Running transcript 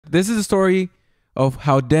This is a story of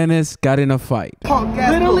how Dennis got in a fight.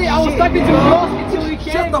 Literally, I was talking to girls until he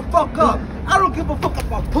came. Shut the fuck up. I don't give a fuck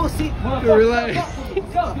about pussy. Relax.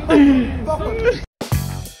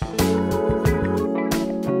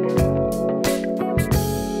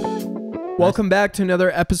 Welcome back to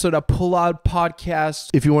another episode of Pullout Podcast.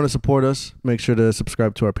 If you want to support us, make sure to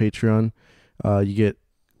subscribe to our Patreon. You get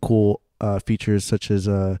cool features such as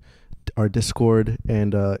our Discord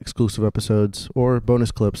and exclusive episodes or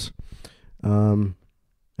bonus clips. And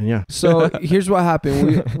yeah. So here's what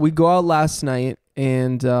happened. We go out last night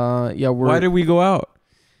and Why did we go out?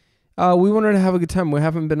 we wanted to have a good time. We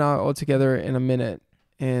haven't been out all together in a minute.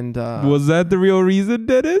 And was that the real reason,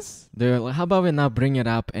 Dennis? They're like, how about we not bring it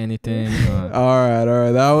up anything? All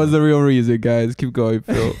right. That was the real reason, guys. Keep going,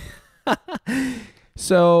 Phil.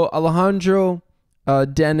 So Alejandro,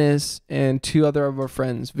 Dennis, and two other of our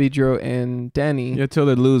friends, Vidrio and Danny. You're till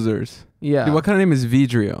the losers. Yeah. Dude, what kind of name is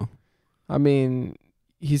Vidrio? I mean,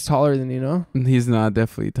 he's taller than you, know? He's not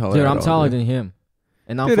definitely taller. Dude, at I'm all, taller dude. than him.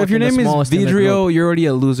 And I'm Dude, if your fucking name the is smallest in the Vidrio, group. you're already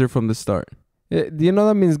a loser from the start. Do you know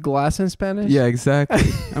that means glass in Spanish? Yeah, exactly.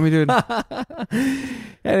 I mean, dude.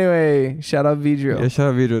 Anyway, shout out Vidrio. Yeah, shout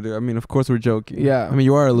out Vidrio, dude. I mean, of course we're joking. Yeah. I mean,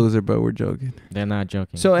 you are a loser, but we're joking. They're not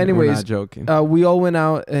joking. So We're anyways, not joking. we all went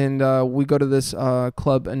out and we go to this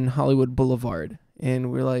club in Hollywood Blvd.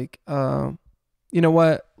 And we're like, you know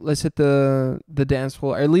what? Let's hit the dance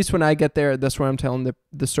floor. Or at least when I get there, that's where I'm telling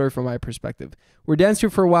the story from my perspective. We're dancing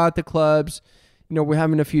for a while at the clubs. You know, we're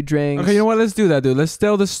having a few drinks. Okay, you know what? Let's do that, dude. Let's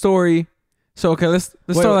tell the story. So, okay, let's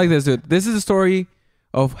start like this, dude. This is a story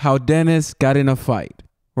of how Dennis got in a fight,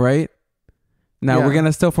 right? Now, Yeah. we're going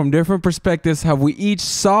to tell from different perspectives how we each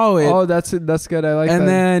saw it. Oh, that's good. I like that. And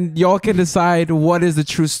then y'all can decide what is the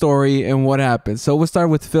true story and what happened. So, we'll start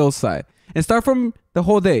with Phil's side. And start from the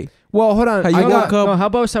whole day. Well, hold on. How you I woke got, up. No, how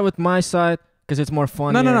about we start with my side? Because it's more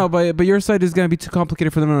fun. No. But your side is going to be too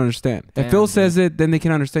complicated for them to understand. If Damn, Phil dude. says it, then they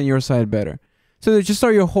can understand your side better. So, just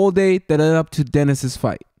start your whole day that led up to Dennis's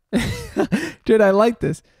fight. Dude, I like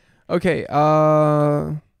this. Okay,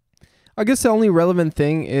 I guess the only relevant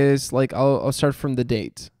thing is like I'll start from the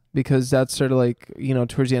date because that's sort of like, you know,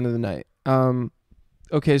 towards the end of the night.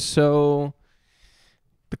 Okay, so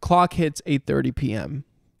the clock hits 8:30 p.m.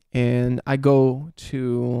 and I go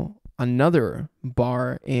to another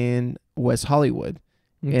bar in West Hollywood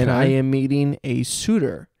and I am meeting a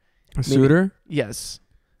suitor. A suitor? Yes.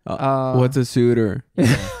 What's a suitor?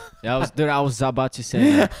 Yeah, I was about to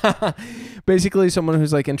say that. Basically someone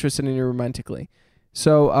who's like interested in you romantically.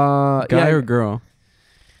 So Guy or girl?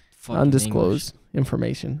 Fucking undisclosed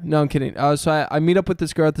information. No, I'm kidding. So I meet up with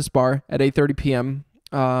this girl at this bar at 8:30 p.m.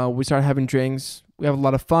 We start having drinks. We have a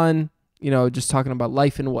lot of fun, you know, just talking about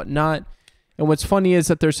life and whatnot. And what's funny is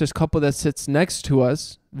that there's this couple that sits next to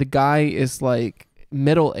us. The guy is like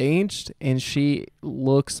middle-aged and she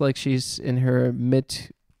looks like she's in her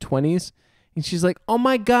mid-20s. And she's like, "Oh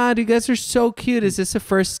my God, you guys are so cute. Is this a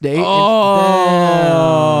first date?"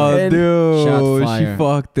 Oh, And- dude, Shots she fired.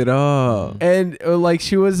 fucked it up. And like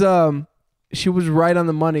she was right on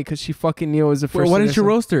the money because she fucking knew it was the Wait, first. why didn't you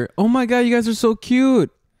roast her? Oh my God, you guys are so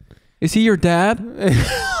cute. Is he your dad? Is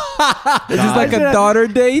this like a daughter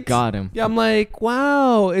date? Got him. Yeah, I'm like,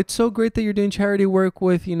 wow, it's so great that you're doing charity work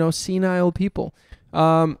with, you know, senile people.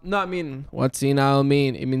 No, I mean, what senile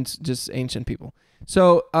mean? It means just ancient people.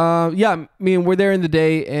 So, yeah, I mean, we're there in the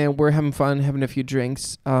day and we're having fun, having a few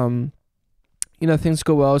drinks. You know, things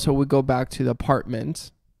go well. So we go back to the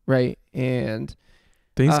apartment, right? And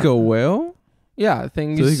Things go well? yeah,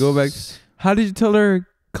 things. So you go back. How did you tell her,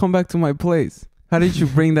 come back to my place? How did you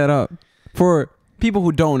bring that up? For people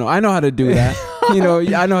who don't know, I know how to do that. You know,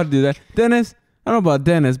 I know how to do that. Dennis, I don't know about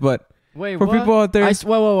Dennis, but Wait, for what? people out there,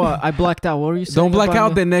 Whoa. I blacked out. What were you saying? don't black about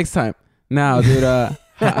out me? then next time. Now, dude,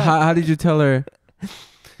 how did you tell her,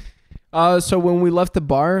 So when we left the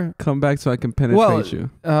bar, come back so I can penetrate you?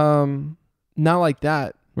 not like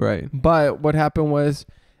that. Right. But what happened was,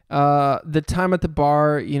 the time at the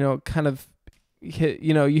bar, you know, kind of hit,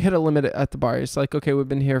 you know, you hit a limit at the bar. It's like, okay, we've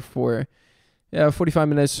been here for 45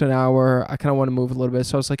 minutes to an hour. I kind of want to move a little bit.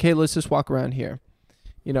 So I was like, hey, let's just walk around here,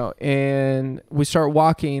 you know, and we start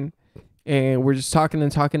walking and we're just talking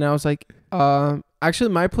and talking. And I was like, actually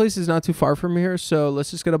my place is not too far from here. So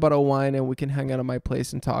let's just get a bottle of wine and we can hang out at my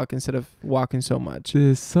place and talk instead of walking so much.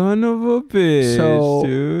 This son of a bitch, So,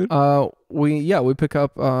 dude. we pick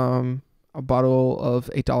up, a bottle of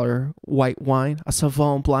 $8 white wine, a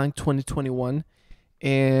Sauvignon Blanc 2021.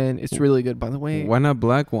 And it's really good, by the way. Why not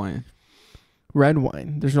black wine? Red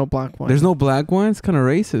wine. There's no black wine. There's no black wine? It's kind of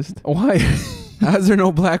racist. Why? How is there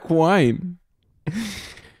no black wine?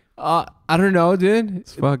 I don't know, dude.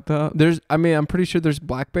 It's fucked up. I'm pretty sure there's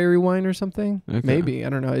blackberry wine or something. Okay. Maybe. I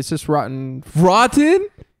don't know. It's just rotten. Rotten?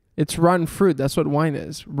 It's rotten fruit. That's what wine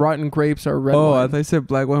is. Rotten grapes are red Oh, wine. I thought you said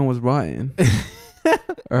black wine was rotten. All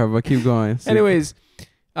right, but keep going. Anyways,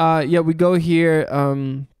 we go here,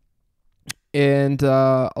 and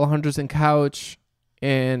Alejandro's in couch,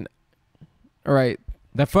 and all right,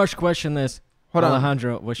 The first question is, hold on.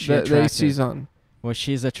 Alejandro, was she The attractive? AC's on. Was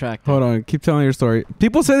she's attractive? Hold on. Keep telling your story.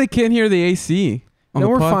 People say they can't hear the AC on No,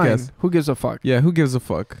 the we're podcast. fine. Who gives a fuck? Yeah, who gives a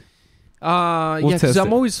fuck? Yeah, test because I'm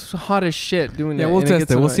it. always hot as shit doing Yeah, that. we'll and test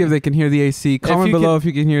gets it. We'll see if annoying. they can hear the AC. Comment you below if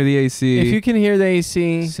you can hear the AC. If you can hear the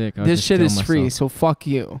AC, Sick. I'll this just shit kill is free, myself. so fuck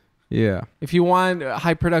you. Yeah. If you want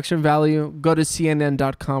high production value, go to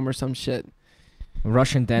CNN.com or some shit.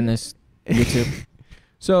 Russian Deniss, YouTube.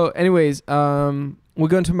 So, anyways, we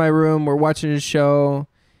go into my room. We're watching a show,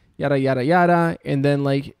 yada yada yada, and then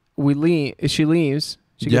like we leave. She leaves.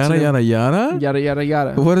 She gets Yada in- yada yada. yada yada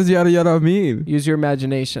yada. What does yada yada mean? Use your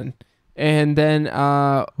imagination. And then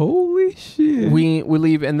Holy shit. we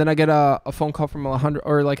leave, and then I get a phone call from Alejandro,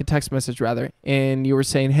 or like a text message rather, and you were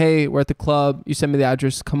saying, "Hey, we're at the club. You send me the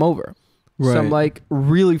address. Come over." Right. So I'm like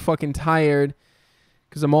really fucking tired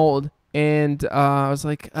because I'm old, and I was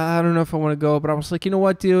like, I don't know if I want to go, but I was like, you know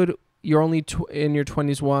what, dude, you're only in your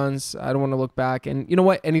 20s once. I don't want to look back, and you know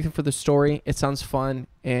what? Anything for the story. It sounds fun,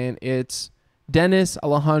 and it's Dennis,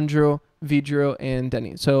 Alejandro, 𝐈𝐍𝐒𝐄, and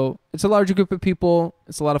Denny. So it's a larger group of people.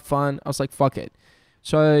 It's a lot of fun. I was like, fuck it.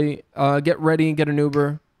 So I get ready, get an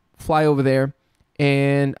Uber, fly over there,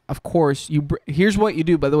 and of course, here's what you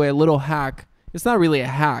do. By the way, a little hack. It's not really a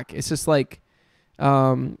hack. It's just like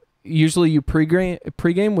usually you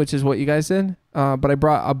pregame, which is what you guys did. But I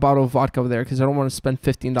brought a bottle of vodka over there because I don't want to spend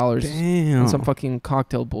 $15 Damn. on some fucking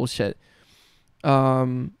cocktail bullshit.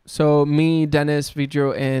 So me, Dennis,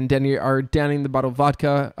 𝐈𝐍𝐒𝐄, and Denny are downing the bottle of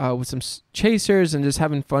vodka with some chasers and just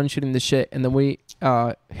having fun shooting the shit. And then we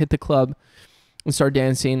hit the club and start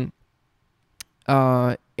dancing.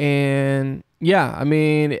 And yeah, I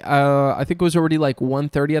mean, I think it was already like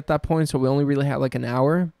 1:30 at that point, so we only really had like an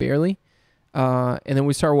hour, barely. And then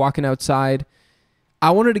we started walking outside. I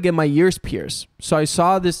wanted to get my ears pierced, so I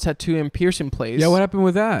saw this tattoo and piercing place. Yeah, what happened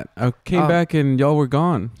with that? I came back and y'all were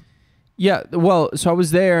gone. Yeah, well, so I was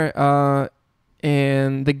there,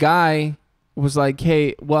 and the guy was like,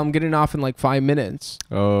 "Hey, well, I'm getting off in like 5 minutes,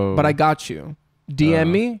 Oh. but I got you.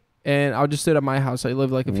 DM me, and I'll just sit at my house. I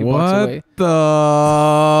live like a few blocks away." What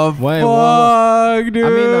the Wait, fuck, dude? I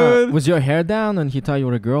mean, was your hair down and he thought you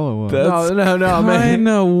were a girl or what? That's No, man.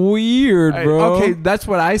 Kinda weird, bro. Okay, that's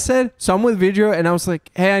what I said. So I'm with 𝐈𝐍𝐒𝐄, and I was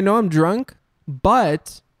like, "Hey, I know I'm drunk,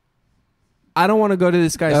 but I don't want to go to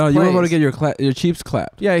this guy's place." You were about to get your cheeks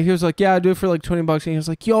clapped. Yeah, he was like, "Yeah, I'll do it for like $20." And he was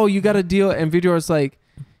like, "Yo, you got a deal?" And 𝐈𝐍𝐄 was like,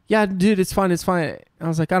 "Yeah, dude, it's fine. I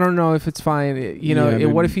was like, "I don't know if it's fine. You know, Yeah,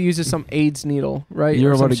 what dude. if he uses some AIDS needle, right?" You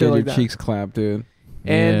were Or some about to shit get like your that. cheeks clapped, dude.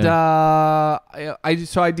 And Yeah. I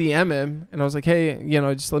DM him, and I was like, "Hey, you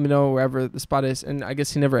know, just let me know wherever the spot is." And I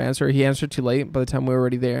guess he never answered. He answered too late by the time we were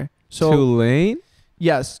already there. So Too late?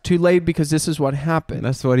 yes, too late, because this is what happened.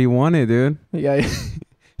 That's what he wanted, dude. Yeah.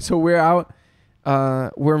 So we're out.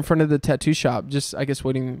 We're in front of the tattoo shop, just I guess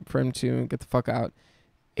waiting for him to get the fuck out.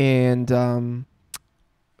 And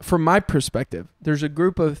from my perspective, there's a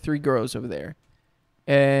group of 3 girls over there,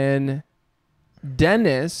 and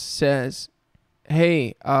Dennis says,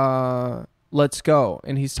 "Hey, let's go."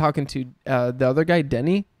 And he's talking to the other guy,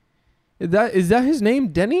 Denny. Is that his name,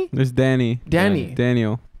 Denny? There's Danny. Danny.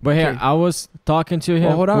 Daniel. But here, Okay. I was talking to him.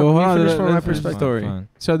 Well, hold on. Well, Let me hold on, finish from my let's finish the perspective. story. Fine.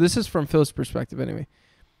 So this is from Phil's perspective anyway.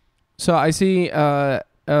 So I see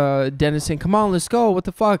Dennis saying, "Come on, let's go. What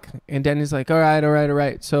the fuck?" And Danny's like, all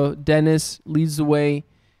right. So Dennis leads the way.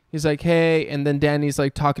 He's like, "Hey," and then Danny's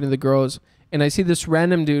like talking to the girls. And I see this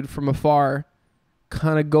random dude from afar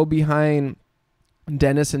kind of go behind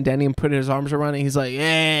Dennis and Danny and put his arms around it. He's like,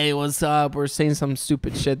 "Hey, what's up?" Or saying some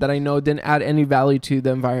stupid shit that I know didn't add any value to the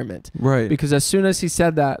environment. Right. Because as soon as he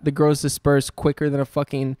said that, the girls dispersed quicker than a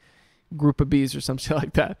fucking group of bees or some shit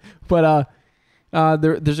like that. But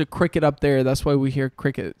there's a cricket up there. That's why we hear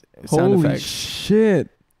cricket sound Holy effects. shit.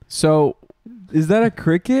 So Is that a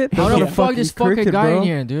cricket? How That's the not a fuck this fucking cricket, guy bro. in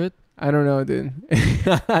here, dude? I don't know, dude.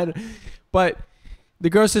 But the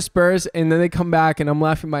girls disperse, and then they come back, and I'm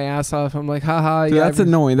laughing my ass off. I'm like, haha. Dude, Yeah, that's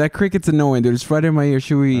annoying. That cricket's annoying, dude. It's right in my ear.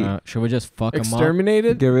 Should we Should we just fuck him up?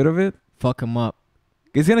 exterminated. get rid of it? Fuck him up.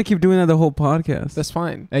 It's gonna keep doing that the whole podcast. That's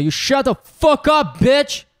fine. Hey, you shut the fuck up,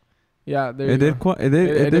 bitch! Yeah, there you it go. did.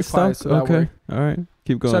 It did quiet, stop. so that Okay. worked. All right.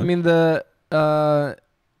 Keep going. So I mean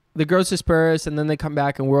the girls disperse, and then they come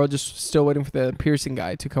back, and we're all just still waiting for the piercing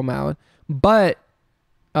guy to come out. But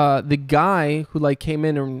the guy who like came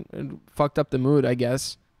in and fucked up the mood, I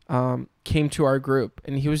guess, came to our group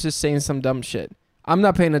and he was just saying some dumb shit. I'm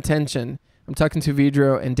not paying attention. I'm talking to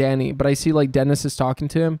Vidro and Danny, but I see like Dennis is talking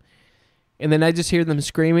to him. And then I just hear them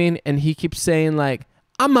screaming and he keeps saying like,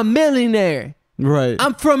 I'm a millionaire. Right.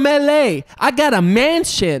 I'm from LA. I got a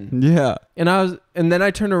mansion. Yeah. And then I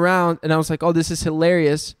turned around and I was like, oh, this is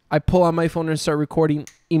hilarious. I pull out my phone and start recording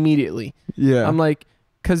immediately. Yeah. I'm like,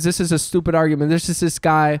 because this is a stupid argument. There's just this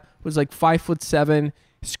guy who was like 5'7",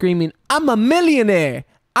 screaming, I'm a millionaire.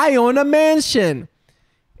 I own a mansion.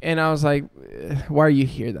 And I was like, why are you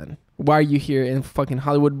here then? Why are you here in fucking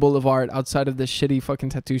Hollywood Boulevard outside of this shitty fucking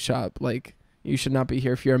tattoo shop? Like, you should not be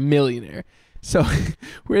here if you're a millionaire. So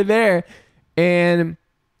we're there. And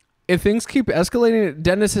if things keep escalating,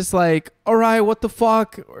 Dennis is like, all right, what the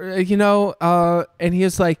fuck? You know, and he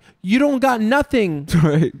is like, you don't got nothing.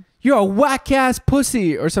 Right. You're a whack ass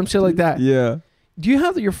pussy or some shit like that. Yeah. Do you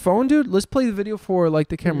have your phone, dude? Let's play the video for like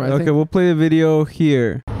the camera. I Okay, think. we'll play the video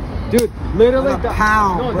here. Dude, literally, I'm a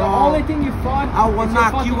pound, no, bro. the only thing you fought I will is your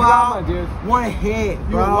knock fucking you grandma, out. dude. One hit,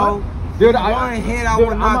 bro. Dude, One hit, I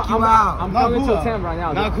will knock you out. I'm counting to 10 right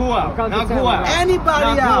now. Not cool out. Not cool out. Anybody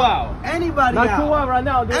Not cool out. out. Anybody Not out. cool out right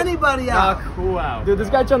now, dude. Anybody out. Not cool out. Dude, this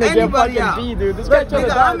guy trying to get Anybody fucking out. beat, dude. This guy Look, trying to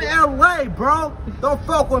nigga, die. I'm in LA, bro. Don't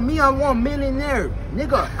fuck with me. I'm one millionaire.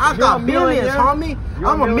 Nigga, I You're got a millions, millionaire? homie. You're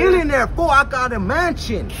I'm a a millionaire, fool. I got a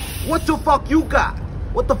mansion. What the fuck you got?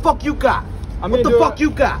 What the fuck you got? I mean, What the dude, fuck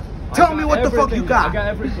you got? Tell me what the fuck you I got. got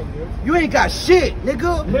everything, dude. You ain't got shit,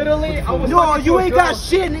 nigga. Literally, I was No, fucking you so ain't got drunk.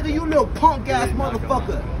 shit, nigga. You little punk ass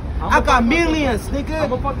motherfucker. I'm I a got fuck millions, I'm a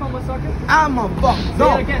nigga. fuck homo sucker. I'm a fuck. Say it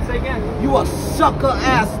No, again, say it again. you a sucker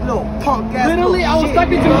ass little punk ass. Literally, little I was shit,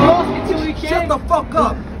 talking to nigga. girls until you Shut came. the fuck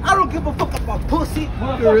up. I don't give a fuck about pussy.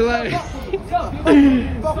 Relax. Fuck with me.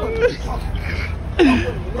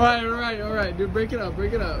 All right, dude, break it up.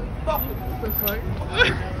 Fuck. What the fuck?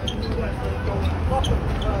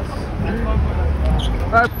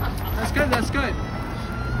 Alright, that's good.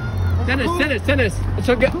 Dennis. It's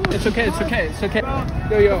okay.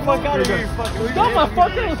 There you go. Fuck out of here, fucking. Stop my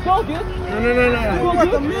fucking, let's go, dude. No.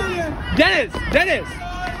 Worth a million. Dennis.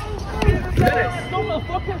 No,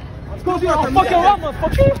 motherfucker. Let's go, dude. I'll Fucking fucking million. around,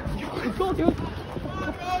 motherfucker. Let's go, dude.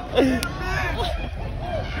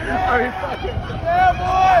 Are you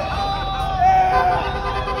fucking?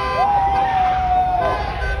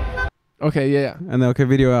 Okay, yeah. And then, okay,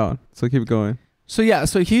 video out. So keep going. So yeah,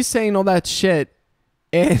 so he's saying all that shit,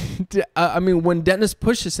 and I mean, when Dennis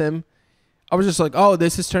pushes him, I was just like, oh,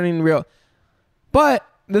 this is turning real. But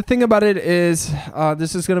the thing about it is,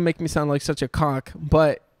 this is gonna make me sound like such a cock,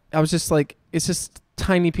 but I was just like, it's just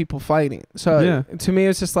tiny people fighting. So Yeah. to me,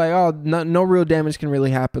 it's just like, oh, no real damage can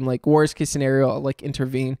really happen. Like worst case scenario, I'll like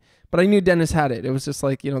intervene. But I knew Dennis had it. It was just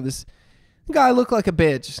like, you know, this guy looked like a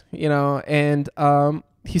bitch, you know, and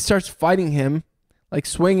he starts fighting him, like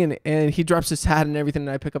swinging, and he drops his hat and everything,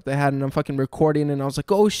 and I pick up the hat and I'm fucking recording, and I was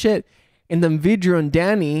like, oh shit. And then Vidro and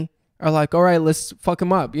Danny are like, all right, let's fuck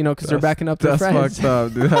him up, you know, because they're backing up their friends. That's fucked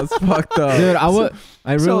up, dude. That's fucked up. Dude,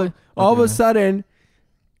 I really. So all of a sudden,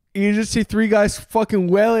 you just see three guys fucking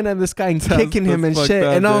wailing on this guy and kicking him and that's shit.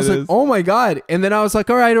 fucked up, And I was that like, is. oh my God. And then I was like,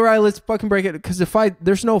 all right, let's fucking break it. Because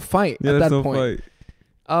there's no fight Yeah, at there's that no point.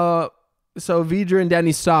 fight. So Vidra and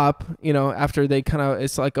Danny stop, you know, after they kind of,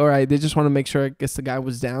 it's like, all right, they just want to make sure, I guess the guy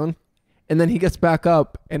was down. And then he gets back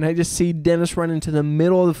up, and I just see Dennis run into the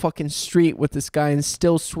middle of the fucking street with this guy and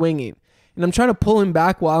still swinging. And I'm trying to pull him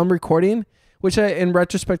back while I'm recording, which in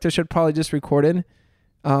retrospect, I should probably just recorded.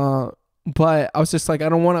 But I was just like, I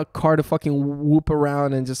don't want a car to fucking whoop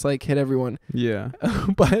around and just like hit everyone. Yeah.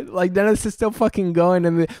 But like Dennis is still fucking going,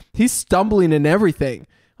 and he's stumbling and everything.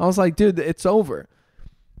 I was like, dude, it's over.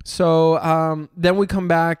 So then we come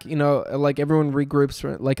back, you know, like everyone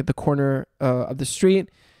regroups like at the corner of the street.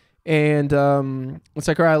 And it's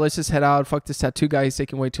like, all right, let's just head out. Fuck this tattoo guy. He's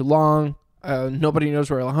taking way too long. Nobody knows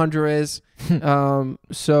where Alejandro is.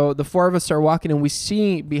 So the four of us are walking, and we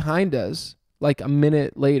see behind us, like a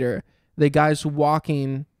minute later, the guy's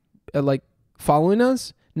walking, like following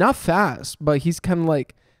us. Not fast, but he's kind of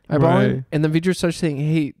like eyeballing. Right. And then Vidra starts saying,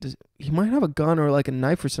 hey, he might have a gun or like a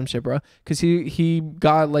knife or some shit, bro. Because he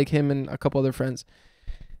got like him and a couple other friends.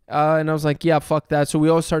 And I was like, yeah, fuck that. So we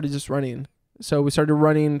all started just running. So we started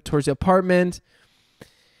running towards the apartment.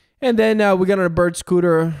 And then we got on a bird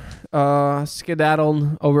scooter,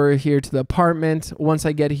 skedaddled over here to the apartment. Once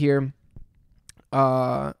I get here,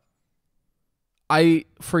 I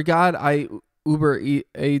forgot I Uber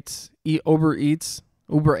Eats.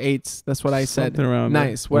 That's what I said. Something around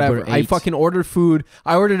nice, there. whatever. Uber I Eats. fucking ordered food.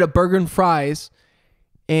 I ordered a burger and fries.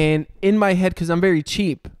 And in my head, because I'm very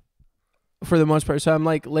cheap, for the most part. So I'm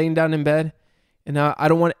like laying down in bed, and I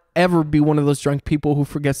don't want to ever be one of those drunk people who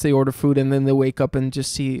forgets they order food and then they wake up and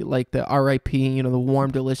just see like the RIP, you know, the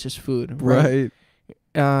warm, delicious food. Right.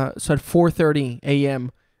 So at 4:30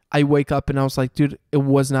 a.m., I wake up and I was like, dude, it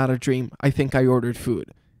was not a dream. I think I ordered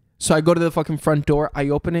food. So I go to the fucking front door, I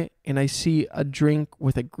open it, and I see a drink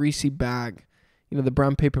with a greasy bag. You know, the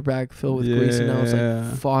brown paper bag filled with grease. And I was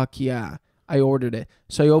like, fuck yeah. I ordered it.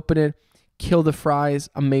 So I open it, kill the fries,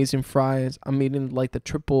 amazing fries. I'm eating like the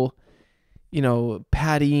triple, you know,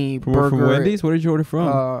 patty burger. From Wendy's? Where did you order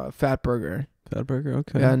from? Fat burger. Fat burger,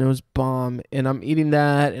 okay. Yeah, and it was bomb. And I'm eating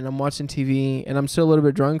that, and I'm watching TV, and I'm still a little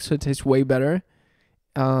bit drunk, so it tastes way better.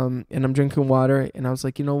 And I'm drinking water, and I was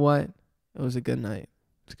like, you know what? It was a good night.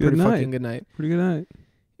 It's a good night. Fucking good night. Pretty good night.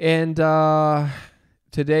 And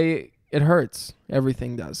today it hurts.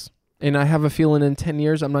 Everything does. And I have a feeling in 10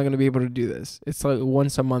 years I'm not going to be able to do this. It's like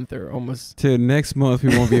once a month or almost. Till next month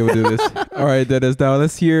we won't be able to do this. All right, that is now.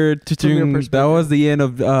 Let's hear. That was the end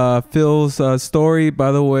of Phil's story.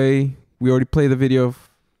 By the way, we already played the video of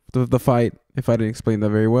the fight. If I didn't explain that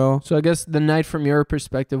very well. So I guess the night from your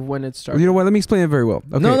perspective when it started. You know what? Let me explain it very well.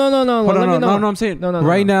 Okay. No. Hold on, no. I'm saying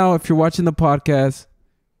right now, if you're watching the podcast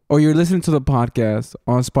or you're listening to the podcast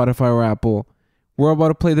on Spotify or Apple, we're about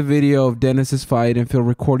to play the video of Dennis's fight and Phil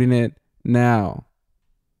recording it now.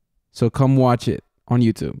 So come watch it on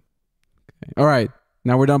YouTube. Okay. All right.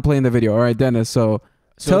 Now we're done playing the video. All right, Dennis. So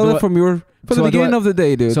tell it from the beginning of the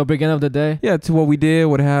day, dude. So beginning of the day? Yeah, to what we did,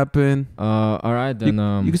 what happened. All right, then.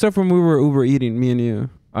 You can start from we were Uber eating, me and you.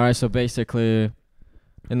 All right, so basically,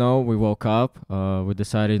 you know, we woke up. We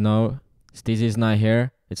decided, no, Steezy's not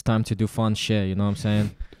here. It's time to do fun shit, you know what I'm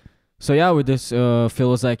saying? So yeah, with this, Phil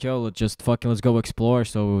was like, yo, let's go explore.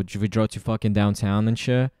 So we drove to fucking downtown and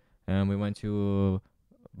shit. And we went to,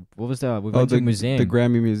 what was that? We went to the museum. The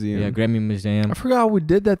Grammy Museum. Yeah, Grammy Museum. I forgot we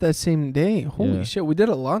did that same day. Holy shit, we did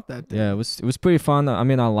a lot that day. Yeah, it was pretty fun. I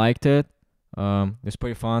mean, I liked it. It was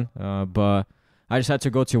pretty fun. But I just had to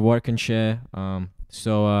go to work and shit.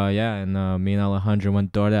 Yeah, and me and Alejandro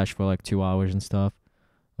went DoorDash for like 2 hours and stuff.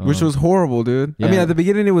 Which was horrible, dude. Yeah. I mean, at the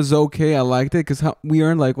beginning it was okay. I liked it because we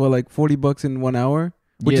earned like $40 in 1 hour,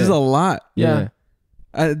 which is a lot. Yeah.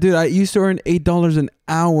 Dude, I used to earn $8 an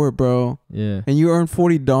hour, bro. Yeah. And you earn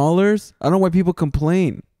 $40? I don't know why people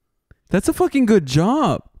complain. That's a fucking good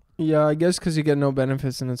job. Yeah, I guess because you get no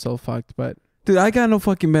benefits and it's all fucked. But dude, I got no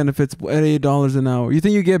fucking benefits at $8 an hour. You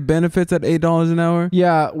think you get benefits at $8 an hour?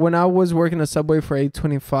 Yeah, when I was working at Subway for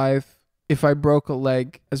 $8.25, if I broke a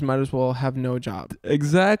leg, I might as well have no job.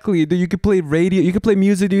 Exactly. Dude, you could play radio. You could play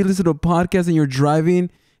music. You listen to a podcast and you're driving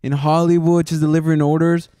in Hollywood, just delivering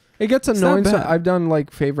orders. It gets annoying. It's not So bad. I've done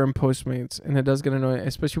like Favor and Postmates, and it does get annoying,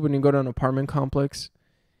 especially when you go to an apartment complex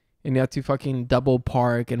and you have to fucking double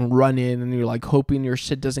park and run in, and you're like hoping your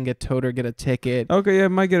shit doesn't get towed or get a ticket. Okay, yeah, it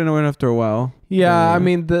might get annoying after a while. Yeah, I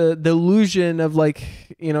mean the illusion of like,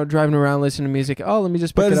 you know, driving around listening to music. Oh, let me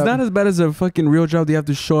just pick But it it's up. not as bad as a fucking real job that you have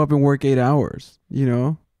to show up and work 8 hours, you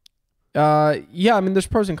know? Yeah, I mean there's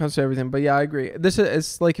pros and cons to everything, but yeah, I agree. This is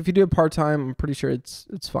it's like if you do it part time, I'm pretty sure it's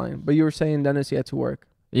fine. But you were saying, Dennis, you had to work.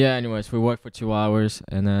 Yeah, anyways, we worked for 2 hours,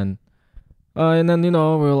 and then you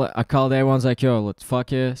know, we were like, I called everyone's like, yo, let's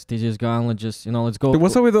fuck it. Steezy's gone. Let's just, you know, let's go. Dude,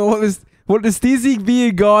 what's up with all this? What the Steezy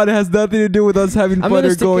being gone has nothing to do with us having fun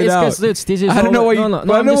or going out. Steezy's I don't know why you. No, I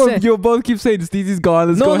don't know what you both keep saying. Steezy's gone.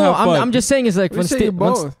 Let's go have fun. I'm just saying it's like when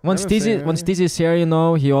when Steezy's here, you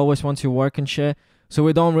know, he always wants to work and shit. So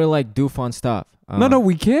we don't really like do fun stuff. No,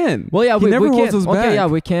 we can. Well, yeah, he we never can. holds us Okay, back. yeah,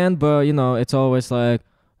 we can, but you know, it's always like,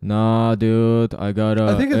 nah, dude, I gotta.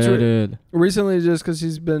 I think it's edit. Recently, just because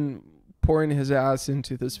he's been pouring his ass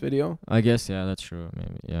into this video. I guess, yeah, that's true.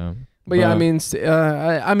 Maybe, yeah. But yeah, I mean,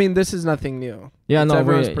 this is nothing new. Yeah, it's no,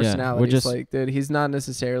 everyone's we're personality. just like, dude, he's not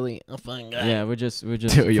necessarily a fun guy. Yeah, we're just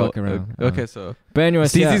Dude, fuck around. Okay, so but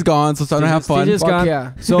anyways, Steezy's gone, so it's time to have fun. Steezy's gone.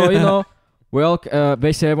 Yeah. So you know, we all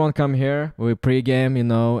basically everyone come here. We pre-game, you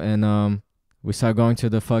know, and we start going to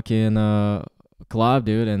the fucking club,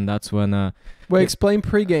 dude, and that's when Wait, explain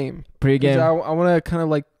pregame. Pre-game. I want to kind of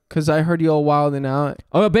like, because I heard you all wilding out.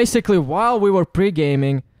 Oh, basically, while we were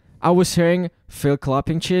pre-gaming, I was hearing Phil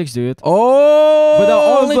clapping chicks, dude. Oh, But the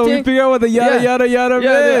only so we thing- figure out what the yada Yeah. yada Dude,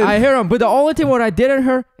 meant. I hear him, but the only thing what I didn't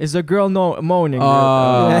hear is the girl moaning.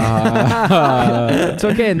 It's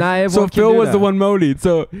okay, now everyone So can Phil do was that. the one moaning.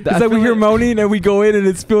 So it's I like we feel hear like- moaning and we go in and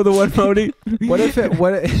it's Phil the one moaning. What if it?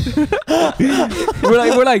 we're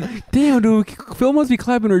like, damn, dude, Phil must be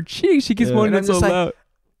clapping her cheeks. She keeps Yeah. moaning And it I'm so just loud.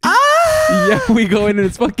 Yeah, we go in and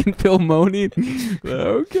it's fucking Phil moaning.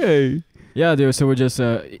 Okay. Yeah, dude. So we just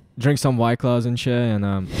drink some White Claws and shit,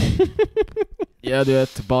 and Yeah, dude.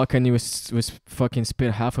 The balcony was fucking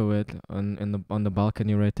spit half of it on the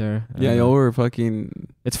balcony right there. Yeah, y'all were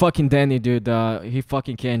fucking. It's fucking Danny, dude. He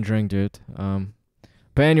fucking can't drink, dude.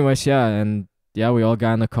 But anyways, yeah, and yeah, we all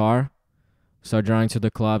got in the car, started driving to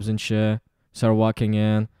the clubs and shit. Started walking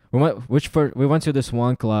in. We went to this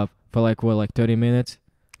one club for like 30 minutes.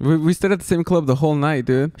 We stayed at the same club the whole night,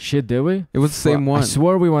 dude. Shit, did we? It was the same one. I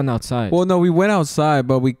swore we went outside. Well, no, we went outside,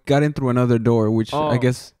 but we got in through another door, which I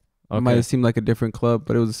guess okay. might have seemed like a different club,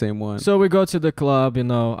 but it was the same one. So we go to the club, you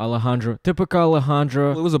know, Alejandro. Typical Alejandro.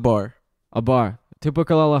 Well, it was a bar. A bar.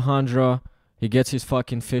 Typical Alejandro. He gets his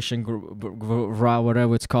fucking fishing rod,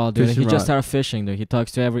 whatever it's called, dude. Fishing He just rod. started fishing, dude.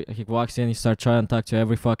 He walks in, he starts trying to talk to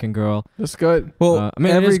every fucking girl. That's good. Well, I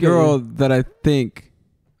mean, it every is good, girl that I think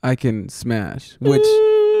I can smash, which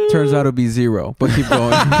turns out to be 0, but keep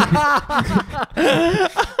going.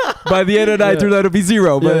 By the end of the night, turns out to be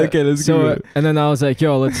 0, but okay, let's go. And then I was like,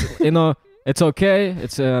 yo, let's, you know, it's okay.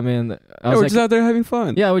 It's, I mean, I was we're like, just out there having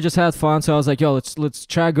fun. yeah, we just had fun. So I was like, yo, let's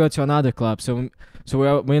try to go to another club. So me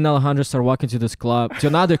and Alejandro started walking to this club, to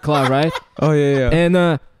another club, right? Oh, yeah.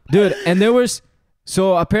 And, dude, and there was,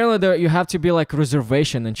 so apparently there you have to be like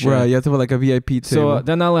reservation and shit. Right, you have to have like a VIP table. So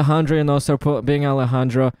then Alejandro, you know, being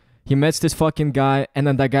Alejandro, he meets this fucking guy, and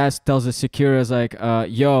then that guy tells the security, like,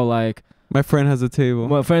 yo, like, my friend has a table.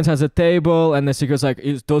 my friend has a table, and the security's like,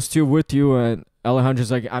 is those two with you? And Alejandro's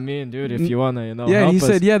like, I mean, dude, if you wanna, you know, yeah, help he us.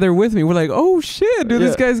 said, yeah, they're with me. We're like, oh shit, dude,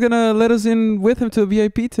 this guy's gonna let us in with him to a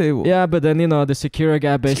VIP table. Yeah, but then, you know, the security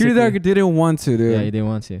guy basically... Security guard didn't want to, dude. Yeah, he didn't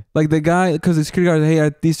want to. Like the guy, because the security guard,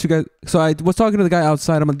 hey, these two guys. So I was talking to the guy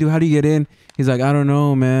outside. I'm like, dude, how do you get in? He's like, I don't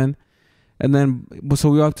know, man. And then, so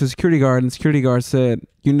we walked to the security guard, and the security guard said,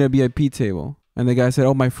 you need a VIP table. And the guy said,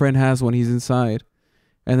 oh, my friend has one. He's inside.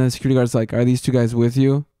 And then the security guard's like, are these two guys with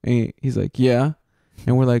you? And he's like, yeah.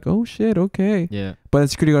 And we're like, oh shit, okay. Yeah. But the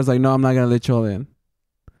security guard's like, no, I'm not gonna let y'all in.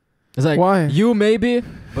 It's like, why? You maybe,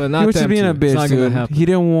 but not He was just them being two. a It's bitch, not gonna dude. happen. He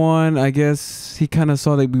didn't want, I guess he kind of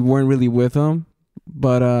saw that we weren't really with him.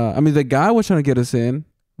 But I mean, the guy was trying to get us in,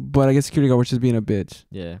 but I guess security guard was just being a bitch.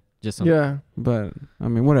 Yeah. Just some. Yeah. But I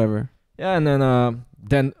mean, whatever. Yeah, and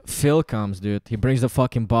then Phil comes, dude. He brings the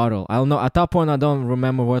fucking bottle. I don't know. At that point, I don't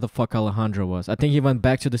remember where the fuck Alejandro was. I think he went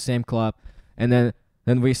back to the same club, and then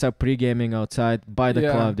we started pre-gaming outside by the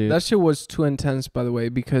club, dude. That shit was too intense, by the way,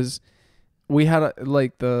 because we had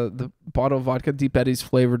like the bottle of vodka, Deep Eddy's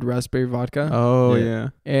flavored raspberry vodka. Oh Yeah. yeah.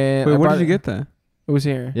 And Wait, where did you get that? It was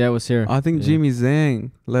here. Yeah, it was here. I think Yeah. Jimmy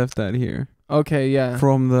Zhang left that here Okay, yeah.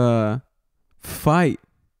 from the fight.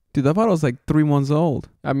 Dude, that bottle was like 3 months old.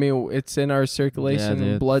 I mean, it's in our circulation,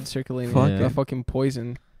 dude. blood circulating. Fuck That it. fucking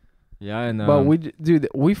poison. Yeah, and But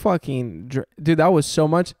we fucking, dude, that was so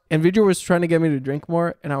much. And Vidya was trying to get me to drink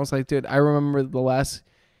more, and I was like, dude, I remember the last,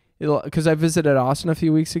 because I visited Austin a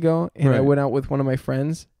few weeks ago, and I Right. went out with one of my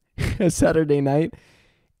friends a Saturday night,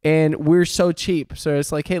 and we're so cheap, so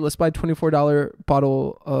it's like, hey, let's buy $24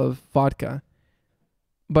 bottle of vodka.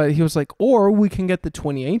 But he was like, or we can get the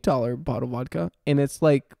 $28 bottle of vodka, and it's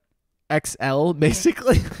like XL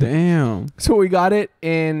basically. Damn. So we got it,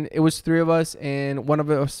 and it was 3 of us, and one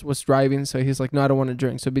of us was driving, so he's like, no, I don't want to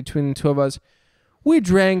drink. So between the 2 of us, we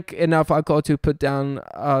drank enough alcohol to put down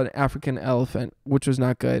an African elephant, which was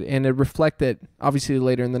not good. And it reflected, obviously,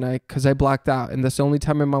 later in the night, because I blacked out. And that's the only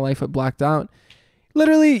time in my life I blacked out.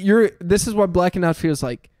 Literally, this is what blacking out feels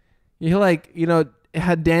like. You're like, you know,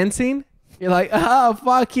 had dancing. You're like, oh,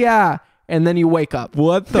 fuck yeah. And then you wake up.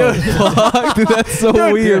 What the fuck? Dude, that's so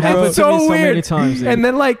Dude, weird, bro. happened to me so many times, dude. And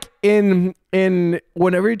then like in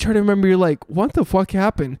whenever you try to remember, you're like, what the fuck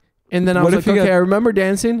happened? And then I was What like, if you okay, got- I remember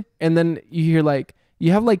dancing. And then you hear like,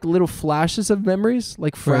 you have like little flashes of memories,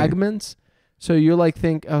 like fragments. So you like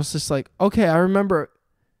think, I was just like, okay, I remember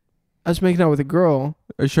I was making out with a girl.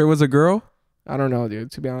 Are you sure it was a girl? I don't know,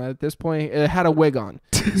 dude, to be honest. At this point, it had a wig on.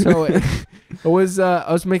 So it was,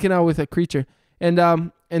 I was making out with a creature. And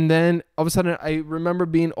then all of a sudden I remember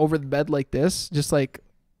being over the bed like this, just like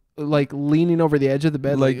leaning over the edge of the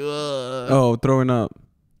bed. Like, Oh, throwing up.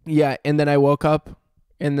 yeah. And then I woke up,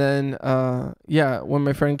 and then, when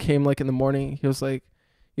my friend came like in the morning, he was like,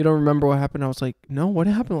 you don't remember what happened? I was like, no, what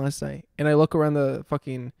happened last night? And I look around the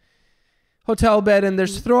fucking hotel bed, and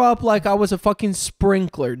there's throw up like I was a fucking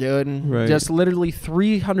sprinkler, dude. Right. Just literally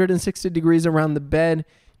 360 degrees around the bed.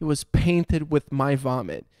 It was painted with my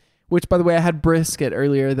vomit, which, by the way, I had brisket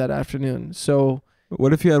earlier that afternoon. So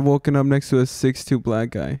What if you had woken up next to a 6'2"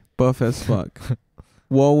 black guy, buff as fuck?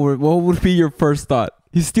 What would be your first thought?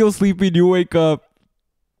 He's still sleeping. You wake up.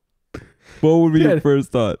 What would be your Dude.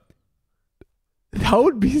 first thought? that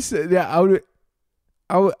would be, yeah,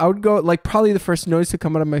 I would go, like, probably the first noise to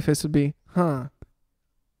come out of my face would be,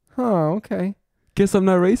 okay. Guess I'm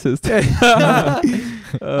not racist.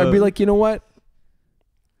 I'd be like, you know what?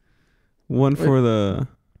 One for the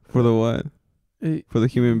what? For the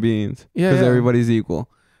human beings. Yeah, Because yeah. everybody's equal.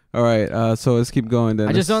 All right. So let's keep going then.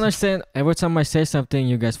 I just don't understand. Every time I say something,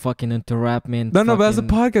 you guys fucking interrupt me. And No, but that's a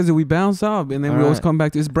fucking- podcast that we bounce off and then we always Alright. come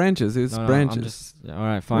back to it's branches. It's No, I'm branches. just, all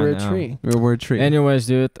right, fine. We're a tree. We're a tree. Anyways,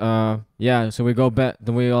 dude. Yeah. So we go back.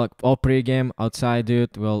 Then we all pregame outside,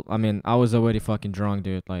 dude. Well, I mean, I was already fucking drunk,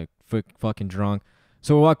 dude. Like fucking drunk.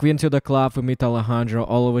 So we walk into the club. We meet Alejandro.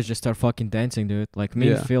 All of us just start fucking dancing, dude. Like me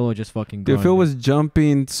Yeah. and Phil were just fucking. Dude, going, Phil was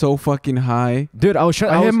jumping so fucking high. Dude, I was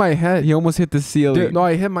trying. I hit my head. He almost hit the ceiling. Dude, no,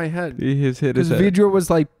 I hit my head. He hit Because his head. Vidro was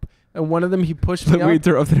like, and one of them he pushed me We up.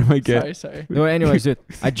 interrupted him again. Sorry. No, anyways, dude,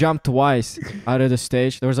 I jumped twice out of the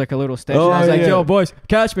stage. There was like a little stage. Oh, and I was like, yeah. yo, boys,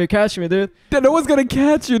 catch me, dude. Dude, no one's gonna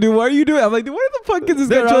catch you, dude. Why are you doing it? I'm like, dude, where the fuck is this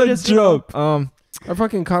Dude, guy I trying was to jump? I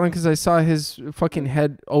fucking caught him because I saw his fucking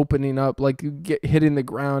head opening up, like hitting the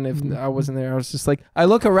ground. If I wasn't there, I was just like, I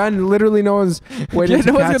look around and literally no one's waiting Yeah,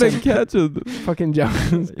 to no one's catch gonna him. catch him. Fucking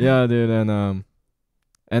Jones. Yeah, dude,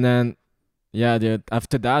 and then, yeah, dude.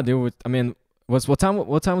 After that, dude, I mean, what time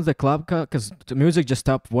was the club? Cause the music just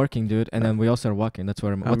stopped working, dude, and then we all started walking. That's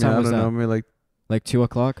what. What time was I that? don't know, maybe Like 2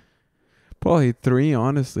 o'clock. probably 3,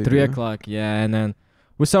 honestly. 3 dude. o'clock, yeah, and then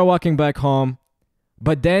we started walking back home.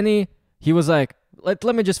 But Danny, he was like, let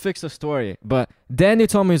me just fix the story. But Danny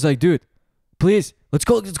told me, he's like, dude, please, let's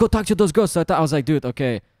go talk to those girls. So I was like, dude,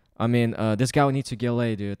 okay. I mean, this guy needs to get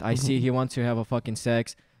laid, dude. I see he wants to have a fucking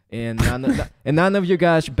sex, and none of you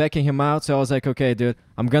guys backing him out. So I was like, okay, dude,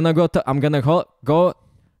 I'm gonna go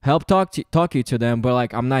help talk you to them, but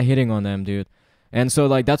like I'm not hitting on them, dude. And so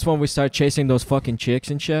like that's when we start chasing those fucking chicks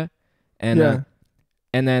and shit. And Yeah.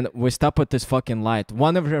 and then we stopped at this fucking light.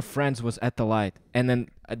 One of her friends was at the light, and then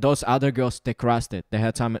those other girls, they crossed it. They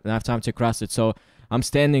had enough time to cross it. So I'm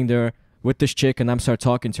standing there with this chick, and I'm start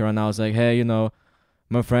talking to her, and I was like, hey, you know,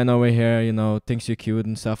 my friend over here, you know, thinks you're cute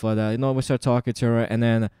and stuff like that. You know, we start talking to her, and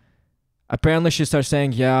then apparently she starts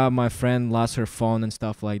saying, yeah, my friend lost her phone and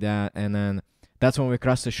stuff like that. And then that's when we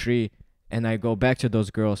cross the street, and I go back to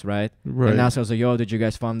those girls, right? Right. And now I was like, yo, did you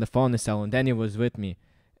guys find the phone to sell? And Danny was with me.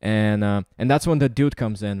 And that's when the dude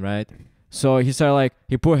comes in, right? So he started like,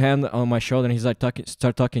 he put a hand on my shoulder and he's like,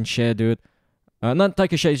 start talking shit, dude. Not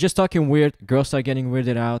talking shit, he's just talking weird. Girls start getting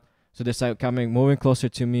weirded out. So they start moving closer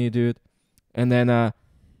to me, dude. And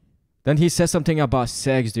then he said something about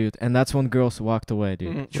sex, dude. And that's when girls walked away,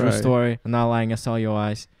 dude. Mhm. True Right. story. I'm not lying, I saw your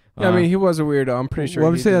eyes. Yeah, I mean, he was a weirdo. I'm pretty sure. Well,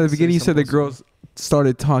 I'm he saying at did the beginning, say you said the something. girls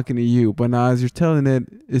started talking to you, but now as you're telling it,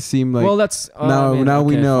 it seemed like well, that's now I mean,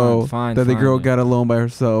 we okay, know fine, that the girl dude. got alone by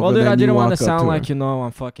herself. Well, and dude, then I you didn't want walk to up sound her. like, you know,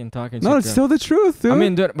 I'm fucking talking to No, a it's girl. still the truth, dude. I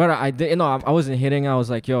mean, dude, but you know, I wasn't hitting. I was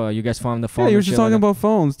like, yo, you guys found the phone. yeah, you were and just shit talking like that. about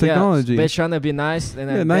phones, technology. Yeah, bitch trying to be nice. And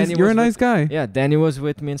then Yeah, nice. Danny You're a was nice guy. Yeah, Danny was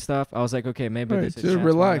with me and stuff. I was like, okay, maybe Right, this is dude, chance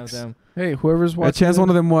relax. one of them. Hey, whoever's watching. A chance one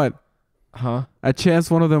of them what? Huh? A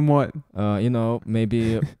chance one of them what? You know,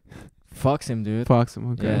 maybe fucks him, dude. Fox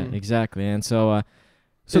him. Okay. Yeah, exactly. And so,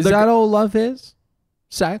 Is that all love is?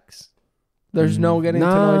 Sex? There's no getting to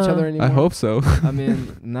know each other anymore. I hope so. I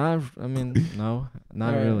mean, no,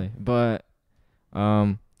 not Right. really. But,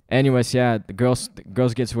 anyways, yeah, the girls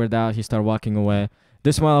gets weirded out. He started walking away.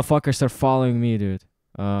 This motherfucker started following me, dude.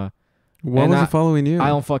 Why And was he following you? I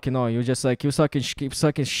don't fucking know. He was just like, he was sucking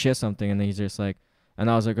shit something, and then he's just like, and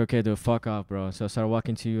I was like, okay, dude, fuck off, bro. So I started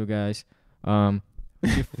walking to you guys.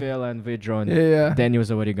 You Phil and Vidro, and Yeah. Danny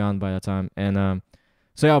was already gone by the time. And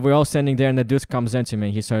so yeah, we're all standing there, and the dude comes in to me.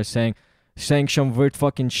 He starts saying some weird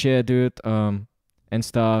fucking shit, dude, and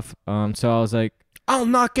stuff. So I was like, I'll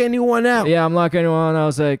knock anyone out. yeah, I'm not anyone. I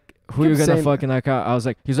was like, who you Kept gonna saying fucking knock out? I was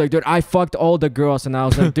like, he's like, dude, I fucked all the girls, and I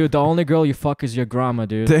was like, dude, the only girl you fuck is your grandma,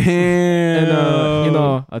 dude. Damn. And you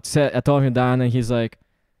know, I told him that, and he's like,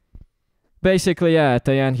 basically, yeah, at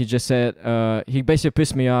the end, he just said, he basically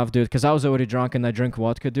pissed me off, dude, because I was already drunk, and I drink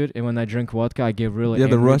vodka, dude, and when I drink vodka, I get really Yeah,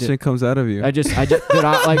 the angry, Russian dude. comes out of you. Dude,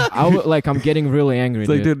 I'm getting really angry, It's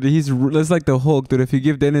like, dude. dude, that's like the Hulk, dude. If you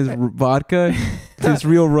give Dennis vodka, his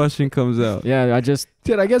real Russian comes out. Yeah,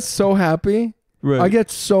 Dude, I get so happy. Right. I get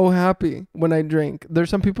so happy when I drink. There's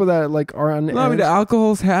some people that like are on. No, I mean, edge. the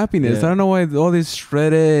alcohol's happiness. Yeah. I don't know why all this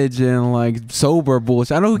shred edge and like sober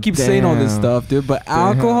bullshit. I know who keeps saying all this Damn. stuff, dude, but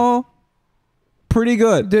alcohol, pretty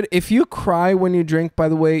good. Dude, if you cry when you drink, by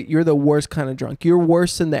the way, you're the worst kind of drunk. You're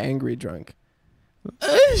worse than the angry drunk.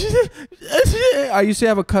 I used to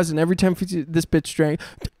have a cousin. Every time this bitch drank,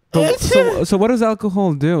 So what does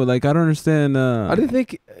alcohol do? Like, I don't understand. I didn't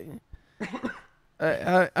think.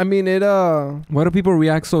 I mean it. Why do people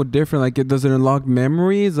react so different? Like, does it unlock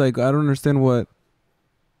memories? Like, I don't understand what.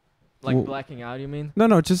 Like Well- blacking out, you mean?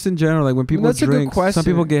 No, just in general. Like when people That's a good drink, some question.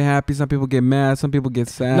 people get happy, some people get mad, some people get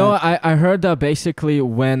sad. No, I heard that basically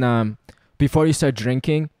when before you start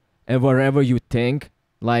drinking and whatever you think,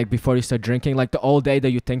 like before you start drinking, like the whole day that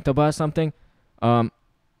you think about something, and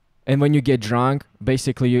when you get drunk,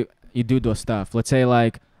 basically you do those stuff. Let's say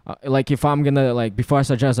like if I'm gonna like before I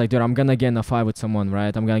start drinking, like dude, I'm gonna get in a fight with someone,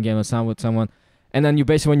 right? I'm gonna get in a fight with someone, and then you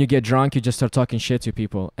basically when you get drunk, you just start talking shit to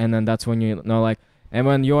people, and then that's when you know like, and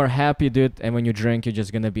when you're happy, dude, and when you drink, you're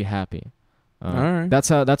just gonna be happy. All right. That's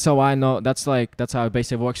how I know. That's how it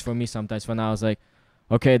basically works for me sometimes. When I was like,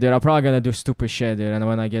 okay, dude, I'm probably gonna do stupid shit, dude. And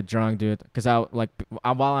when I get drunk, dude, because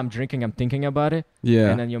while I'm drinking, I'm thinking about it. Yeah.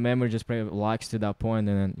 And then your memory just pretty locks to that point,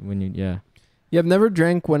 and then when you Yeah, I've never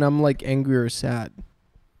drank when I'm like angry or sad.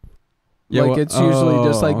 Yeah, Like well- it's usually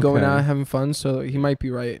just like going okay. out having fun. So he might be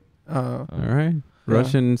right. All right.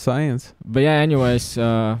 Russian science. But yeah, anyways,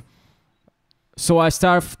 so I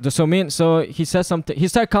start. So he says something. He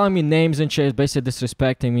started calling me names and shit, basically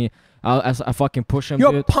disrespecting me. I fucking push him,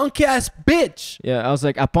 Yo, dude. punk ass bitch. Yeah, I was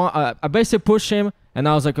like, I basically pushed him, and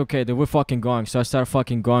I was like, okay, dude, we're fucking going. So I started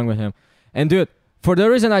fucking going with him. And dude, for the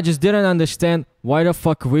reason I just didn't understand why the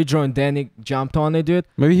fuck 𝐕𝐍𝐒 and Danny jumped on it, dude.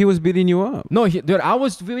 Maybe he was beating you up. No, dude, I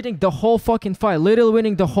was winning the whole fucking fight, literally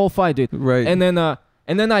winning the whole fight, dude. Right. And then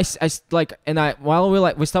while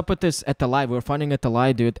we stopped at this at the live, we were fighting at the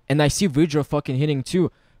live, dude, and I see 𝐕𝐍𝐒 fucking hitting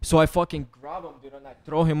too. So I fucking grab him, dude, and I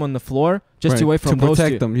throw him on the floor just Right. away from to those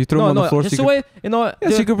protect two. them. You throw him on the floor just so you away, you know.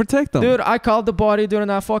 could, so you could protect them. Dude, I called the body, dude,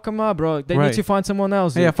 and I fuck him up, bro. They Right. need to find someone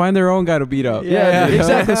else. Dude. Yeah, find their own guy to beat up. Yeah, dude,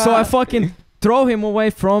 exactly. So I fucking throw him away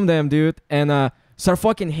from them, dude, and start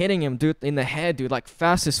fucking hitting him, dude, in the head, dude, like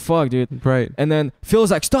fast as fuck, dude. Right. And then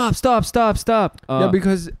Phil's like, stop. Yeah,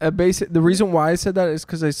 because the reason why I said that is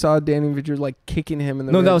because I saw Danny 𝐕𝐍𝐒 like kicking him in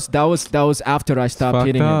the no, ribs. that was after I stopped fucked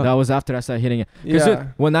hitting him. up. That was after I started hitting him. Because Yeah. dude,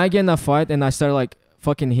 when I get in a fight and I start like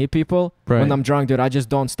fucking hit people, Right. when I'm drunk, dude, I just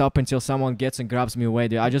don't stop until someone gets and grabs me away,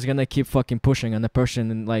 dude. I just gonna keep fucking pushing on the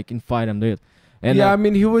person and fight him, dude. And yeah, I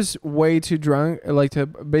mean, he was way too drunk. Like to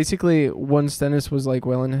basically, once Dennis was like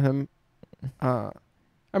wailing him.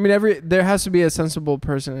 I mean, there has to be a sensible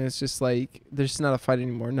person. And it's just like there's just not a fight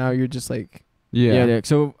anymore. Now you're just like, Yeah. yeah.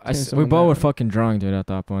 So Change we someone both were down. fucking drunk, dude, at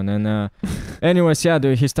that point. And anyways, yeah,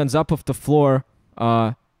 dude, he stands up off the floor,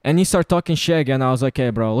 and he started talking shit again. I was like, hey,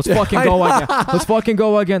 bro, let's fucking go again. Let's fucking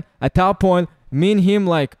go again. At that point, me and him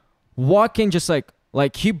like walking, just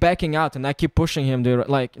like he backing out, and I keep pushing him, dude.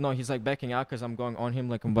 Like, no, he's like backing out because I'm going on him,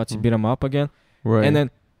 like I'm about to beat him up again. Right.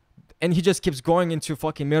 And he just keeps going into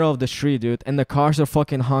fucking middle of the street, dude. And the cars are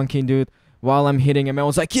fucking honking, dude, while I'm hitting him. I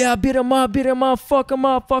was like, yeah, beat him up, fuck him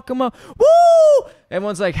up. Woo!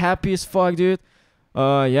 Everyone's like happy as fuck, dude.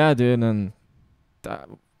 Yeah, dude. And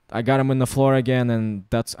I got him on the floor again, and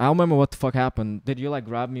I don't remember what the fuck happened. Did you like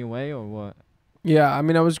grab me away or what? yeah. I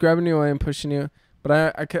mean, I was grabbing you away and pushing you, but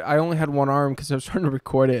I only had one arm because I was trying to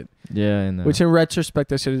record it. Yeah, and Which in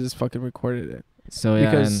retrospect, I should have just fucking recorded it. so yeah,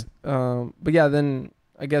 Because, but yeah, then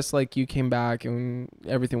I guess like you came back and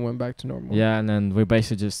everything went back to normal. and then we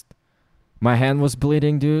basically just, my hand was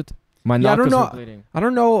bleeding, dude. My Yeah, I don't knuckles know. were bleeding. I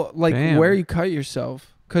don't know like Damn. where you cut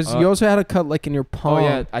yourself because Uh, you also had a cut like in your palm. Oh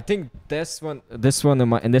yeah, I think this one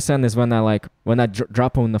in this end is when I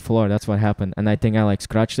drop him on the floor. That's what happened, and I think I like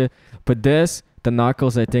scratched it. But the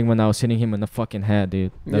knuckles, I think when I was hitting him in the fucking head,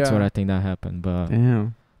 dude. That's Yeah. what I think that happened. But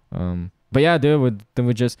Damn. but yeah, dude.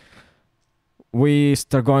 We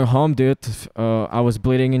start going home, dude. I was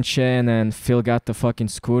bleeding and shit, and then Phil got the fucking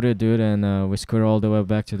scooter, dude, and we scooted all the way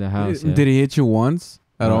back to the house. Yeah. Did he hit you once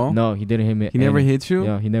at all? No, he didn't hit me. He never hit you?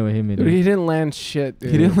 Yeah, he never hit me. Dude, Dude. he didn't land shit,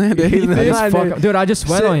 dude. He didn't land He anything. didn't I just land fuck, dude, I just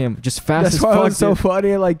went on him, just fast That's as why fuck. it was so dude.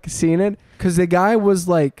 funny, like seeing it, because the guy was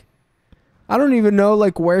like, I don't even know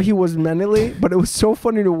like where he was mentally, but it was so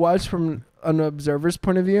funny to watch from an observer's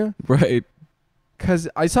point of view. Right. Because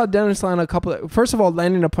I saw Dennis land first of all,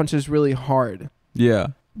 landing a punch is really hard, Yeah.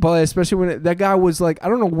 but especially when that guy was like, I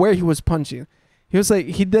don't know where he was punching. He was like,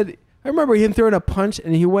 I remember him throwing a punch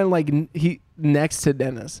and he went like next to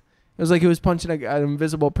Dennis. It was like he was punching like an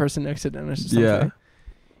invisible person next to Dennis or something. Yeah.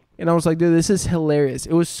 And I was like, dude, this is hilarious.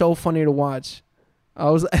 It was so funny to watch.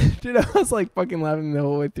 I was like fucking laughing the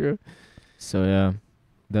whole way through. So yeah,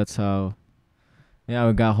 that's how. Yeah,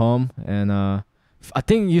 we got home, and I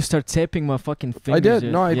think you start taping my fucking fingers. I did.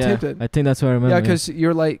 dude. No, I Yeah, taped it. I think that's what I remember. Yeah, because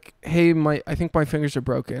you're like, hey, I think my fingers are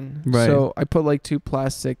broken. Right. So I put like 2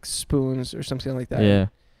 plastic spoons or something like that. yeah.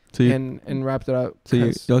 So you, and wrapped it up.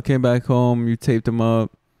 so y'all came back home, you taped them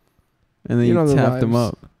up, and then You you, know the tapped them vibes.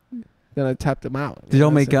 up. Then I tapped them out. Did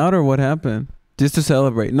y'all make out or what happened? Just to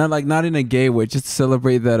celebrate. Not in a gay way, just to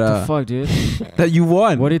celebrate that the fuck, dude? that you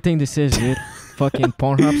won. What do you think this is, dude? fucking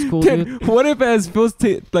Pornhub school, dude. Then what if as Phil's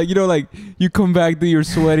like, you know, like you come back to your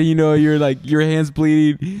sweaty, you know, you're like your hands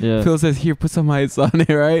bleeding. Yeah. Phil says, "Here, put some ice on it,"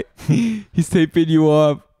 right? He's taping you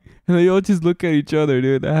up, and then you all just look at each other,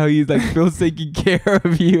 dude. How he's like Phil's taking care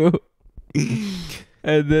of you,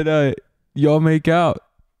 and then y'all make out.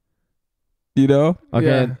 You know?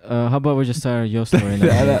 Okay. How about we just start your story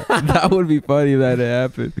now? that would be funny if that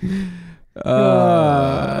had happened.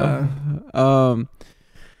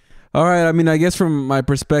 All right. I mean, I guess from my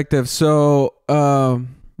perspective, so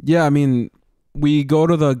yeah, I mean, we go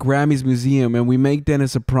to the Grammys Museum and we make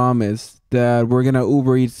Dennis a promise that we're gonna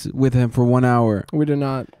Uber Eats with him for 1 hour. We do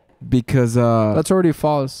not. Because that's already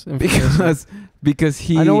false. Because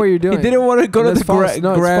he, I know what you're doing. He didn't want to go to the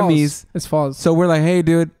Grammys. It's false. So we're like, hey,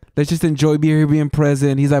 dude, let's just enjoy being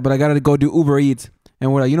present. He's like, but I gotta go do Uber Eats,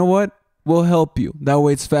 and we're like, you know what? We'll help you. That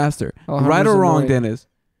way it's faster. Right or wrong, Dennis?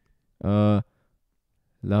 That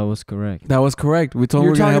was correct. That was correct. We told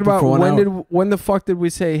him we're gonna help him for 1 hour. When the fuck did we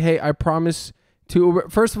say, hey, I promise to Uber?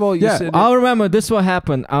 First of all, you said I'll remember this what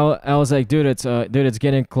happened. I was like, dude, it's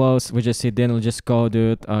getting close. We just see Daniel just go,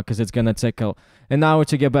 dude, because it's gonna take an hour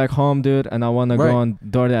to get back home, dude, and I wanna go on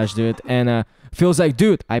DoorDash, dude. And feels like,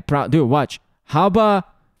 dude, dude, watch. How about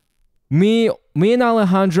me and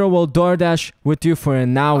Alejandro will DoorDash with you for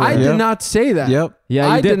an hour. I did not say that. Yep. Yeah,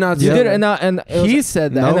 I did not say that. And he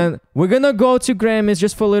said that. And then we're gonna go to Grammys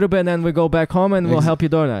just for a little bit, and then we go back home, and we'll help you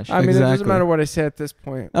DoorDash. I mean, it doesn't matter what I say at this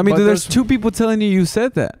point. I mean, there's two people telling you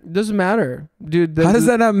said that. It doesn't matter, dude. How does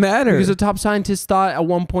that not matter? Because the top scientists thought at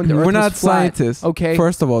one point the Earth we're not was flat. scientists. Okay.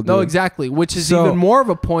 First of all, dude. No, exactly. Which is even more of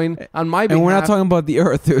a point on my behalf. And we're not talking about the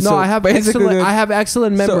Earth, dude. No, So I have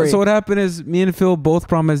excellent memory. So what happened is me and Phil both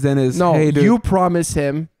promised Dennis. No, hey, dude. you promised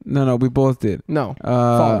him. No, we both did. No,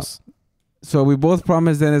 false. So we both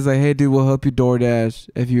promised Dennis, like, hey, dude, we'll help you DoorDash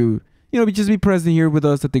if you just be present here with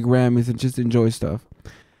us at the Grammys and just enjoy stuff.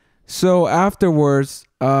 So afterwards,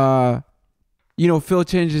 Phil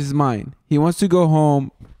changes his mind. He wants to go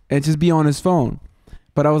home and just be on his phone.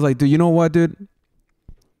 But I was like, dude, you know what, dude?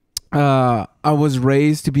 I was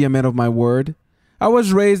raised to be a man of my word. I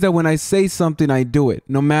was raised that when I say something, I do it,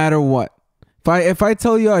 no matter what. If I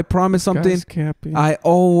tell you I promise something, I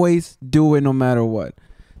always do it no matter what.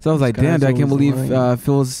 So I was like, damn, dude, I can't believe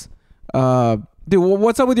Phil's... dude,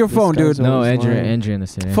 what's up with your phone, dude? No, Adrian the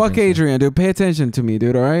same. Fuck Adrian, dude. Pay attention to me,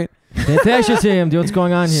 dude, all right? Pay attention to him, dude. What's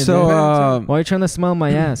going on here, so, dude? Why are you trying to smell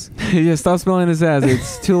my ass? Yeah, stop smelling his ass.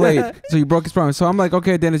 It's too late. So you broke his promise. So I'm like,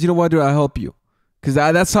 okay, Dennis, you know what, dude? I'll help you. Because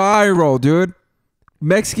that's how I roll, dude.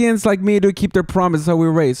 Mexicans like me, dude, keep their promise. That's how we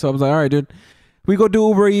were raised. So I was like, all right, dude. We go do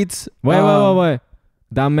Uber Eats. Wait.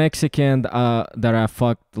 That Mexican that I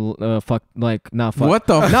fucked like not fuck. What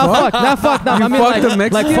the fuck? Not fuck. No, You I mean fucked a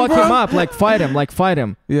Mexican, like fuck bro? him up, like fight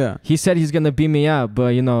him. Yeah. He said he's gonna beat me up,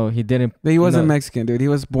 but he didn't. He wasn't Mexican, dude. He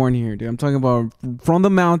was born here, dude. I'm talking about from the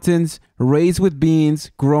mountains, raised with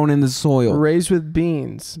beans, grown in the soil. Raised with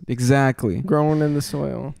beans. Exactly. Grown in the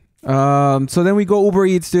soil. So then we go Uber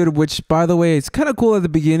Eats, dude, which, by the way, it's kind of cool at the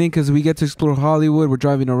beginning because we get to explore Hollywood. We're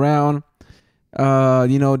driving around.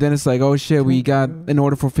 Dennis like, oh shit, we got an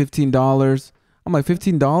order for $15. I'm like,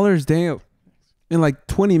 $15? Damn. In like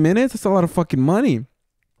 20 minutes? That's a lot of fucking money.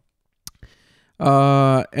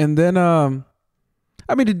 And then,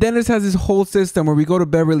 Dennis has this whole system where we go to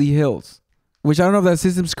Beverly Hills, which I don't know if that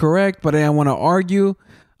system's correct, but I want to argue.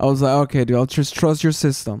 I was like, okay, dude, I'll just trust your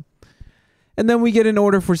system. And then we get an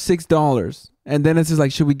order for $6. And Dennis is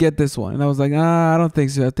like, should we get this one? And I was like, I don't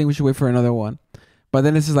think so. I think we should wait for another one. But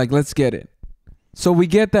Dennis is like, let's get it. So we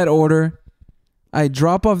get that order. I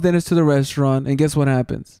drop off Dennis to the restaurant, and guess what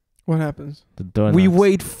happens? What happens? We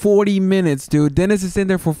wait 40 minutes, dude. Dennis is in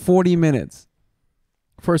there for 40 minutes.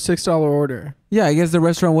 For a $6 order. Yeah, I guess the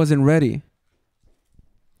restaurant wasn't ready.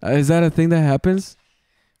 Is that a thing that happens?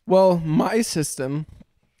 Well, my system,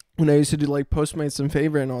 when I used to do like Postmates and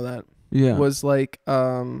Favorite and all that, was like,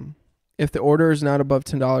 if the order is not above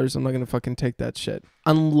 $10, I'm not going to fucking take that shit.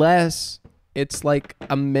 Unless it's like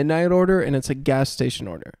a midnight order and it's a gas station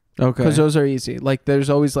order. Okay. Because those are easy. Like, there's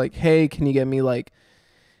always like, hey, can you get me like,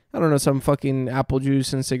 I don't know, some fucking apple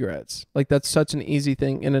juice and cigarettes. Like, that's such an easy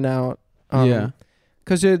thing, in and out. Yeah.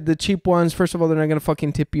 Because the cheap ones, first of all, they're not going to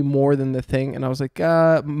fucking tip you more than the thing. And I was like,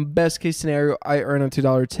 best case scenario, I earn a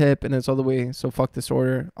 $2 tip and it's all the way. So fuck this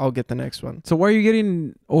order. I'll get the next one. So why are you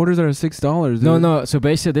getting orders that are $6? Dude? No. So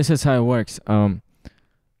basically, this is how it works.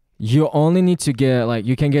 You only need to get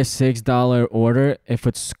you can get $6 order if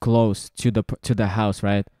it's close to the house,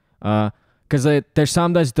 right? Because there's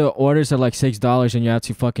sometimes the orders are like $6 and you have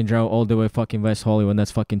to fucking drive all the way fucking West Hollywood and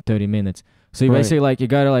that's fucking 30 minutes. So you basically you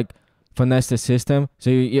gotta finesse the system.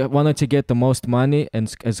 So you wanted to get the most money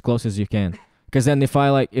and as close as you can. Because then if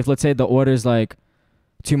let's say the order is like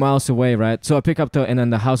 2 miles away, right? So I pick up and then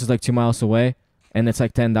the house is like 2 miles away, and it's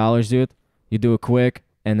like $10, dude. You do it quick,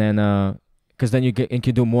 and then because then you can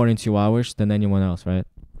do more in 2 hours than anyone else, right?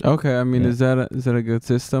 Okay, I mean, Yeah. is that a good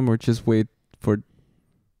system, or just wait for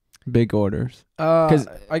big orders?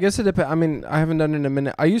 I guess it depends. I mean, I haven't done it in a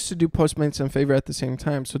minute. I used to do Postmates and Favor at the same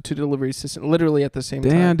time, so 2 delivery systems literally at the same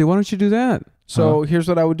time. Damn, dude, why don't you do that? So here's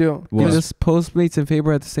what I would do. What? Get us Postmates and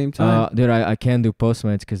Favor at the same time. Dude, I can't do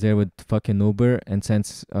Postmates because they're with fucking Uber, and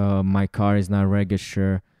since my car is not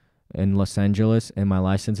registered in Los Angeles and my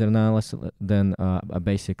license is not, then I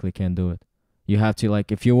basically can't do it. You have to,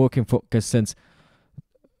 like, if you're working for, because since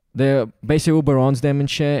they basically Uber owns them and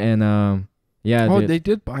shit, and yeah, Oh, dude. they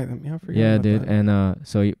did buy them. Yeah, I forgot Yeah, about dude, that. and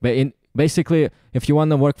so basically, if you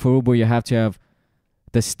want to work for Uber, you have to have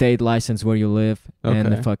the state license where you live and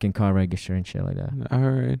the Okay. fucking car register and shit like that. All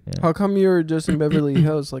right. Yeah. How come you're just in Beverly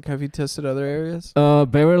Hills? Like, have you tested other areas?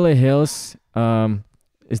 Beverly Hills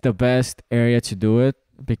is the best area to do it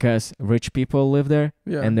because rich people live there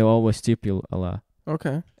Yeah. and they always tip you a lot.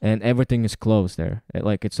 Okay. And everything is close there.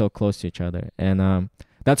 It's so close to each other. And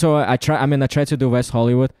that's why I try to do West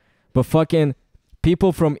Hollywood, but fucking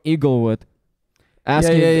people from Eaglewood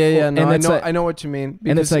asking. Yeah. No, and it's I know what you mean.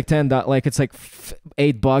 and it's like $10. Like it's like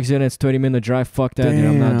 $8 and it's 30-minute drive. Fuck that, dude.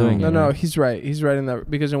 I'm not doing it. No, man. he's right. He's right in that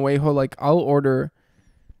because in Wayho, like I'll order,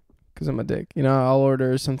 because I'm a dick. You know, I'll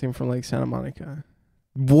order something from like Santa Monica.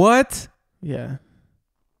 What? Yeah.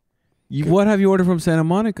 What have you ordered from Santa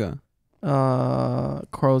Monica?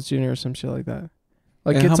 Carl's Jr. or some shit like that.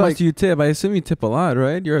 Like And it's how like much do you tip? I assume you tip a lot,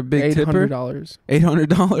 right? You're a big tipper. $800.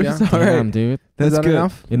 $800. Yeah. All right. Damn, dude. That's Is that good.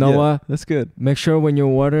 enough? You know Yeah, what? That's good. Make sure when you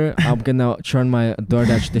order, I'm gonna turn my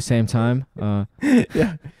DoorDash at the same time.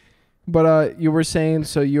 Yeah. But you were saying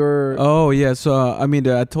so you're Oh yeah. So I mean,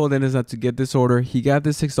 I told Dennis not to get this order. He got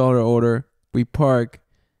this $6 order. We park,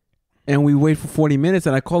 and we wait for 40 minutes.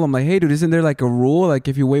 And I call him like, "Hey, dude, isn't there like a rule? Like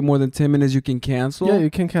if you wait more than 10 minutes, you can cancel?" yeah, you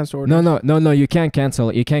can cancel orders. No. You can't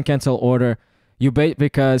cancel. You can't cancel order.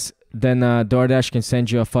 Because then DoorDash can send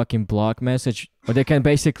you a fucking block message, or they can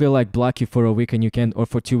basically like block you for a week, and you can, or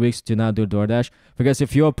for 2 weeks, do not do DoorDash. Because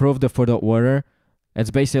if you approve for the order, it's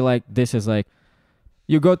basically like this is like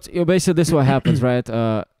basically this is what happens, right?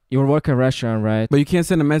 You work a restaurant, right? But you can't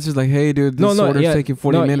send a message like, "Hey, dude, this order's taking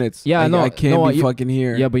 40 minutes." Yeah, I can't be fucking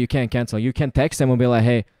here. Yeah, but you can't cancel. You can text them and be like,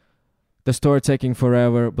 "Hey, the store taking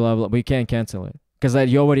forever, blah blah," but you can't cancel it because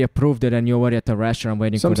you already approved it and you're already at the restaurant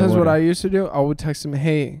waiting for the Sometimes order. what I used to do, I would text them,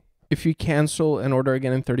 "Hey, if you cancel and order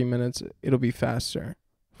again in 30 minutes, it'll be faster."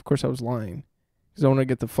 Of course, I was lying because I want to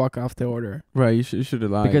get the fuck off the order. Right. You should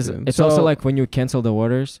have lied. Because then. it's So- also like when you cancel the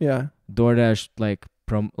orders, Yeah. DoorDash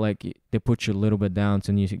they put you a little bit down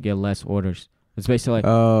so you get less orders. It's basically like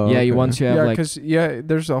Oh. you okay. want to have Yeah, like because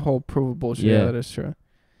there's a whole provable shit. Yeah. Yeah, that is true.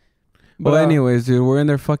 Well, But, anyways, dude, we're in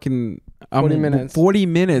there fucking 40 minutes. 40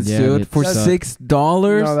 minutes, Yeah, dude, dude, for suck.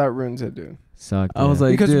 $6. No, that ruins it, dude. sucked. I was yeah.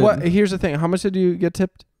 like, Because dude. here's the thing: how much did you get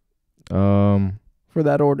tipped for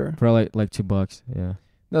that order? probably like $2. Yeah.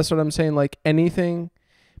 That's what I'm saying. Like anything,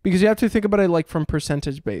 because you have to think about it like from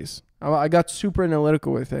percentage base. I got super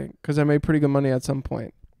analytical with it because I made pretty good money at some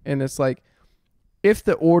point, and it's like, if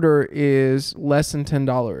the order is less than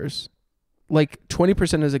 $10, like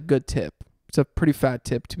 20% is a good tip. It's a pretty fat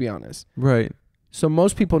tip, to be honest. Right. So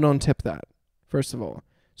most people don't tip that, first of all.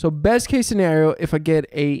 So best case scenario, if I get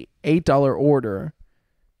a $8 order,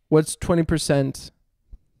 what's 20%?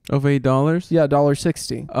 Of $8? Yeah,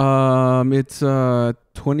 $1.60. It's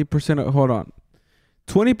 20% of, hold on.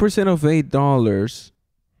 20% of $8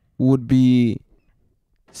 would be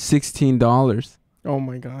 $16. Oh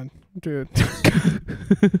my god, dude.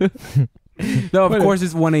 No, of Wait. course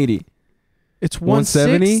it's 180. It's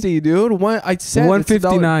 170? 160, dude. I said it's $1.50.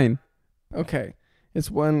 159. Okay.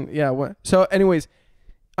 It's one. So anyways,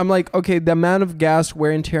 I'm like, okay, the amount of gas,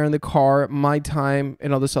 wear and tear in the car, my time,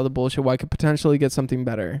 and all this other bullshit, why I could potentially get something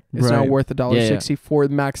better. It's not Right. worth $1.60 for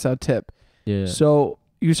the max out tip. Yeah. So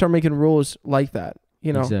you start making rules like that.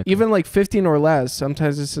 You know, Exactly. even like 15 or less.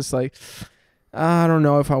 Sometimes it's just like, I don't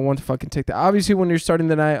know if I want to fucking take that. Obviously, when you're starting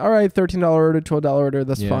the night, all right, $13 order, $12 order,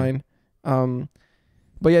 that's Yeah. fine.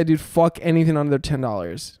 But yeah, dude, fuck anything under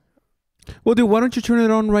 $10. Well, dude, why don't you turn it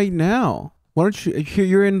on right now? Why don't you,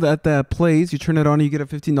 you're in at that place, you turn it on, you get a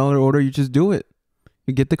 $15 order, you just do it.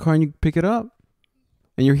 You get the car and you pick it up.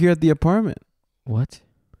 And you're here at the apartment. What?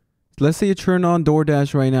 Let's say you turn on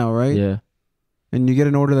DoorDash right now, right? Yeah. And you get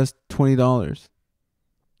an order that's $20.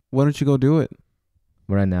 Why don't you go do it?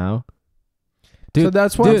 Right now. So Dude,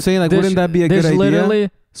 that's what I'm saying, like, wouldn't that be a good there's idea?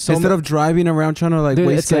 literally so Instead of driving around trying to like dude,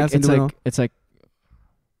 waste gas and doing all- it's like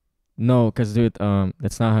No, cause dude,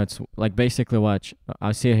 that's not how it's like. Basically, watch.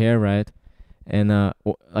 I see here, right, and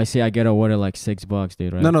I see I get a order like $6,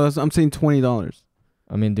 dude, right? No, I'm saying $20.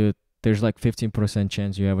 I mean, dude, there's like 15%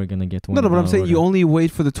 chance you're ever gonna get one. No, but I'm saying you only wait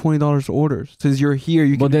for the $20 orders. Since you're here,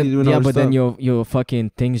 you can do another stuff. Then your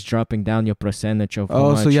fucking things dropping down your percentage of.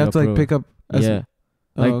 Oh, so you have to like pick up. Yeah,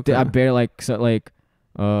 like I bear like so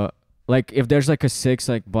like if there's like a $6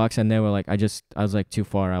 like box, I never like I was like too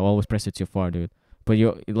far. I always press it too far, dude. But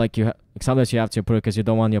sometimes you have to approve because you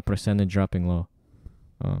don't want your percentage dropping low.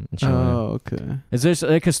 Okay. It's just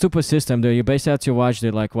like a stupid system, dude. You basically have to watch,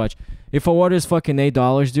 dude. Like watch if a order is fucking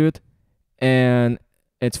 $8, dude, and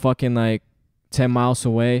it's fucking like 10 miles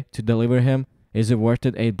away to deliver him. Is it worth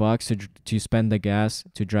it? $8 to spend the gas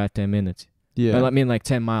to drive 10 minutes? Yeah. But I mean like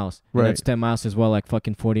 10 miles. Right. And that's 10 miles as well, like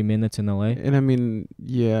fucking 40 minutes in LA. And I mean,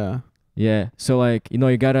 yeah. Yeah. So like,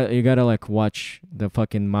 you gotta like watch the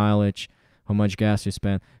fucking mileage, how much gas you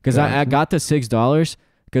spend. Cause I got the $6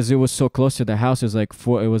 because it was so close to the house. It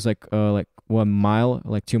was like 1 mile,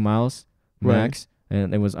 like 2 miles max.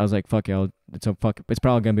 And I was like, fuck it, it's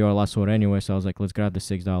probably gonna be our last order anyway. So I was like, let's grab the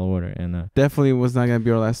 $6 order. And definitely was not gonna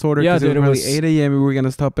be our last order. Yeah, dude, it was 8 a.m. We were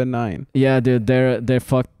gonna stop at 9. Yeah, dude, they're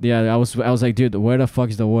fucked. Yeah, I was like, dude, where the fuck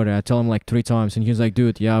is the order? I told him like 3 times, and he was like,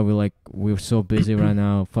 dude, yeah, we're so busy right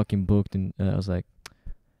now, fucking booked. And I was like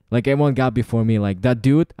everyone got before me. Like that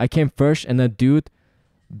dude, I came first, and that dude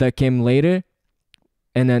that came later.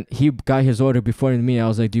 And then he got his order before me. I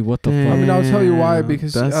was like, dude, what the fuck? I mean, I'll tell you why.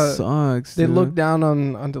 Because that sucks. They dude. look down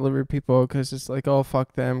on delivery people because it's like, oh,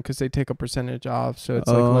 fuck them, because they take a percentage off. So it's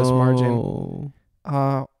like less margin.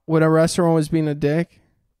 When a restaurant was being a dick,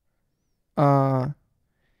 I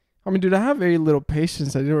mean, dude, I have very little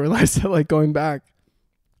patience. I didn't realize that, like, going back.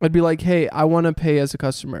 I'd be like, hey, I want to pay as a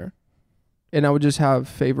customer. And I would just have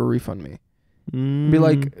favor refund me. Be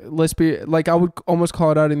like, let's be like, I would almost call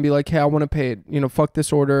it out and be like, hey, I want to pay it, fuck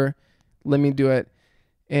this order, let me do it.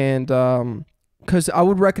 And because I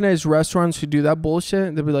would recognize restaurants who do that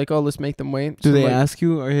bullshit. They'd be like, oh, let's make them wait. Do they ask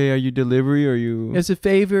you, or hey, are you delivery, or you it's a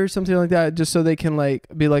favor or something like that, just so they can like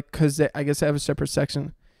be like, because I guess they have a separate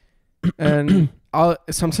section. And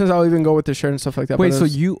sometimes I'll even go with the shirt and stuff like that. Wait, so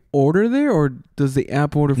you order there, or does the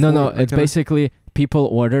app order for No, it's basically people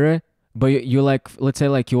order it. But you like, let's say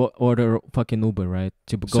like you order fucking Uber, right?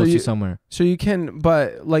 To go to somewhere. So you can,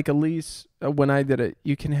 but like at least when I did it,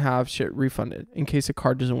 you can have shit refunded in case a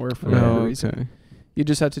card doesn't work for whatever reason. You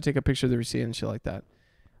just have to take a picture of the receipt and shit like that.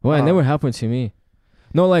 Well, it never happened to me.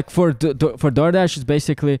 No, like for DoorDash, it's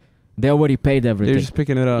basically they already paid everything. They're just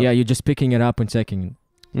picking it up. Yeah, you're just picking it up and checking it.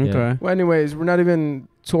 Okay. Yeah. Well, anyways, we're not even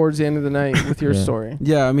towards the end of the night with your story.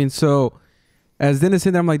 Yeah, I mean, so as Dennis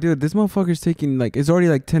in there, I'm like, dude, this motherfucker's taking like, it's already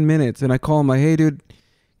like 10 minutes. And I call him like, hey, dude,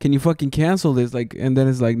 can you fucking cancel this? Like, and then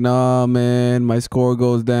it's like, nah, man, my score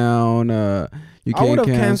goes down. You can't I would have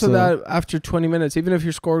cancel canceled that after 20 minutes, even if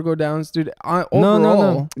your score go down, dude.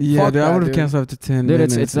 No. Yeah, dude, I would have canceled after 10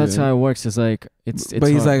 minutes. Dude, that's how it works. It's like, it's but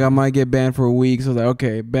he's hard. like, I might get banned for a week. So I was like,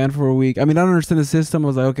 okay, banned for a week. I mean, I don't understand the system. I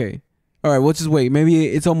was like, okay, all right, we'll just wait. Maybe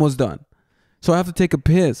it's almost done. So I have to take a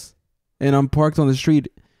piss, and I'm parked on the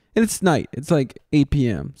street. And it's night. It's like 8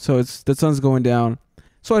 p.m. So the sun's going down.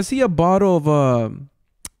 So I see a bottle of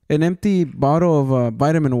an empty bottle of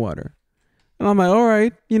vitamin water. And I'm like, all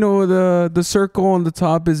right, the circle on the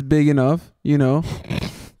top is big enough,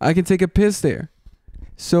 I can take a piss there.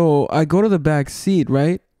 So I go to the back seat,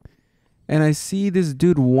 right? And I see this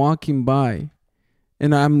dude walking by.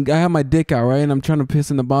 And I have my dick out, right? And I'm trying to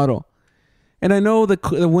piss in the bottle. And I know the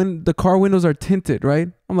car windows are tinted, right?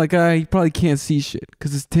 I'm like, you probably can't see shit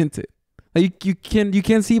because it's tinted. Like you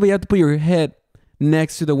can see, but you have to put your head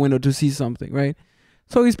next to the window to see something, right?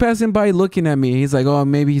 So he's passing by looking at me. He's like, oh,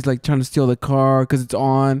 maybe he's like trying to steal the car because it's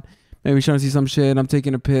on. Maybe he's trying to see some shit. I'm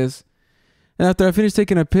taking a piss. And after I finish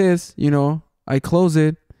taking a piss, I close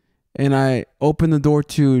it and I open the door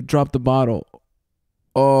to drop the bottle.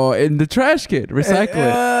 Oh, in the trash can, recycle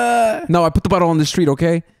it. No, I put the bottle on the street,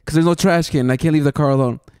 okay? Because there's no trash can and I can't leave the car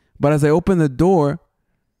alone. But as I open the door,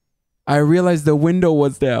 I realized the window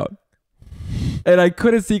was down. And I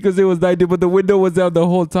couldn't see because it was night, but the window was down the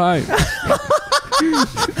whole time. Because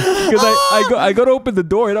I go to open the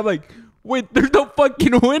door and I'm like, wait, there's no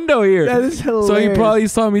fucking window here. That is hilarious. So he probably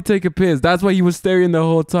saw me take a piss. That's why he was staring the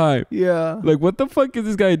whole time. Yeah. Like, what the fuck is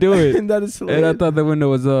this guy doing? And that is hilarious. And I thought the window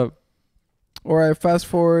was up. All right, fast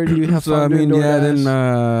forward. You have so I mean, yeah. Then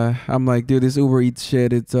I'm like, dude, this Uber Eats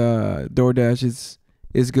shit. It's DoorDash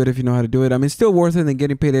is good if you know how to do it. I mean, it's still worth it than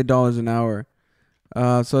getting paid $8 an hour.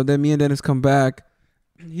 So then me and Dennis come back.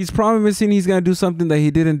 He's promising he's gonna do something that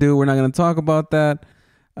he didn't do. We're not gonna talk about that.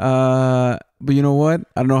 But you know what?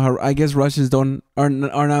 I don't know how. I guess Russians are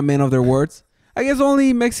not men of their words. I guess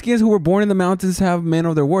only Mexicans who were born in the mountains have men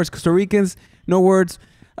of their words. Costa Ricans, no words.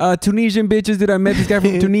 Tunisian bitches, dude. I met this guy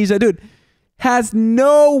from Tunisia, dude. Has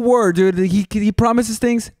no word, dude. He promises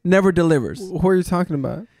things, never delivers. Who are you talking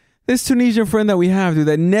about? This Tunisian friend that we have, dude,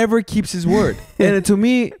 that never keeps his word. And to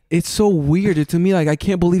me, it's so weird. Dude. To me, like, I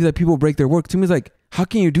can't believe that people break their word. To me, it's like, how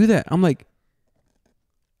can you do that? I'm like,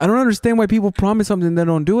 I don't understand why people promise something and they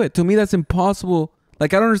don't do it. To me, that's impossible.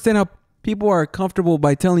 Like, I don't understand how people are comfortable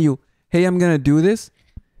by telling you, hey, I'm going to do this,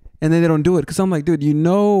 and then they don't do it. Because I'm like, dude,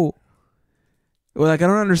 well, like, I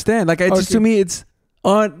don't understand. Like, just to me, it's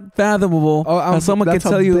unfathomable how someone can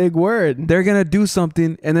tell you big word. They're going to do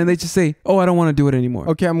something, and then they just say, oh, I don't want to do it anymore.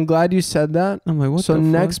 Okay, I'm glad you said that. I'm like, what so the fuck?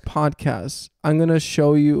 next podcast, I'm going to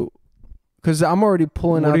show you, because I'm already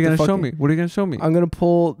pulling out What are you the going to show fucking- me? What are you going to show me? I'm going to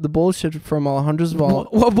pull the bullshit from Alejandro's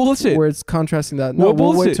vault. What bullshit? Where it's contrasting that. No, What we'll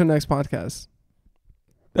wait bullshit? till next podcast.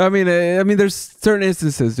 I mean, there's certain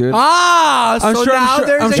instances, dude. Ah, I'm so sure- now I'm sure-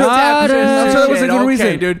 there's I'm sure- exceptions. I'm sure that was a good Okay,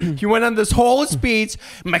 reason. dude. You went on this whole speech.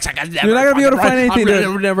 You're not gonna be able to find anything, dude.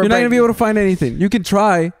 You're not gonna be able to find anything. You can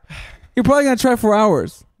try. You're probably gonna try for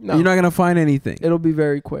hours. No. You're not gonna find anything. It'll be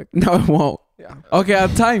very quick. No, it won't. Yeah. Okay, I'll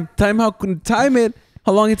time it.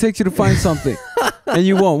 How long it takes you to find something, and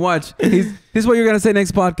you won't. Watch. This is what you're gonna say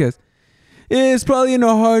next podcast. It's probably in a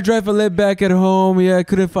hard drive I left back at home. Yeah, I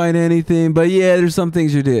couldn't find anything, but yeah, there's some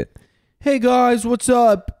things you did. Hey guys, what's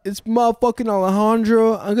up? It's motherfucking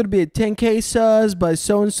Alejandro. I'm gonna be at 10K subs by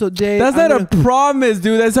so and so date. That's not a promise,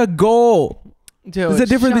 dude. That's a goal. Dude, There's a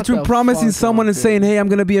difference shut between the promising fuck someone up, and dude. saying, "Hey, I'm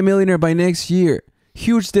gonna be a millionaire by next year."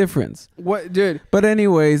 Huge difference. What, dude? But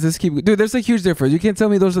anyways, let's keep. Dude, there's a huge difference. You can't tell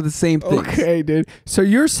me those are the same things. Okay, dude. So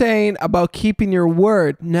you're saying about keeping your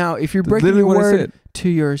word. Now, if you're breaking literally your what I word said. to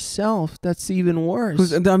yourself, that's even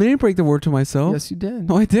worse. I didn't break the word to myself. Yes, you did.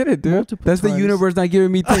 No, I did it, dude. Multiple That's the times. universe not giving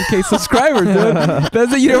me 10K subscribers, dude.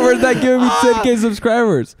 That's the universe not giving me 10K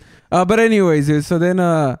subscribers. But anyways, dude. So then,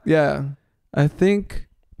 Yeah. I think.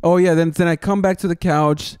 Oh yeah. Then I come back to the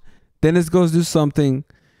couch. Dennis goes do something.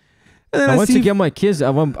 And then I went see to get my keys.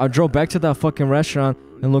 I drove back to that fucking restaurant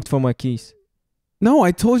and looked for my keys. No,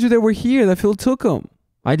 I told you they were here. That Phil took them.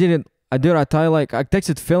 I didn't. I thought like I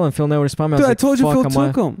texted Phil and Phil never responded. Dude, I was like, told you fuck, Phil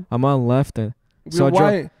took them. I'm on left it. So I why?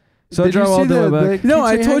 drove. So I Did you drove all see the way back. No,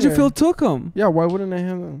 I keychain told you hanger? Phil took them. Yeah, why wouldn't I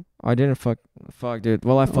have them? I didn't fuck, dude.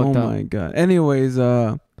 Well, I fucked Oh up. my god. Anyways,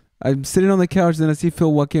 I'm sitting on the couch, then I see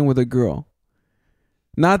Phil walk in with a girl.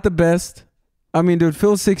 Not the best. I mean, dude,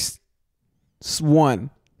 Phil's 6'1",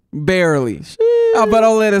 barely. But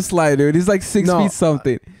I'll let it slide, dude. He's like 6 No, feet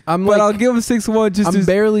something. I'm But like, I'll give him 6'1" just I'm to.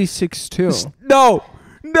 barely 6'2". No,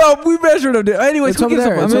 we measured him. Dude. Anyways, It's who over gives a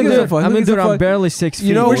there. fuck? It's Who over gives a there. fuck? I Who mean, gives a dude, I'm fuck? barely 6 feet.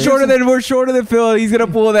 You know, We're shorter than Phil. He's gonna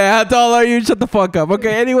pull that. How tall are you? Shut the fuck up.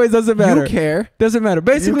 Okay. Anyways, doesn't matter. You care. Doesn't matter.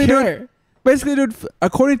 Basically, you dude. care. Basically, dude,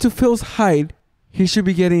 according to Phil's height, he should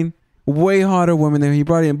be getting way hotter women than he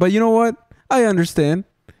brought in. But you know what? I understand.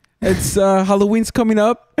 It's Halloween's coming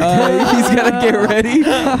up. He's gotta get ready.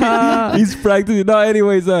 He's practicing. No,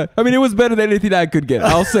 anyways, I mean, it was better than anything I could get.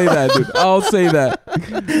 I'll say that, dude. I'll say that.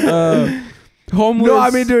 Homeless. No,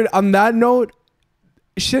 I mean, dude, on that note,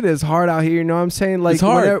 shit is hard out here. You know what I'm saying? Like, It's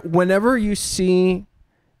hard. Whenever you see,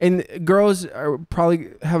 and girls are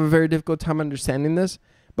probably have a very difficult time understanding this,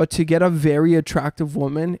 but to get a very attractive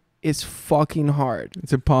woman is fucking hard.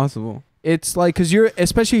 It's impossible. It's like, because you're,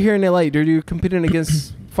 especially here in LA, dude, you're competing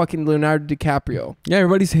against fucking Leonardo DiCaprio. Yeah,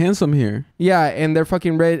 everybody's handsome here. Yeah, and they're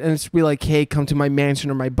fucking ready, and it's be like, hey, come to my mansion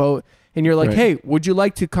or my boat. And you're like, Right. hey, would you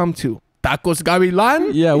like to come to Tacos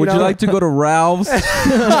Gavilan? Yeah, would you know? like to go to Ralph's?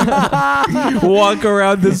 Walk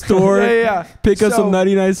around the store, Yeah. pick up So- some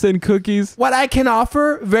 99-cent cookies. What I can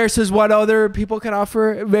offer versus what other people can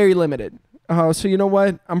offer, very limited. So you know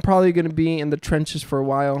what? I'm probably going to be in the trenches for a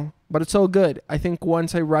while, but it's all good. I think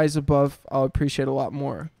once I rise above, I'll appreciate a lot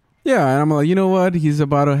more. Yeah, and I'm like, you know what? He's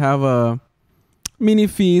about to have a mini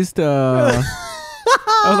feast. I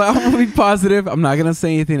was like, I'm gonna be positive. I'm not gonna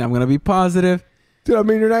say anything. I'm gonna be positive. Dude, I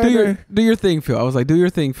mean, you're not Do your thing, Phil. I was like, do your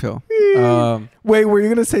thing, Phil. Wait, were you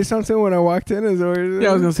going to say something when I walked in? Yeah,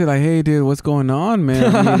 I was gonna say like, hey, dude, what's going on,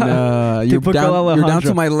 man? I mean, you're down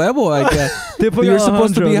to my level. Like, you're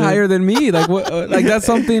supposed to be higher than me. Like, what? Like, that's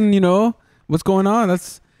something. You know, what's going on?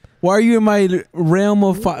 That's why are you in my realm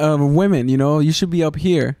of women? You know, you should be up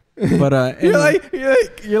here. But anyway.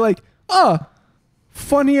 you're like, oh,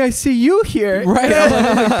 funny, I see you here. Right. I'm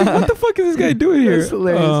like, what the fuck is this guy doing here? That's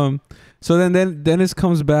hilarious. So then Dennis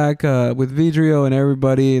comes back with Vidrio and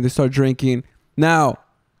everybody. They start drinking. Now,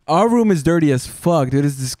 our room is dirty as fuck, dude.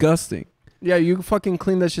 It's disgusting. Yeah, you fucking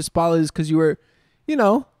cleaned that shit spotless because you were, you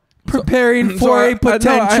know, preparing for a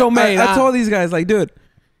potential mate. I told these guys, like, dude,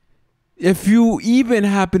 if you even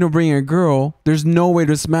happen to bring a girl, there's nowhere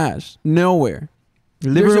to smash. Nowhere.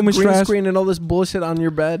 Living There's room a is green trash. screen and all this bullshit on your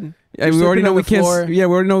bed. Yeah, You're we already sleeping know on we the can't. floor. Yeah,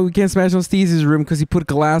 we already know we can't smash on Steezy's room because he put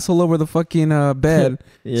glass all over the fucking bed,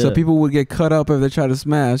 Yeah. so people would get cut up if they try to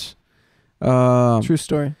smash. True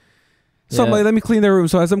story. So I'm Yeah. like, let me clean the room.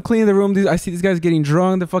 So as I'm cleaning the room, I see these guys getting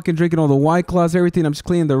drunk. They're fucking drinking all the White Claws, everything. I'm just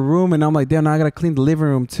cleaning the room, and I'm like, damn, now I gotta clean the living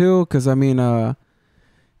room too, because I mean, I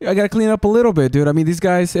gotta clean up a little bit, dude. I mean, these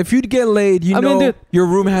guys, if you'd get laid, you know, dude, your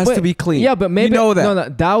room has to be clean. Yeah, but maybe you know that. No,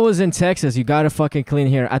 that was in Texas. You gotta fucking clean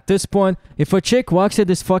here. At this point, if a chick walks in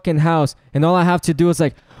this fucking house and all I have to do is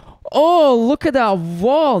like, oh, look at that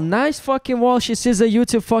wall, nice fucking wall. She sees the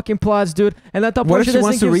YouTube fucking plots, dude. And at that What point, if she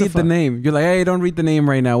wants to read the name? You're like, hey, don't read the name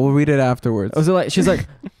right now. We'll read it afterwards. She's like,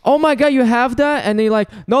 oh my god, you have that? And they're like,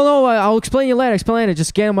 no, I'll explain you later. Explain it.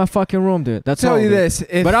 Just get in my fucking room, dude. That's all. Tell you dude. this,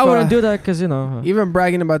 if, But I wouldn't do that because you know. Even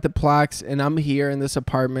bragging about the plaques, and I'm here in this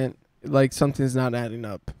apartment, like something's not adding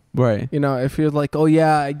up. Right. You know, if you're like, oh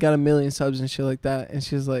yeah, I got 1 million subs and shit like that, and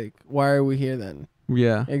she's like, why are we here then?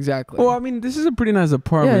 Yeah. Exactly. Well, I mean, this is a pretty nice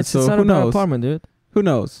apartment. Yeah, it's so not who a bad knows? apartment, dude. Who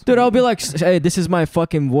knows? Dude, I'll be like, hey, this is my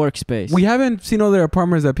fucking workspace. We haven't seen other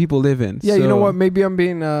apartments that people live in. yeah, so you know what? Maybe I'm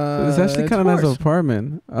being. It's actually kind of nice tourist.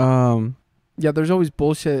 apartment. Yeah, there's always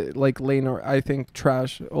bullshit like laying, or I think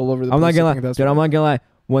trash all over the I'm place. not gonna I lie, think that's dude. I'm what- not gonna lie.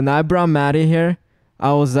 When I brought Maddie here,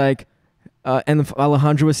 I was like, and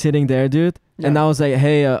Alejandro was sitting there, dude. And Yeah. I was like,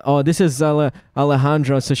 hey, this is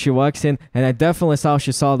Alejandro. So she walks in, and I definitely saw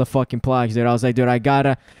she saw the fucking plaques, dude. I was like, dude, I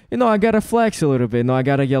gotta flex a little bit. No, I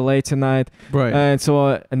gotta get laid tonight. right. And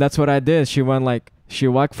so, and that's what I did. She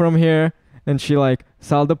walked from here, and she like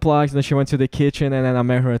saw the plaques, and then she went to the kitchen, and then I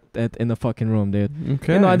met her in the fucking room, dude.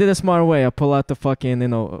 Okay. You know, I did a smart way. I pull out the fucking,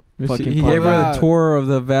 fucking. He plaque. gave her Wow. a tour of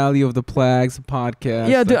the value of the plaques, the podcast.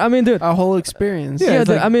 Yeah, dude. I mean, dude. a whole experience. Yeah, it's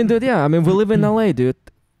dude, like- I mean, dude. Yeah, I mean, we live in LA, dude.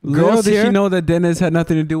 Little Girls did here. she know that Dennis had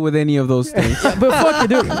nothing to do with any of those things. But fuck it,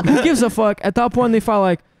 dude. Who gives a fuck? At that point, if I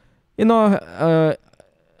like, you know,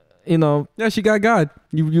 Yeah, she got God.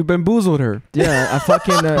 You bamboozled her. yeah, I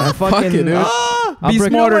fucking, Fuck it, dude. I'll Be break-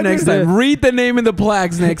 smarter You know what, next dude? time. Read the name in the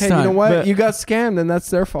plaques next Hey, time. you know what? But- You got scammed, and that's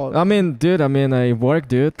their fault. I mean, dude. I mean, I work,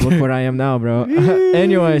 dude. Look where I am now, bro.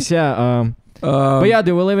 Anyways, yeah. But yeah,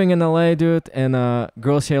 dude, we're living in LA, dude, and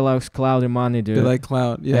girls here likes cloud and money, dude. They like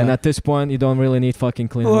clout. Yeah. And at this point, you don't really need fucking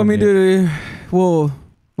clean. well, I room, mean, dude. Well,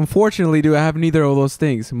 unfortunately, dude, I have neither of those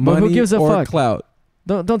things. Money who gives a or fuck? clout.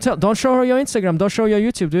 Don't show her your Instagram. Don't show your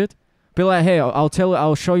YouTube, dude. Be like, hey,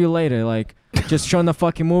 I'll show you later. Like, just turn the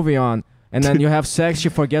fucking movie on, and then you have sex. She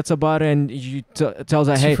forgets about it, and you tells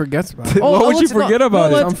her, She hey. forgets about it. Oh, Why would you let's not- forget about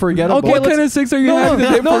no, it? let's- Unforgettable. Okay, What let's- kind of sex are you No, having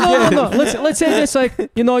that they forget? no. Let's say this, like,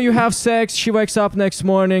 you know, you have sex. She wakes up next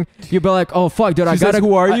morning. You be like, oh fuck, dude, I She says, gotta.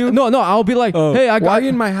 "Who are you?" No, I'll be like, Oh. hey, I Why got. are you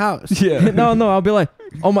in my house? Yeah. No, I'll be like,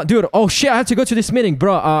 oh my, dude, oh shit, I have to go to this meeting,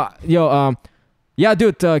 bro. Yeah,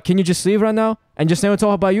 dude, can you just leave right now and just never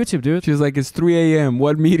talk about YouTube, dude? She was like, it's 3 a.m.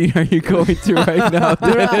 What meeting are you going to right now,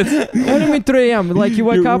 Dennis? What do you mean 3 a.m.? Like you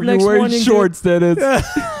wake up next You're wearing morning, shorts, Dennis.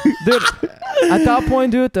 dude. At that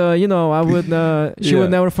point, dude, you know, I would. She Yeah.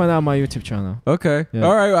 would never find out my YouTube channel. Okay. Yeah.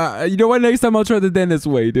 All right. You know what? Next time I'll try the Dennis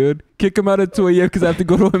way, dude. Kick him out at 2 a.m. because I have to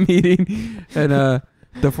go to a meeting. And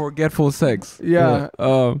the forgetful sex. Yeah.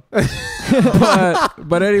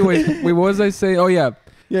 But anyway, wait, what was I saying? Oh, yeah.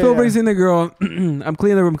 Phil brings in the girl. I'm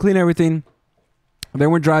cleaning the room, clean everything.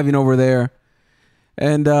 Then we're driving over there.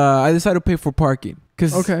 And I decided to pay for parking.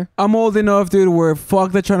 Because Okay. I'm old enough, dude, where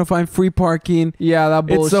fuck they're trying to find free parking. Yeah, that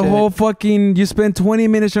bullshit. It's a whole fucking, you spend 20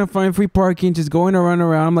 minutes trying to find free parking, just going around.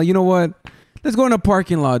 I'm like, you know what? Let's go in a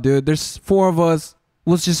parking lot, dude. There's 4 of us.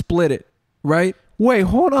 Let's just split it, right? Wait,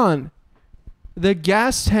 hold on. The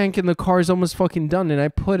gas tank in the car is almost fucking done, and I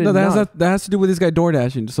put it. No, that has to do with this guy door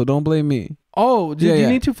dashing, so don't blame me. Oh, dude, Yeah, you yeah.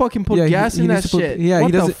 need to fucking put Yeah, gas he in that needs to put- shit. yeah, he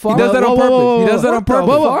What does the it- he fuck? does that on purpose. He does that on What the purpose.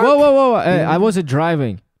 fuck? Whoa. Hey, I wasn't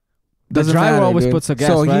driving. The Doesn't driver matter, always dude. puts the gas,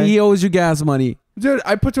 So right? he owes you gas money. Dude,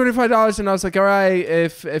 I put $25 and I was like, all right,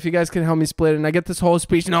 if you guys can help me split it. And I get this whole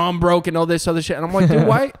speech, no, I'm broke and all this other shit. And I'm like, dude,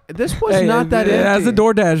 why? This was Hey, not that as a empty.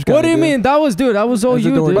 DoorDash guy. What do you dude. mean? That was all As a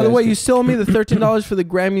you, DoorDash. dude. By the way, you still owe me the $13 for the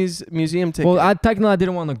Grammys museum ticket. Well, I technically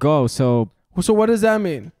didn't want to go, so So what does that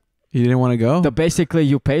mean? He didn't want to go? basically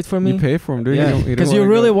you paid for me. You paid for him, dude. Yeah, You because didn't you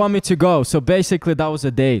wanna really go. want me to go. So basically, that was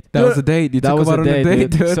a date. That was a date. You That took was him out a on a date,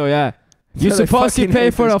 dude. dude. So yeah, you're So they supposed to fucking pay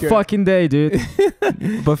hate for this a girl. fucking day, dude.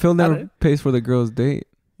 But Phil never don't- pays for the girl's date.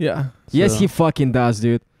 Yeah. Yes, So- he fucking does,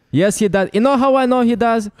 dude. Yes, he does. You know how I know he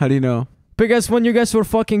does? How do you know? Because when you guys were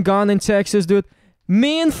fucking gone in Texas, dude,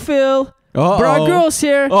 me and Phil brought girls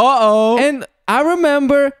here, Uh-oh. and I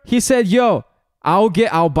remember he said, "Yo, I'll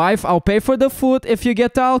pay for the food if you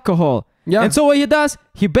get the alcohol. Yeah. And so what he does,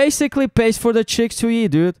 he basically pays for the chicks to eat,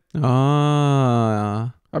 dude.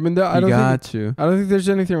 Ah, I mean, I I don't got think you. I don't think there's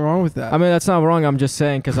anything wrong with that. I mean, that's not wrong. I'm just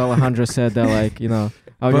saying because Alejandro said that, like, you know,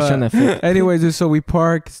 I was just trying to fit. Anyways, dude, so we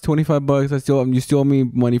park. It's $25. You still owe me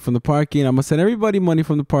money from the parking. I'm gonna send everybody money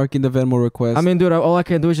from the parking. The Venmo request. I mean, dude, all I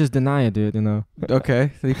can do is just deny it, dude. You know.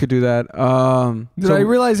 okay, so you could do that. Dude, So- I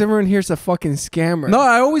realize everyone here's a fucking scammer. no,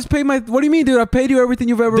 I always pay my. What do you mean, dude? I paid you everything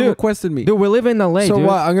you've ever Dude, requested me. Dude, we live in LA, so dude.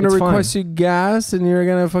 what? I'm gonna It's request you gas, and you're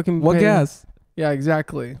gonna fucking What pay. gas? Yeah,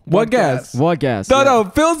 exactly. What gas? What gas? No, Yeah. no.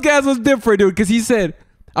 Phil's gas was different, dude, because he said,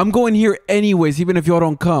 "I'm going here anyways, even if y'all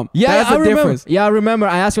don't come." Yeah, that's I the remember. difference. Yeah, I remember.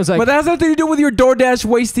 I asked him, I was like, But that has nothing to do with your DoorDash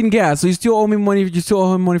wasting gas. So you still owe me money. You still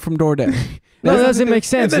owe him money from DoorDash. no, that doesn't make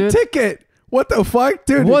sense, And the dude. ticket. What the fuck,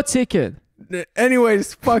 dude? What ticket?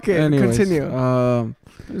 Anyways, fuck it. Anyways, Continue. I'm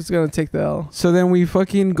just gonna take the L. So then we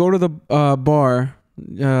fucking go to the bar,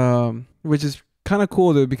 which is kind of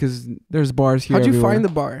cool, dude, because there's bars here. How'd you everywhere. find the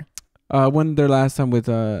bar? Went there last time with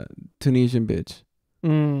Tunisian bitch.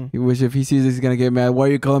 Mm. Which if he sees this, he's gonna get mad. Why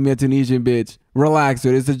are you calling me a Tunisian bitch? Relax,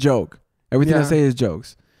 dude. It's a joke. Everything I Yeah. say is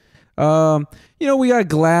jokes. You know, we got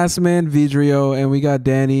Glassman, Vidrio, and we got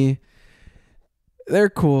Danny. They're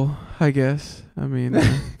cool, I guess. I mean,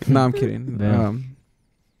 no, I'm kidding. Damn.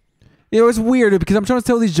 You know, it's weird because I'm trying to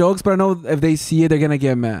tell these jokes, but I know if they see it, they're gonna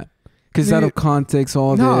get mad because it's out of context.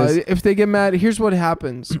 All No, this. if they get mad, here's what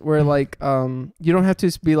happens. Where like, you don't have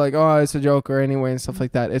to be like, oh, it's a joke or anyway and stuff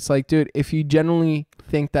like that. It's like, dude, if you genuinely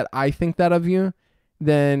think that I think that of you,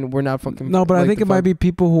 then we're not fucking. No, but I like, think the it might fuck- be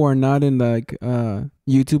people who are not in like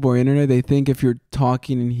YouTube or internet. They think if you're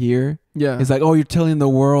talking in here, Yeah. it's like, oh, you're telling the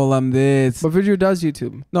world I'm this. But Vidrio does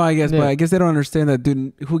YouTube. No, I guess, Yeah. but I guess they don't understand that,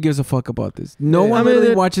 dude. Who gives a fuck about this? No Yeah. one I mean, literally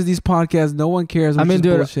dude- watches these podcasts. No one cares. I Which mean, is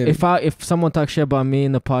dude, bullshit. if someone talks shit about me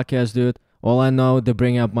in the podcast, dude, all I know, they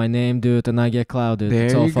bring up my name, dude, and I get clouded.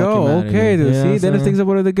 It's there all you fucking go. matter, Okay, dude. You know See, what I'm Dennis saying? thinks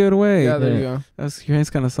about it the good way. Yeah, there you Yeah. go. That's your hand's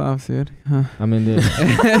kind of soft, dude. Huh. I mean, dude.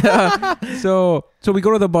 So we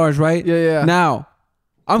go to the bars, right? Yeah, yeah. Now,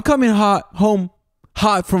 I'm coming home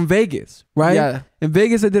hot from Vegas, right? Yeah. In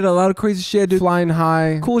Vegas, I did a lot of crazy shit, dude. Flying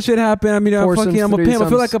high. Cool shit happened. I mean, I'm a Foursomes, pimp. I feel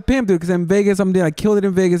threesomes. like a pimp, dude, because in Vegas, I killed it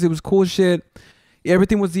in Vegas. It was cool shit.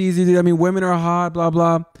 Everything was easy, dude. I mean, women are hot, blah,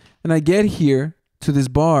 blah. And I get here to this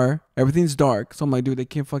bar. Everything's dark. So I'm like, dude, they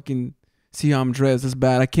can't fucking see how I'm dressed. It's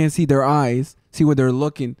bad. I can't see their eyes, see where they're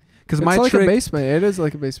looking. Because It's my like trick... a basement. It is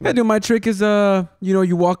like a Yeah, basement. dude, my trick is,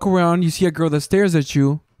 you walk around, you see a girl that stares at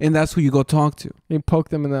you, and that's who you go talk to. You poke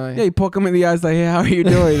them in the eye. Yeah, you poke them in the eyes like, hey, how are you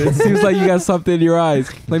doing? It seems like you got something in your eyes.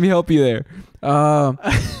 Let me help you there.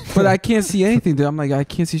 But I can't see anything, dude. I'm like, I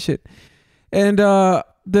can't see shit. And the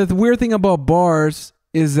weird thing about bars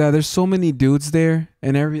is that there's so many dudes there,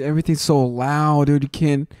 and everything's so loud, dude. You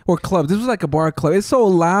can't... Or clubs. This was like a bar club. It's so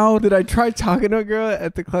loud. Did I try talking to a girl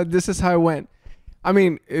at the club? This is how it went. I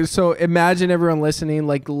mean, so imagine everyone listening,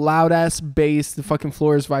 like loud ass bass, the fucking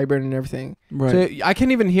floor is vibrating and everything. Right. So I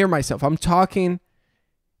can't even hear myself. I'm talking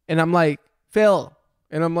and I'm like, Phil.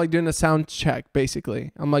 And I'm like doing a sound check,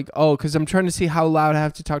 basically. I'm like, oh, because I'm trying to see how loud I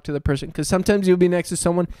have to talk to the person. Because sometimes you'll be next to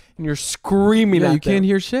someone and you're screaming Yeah, at you them. can't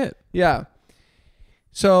hear shit. Yeah.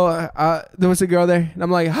 So there was a girl there and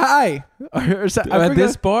I'm like, hi. Or so, I At forgot-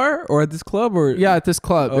 this bar or at this club or... Yeah, at this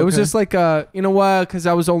club. It was Okay. just like, you know what? Because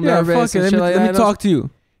I was all Yeah, nervous. fuck it. And shit like Let that. me And I was- talk to you.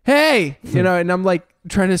 hey, you know, and I'm like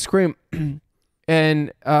trying to scream.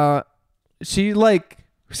 And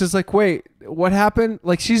she's like, wait, what happened?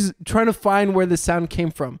 Like she's trying to find where the sound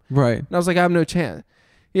came from. Right. And I was like, I have no chance.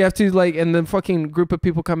 You have to like, and the fucking group of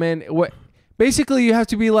people come in. Basically, you have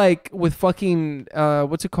to be like with fucking,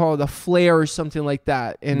 what's it called? A flare or something like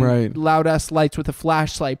that. And Right. loud ass lights with a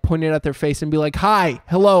flashlight pointed at their face and be like, hi,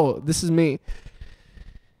 hello, this is me.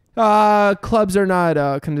 Clubs are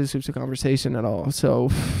not conducive to conversation at all. So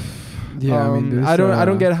Yeah, there's, I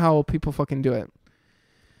don't get how people fucking do it.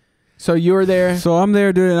 So you were there. So I'm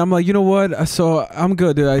there, dude, and I'm like, you know what? So I'm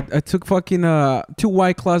good, dude. I took fucking 2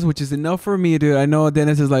 White Claws, which is enough for me, dude. I know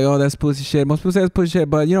Dennis is like, oh, that's pussy shit. Most people say that's pussy shit,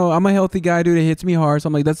 but you know, I'm a healthy guy, dude. It hits me hard, so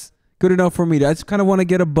I'm like, that's good enough for me. Dude. I just kind of want to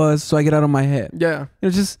get a buzz so I get out of my head. Yeah. You know,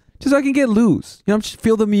 just so I can get loose. You know, just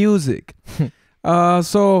feel the music.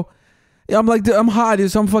 So yeah, I'm like, dude, I'm hot, dude.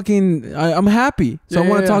 So I'm happy. So I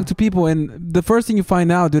want to talk to people, and the first thing you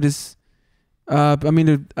find out, dude, is, dude, I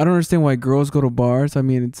don't understand why girls go to bars. I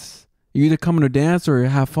mean, it's. You either come to dance or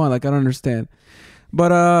have fun. Like, I don't understand. But,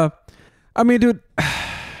 dude,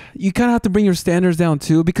 you kind of have to bring your standards down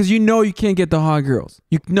too, because you can't get the hot girls.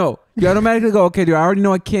 You automatically go, okay, dude, I already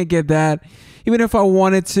know I can't get that, even if I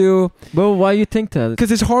wanted to. But why you think that?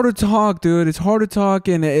 Because it's hard to talk, dude. It's hard to talk,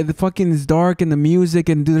 and the fucking is dark, and the music,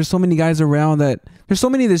 and dude, there's so many guys around that there's so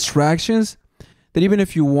many distractions that even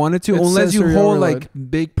if you wanted to, unless you hold like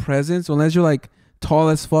big presence, unless you're like tall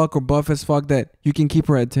as fuck or buff as fuck, that you can keep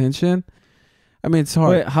her attention. I mean, it's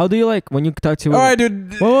hard. Wait, how do you like when you talk to? All right,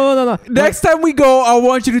 dude. Whoa, no. Next time we go, I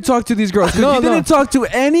want you to talk to these girls. Because you didn't talk to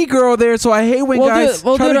any girl there, so I hate when guys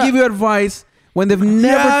try to give you advice when they've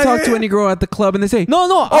never talked to any girl at the club, and they say, no.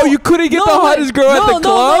 Oh, you couldn't get the hottest girl at the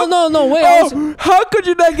club? No. Wait. Oh, how could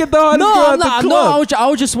you not get the hottest girl at the club? No, I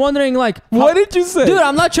was just wondering, like, what did you say? Dude,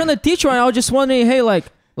 I'm not trying to teach you. I was just wondering, hey, like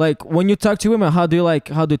when you talk to women, how do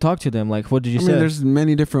you talk to them? Like, what did you say? I mean, there's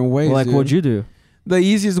many different ways. Like, dude. what'd you do? The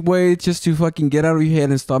easiest way is just to fucking get out of your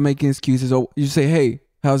head and stop making excuses. Oh, you say, hey,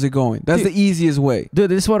 how's it going? That's the easiest way.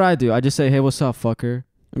 Dude, this is what I do. I just say, hey, what's up, fucker?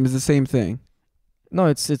 I mean, it's the same thing. No,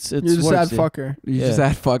 it's you're just worse, sad dude. fucker. You just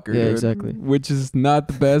add fucker. Yeah, dude. exactly. Which is not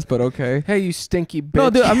the best, but okay. Hey, you stinky bitch.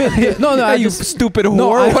 No, dude. I mean, no. Hey, you stupid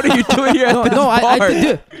whore. What are you doing here at this bar?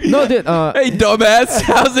 Dude. Hey, dumbass.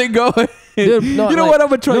 How's it going? Dude, no, you know what? I'm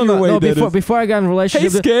gonna try your way. Before I got in a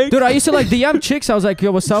relationship, hey, dude, I used to like DM chicks. I was like, "Yo,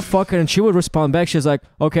 what's up, fucker?" And she would respond back. She's like,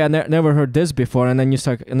 "Okay, I never heard this before." And then you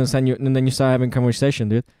start, and then you start having conversation,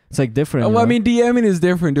 dude. It's like different. Well, I mean, DMing is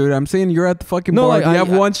different, dude. I'm saying you're at the fucking bar. Like, you have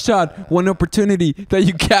one shot, one opportunity that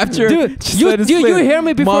you capture. Dude, you hear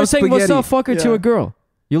me before saying "what's up, fucker" to a girl.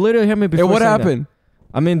 You literally hear me before. And what saying happened?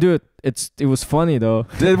 That. I mean, dude, it was funny though.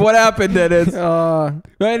 What happened, Dennis?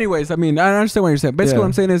 But anyways, I mean, I understand what you're saying. Basically, what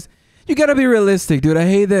I'm saying is, you gotta be realistic, dude. I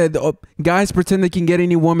hate that guys pretend they can get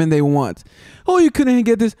any woman they want. Oh, you couldn't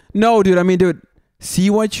get this. No, dude. I mean, dude, see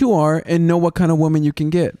what you are and know what kind of woman you can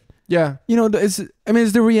get. Yeah. You know, it's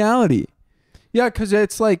the reality. Yeah, because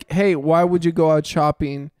it's like, hey, why would you go out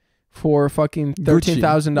shopping for fucking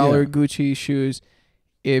 $13,000 Gucci shoes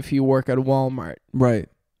if you work at Walmart? Right.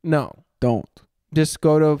 No. Don't. Just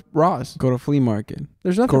go to Ross. Go to flea market.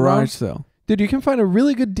 There's nothing garage wrong. sale. Dude, you can find a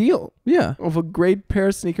really good deal. Yeah. Of a great pair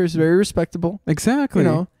of sneakers, very respectable. Exactly. You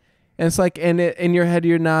know? And it's like, and in your head,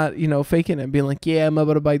 you're not, faking it and being like, yeah, I'm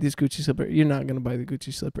about to buy these Gucci slippers. You're not going to buy the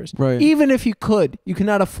Gucci slippers. Right. Even if you could, you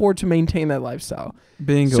cannot afford to maintain that lifestyle.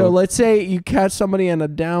 Bingo. So let's say you catch somebody in a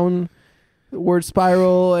downward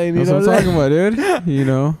spiral and that's what I'm talking about, dude. You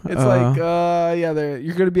know? It's like,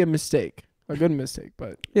 you're going to be a mistake. A good mistake,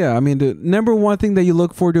 but. Yeah, I mean, the number one thing that you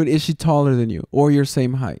look for, dude, is she taller than you or your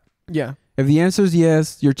same height? Yeah. If the answer is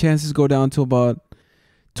yes, your chances go down to about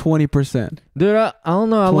 20%. Dude, I don't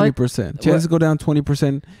know. 20%. Chances go down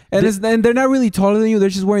 20%. And they're not really taller than you. They're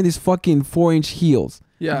just wearing these fucking 4-inch heels.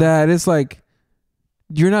 Yeah. That it's like,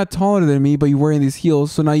 you're not taller than me, but you're wearing these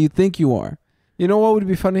heels, so now you think you are. You know what would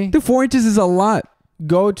be funny? The 4 inches is a lot.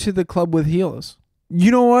 Go to the club with heels. You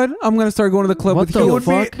know what? I'm going to start going to the club with heels.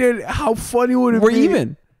 Dude, how funny would it be? We're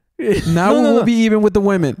even. Now we'll be even with the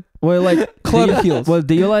women. Well, like club heels. Well,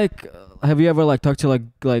 do you like... Have you ever like talked to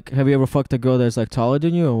like have you ever fucked a girl that's like taller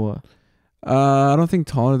than you or what? I don't think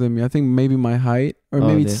taller than me. I think maybe my height or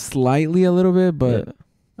maybe slightly a little bit, but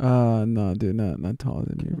no, dude, not taller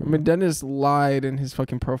than me. Bro. I mean, Dennis lied in his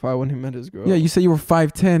fucking profile when he met his girl. Yeah, you said you were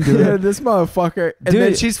 5'10", dude. Yeah, this motherfucker. And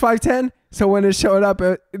then she's 5'10". So when it showed up,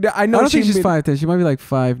 I know I don't think she's 5'10". She might be like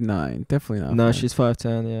 5'9". Definitely not. No, 5'10". she's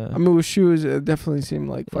 5'10". Yeah. I mean, with shoes, it definitely seemed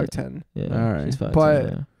like 5'10". Yeah. All right. She's 5'10". But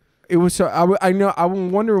yeah. It was so I know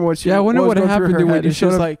I'm wondering what she. Yeah, I wonder what happened to when you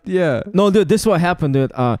showed up. Like, yeah. No, dude, this is what happened,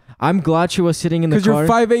 dude. I'm glad she was sitting in the car.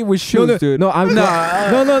 Because you're 5'8" with shoes, dude. No, I'm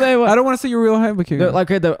not. No. I don't want to say your real height, but like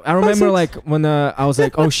I remember like when I was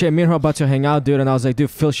like, oh shit, me and her about to hang out, dude, and I was like, dude,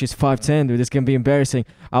 Phil, she's 5'10", dude. This can be embarrassing.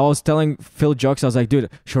 I was telling Phil jokes. I was like, dude,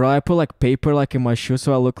 should I put like paper like in my shoes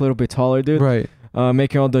so I look a little bit taller, dude? Right.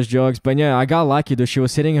 Making all those jokes, but yeah, I got lucky, dude. She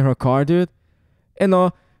was sitting in her car, dude. And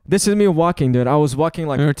this is me walking, dude. I was walking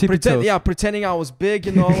like pretending I was big,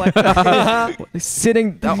 like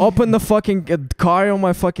sitting, open the fucking car on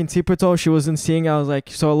my fucking tippy toe. She wasn't seeing. I was like,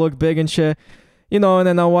 so I look big and shit, and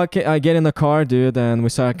then I get in the car, dude, and we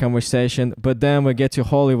start a conversation. But then we get to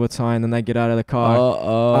Hollywood sign, and I get out of the car.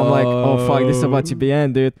 I'm like, oh fuck, this is about to be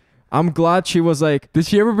end, dude. I'm glad she was like. Did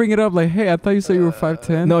she ever bring it up? Like, hey, I thought you said you were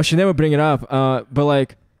 5'10". No, she never bring it up. But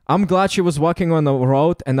like. I'm glad she was walking on the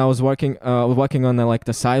road and I was walking on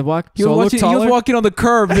the sidewalk. He was walking on the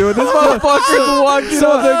curb, dude. This motherfucker is walking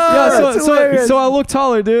on the curb. So I look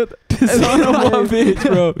taller, dude. Son of a bitch,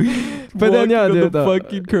 bro. But then dude, the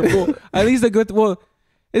fucking curb. Well, at least the good. Well,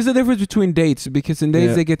 It's the difference between dates, because in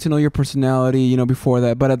dates they get to know your personality, you know, before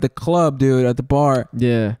that. But at the club, dude, at the bar,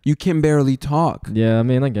 you can barely talk. Yeah, I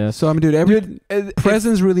mean, I guess. So I mean, dude,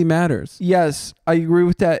 presence really matters. Yes, I agree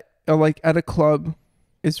with that. Like at a club,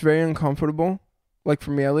 it's very uncomfortable. Like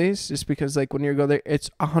for me at least, just because like when you go there, it's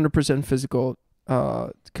 100% physical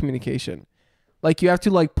communication. Like you have to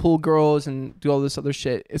like pull girls and do all this other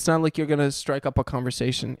shit. It's not like you're gonna strike up a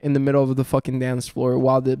conversation in the middle of the fucking dance floor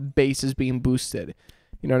while the bass is being boosted.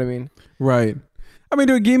 You know what I mean? Right. I mean,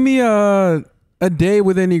 dude, give me a day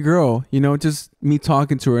with any girl, you know, just me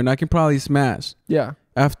talking to her, and I can probably smash. Yeah.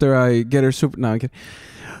 After I get her super. No, I'm kidding.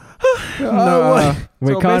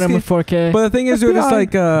 We caught him with 4K. But the thing is, dude, it's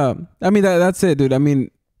like, I mean, that's it, dude. I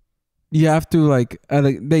mean, you have to like,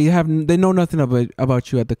 they know nothing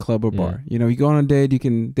about you at the club or bar. You know, you go on a date,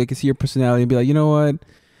 they can see your personality and be like, you know what?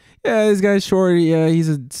 Yeah, this guy's short. Yeah, he's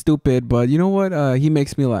a stupid, but you know what? He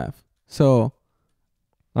makes me laugh. So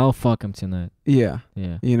I'll fuck him tonight. Yeah.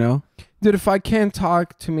 You know? Dude, if I can't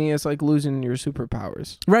talk, to me, it's like losing your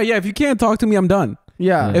superpowers. Right, yeah. If you can't talk to me, I'm done.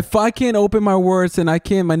 Yeah. If I can't open my words and I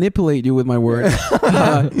can't manipulate you with my words,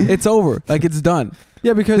 it's over. Like, it's done.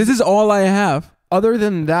 Yeah, because this is all I have. Other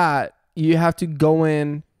than that, you have to go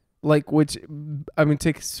in, like, which, I mean,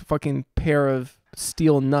 take a fucking pair of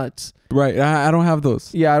steel nuts. Right. I don't have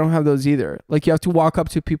those. Yeah, I don't have those either. Like, you have to walk up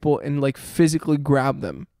to people and, like, physically grab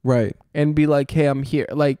them. Right. And be like, hey, I'm here.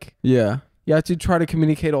 Like, yeah. You have to try to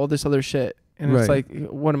communicate all this other shit. And it's like,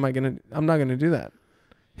 what am I going to... I'm not going to do that.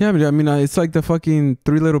 Yeah, but I mean, it's like the fucking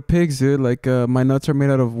Three Little Pigs, dude. Like, my nuts are made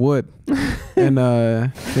out of wood. And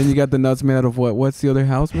then you got the nuts made out of what? What's the other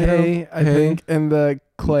house made out of? Hay, I think, and the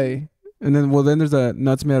clay. And then, then there's the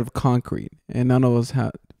nuts made out of concrete. And none of us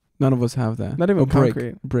have that. Not even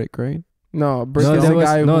concrete. Brick, right? No, brick is the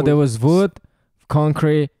guy who... there was wood,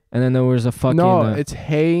 concrete, and then there was a fucking... No, it's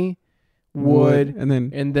hay, wood, and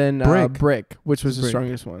then brick, which was the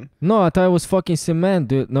strongest one. No, I thought it was fucking cement,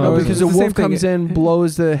 dude. No, because the wolf comes in,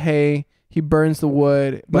 blows the hay, he burns the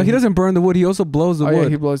wood. But he doesn't burn the wood, he also blows the wood. Yeah,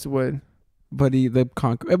 he blows the wood. But the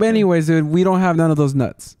concrete. But anyways, dude, we don't have none of those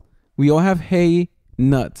nuts. We all have hay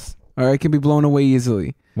nuts. All right, can be blown away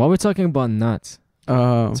easily. Why are we talking about nuts?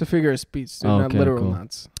 It's a figure of speech, dude, not literal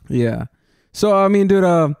nuts. Yeah. So, I mean, dude,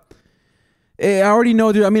 I already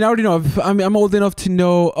know, dude. I mean, I already know. I'm old enough to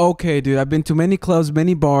know, okay, dude, I've been to many clubs,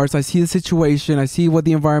 many bars. I see the situation. I see what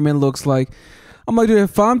the environment looks like. I'm like, dude,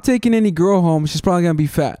 if I'm taking any girl home, she's probably going to be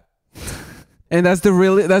fat. And that's the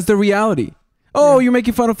reality. Oh, you're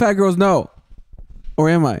making fun of fat girls? No. Or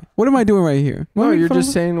am I? What am I doing right here? No, you're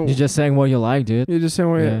just saying... You're just saying what you like, dude. You're just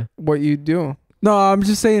saying what you do. No, I'm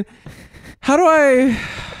just saying, how do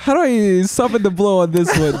I soften the blow on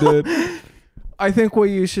this one, dude? I think what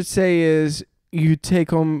you should say is you take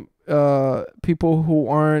home people who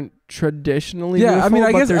aren't traditionally beautiful, I mean,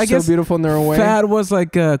 I guess still beautiful in their own way. Fat was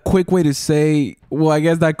like a quick way to say, well, I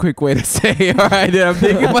guess that quick way to say, all right, dude, I'm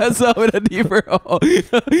taking myself in a deeper hole.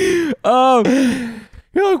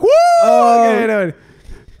 You're like, whoa! Okay, no.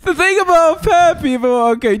 The thing about fat people,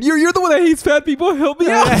 okay, you're the one that hates fat people. Help me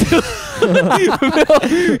out.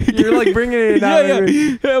 You're like bringing it out.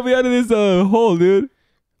 Help me out of this hole, dude.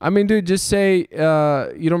 I mean, dude, just say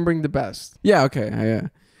you don't bring the best. Yeah, okay, yeah.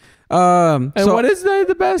 And so, what is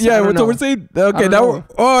the best? Yeah, what we're saying. Okay, now we're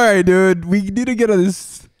all right, dude. We need to get on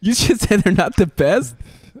this. You should say they're not the best.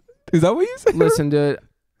 Is that what you said? Listen, dude.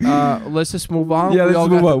 Let's just move on. Yeah, let's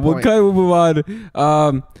move on. We'll kind of move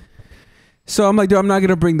on. So I'm like, dude, I'm not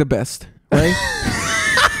gonna bring the best, right?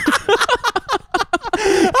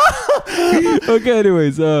 Okay,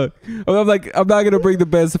 anyways, I'm like, I'm not gonna bring the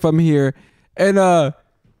best if I'm here, and I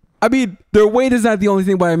mean, their weight is not the only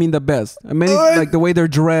thing, but I mean the best. I mean, like the way they're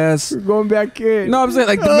dressed. We're going back in. No, I'm saying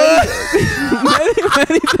like the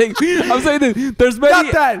many things. I'm saying that there's many.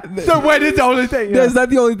 Not that. The weight is the only thing. Yeah. That's not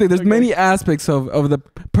the only thing. There's many aspects of the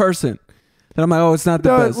person. And I'm like, oh, it's not the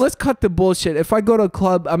best. Let's cut the bullshit. If I go to a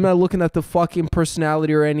club, I'm not looking at the fucking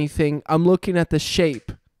personality or anything. I'm looking at the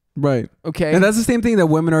shape. Right. Okay. And that's the same thing that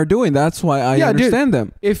women are doing. That's why I understand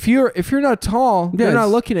them. If you're not tall, they're not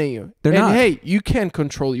looking at you. They're not. Hey, you can't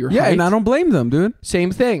control your height. Yeah, and I don't blame them, dude.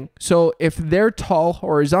 Same thing. So if they're tall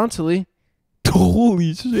horizontally,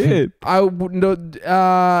 holy shit, I would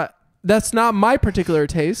know. That's not my particular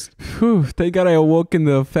taste. Whew, thank God I awoke in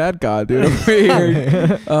the fat god, dude. Over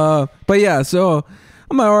here. But yeah, so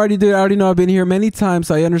I already know I've been here many times.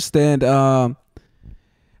 So I understand. I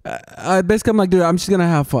basically, I'm like, dude, I'm just gonna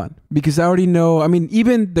have fun because I already know. I mean,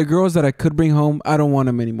 even the girls that I could bring home, I don't want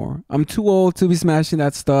them anymore. I'm too old to be smashing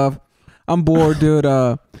that stuff. I'm bored, dude.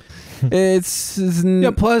 It's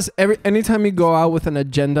Plus, anytime you go out with an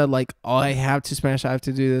agenda like, oh, I have to smash, I have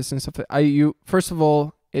to do this and stuff. First of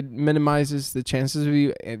all, it minimizes the chances of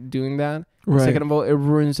you doing that. Right. Second of all, it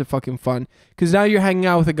ruins the fucking fun. Because now you're hanging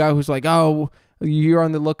out with a guy who's like, oh, you're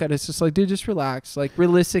on the lookout. It's just like, dude, just relax. Like,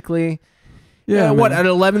 realistically, what, at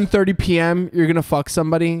 11:30 p.m., you're going to fuck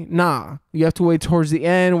somebody? Nah. You have to wait towards the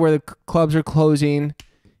end where the clubs are closing.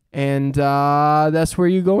 And that's where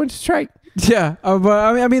you go into strike. Yeah. But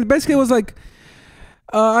I mean, basically, it was like,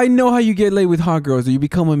 I know how you get laid with hot girls. You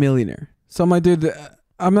become a millionaire. So I'm like, dude,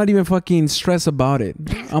 I'm not even fucking stressed about it.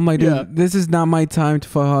 I'm like, dude, this is not my time to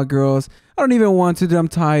fuck hot girls. I don't even want to, dude. I'm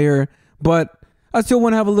tired. But I still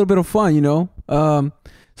want to have a little bit of fun, you know? So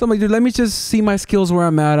I'm like, dude, let me just see my skills where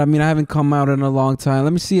I'm at. I mean, I haven't come out in a long time.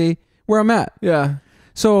 Let me see where I'm at. Yeah.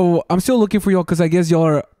 So I'm still looking for y'all because I guess y'all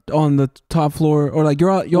are on the top floor or like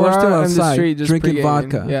y'all are still outside drinking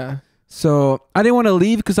vodka. Yeah. So I didn't want to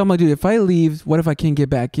leave because I'm like, dude, if I leave, what if I can't get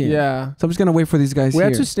back in? Yeah. So I'm just going to wait for these guys We here.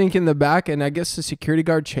 had to sneak in the back, and I guess the security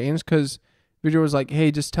guard changed because Victor was like,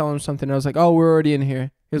 hey, just tell him something. I was like, oh, we're already in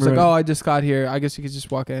here. He was like, oh, I just got here. I guess you could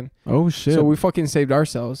just walk in. Oh, shit. So we fucking saved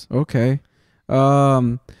ourselves. Okay.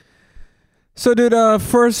 So, dude,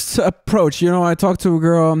 first approach, you know, I talked to a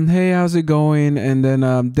girl, hey, how's it going? And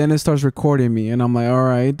then Dennis starts recording me. And I'm like, all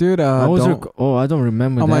right, dude. I don't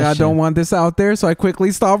remember I'm that like, I shit. don't want this out there. So I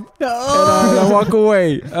quickly stop and I walk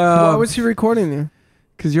away. Why was he recording you?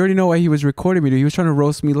 Because you already know why he was recording me, dude. He was trying to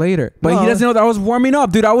roast me later. But he doesn't know that I was warming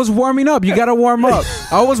up, dude. I was warming up. You got to warm up.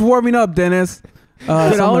 I was warming up, Dennis. Dude,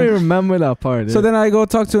 I don't even remember that part. Dude. So then I go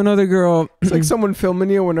talk to another girl. It's like someone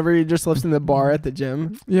filming you whenever you just left in the bar at the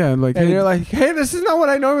gym. Yeah, like, and you're like, hey, this is not what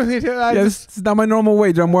I normally do. This is not my normal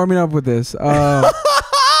way, dude. I'm warming up with this.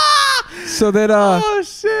 So then, oh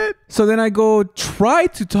shit. So then I go try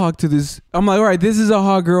to talk to this. I'm like, all right, this is a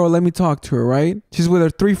hot girl. Let me talk to her, right? She's with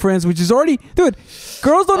her 3 friends, which is already, dude.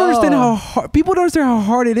 Girls don't understand how hard. People don't understand how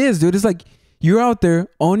hard it is, dude. It's like you're out there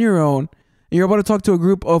on your own, and you're about to talk to a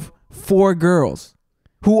group of 4 girls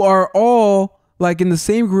who are all like in the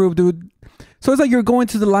same group, dude. So it's like you're going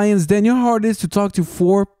to the lion's den. You know how hard it is to talk to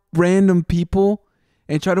 4 random people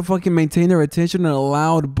and try to fucking maintain their attention in a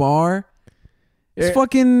loud bar. It's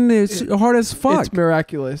hard as fuck. It's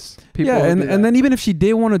miraculous. People and then even if she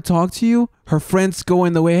did want to talk to you, her friends go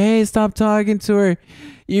in the way, hey, stop talking to her.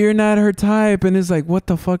 You're not her type. And it's like, what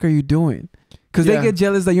the fuck are you doing? Because they get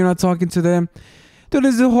jealous that you're not talking to them. Dude,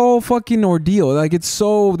 it's a whole fucking ordeal. Like,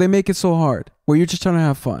 they make it so hard where you're just trying to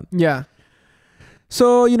have fun. Yeah.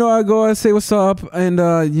 So, you know, I go, I say, what's up? And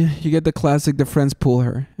you get the classic, the friends pull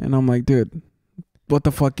her. And I'm like, dude, what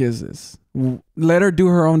the fuck is this? Let her do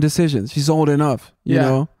her own decisions. She's old enough, you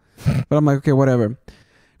know? But I'm like, okay, whatever.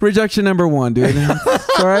 Rejection number 1, dude.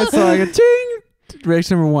 All right, so I get ching.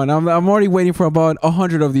 Rejection number 1. I'm already waiting for about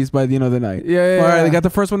 100 of these by the end of the night. Yeah. All right, I got the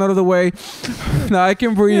first one out of the way. Now I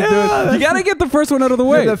can breathe, dude. You gotta get the first one out of the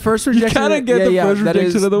way. The first rejection. You gotta get the first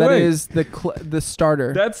rejection out of the way. That is the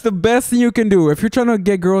starter. That's the best thing you can do. If you're trying to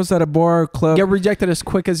get girls at a bar or club, get rejected as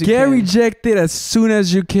quick as you can. Get rejected as soon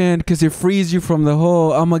as you can because it frees you from the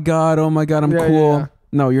whole, oh my God, I'm cool. Yeah.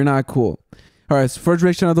 No, you're not cool. All right, so first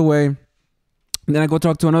rejection out of the way. And then I go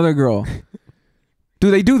talk to another girl.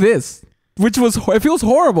 Dude, they do this. Which it feels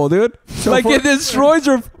horrible, dude. So like it destroys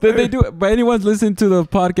your. They do it. But anyone's listening to the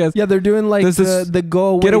podcast. Yeah, they're doing like the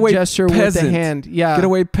go away gesture peasant. with the hand. Yeah, get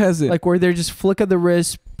away peasant. Like where they're just flick of the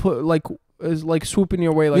wrist, put like swooping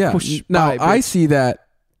your way, like push. Now I see that,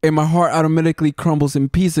 and my heart automatically crumbles in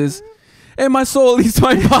pieces, and my soul leaves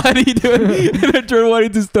my body, dude. And I turn one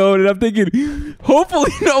into stone, and I'm thinking,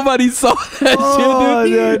 hopefully nobody saw that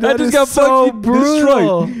shit, dude. I just got so fucking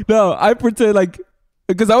destroyed. No, I pretend like.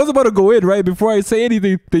 Because I was about to go in, right? Before I say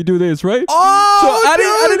anything, they do this, right? Oh, so I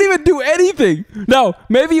didn't even do anything. Now,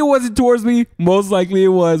 maybe it wasn't towards me. Most likely it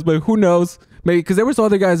was, but who knows? Maybe because there was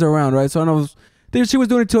other guys around, right? So I know she was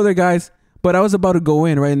doing it to other guys, but I was about to go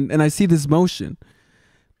in, right? And I see this motion.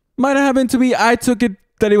 Might have happened to me. I took it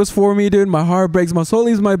that it was for me, dude. My heart breaks. My soul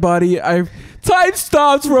leaves my body. Time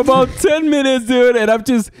stops for about 10 minutes, dude. And I'm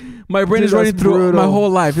just... My brain is running through my whole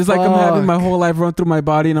life. It's like I'm having my whole life run through my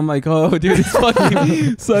body, and I'm like, oh, dude, this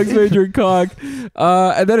fucking sucks, major cock.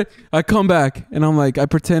 And then I come back, and I'm like, I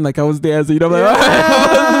pretend like I was dancing. You know, I'm like,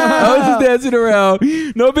 I was just dancing around.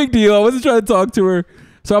 No big deal. I wasn't trying to talk to her.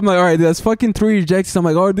 So I'm like, all right, that's fucking 3 rejections. I'm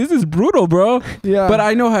like, oh, this is brutal, bro. Yeah. But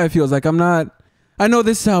I know how it feels. Like I know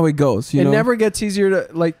this is how it goes. You know? Never gets easier to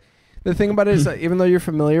like. The thing about it is that even though you're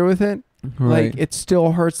familiar with it. Right. Like it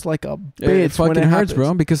still hurts like a bitch. It fucking when it hurts, happens.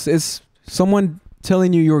 bro, because it's someone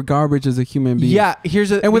telling you you're garbage as a human being. Yeah,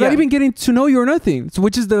 and without even getting to know you or nothing. So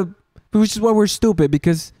which is why we're stupid,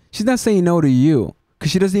 because she's not saying no to you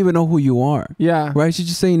because she doesn't even know who you are. Yeah, right. She's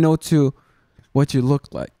just saying no to what you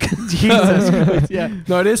look like. Jesus Christ. Yeah,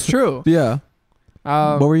 no, it is true. Yeah,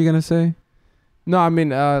 What were you gonna say? No, I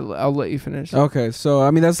mean, I'll let you finish. Okay, so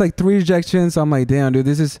I mean that's like 3 rejections. I'm like, damn, dude,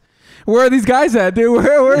 this is. Where are these guys at, dude?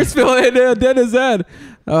 Where's Phil and Dennis at?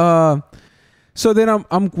 So then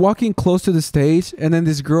I'm walking close to the stage, and then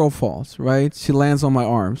this girl falls. Right, she lands on my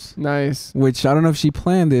arms. Nice. Which I don't know if she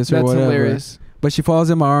planned this or That's whatever. hilarious. But she falls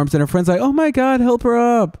in my arms, and her friend's like, "Oh my god, help her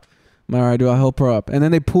up!" I'm like, all right, dude, I'll help her up. And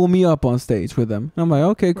then they pull me up on stage with them. I'm like,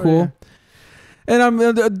 okay, cool. And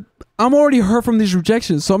I'm already hurt from these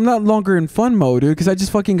rejections, so I'm not longer in fun mode, dude, because I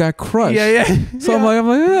just fucking got crushed. Yeah. So I'm like,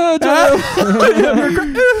 I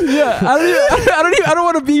don't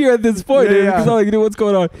want to be here at this point, dude, because I'm like, dude, what's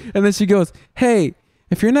going on? And then she goes, hey,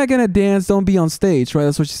 if you're not gonna dance, don't be on stage, right?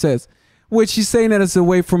 That's what she says. Which she's saying that it's a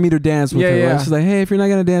way for me to dance with her. Right? She's like, hey, if you're not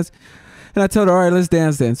gonna dance, and I told her, all right, let's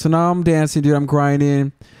dance then. So now I'm dancing, dude. I'm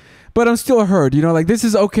grinding. But I'm still hurt, you know, like this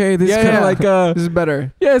is okay. This is kind of like this is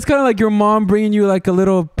better. Yeah, it's kind of like your mom bringing you like a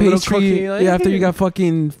little pastry cookie, like, after you got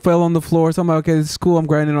fucking fell on the floor. So I'm like, okay, this is cool. I'm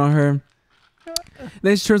grinding on her.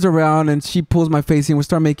 Then she turns around and she pulls my face in. We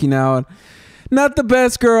start making out. Not the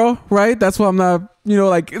best girl, right? That's why I'm not, you know,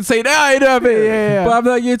 like saying, I love it. Yeah. But I'm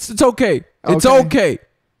like, it's okay. It's okay.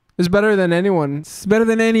 It's better than anyone. It's better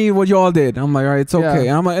than any what y'all did. I'm like, all right, it's okay.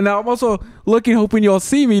 And I'm like, and I'm also looking, hoping y'all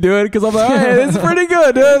see me, dude, because I'm like, all right, this is pretty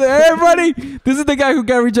good, dude. Everybody, this is the guy who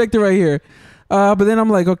got rejected right here. But then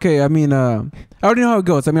I'm like, okay, I mean, I already know how it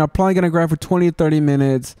goes. I mean, I'm probably gonna grind for 20 to 30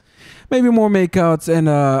 minutes, maybe more makeouts, and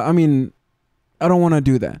I mean, I don't want to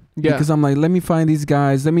do that because I'm like, let me find these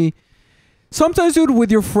guys. Sometimes, dude,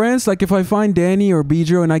 with your friends, like if I find Danny or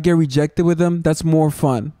Bidro and I get rejected with them, that's more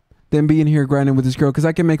fun than being here grinding with this girl, because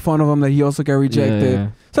I can make fun of him that he also got rejected.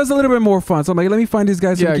 Yeah. So it's a little bit more fun. So I'm like, let me find these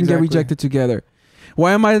guys so we can get rejected together.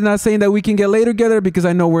 Why am I not saying that we can get later together? Because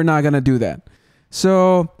I know we're not going to do that.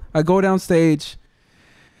 So I go downstage.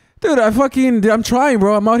 Dude, I'm trying,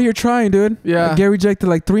 bro. I'm out here trying, dude. Yeah. I get rejected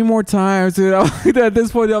like 3 more times, dude. At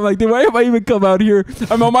this point, I'm like, dude, why am I even come out here?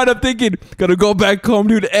 I might have thinking, gotta go back home,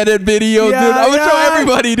 dude, edit videos, dude. I'm gonna show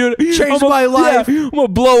everybody, dude. Change my life. Yeah, I'm gonna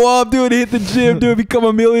blow up, dude, hit the gym, dude, become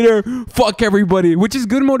a millionaire. Fuck everybody, which is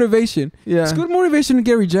good motivation. Yeah. It's good motivation to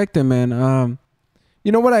get rejected, man.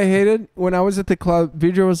 You know what I hated? When I was at the club,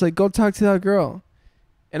 Vidro was like, go talk to that girl.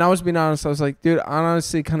 And I was being honest. I was like, dude, I'm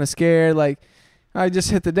honestly kind of scared. Like, I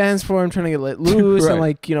just hit the dance floor. I'm trying to get let loose and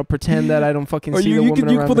like, you know, pretend that I don't fucking see the woman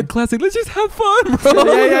around you pull the classic. Let's just have fun,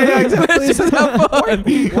 bro. Yeah, exactly. Let's just have fun.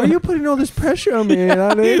 Why are you putting all this pressure on me? You know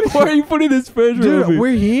what I mean? Why are you putting this pressure on me? Dude,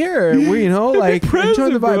 we're here. You know, like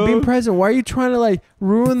enjoying the vibe, bro. being present. Why are you trying to like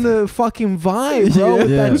ruin the fucking vibe, bro? With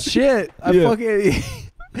that shit. I fucking.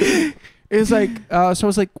 It's like, so I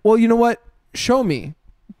was like, well, you know what? Show me.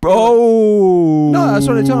 Bro. No, that's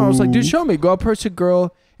what I told him. I was like, dude, show me. Go approach a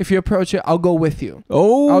girl. If you approach it, I'll go with you.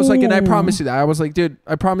 Oh. I was like, and I promise you that. I was like, dude,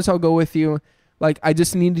 I promise I'll go with you. Like, I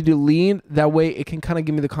just needed to lean. That way it can kind of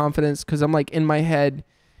give me the confidence. Because I'm like in my head.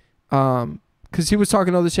 Because he was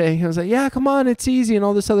talking all this shit. He was like, yeah, come on. It's easy and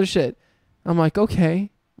all this other shit. I'm like, okay,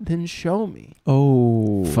 then show me.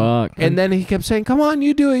 Oh. Fuck. And then he kept saying, come on,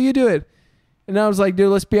 you do it. You do it. And I was like, dude,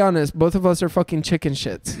 let's be honest. Both of us are fucking chicken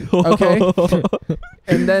shits. Okay?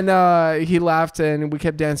 And then he laughed and we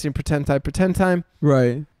kept dancing pretend time.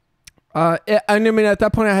 Right. I mean, at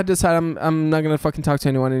that point, I had to decide I'm not gonna fucking talk to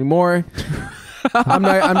anyone anymore.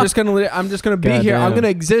 I'm just gonna be here. I'm gonna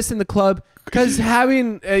exist in the club because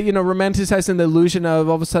having romanticizing the illusion of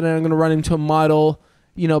all of a sudden I'm gonna run into a model,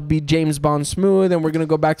 you know, be James Bond smooth, and we're gonna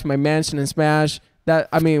go back to my mansion and smash. That,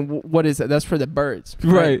 I mean, what is that? That's for the birds,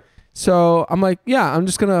 right? So I'm like, yeah, I'm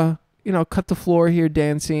just gonna cut the floor here,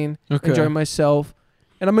 dancing, enjoy myself,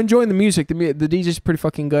 and I'm enjoying the music. The DJ's pretty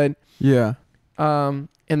fucking good. Yeah.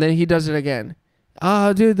 And then he does it again.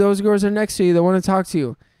 Oh, dude, those girls are next to you. They want to talk to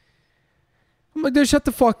you. I'm like, dude, shut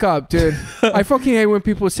the fuck up, dude. I fucking hate when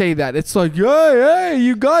people say that. It's like, yeah,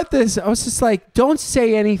 you got this. I was just like, don't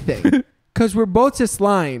say anything. Because we're both just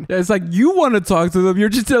lying. It's like, you want to talk to them. You're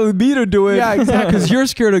just telling me to do it. Yeah, exactly. Because you're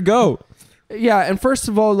scared to go. Yeah, and first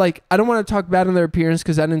of all, like, I don't want to talk bad on their appearance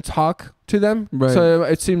because I didn't talk to them. Right. So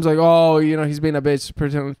it seems like, oh, he's being a bitch,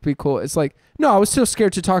 pretending to be cool. It's like, no, I was still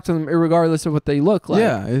scared to talk to them regardless of what they look like.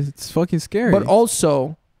 Yeah, it's fucking scary. But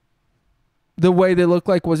also, the way they look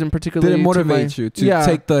like wasn't particularly... Didn't motivate you to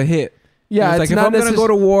take the hit. Yeah, it's like, if I'm going to go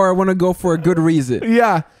to war, I want to go for a good reason.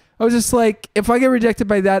 Yeah. I was just like, if I get rejected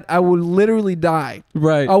by that, I would literally die.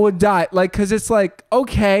 Right. I would die. Like, because it's like,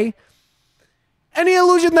 okay... Any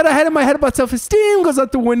illusion that I had in my head about self-esteem goes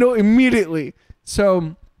out the window immediately.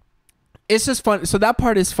 So it's just fun. So that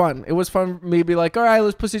part is fun. It was fun for me to be like, all right,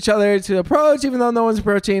 let's push each other to approach, even though no one's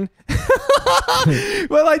approaching.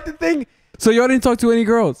 But like the thing. So y'all didn't talk to any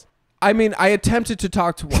girls? I mean, I attempted to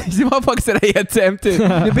talk to one. This motherfucker said I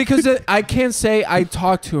attempted. Because I can't say I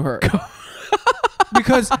talked to her.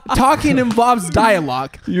 Because talking involves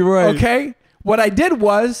dialogue. You're right. Okay? What I did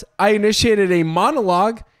was I initiated a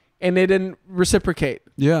monologue and they didn't reciprocate.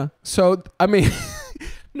 Yeah. So, I mean,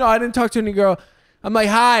 no, I didn't talk to any girl. I'm like,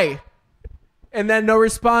 hi. And then no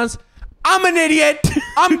response. I'm an idiot.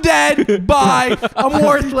 I'm dead. Bye. I'm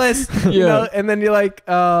worthless. You know? And then you're like,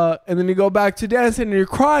 and then you go back to dancing and you're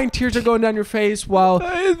crying. Tears are going down your face while,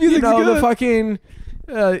 you know, the fucking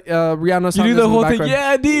Rihanna song. You do the is in whole thing. background.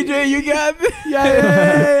 Yeah, DJ, you got me.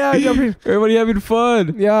 Yeah. Everybody having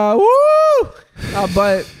fun. Yeah. Woo!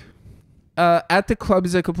 But at the club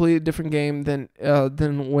is a completely different game than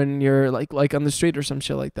when you're like on the street or some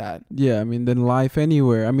shit like that. Yeah, I mean, than life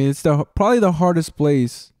anywhere. I mean, it's probably the hardest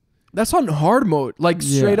place. That's on hard mode, like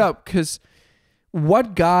straight up, because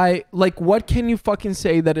what can you fucking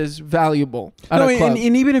say that is valuable at a club?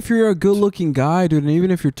 And even if you're a good looking guy, dude, and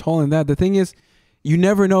even if you're tall and that, the thing is, you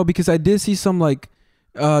never know, because I did see some like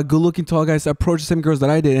good looking tall guys approach the same girls that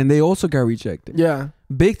I did, and they also got rejected. Yeah.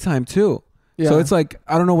 Big time too. Yeah. So it's like,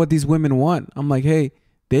 I don't know what these women want. I'm like, hey,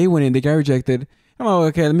 they went in, they got rejected. I'm like,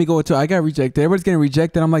 okay, let me go to, I got rejected. Everybody's getting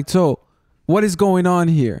rejected. I'm like, so what is going on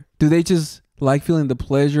here? Do they just like feeling the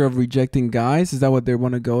pleasure of rejecting guys? Is that what they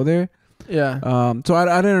want to go there? Yeah. So I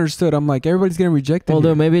didn't understood. I'm like, everybody's getting rejected. Well,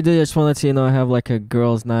 here. maybe they just want to, have like a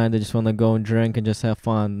girls' night. They just want to go and drink and just have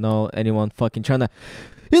fun. No, anyone fucking trying to,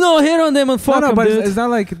 hit on them and fuck them, but dude. it's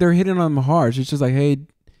not like they're hitting on them hard. It's just like, hey,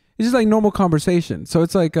 it's just like normal conversation. So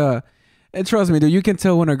it's like, and trust me, dude, you can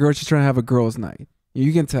tell when a girl's just trying to have a girls' night.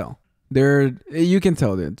 You can tell. You can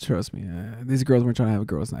tell, dude. Trust me. These girls weren't trying to have a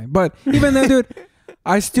girls' night. But even then, dude,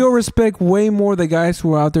 I still respect way more the guys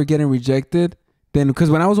who are out there getting rejected than, because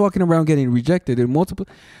when I was walking around getting rejected, dude,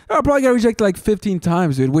 I probably got rejected like 15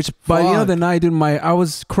 times, dude. Which by the end of the night, dude, I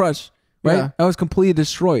was crushed, right? Yeah. I was completely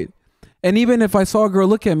destroyed. And even if I saw a girl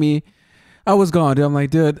look at me, I was gone, dude. I'm like,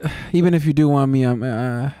 dude, even if you do want me,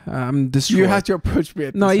 I'm destroyed. You have to approach me.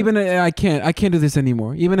 I can't do this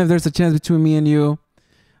anymore. Even if there's a chance between me and you,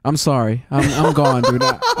 I'm sorry. I'm gone, dude.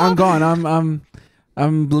 I'm gone.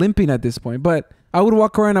 I'm limping at this point. But I would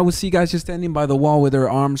walk around, I would see guys just standing by the wall with their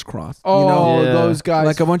arms crossed. Oh, you know? Yeah. those guys.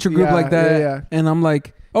 Like a bunch of group like that. Yeah. And I'm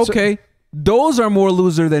like, okay, those are more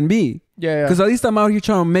loser than me. Yeah. Because at least I'm out here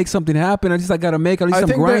trying to make something happen. At least I got to make, at least I'm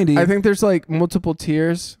grinding. I think there's like multiple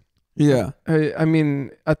tiers. Yeah. I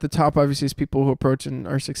mean, at the top, obviously, is people who approach and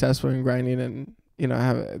are successful in grinding, and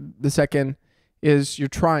have the second is you're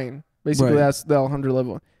trying. Basically, Right. that's the Alejandro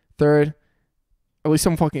level. Third, at least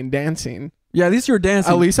I'm fucking dancing. Yeah, at least you're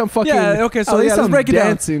dancing. At least I'm fucking. Yeah, okay, so at least let's I'm break it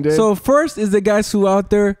dancing, down. dude. So first is the guys who out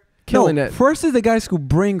there Killing it. First is the guys who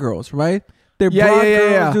bring girls, right? They Yeah, brought yeah,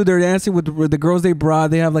 girls, yeah. dude. They're dancing with the girls they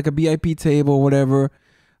brought. They have like a VIP table, whatever.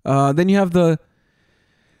 Then you have the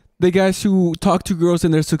guys who talk to girls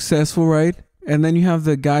and they're successful, right? And then you have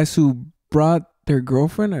the guys who brought their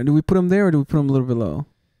girlfriend. Or do we put them there or do we put them a little below?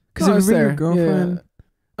 Because No, if it's you bring your there. girlfriend, Yeah.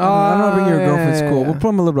 I don't know, bring your girlfriend's cool. yeah. We'll put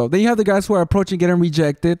them a little below. Then you have the guys who are approaching, getting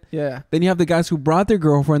rejected. Yeah. Then you have the guys who brought their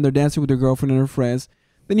girlfriend. They're dancing with their girlfriend and her friends.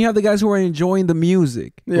 Then you have the guys who are enjoying the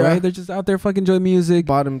music, Yeah. right? They're just out there fucking enjoying music.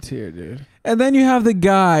 Bottom tier, dude. And then you have the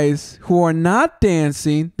guys who are not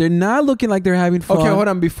dancing. They're not looking like they're having fun. Okay, hold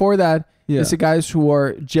on. Before that, Yeah. it's the guys who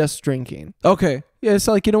are just drinking. Okay. Yeah, it's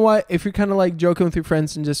like, you know what? If you're kind of like joking with your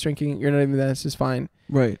friends and just drinking, you're not even that. It's just fine.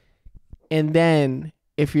 Right. And then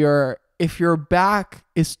if your back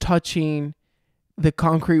is touching the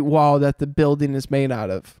concrete wall that the building is made out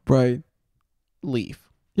of, Right. leave.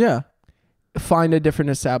 Yeah. Find a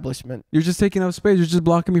different establishment. You're just taking up space. You're just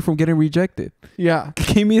blocking me from getting rejected. Yeah.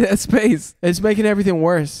 Give me that space. It's making everything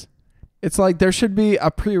worse. It's like there should be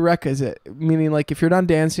a prerequisite, meaning like if you're not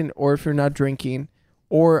dancing or if you're not drinking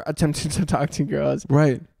or attempting to talk to girls,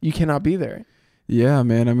 Right. you cannot be there. Yeah,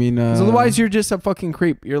 man. I mean, 'Cause otherwise you're just a fucking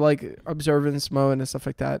creep. You're like observance mode and stuff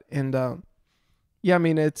like that. And yeah, I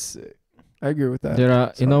mean, I agree with that.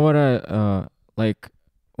 There you know what like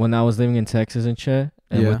when I was living in Texas and shit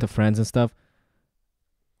and Yeah. with the friends and stuff,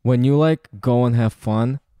 when you like go and have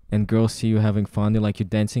fun and girls see you having fun, they're like you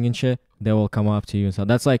dancing and shit, they will come up to you and stuff.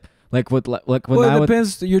 That's like when well, I it would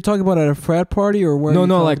depends. You're talking about at a frat party or where? no you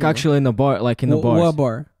no talking like about? actually in the bar, like in the bars. What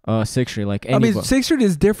bar? 6th Street, like I any mean, bar. 6th Street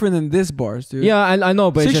is different than this bars, dude. Yeah, I know,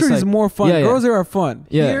 but 6th it's just Street is like, more fun. Yeah, yeah. Girls there are fun.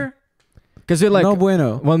 Yeah. Here, because they're like no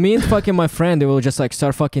bueno. when me and fucking my friend, they will just like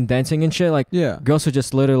start fucking dancing and shit. Like Yeah. girls would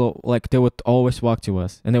just literally like they would always walk to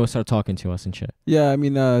us and they would start talking to us and shit. Yeah, I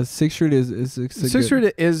mean, 6th Street is 6th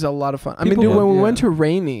Street is a lot of fun. I mean, People dude, when love- we yeah. went to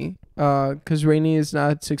Rainey, because Rainey is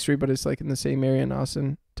not 6th Street, but it's like in the same area in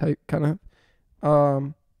Austin type kind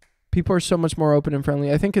of. People are so much more open and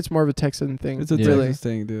friendly. I think it's more of a Texan thing. It's a Texas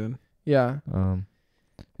thing, dude. Yeah.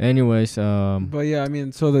 Anyways, but yeah, I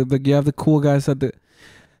mean, so you have the cool guys at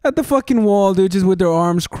the fucking wall, dude, just with their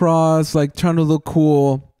arms crossed, like trying to look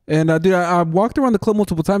cool. And dude, I walked around the club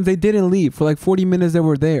multiple times. They didn't leave for like 40 minutes. They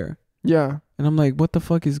were there. Yeah. And I'm like, what the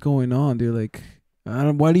fuck is going on, dude? Like,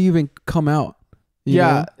 why do you even come out? You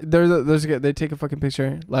know? They take a fucking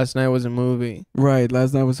picture. Last night was a movie. Right.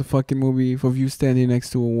 Last night was a fucking movie of you standing next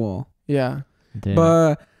to a wall. Yeah. damn.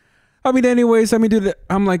 But I mean, anyways, I mean, dude,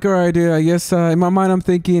 I'm like, all right, dude. I guess in my mind, I'm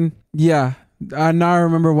thinking, yeah. Now I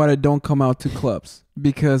remember why I don't come out to clubs,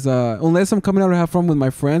 because unless I'm coming out to have fun with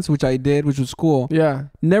my friends, which I did, which was cool. Yeah.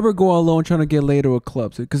 Never go alone trying to get laid to a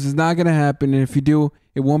club, because it's not gonna happen. And if you do,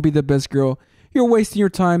 it won't be the best girl. You're wasting your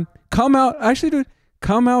time. Come out, actually, dude.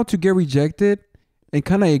 Come out to get rejected, and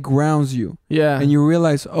kind of it grounds you. Yeah. And you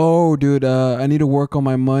realize, oh, dude, I need to work on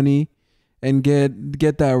my money, and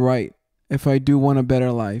get that right if I do want a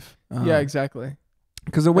better life. Yeah, exactly.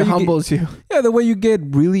 Because the way it humbles you. Yeah, the way you get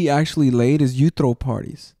really actually laid is you throw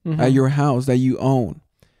parties at your house that you own.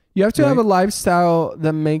 You have to have a lifestyle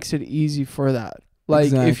that makes it easy for that.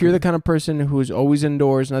 Like, if you're the kind of person who's always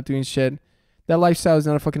indoors, not doing shit, that lifestyle is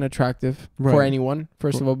not fucking attractive for anyone,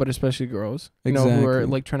 first of all, but especially girls, you know, who are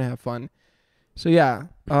like trying to have fun. So yeah,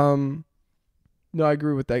 no, I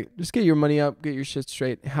agree with that. Just get your money up, get your shit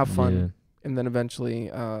straight, have fun, and then eventually,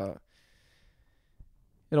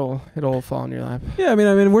 it'll all fall in your lap. Yeah, I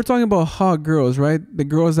mean, we're talking about hot girls, right? The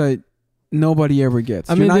girls that nobody ever gets.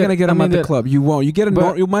 I mean, you're not gonna get them at the club. You won't. You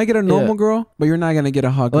you might get a normal girl, but you're not gonna get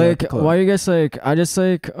a hot girl at the club. Why you guys like? I just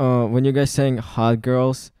like when you guys saying hot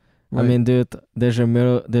girls. Right. I mean, dude,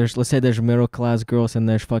 let's say there's middle class girls and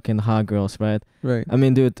there's fucking hot girls, right? Right. I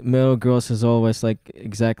mean, dude, middle girls is always like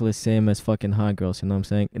exactly the same as fucking hot girls. You know what I'm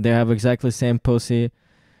saying? They have exactly the same pussy,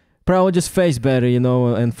 probably just face better, you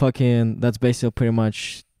know, and fucking that's basically pretty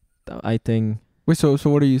much. I think. Wait, so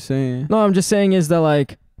what are you saying? No, I'm just saying is that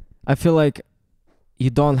like, I feel like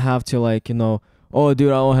you don't have to like, you know, oh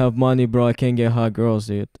dude, I don't have money, bro, I can't get hot girls,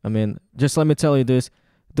 dude. I mean, just let me tell you this: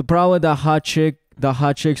 the problem with the hot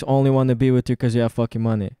chicks only want to be with you because you have fucking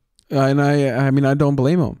money. And I mean, I don't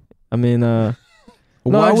blame them. I mean,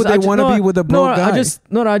 why would they want to be with a broke guy?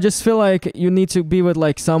 I just feel like you need to be with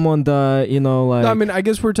like someone that, you know, like. No, I mean, I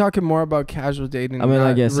guess we're talking more about casual dating. I mean,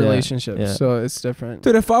 I guess relationships, so it's different.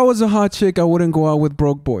 Dude, if I was a hot chick, I wouldn't go out with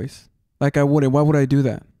broke boys. Like I wouldn't. Why would I do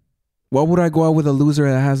that? Why would I go out with a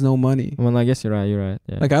loser that has no money? Well, I guess you're right.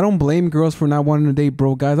 Yeah. Like I don't blame girls for not wanting to date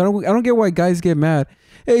broke guys. I don't get why guys get mad.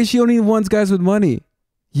 Hey, she only wants guys with money.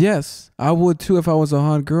 Yes, I would too if I was a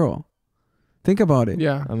hot girl. Think about it.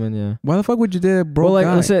 Yeah. I mean, yeah. Why the fuck would you date a broke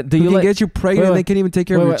guy? Let's say, do you can get you pregnant and they can't even take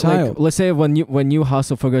care of your child? Like, let's say when you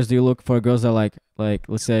hustle for girls, do you look for girls that like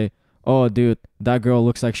let's say, oh dude, that girl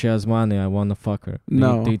looks like she has money, I want to fuck her.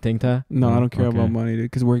 Do you think that? No, I don't care about money, dude,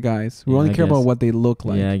 because we're guys. We only care about what they look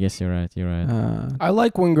like. Yeah, I guess you're right. I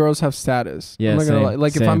like when girls have status. Yeah, I'm not gonna lie.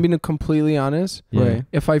 Like same. if I'm being completely honest, right?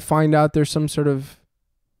 If I find out there's some sort of,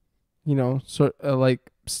 you know, like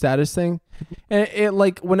status thing, and it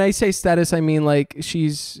like when I say status, I mean like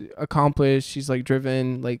she's accomplished, she's like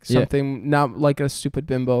driven, like something, not like a stupid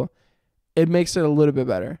bimbo. It makes it a little bit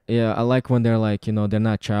better. Yeah, I like when they're like, you know, they're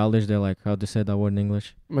not childish. They're like, how to say that word in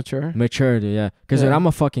English? Mature. Mature, dude. Yeah, because I'm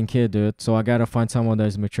a fucking kid, dude. So I gotta find someone that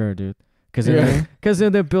is mature, dude. Because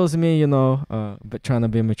it builds me, you know, but trying to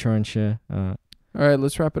be mature and shit. All right,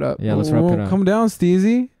 let's wrap it up. Yeah, let's wrap it up. Come down,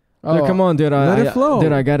 Steezy. Dude, come on, dude. Let it flow.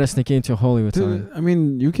 Dude, I gotta sneak into Hollywood time. I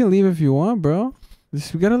mean, you can leave if you want, bro.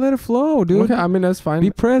 You gotta let it flow, dude. Okay, I mean, that's fine.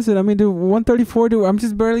 Be present. I mean, dude, 1:34, dude. I'm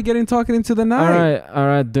just barely talking into the night. All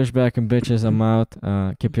right, douchebag and bitches. I'm out.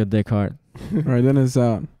 Keep your dick hard. All right, then it's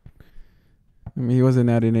out. I mean, he wasn't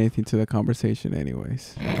adding anything to the conversation,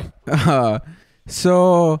 anyways.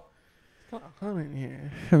 So, I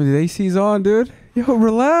mean, the AC's on, dude. Yo,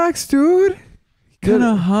 relax, dude. Kind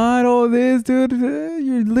of hot, all this, dude.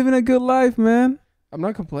 You're living a good life, man. I'm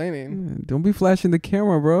not complaining. Don't be flashing the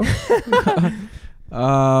camera, bro.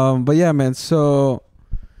 But yeah, man. So,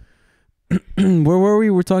 where were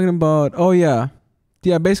we? We're talking about. Oh yeah,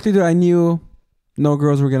 basically, dude, I knew no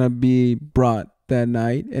girls were gonna be brought that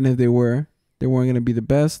night, and if they weren't gonna be the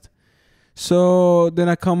best. So then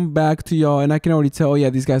I come back to y'all, and I can already tell. Oh yeah,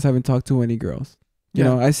 these guys haven't talked to any girls. You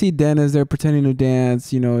know, I see Dennis. They're pretending to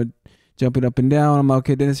dance. You know, jumping up and down. I'm like,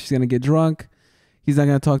 okay, Dennis, he's gonna get drunk. He's not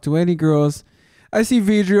gonna talk to any girls. I see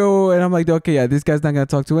Vidrio, and I'm like, okay, yeah, this guy's not gonna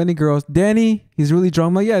talk to any girls. Danny, he's really drunk.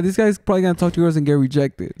 I'm like, yeah, this guy's probably gonna talk to girls and get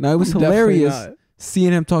rejected. Now it was hilarious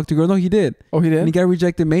seeing him talk to girls. No, he did. Oh, he did. And he got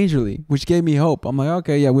rejected majorly, which gave me hope. I'm like,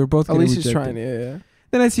 okay, yeah, we're both. At least he's trying. Yeah.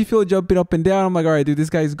 Then I see Phil jumping up and down. I'm like, all right, dude, this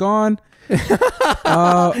guy's gone.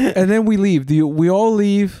 And then we leave. We all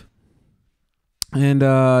leave. And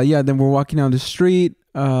then we're walking down the street.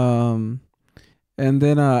 And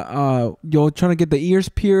then you're trying to get the ears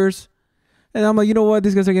pierced. And I'm like, you know what?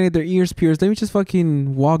 These guys are getting their ears pierced. Let me just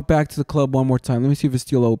fucking walk back to the club one more time. Let me see if it's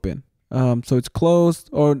still open. So it's closed.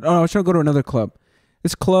 Or I was trying to go to another club.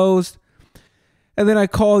 It's closed. And then I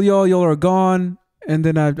call y'all. Y'all are gone. And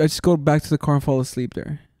then I just go back to the car and fall asleep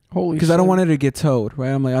there. Holy shit. Because I don't want it to get towed, right?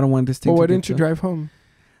 I'm like, I don't want this thing to get towed. Well, why didn't you drive home?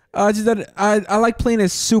 Just that I like playing it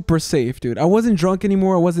super safe, dude. I wasn't drunk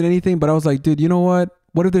anymore. I wasn't anything. But I was like, dude, you know what?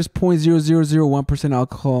 What if there's 0.0001%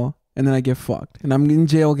 alcohol and then I get fucked? And I'm in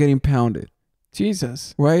jail getting pounded.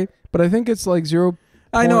 Jesus. Right? But I think it's like 0.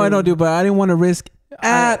 I know, dude. But I didn't want to risk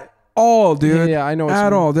at all, dude. Yeah, I know.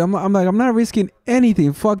 At all. Dude. I'm like, I'm not risking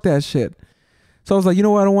anything. Fuck that shit. So I was like, you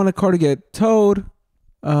know what? I don't want a car to get towed.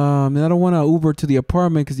 And I don't want to Uber to the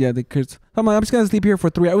apartment because I'm like, I'm just going to sleep here for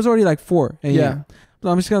 3 hours. It was already like 4 a.m. Yeah. So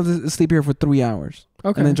I'm just going to sleep here for 3 hours.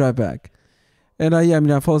 Okay. And then drive back. And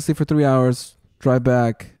I fall asleep for 3 hours, drive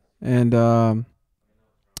back. And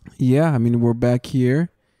we're back here.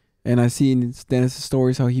 And I see in Dennis'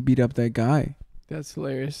 stories how he beat up that guy. That's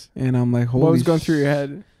hilarious. And I'm like, holy what was going through your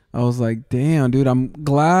head? I was like, damn, dude, I'm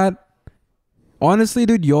glad. Honestly,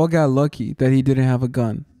 dude, y'all got lucky that he didn't have a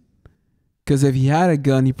gun. Because if he had a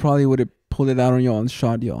gun, he probably would have pulled it out on y'all and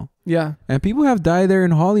shot y'all. Yeah. And people have died there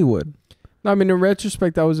in Hollywood. No, I mean, in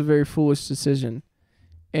retrospect, that was a very foolish decision.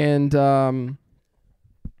 And,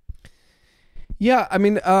 yeah, I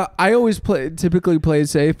mean, I always typically play it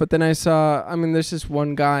safe. But then I saw, there's this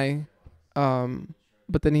one guy.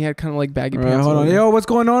 But then he had kind of like baggy pants. Hold on. Yo, what's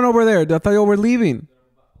going on over there? I thought y'all were leaving.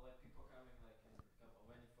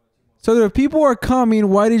 So if people are coming,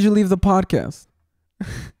 why did you leave the podcast?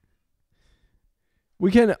 We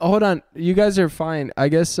can hold on. You guys are fine. I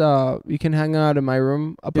guess you can hang out in my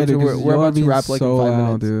room up until we're about to wrap like in 5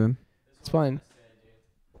 minutes. Dude. It's fine.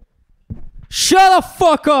 Shut the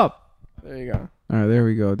fuck up. There you go. All right, there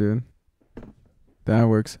we go, dude. That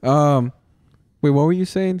works. Wait, what were you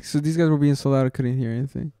saying? So these guys were being so loud I couldn't hear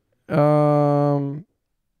anything. What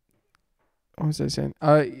was I saying?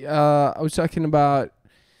 I was talking about.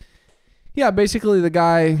 Yeah, basically the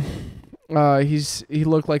guy. He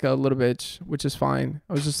looked like a little bitch, which is fine.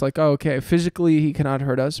 I was just like, oh, okay. Physically, he cannot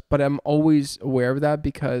hurt us, but I'm always aware of that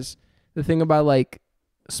because the thing about like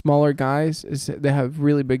smaller guys is they have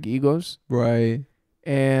really big egos, right?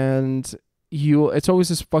 And it's always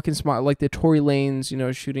this fucking smart, like the Tory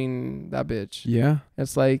Lanez, shooting that bitch. Yeah,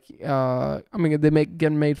 it's like, they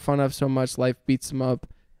get made fun of so much. Life beats them up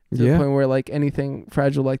to the point where like anything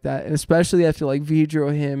fragile like that, and especially after like V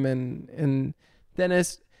drew him and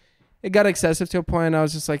Dennis. It got excessive to a point. I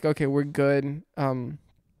was just like, okay, we're good. There's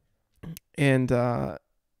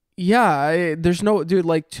no, dude,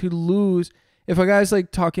 like to lose. If a guy's like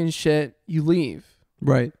talking shit, you leave.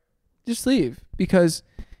 Right. Just leave. Because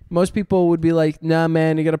most people would be like, nah,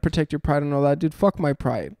 man, you got to protect your pride and all that. Dude, fuck my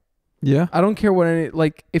pride. Yeah. I don't care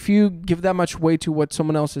if you give that much weight to what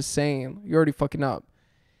someone else is saying, you're already fucking up.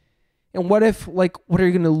 And what if, what are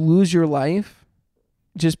you going to lose your life?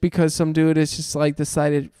 Just because some dude is just like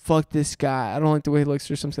decided, fuck this guy. I don't like the way he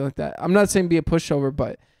looks or something like that. I'm not saying be a pushover,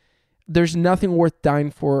 but there's nothing worth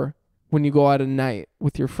dying for when you go out at night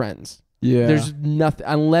with your friends. Yeah. There's nothing,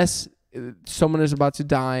 unless someone is about to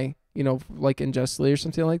die, like unjustly or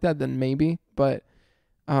something like that, then maybe. But,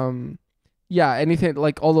 anything,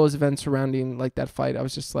 like all those events surrounding like that fight, I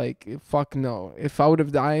was just like, fuck no. If I would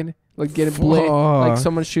have died, like getting bleeding, like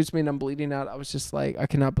someone shoots me and I'm bleeding out, I was just like, I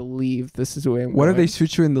cannot believe this is the way I'm What going. if they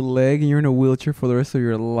shoot you in the leg and you're in a wheelchair for the rest of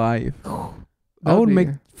your life? I would make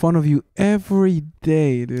fun of you every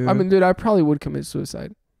day, dude. Dude, I probably would commit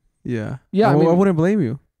suicide. Yeah. Yeah, I wouldn't blame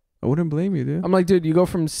you. I wouldn't blame you, dude. I'm like, dude, you go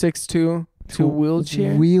from 6'2" to a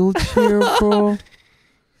wheelchair. Wheelchair, bro.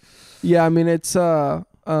 Yeah,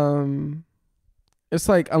 it's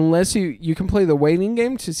like, unless you can play the waiting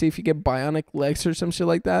game to see if you get bionic legs or some shit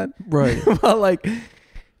like that. Right. But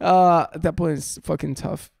at that point it's fucking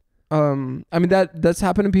tough. That's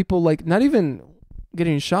happened to people, like not even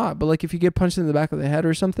getting shot, but like if you get punched in the back of the head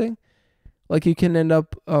or something, like you can end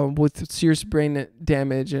up with serious brain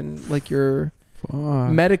damage and like you're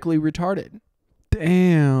medically retarded.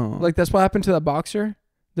 Damn. Like that's what happened to that boxer.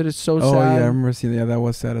 That is so sad. Oh yeah, I remember seeing that. Yeah, that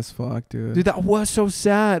was sad as fuck, dude. Dude, that was so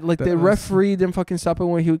sad. Like the referee didn't fucking stop it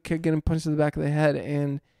when he kept getting punched in the back of the head,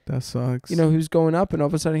 and that sucks. He was going up, and all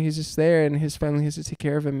of a sudden he's just there, and his family has to take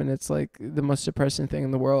care of him, and it's like the most depressing thing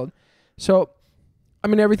in the world. So,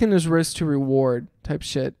 everything is risk to reward type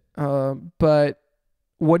shit. But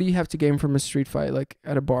what do you have to gain from a street fight, like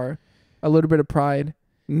at a bar? A little bit of pride.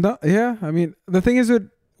 No, yeah. I mean, the thing is that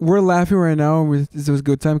we're laughing right now, and it was a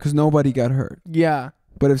good time because nobody got hurt. Yeah.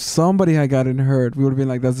 But if somebody had gotten hurt, we would have been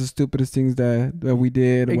like, "That's the stupidest things that we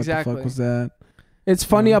did." Exactly. What the fuck was that? It's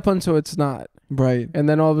funny up until it's not. Right. And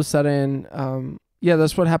then all of a sudden, yeah,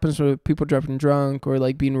 that's what happens with people driving drunk or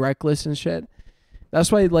like being reckless and shit.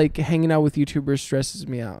 That's why like hanging out with YouTubers stresses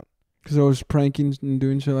me out. Because I was pranking and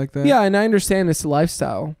doing shit like that. Yeah, and I understand it's a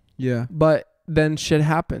lifestyle. Yeah. But then shit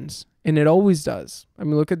happens. And it always does. I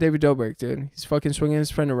mean, look at David Dobrik, dude. He's fucking swinging his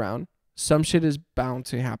friend around. Some shit is bound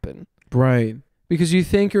to happen. Right. Because you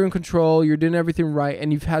think you're in control, you're doing everything right,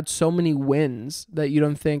 and you've had so many wins that you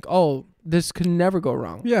don't think, oh, this could never go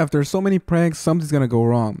wrong. Yeah, if there's so many pranks, something's going to go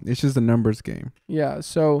wrong. It's just a numbers game. Yeah,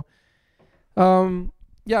 so,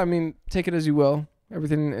 yeah, I mean, take it as you will.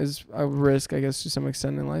 Everything is a risk, I guess, to some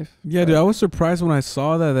extent in life. Yeah, dude, I was surprised when I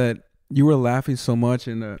saw that you were laughing so much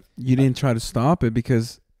and you didn't try to stop it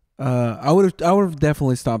because I would have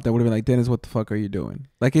definitely stopped. I would have been like, Dennis, what the fuck are you doing?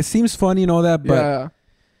 Like, it seems funny and all that, but yeah.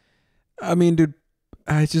 I mean, dude,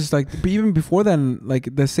 I just like, but even before that,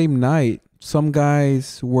 like the same night, some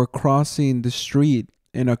guys were crossing the street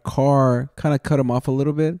and a car kind of cut them off a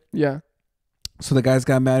little bit. Yeah. So the guys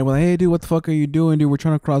got mad and were like, hey, dude, what the fuck are you doing, dude? We're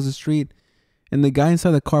trying to cross the street. And the guy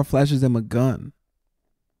inside the car flashes them a gun,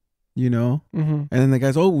 you know? Mm-hmm. And then the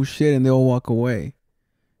guys, oh, shit, and they all walk away.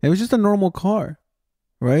 And it was just a normal car,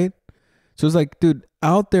 right? So it's like, dude,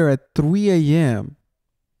 out there at 3 a.m.,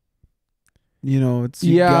 you know, it's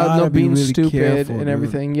you gotta be being really stupid careful, and dude.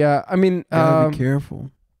 everything. Yeah, I mean, Gotta be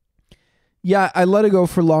careful. Yeah, I let it go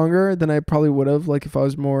for longer than I probably would have. Like if I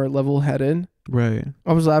was more level-headed. Right.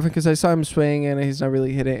 I was laughing because I saw him swing and he's not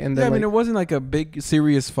really hitting. And then Yeah, I mean, it wasn't like a big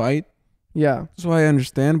serious fight. Yeah, That's why I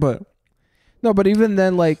understand, but no, but even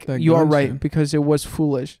then, like you are gun right shit. because it was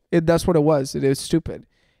foolish. That's what it was. It is stupid,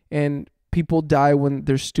 and people die when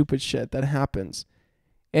there's stupid shit that happens.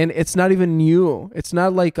 And it's not even you. It's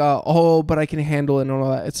not like, oh, but I can handle it and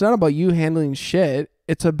all that. It's not about you handling shit.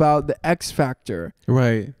 It's about the X factor.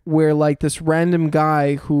 right. Where like this random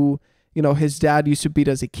guy who, you know, his dad used to beat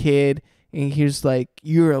as a kid. And he's like,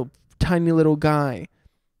 you're a tiny little guy.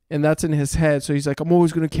 And that's in his head. So he's like, I'm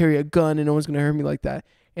always going to carry a gun and no one's going to hurt me like that.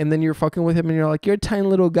 And then you're fucking with him and you're like, you're a tiny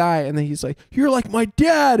little guy. And then he's like, you're like my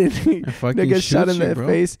dad. And he gets shot in the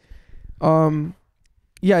face.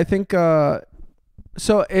 Yeah, I think...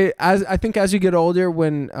 So I think as you get older,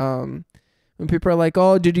 when people are like,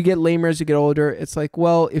 "Oh, did you get lamer as you get older?" It's like,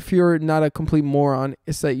 well, if you're not a complete moron,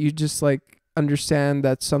 it's that you just like understand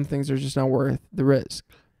that some things are just not worth the risk.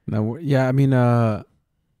 No, yeah, I mean,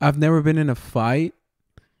 I've never been in a fight.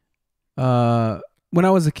 When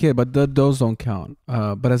I was a kid, but those don't count.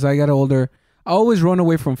 But as I got older, I always run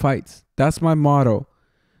away from fights. That's my motto.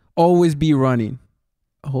 Always be running.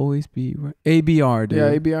 Always be ABR, dude.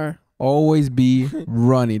 Yeah, ABR. Always be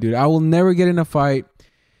running, dude. I will never get in a fight.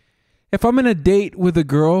 If I'm in a date with a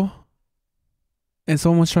girl and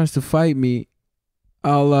someone tries to fight me,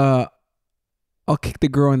 I'll kick the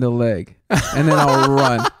girl in the leg and then I'll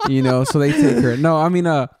run, you know, so they take her. No, I mean,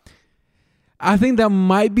 I think that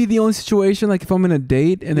might be the only situation. Like if I'm in a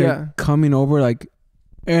date and they're coming over, like,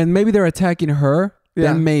 and maybe they're attacking her,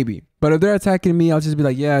 then maybe. But if they're attacking me, I'll just be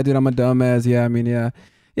like, yeah, dude, I'm a dumbass. Yeah, I mean,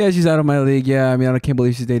 yeah, she's out of my league. Yeah, I mean, I can't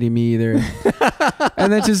believe she's dating me either.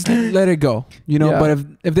 And then just let it go, you know. But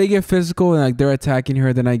if they get physical and like they're attacking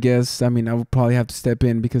her, then I guess, I mean, I would probably have to step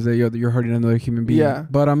in because you're hurting another human being. Yeah.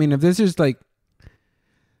 But I mean, if this is like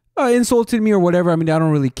insulted me or whatever, I mean, I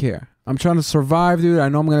don't really care. I'm trying to survive, dude. I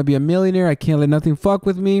know I'm gonna be a millionaire. I can't let nothing fuck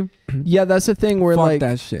with me. Yeah, that's the thing where fuck like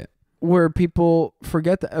that shit. Where people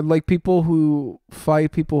forget that, like people who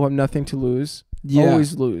fight people who have nothing to lose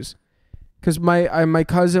always lose. Because my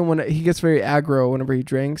cousin, when he gets very aggro whenever he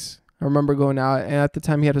drinks, I remember going out, and at the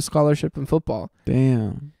time he had a scholarship in football.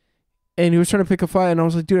 Damn. And he was trying to pick a fight, and I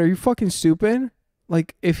was like, dude, are you fucking stupid?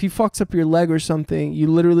 Like, if he fucks up your leg or something, you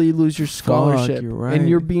literally lose your scholarship. You're right. And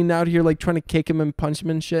you're being out here like trying to kick him and punch him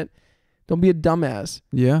and shit. Don't be a dumbass.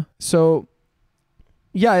 Yeah. So,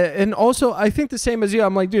 yeah, and also I think the same as you.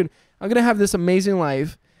 I'm like, dude, I'm going to have this amazing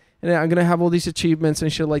life, and I'm going to have all these achievements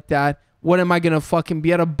and shit like that. What am I going to fucking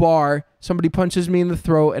be at a bar, somebody punches me in the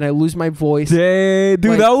throat, and I lose my voice? Dude,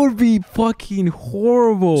 like, that would be fucking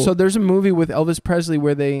horrible. So there's a movie with Elvis Presley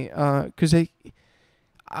where they, because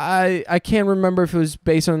I can't remember if it was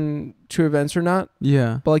based on true events or not.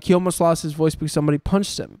 Yeah. But like he almost lost his voice because somebody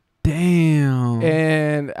punched him. Damn.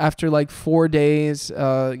 And after like 4 days,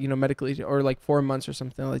 you know, medically, or like 4 months or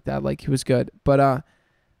something like that, like he was good. But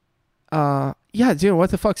yeah, dude,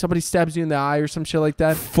 what the fuck? Somebody stabs you in the eye or some shit like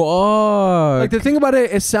that. Fuck. Like the thing about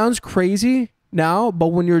it sounds crazy now, but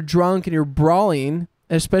when you're drunk and you're brawling,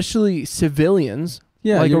 especially civilians,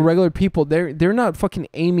 Yeah, like a you're- regular people. They're not fucking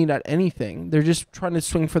aiming at anything. They're just trying to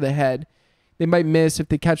swing for the head. They might miss if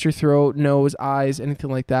they catch your throat, nose, eyes,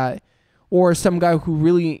 anything like that. Or some guy who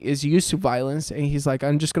really is used to violence and he's like,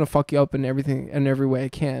 I'm just gonna fuck you up in everything in every way I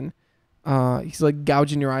can. He's like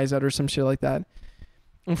gouging your eyes out or some shit like that.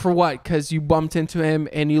 And for what? Because you bumped into him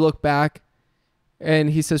and you look back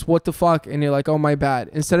and he says, what the fuck? And you're like, oh, my bad.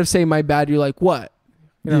 Instead of saying my bad, you're like, what?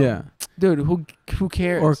 You know, yeah. dude, who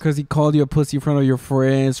cares? Or because he called you a pussy in front of your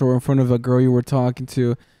friends or in front of a girl you were talking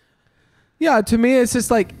to. Yeah, to me, it's just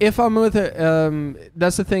like if I'm with a,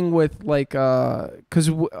 that's the thing with like,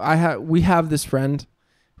 because we have this friend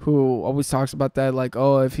who always talks about that, like,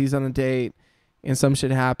 oh, if he's on a date and some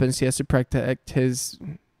shit happens, he has to protect his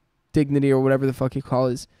dignity or whatever the fuck he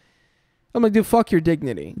calls. I'm like, dude, fuck your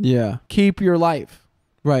dignity. Yeah. Keep your life.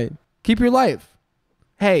 Right. Keep your life.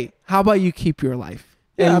 Hey, how about you keep your life?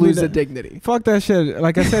 Yeah, and I lose mean, the dignity. Fuck that shit.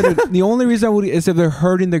 Like I said, the only reason I would is if they're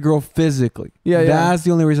hurting the girl physically. Yeah, That's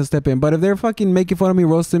the only reason I step in. But if they're fucking making fun of me,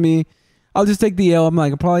 roasting me, I'll just take the L. I'm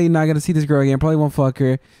like, I'm probably not gonna see this girl again. Probably won't fuck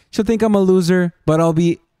her. She'll think I'm a loser, but I'll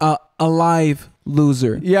be a live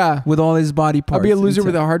loser. Yeah. With all his body parts. I'll be a loser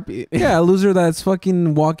with a heartbeat. Yeah, a loser that's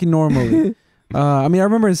fucking walking normally. I mean, I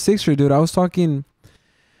remember in 6th grade, dude, I was talking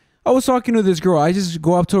to this girl. I just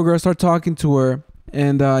go up to a girl, start talking to her.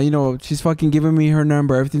 And, she's fucking giving me her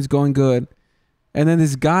number. Everything's going good. And then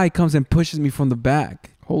this guy comes and pushes me from the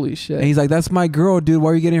back. Holy shit. And he's like, that's my girl, dude.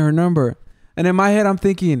 Why are you getting her number? And in my head, I'm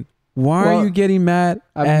thinking, why are you getting mad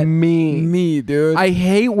at me, dude? I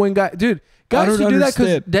hate when guys who do that, because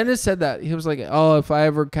understand. Dennis said that. He was like, oh, if I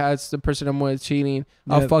ever catch the person I'm with cheating,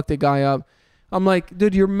 I'll fuck the guy up. I'm like,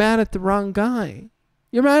 dude, you're mad at the wrong guy.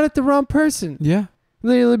 You're mad at the wrong person. Yeah.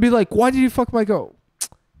 They'll be like, why did you fuck my girl?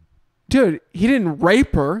 Dude, he didn't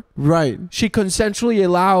rape her. Right. She consensually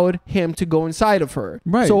allowed him to go inside of her.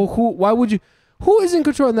 Right. So who is in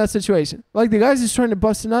control in that situation? Like, the guy's just trying to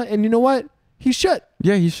bust a nut, and you know what? He should.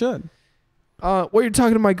 Yeah, he should. What you're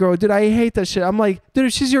talking to my girl, dude, I hate that shit. I'm like, dude,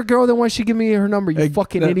 if she's your girl, then why she give me her number, you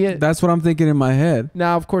fucking idiot? That's what I'm thinking in my head.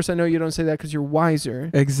 Now, of course, I know you don't say that because you're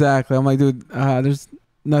wiser. Exactly. I'm like, dude, there's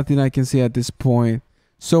nothing I can see at this point.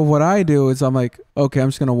 So what I do is I'm like, okay, I'm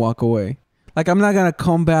just going to walk away. Like, I'm not going to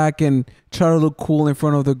come back and try to look cool in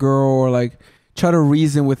front of the girl or, like, try to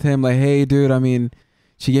reason with him. Like, hey, dude, I mean,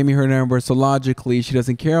 she gave me her number, so logically she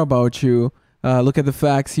doesn't care about you. Look at the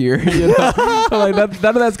facts here. You know? Like, none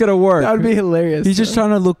of that's going to work. That would be hilarious. He's just trying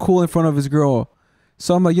to look cool in front of his girl.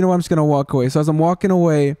 So I'm like, you know what? I'm just going to walk away. So as I'm walking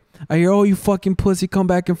away, I hear, oh, you fucking pussy, come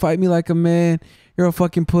back and fight me like a man. You're a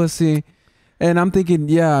fucking pussy. And I'm thinking,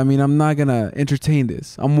 yeah, I mean, I'm not going to entertain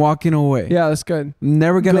this. I'm walking away. Yeah, that's good. I'm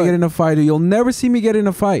never going to get in a fight. You'll never see me get in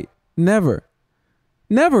a fight. Never.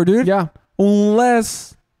 Never, dude. Yeah.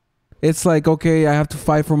 Unless it's like, okay, I have to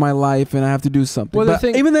fight for my life and I have to do something. Well,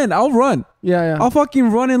 but even then, I'll run. Yeah. I'll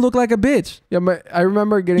fucking run and look like a bitch. Yeah, but I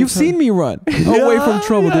remember getting... You've seen me run away from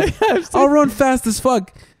trouble, dude. I'll run fast as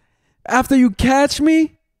fuck. After you catch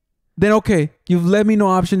me, then okay, you've let me no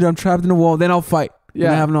option. Dude, I'm trapped in the wall. Then I'll fight.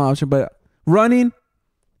 Yeah. I have no option. But running,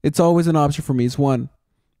 it's always an option for me. It's one.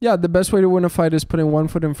 Yeah, the best way to win a fight is putting one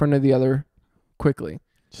foot in front of the other quickly.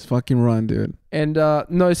 Just fucking run, dude. And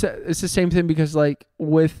no, it's the same thing because like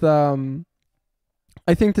with I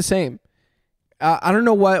think the same. I don't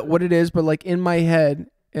know what it is, but like in my head,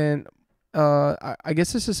 and I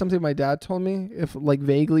guess this is something my dad told me, if like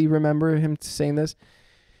vaguely remember him saying this,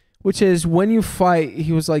 which is when you fight,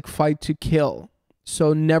 he was like, fight to kill.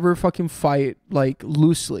 So never fucking fight like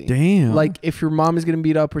loosely. Damn. Like if your mom is getting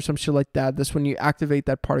beat up or some shit like that, that's when you activate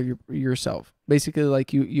that part of yourself. Basically,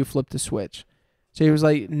 like you flip the switch. So he was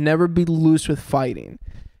like, never be loose with fighting,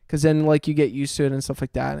 because then like you get used to it and stuff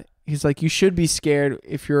like that. He's like, you should be scared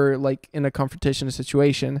if you're like in a confrontation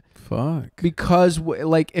situation. Fuck. Because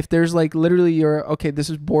like if there's like literally you're okay, this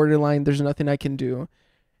is borderline, there's nothing I can do,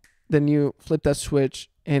 then you flip that switch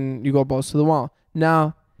and you go balls to the wall.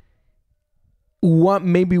 Now,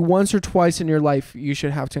 maybe once or twice in your life you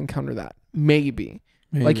should have to encounter that. Maybe.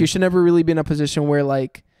 Like you should never really be in a position where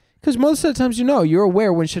like, because most of the times you're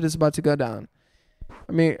aware when shit is about to go down.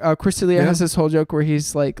 I mean, Chris D'Elia has this whole joke where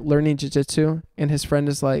he's like learning jiu-jitsu and his friend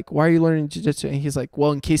is like, why are you learning jiu-jitsu? And he's like,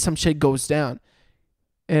 well, in case some shit goes down.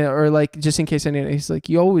 Or like, just in case anything. He's like,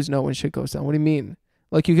 you always know when shit goes down. What do you mean?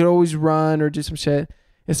 Like, you could always run or do some shit.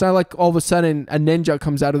 It's not like all of a sudden a ninja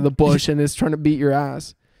comes out of the bush and is trying to beat your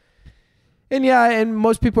ass. And yeah, and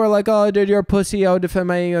most people are like, oh, dude, you're a pussy. I'll defend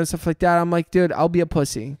my ego and stuff like that. I'm like, dude, I'll be a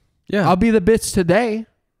pussy. Yeah. I'll be the bitch today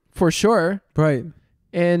for sure. Right.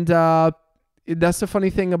 And that's the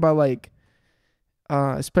funny thing about like,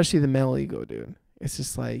 especially the male ego, dude. It's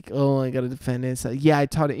just like, oh, I gotta defend it. It's like, yeah, I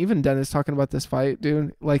taught it. Even Dennis talking about this fight,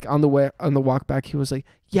 dude. Like on the walk back, he was like,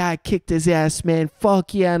 yeah, I kicked his ass, man.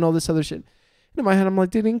 Fuck yeah, and all this other shit. And in my head, I'm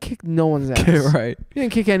like, dude, he didn't kick no one's ass. Okay, right. He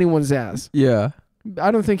didn't kick anyone's ass. Yeah.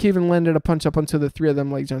 I don't think he even landed a punch up until the three of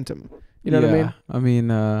them like jumped him. You know what I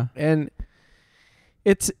mean? And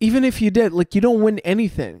it's even if you did, like, you don't win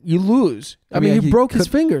anything. You lose. I mean, he broke his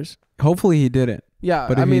fingers. Hopefully he didn't. Yeah,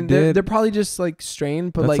 but I mean, they're probably just like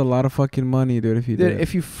strained, but that's like a lot of fucking money, dude. If you did,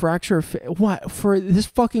 if you fracture, what for this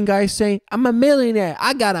fucking guy saying, "I'm a millionaire,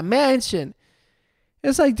 I got a mansion."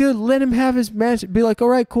 It's like, dude, let him have his mansion. Be like, all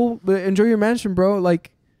right, cool, but enjoy your mansion, bro.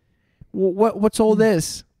 Like, what's all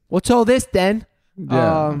this? What's all this then?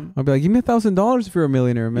 Yeah, I'll be like, give me $1,000 if you're a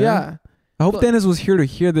millionaire, man. Yeah, I hope Dennis was here to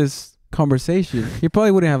hear this conversation. He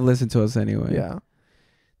probably wouldn't have listened to us anyway. Yeah,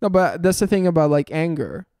 no, but that's the thing about like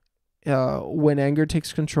anger. When anger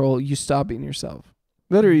takes control, you stop being yourself.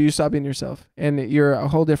 Literally, you stop being yourself, and you're a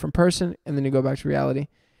whole different person, and then you go back to reality.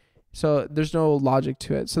 So there's no logic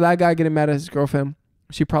to it. So that guy getting mad at his girlfriend,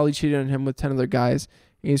 she probably cheated on him with 10 other guys,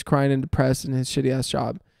 and he's crying and depressed in his shitty ass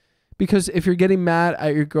job. Because if you're getting mad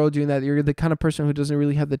at your girl doing that, you're the kind of person who doesn't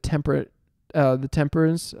really have the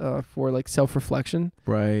temperance for like self-reflection.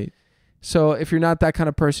 Right. So if you're not that kind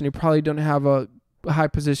of person, you probably don't have a high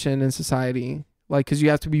position in society. Like, because you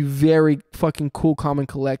have to be very fucking cool, calm, and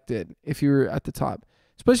collected if you're at the top.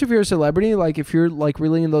 Especially if you're a celebrity. Like, if you're, like,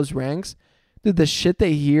 really in those ranks. Dude, the shit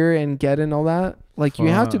they hear and get and all that. Like, you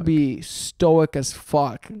have to be stoic as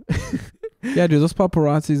fuck. Yeah, dude, those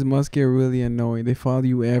paparazzis must get really annoying. They follow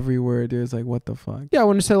you everywhere, dude. It's like, what the fuck? Yeah, I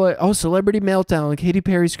want to say, like, oh, celebrity meltdown. Like, Katy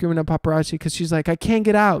Perry screaming at paparazzi because she's like, I can't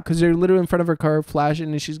get out. Because they're literally in front of her car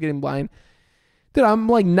flashing and she's getting blind. Dude, I'm,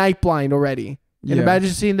 like, night blind already. And imagine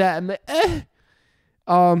seeing that and like,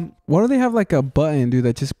 why do they have like a button, dude,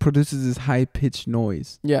 that just produces this high pitched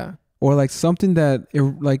noise? Yeah. Or like something that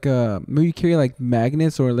like maybe you carry like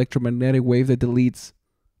magnets or electromagnetic wave that deletes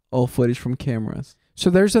all footage from cameras. So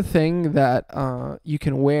there's a thing that you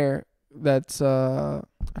can wear that's I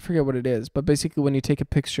forget what it is, but basically when you take a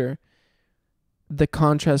picture, the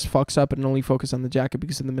contrast fucks up and only focus on the jacket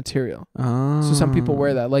because of the material. Oh. So some people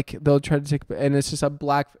wear that, like they'll try to take, and it's just a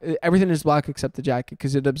black. Everything is black except the jacket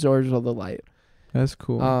because it absorbs all the light. That's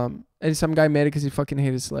cool. And some guy made it because he fucking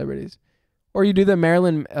hated celebrities. Or you do the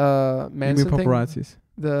Marilyn Manson thing. Paparazzis.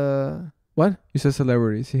 The what? You said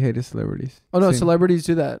celebrities. He hated celebrities. Oh no, celebrities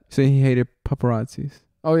do that. Saying he hated paparazzis.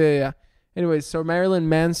 Oh yeah. Anyways, so Marilyn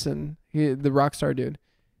Manson, the rock star dude,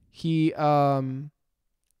 he one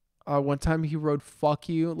time he wrote "fuck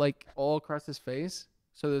you" like all across his face,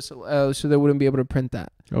 so they wouldn't be able to print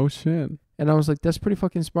that. Oh shit. And I was like, that's pretty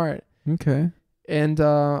fucking smart. Okay. And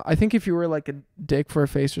I think if you wear like a dick for a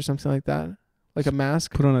face or something like that, like a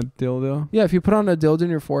mask. Put on a dildo. Yeah, if you put on a dildo in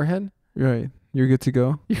your forehead. Right. You're good to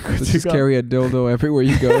go. You're good Let's just carry a dildo everywhere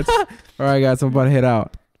you go. All right, guys, I'm about to head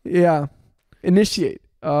out. Yeah. Initiate.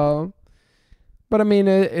 But I mean,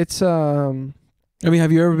 it's... I mean,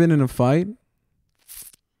 have you ever been in a fight?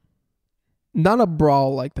 Not a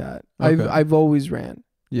brawl like that. Okay. I've always ran.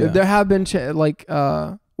 Yeah. There have been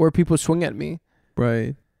where people swing at me.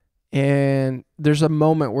 Right. And there's a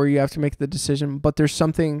moment where you have to make the decision, but there's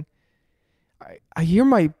something... I hear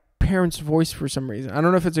my parents' voice for some reason. I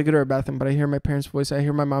don't know if it's a good or a bad thing, but I hear my parents' voice. I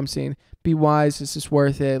hear my mom saying, be wise, is this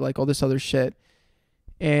worth it? Like all this other shit.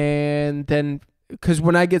 And then, because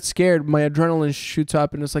when I get scared, my adrenaline shoots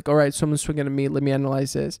up and it's like, all right, someone's swinging at me. Let me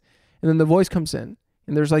analyze this. And then the voice comes in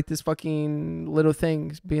and there's like this fucking little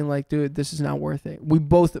thing being like, dude, this is not worth it. We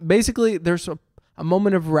both, basically there's a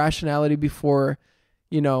moment of rationality before,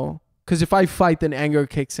 because if I fight, then anger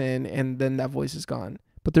kicks in and then that voice is gone.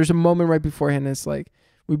 But there's a moment right beforehand and it's like,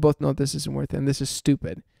 we both know this isn't worth it and this is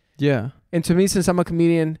stupid. Yeah. And to me, since I'm a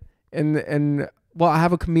comedian and I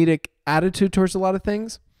have a comedic attitude towards a lot of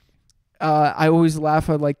things, I always laugh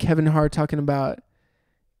at like Kevin Hart talking about,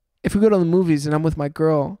 if we go to the movies and I'm with my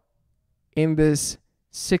girl and this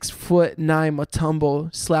 6'9"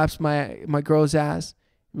 Matumbo slaps my girl's ass,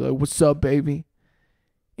 I'm like, what's up, baby?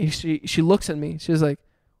 And she looks at me. She's like,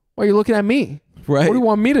 why are you looking at me? Right. What do you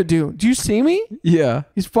want me to do? Do you see me? Yeah.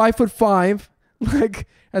 He's 5'5". Like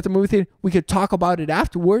at the movie theater, we could talk about it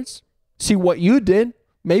afterwards. See what you did.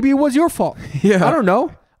 Maybe it was your fault. Yeah. I don't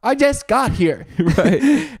know. I just got here. Right.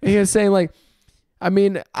 And he was saying like, I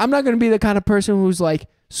mean, I'm not going to be the kind of person who's like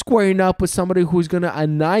squaring up with somebody who's going to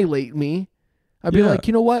annihilate me. I'd be like,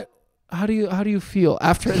 you know what? How do you feel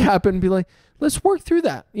after it happened? Be like, let's work through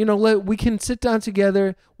that. We can sit down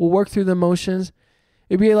together. We'll work through the emotions.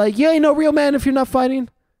 It'd be like, you ain't no real man if you're not fighting.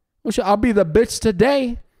 I'll be the bitch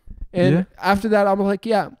today. And after that, I'm like,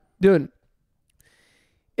 yeah, dude,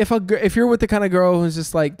 if you're with the kind of girl who's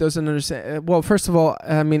just like doesn't understand. Well, first of all,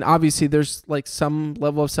 I mean, obviously there's like some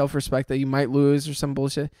level of self-respect that you might lose or some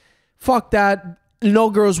bullshit. Fuck that. No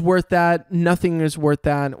girl's worth that. Nothing is worth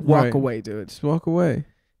that. Walk away, dude. Just walk away.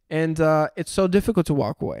 And it's so difficult to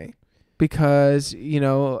walk away because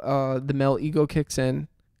the male ego kicks in,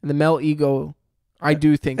 and the male ego. I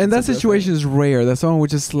do think, and that situation is rare. That someone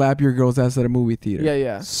would just slap your girl's ass at a movie theater. Yeah,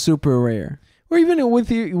 yeah, super rare. Or even with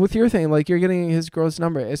your thing, like you're getting his girl's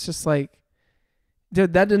number. It's just like,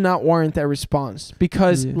 dude, that did not warrant that response.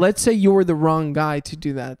 Because let's say you were the wrong guy to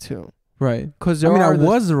do that too. Right. Because I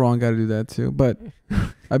was the wrong guy to do that too, but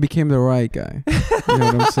I became the right guy. You know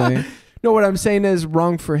what I'm saying? No, what I'm saying is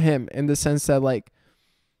wrong for him in the sense that like,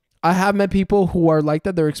 I have met people who are like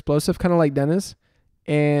that. They're explosive, kind of like Dennis,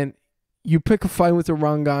 and you pick a fight with the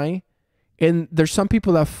wrong guy, and there's some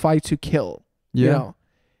people that fight to kill. Yeah. You know?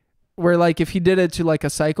 Where like if he did it to like a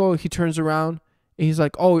psycho, he turns around and he's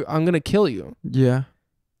like, "Oh, I'm gonna kill you." Yeah.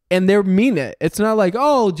 And they mean it. It's not like,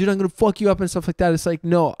 "Oh, dude, I'm gonna fuck you up" and stuff like that. It's like,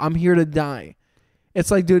 "No, I'm here to die." It's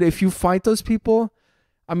like, dude, if you fight those people,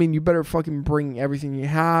 I mean, you better fucking bring everything you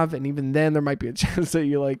have, and even then, there might be a chance that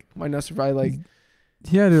you like might not survive. Like,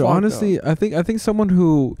 yeah, dude. Honestly, I think someone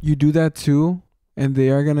who you do that to, and they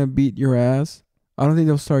are gonna beat your ass. I don't think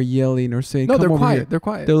they'll start yelling or saying, "No, they're quiet. Here. They're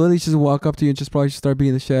quiet." They'll literally just walk up to you and just probably start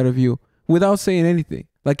beating the shit out of you without saying anything.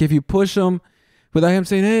 Like if you push them without him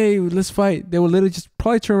saying, "Hey, let's fight," they will literally just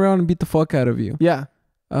probably turn around and beat the fuck out of you. Yeah.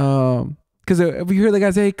 Because if you hear the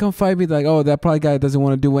guy say, "Hey, come fight me," like, "Oh, that probably guy doesn't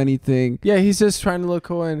want to do anything." Yeah, he's just trying to look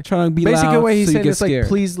cool and trying to be basically loud what he's so saying you get is scared. like,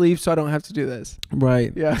 "Please leave so I don't have to do this."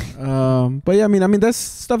 Right. Yeah. But yeah, I mean, that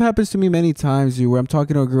stuff happens to me many times, dude. Where I'm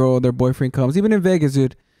talking to a girl, their boyfriend comes, even in Vegas,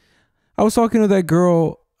 dude. I was talking to that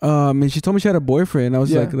girl. And she told me she had a boyfriend. I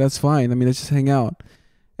was like, that's fine. I mean, let's just hang out.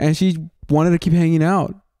 And she wanted to keep hanging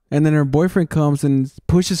out. And then her boyfriend comes and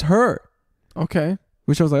pushes her. Okay.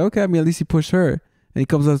 Which I was like, okay, I mean, at least he pushed her. And he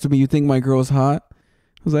comes up to me, "You think my girl's hot?"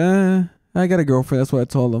 I was like, I got a girlfriend. That's what I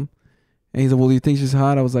told him. And he's like, "Well, do you think she's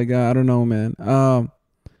hot?" I was like, I don't know, man.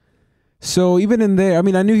 So even in there, I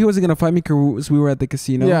mean, I knew he wasn't going to fight me because we were at the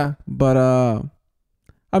casino. Yeah. But,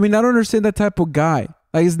 I mean, I don't understand that type of guy.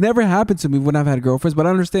 Like, it's never happened to me when I've had girlfriends, but I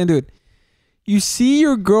understand, dude. You see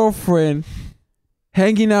your girlfriend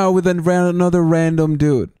hanging out with another random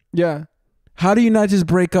dude. Yeah. How do you not just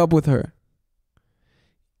break up with her?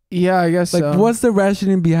 Yeah, I guess like, what's the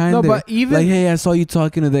rationing behind it? But even like, "Hey, I saw you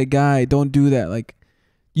talking to that guy. Don't do that." Like,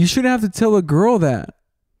 you shouldn't have to tell a girl that.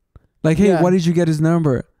 Like, "Hey, why did you get his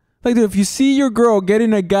number?" Like, dude, if you see your girl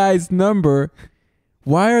getting a guy's number,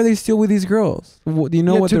 why are they still with these girls? Do you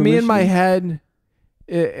know what? To me, in my head,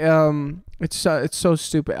 it's so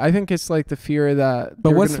stupid. I think it's like the fear that.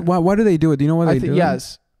 But why do they do it? Do you know why they do it?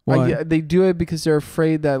 Yes, they do it because they're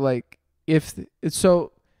afraid that like if it's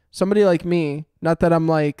so somebody like me, not that I'm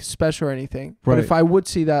like special or anything, but if I would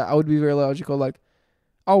see that, I would be very logical. Like,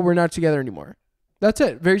 "Oh, we're not together anymore." That's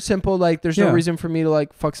it. Very simple. Like, there's no reason for me to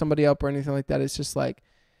like fuck somebody up or anything like that. It's just like,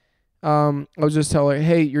 I'll just tell her,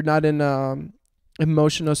 "Hey, you're not in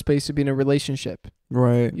emotional space to be in a relationship.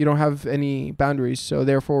 Right. You don't have any boundaries, so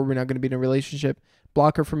therefore we're not going to be in a relationship."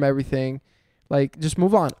 Block her from everything. Like, just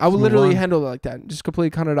move on. I would literally handle it like that. Just completely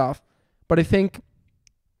cut it off. But I think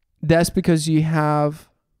that's because you have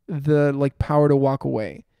the like power to walk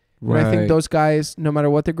away. Right. And I think those guys, no matter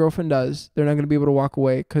what their girlfriend does, they're not going to be able to walk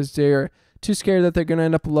away because they're too scared that they're going to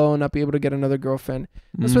end up alone, not be able to get another girlfriend.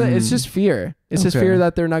 That's what it's just fear. It's just fear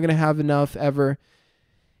that they're not going to have enough ever.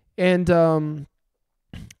 And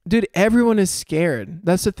dude, everyone is scared.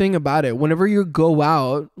 That's the thing about it. Whenever you go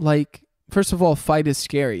out, like, first of all, fight is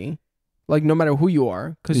scary. Like, no matter who you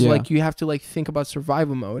are, because like you have to like think about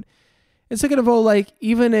survival mode. And second of all, like,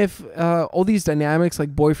 even if all these dynamics,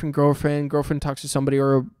 like boyfriend, girlfriend talks to somebody,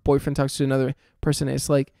 or a boyfriend talks to another person, it's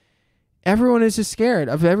like everyone is just scared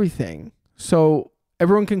of everything. So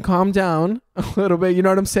everyone can calm down a little bit. You know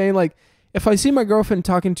what I'm saying? Like, if I see my girlfriend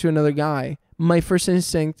talking to another guy, my first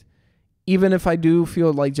instinct, even if I do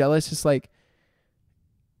feel like jealous, it's like,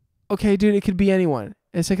 okay, dude, it could be anyone.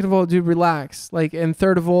 And second of all, dude, relax. Like, and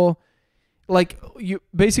third of all, like, you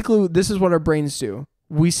basically, this is what our brains do.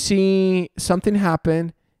 We see something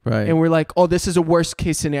happen, right, and we're like, "Oh, this is a worst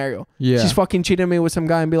case scenario." Yeah, she's fucking cheating me with some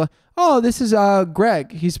guy, and be like, "Oh, this is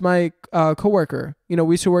Greg. He's my coworker. You know,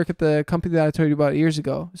 we used to work at the company that I told you about years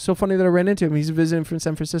ago. It's so funny that I ran into him. He's visiting from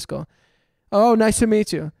San Francisco. Oh, nice to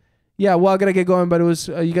meet you. Yeah, well, I gotta get going, but it was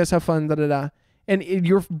you guys have fun. Da da da." And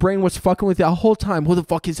your brain was fucking with you the whole time. Who the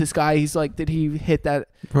fuck is this guy? He's like, did he hit that?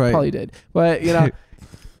 Right. Probably did, but you know.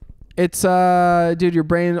 It's dude, your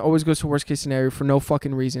brain always goes to worst case scenario for no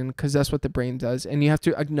fucking reason, because that's what the brain does, and you have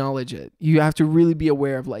to acknowledge it. You have to really be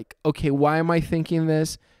aware of like, okay, why am I thinking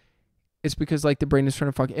this? It's because like the brain is trying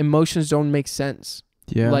to fuck. Emotions don't make sense.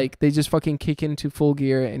 Yeah. Like they just fucking kick into full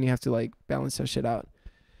gear, and you have to like balance that shit out.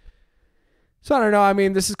 So I don't know. I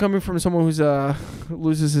mean, this is coming from someone who's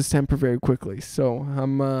loses his temper very quickly. So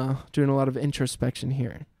I'm doing a lot of introspection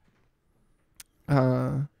here.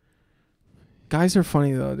 Guys are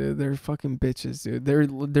funny though, dude. They're fucking bitches, dude.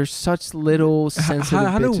 They're such little sensitive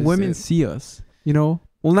How do bitches, women dude. see us? You know,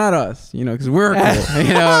 well, not us. You know, because we're cool.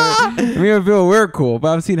 You know, we feel we're cool.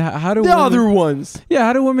 But I'm seeing how do The women, other ones. Yeah,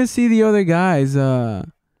 how do women see the other guys?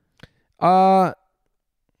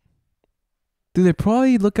 Do they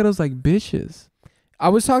probably look at us like bitches? I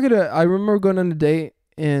remember going on a date,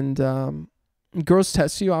 and girls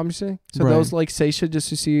test you, obviously. So Right. those like say shit just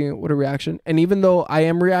to see what a reaction. And even though I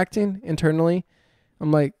am reacting internally, I'm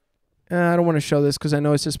like, I don't want to show this because I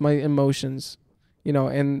know it's just my emotions, you know,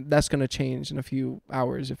 and that's going to change in a few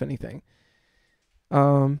hours, if anything.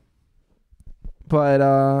 But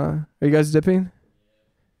are you guys dipping?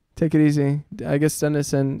 Take it easy. I guess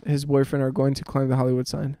Dennis and his boyfriend are going to climb the Hollywood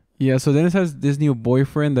sign. Yeah, so Dennis has this new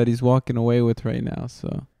boyfriend that he's walking away with right now.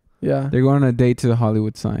 So Yeah. they're going on a date to the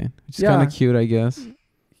Hollywood sign, which is Yeah. kind of cute, I guess.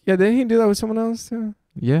 Yeah, didn't he do that with someone else too?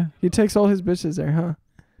 Yeah. He takes all his bitches there, huh?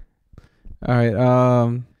 All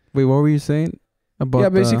right. Wait, what were you saying about? Yeah,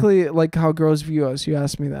 basically like how girls view us. You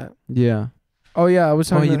asked me that. Yeah. Oh yeah, I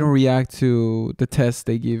was Oh, talking. you don't react to the test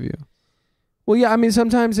they give you. Well, yeah, I mean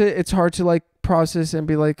sometimes it's hard to like process and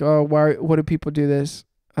be like, oh, what do people do this?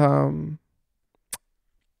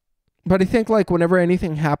 But I think like whenever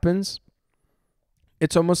anything happens,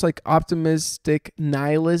 it's almost like optimistic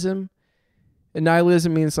nihilism. And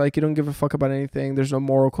nihilism means like you don't give a fuck about anything. There's no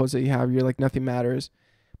moral codes that you have. You're like nothing matters.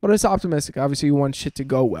 But it's optimistic. Obviously, you want shit to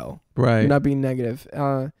go well. Right. You're not being negative.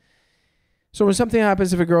 So when something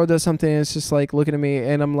happens, if a girl does something, it's just like looking at me,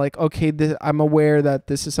 and I'm like, okay, I'm aware that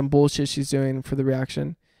this is some bullshit she's doing for the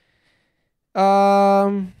reaction.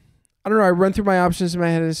 I don't know. I run through my options in my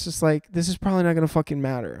head. And it's just like, this is probably not gonna fucking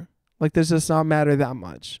matter. Like, this does not matter that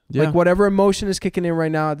much. Yeah. Like, whatever emotion is kicking in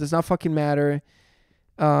right now, it does not fucking matter.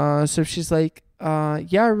 So if she's like,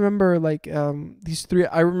 yeah, I remember like these three.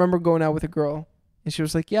 I remember going out with a girl, and she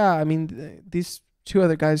was like, yeah, I mean, these two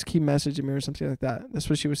other guys keep messaging me or something like that. That's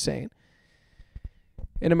what she was saying.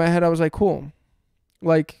 And in my head, I was like, cool.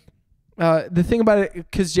 Like, the thing about it,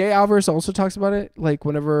 because Jay Alvarez also talks about it, like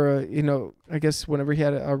whenever, I guess whenever he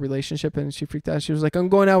had a relationship and she freaked out, she was like, I'm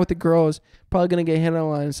going out with the girls, probably going to get hit on the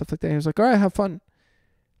line and stuff like that. And he was like, all right, have fun.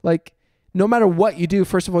 Like, no matter what you do,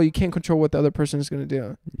 first of all, you can't control what the other person is going to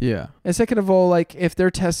do. Yeah. And second of all, like, if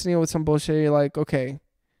they're testing you with some bullshit, you're like, okay.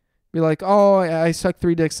 Be like, oh, I sucked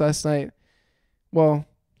 3 dicks last night. Well.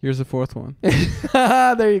 Here's the fourth one.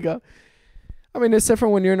 There you go. I mean, it's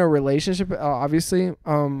different when you're in a relationship, obviously.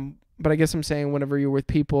 But I guess I'm saying whenever you're with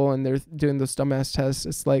people and they're doing those dumbass tests,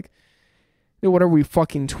 it's like, dude, what are we,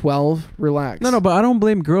 fucking 12? Relax. No, but I don't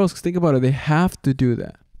blame girls, because think about it. They have to do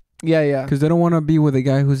that. Yeah. Because they don't want to be with a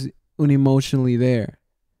guy who's unemotionally there.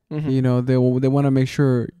 Mm-hmm. You know, they want to make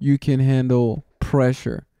sure you can handle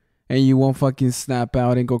pressure and you won't fucking snap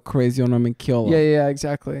out and go crazy on them and kill them. Yeah,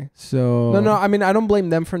 exactly. So No, I mean, I don't blame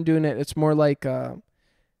them for doing it. It's more like,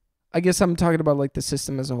 I guess I'm talking about like the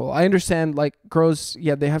system as a whole. I understand like girls,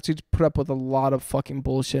 yeah, they have to put up with a lot of fucking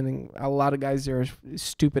bullshit, and a lot of guys are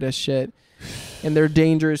stupid as shit, and they're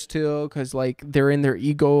dangerous too because like they're in their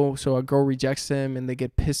ego. So a girl rejects them and they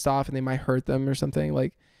get pissed off and they might hurt them or something.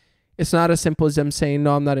 Like, it's not as simple as them saying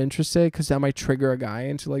no, I'm not interested, because that might trigger a guy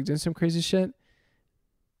into like doing some crazy shit.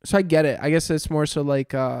 So I get it. I guess it's more so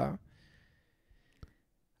like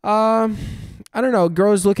I don't know,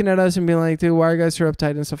 girls looking at us and being like, dude, why are you guys so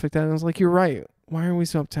uptight and stuff like that? And I was like, you're right. Why are we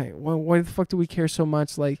so uptight? Why the fuck do we care so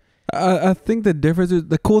much? Like, I think the difference is,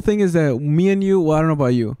 the cool thing is that me and you, well, I don't know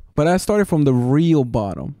about you, but I started from the real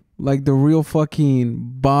bottom. Like the real fucking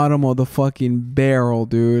bottom of the fucking barrel,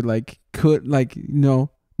 dude. Like, no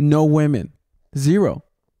women. Zero.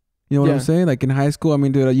 You know what I'm saying? Like in high school, I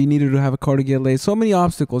mean, dude, you needed to have a car to get laid. So many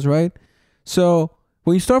obstacles, right? So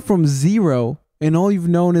when you start from zero and all you've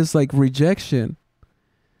known is like rejection,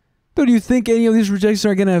 dude, do you think any of these rejections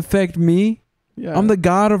are going to affect me? yeah. I'm the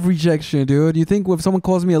god of rejection, dude. You think if someone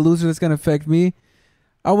calls me a loser, that's going to affect me?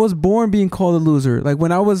 I was born being called a loser. Like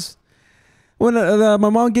when my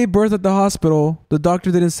mom gave birth at the hospital, the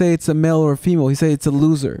doctor didn't say it's a male or a female. He said it's a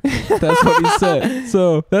loser. That's what he said.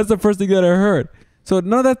 So that's the first thing that I heard. So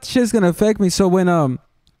none of that shit's going to affect me. So when,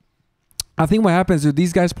 I think what happens is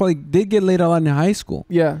these guys probably did get laid a lot in high school.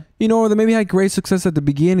 Yeah. You know, or they maybe had great success at the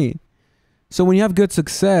beginning. So when you have good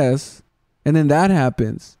success and then that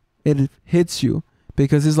happens, it hits you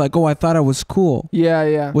because it's like, oh, I thought I was cool. Yeah,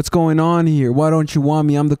 yeah. What's going on here? Why don't you want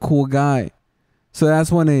me? I'm the cool guy. So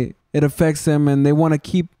that's when it affects them, and they want to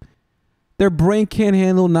keep, their brain can't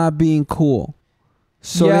handle not being cool.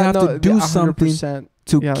 So they have to do something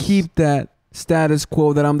to keep that status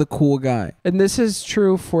quo that I'm the cool guy. And this is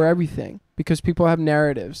true for everything because people have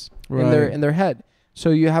narratives in their head. So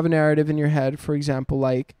you have a narrative in your head, for example,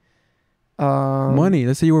 like money.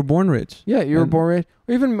 Let's say you were born rich. Yeah, you were born rich.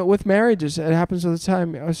 Or even with marriages, it happens all the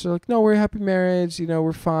time. I was like, no, we're a happy marriage. You know,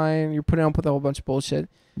 we're fine. You're putting up with a whole bunch of bullshit.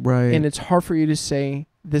 Right. And it's hard for you to say,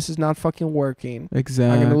 this is not fucking working.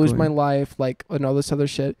 Exactly. I'm going to lose my life, like, and all this other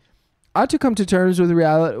shit. I had to come to terms with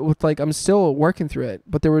reality, with like, I'm still working through it.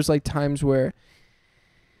 But there was like times where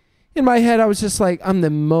in my head, I was just like, I'm the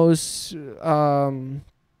most, I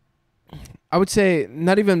would say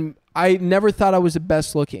not even, I never thought I was the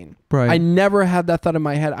best looking. Right. I never had that thought in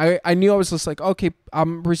my head. I knew I was just like, okay,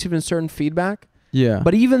 I'm receiving certain feedback. Yeah.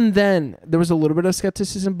 But even then, there was a little bit of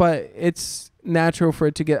skepticism, but it's natural for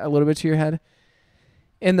it to get a little bit to your head.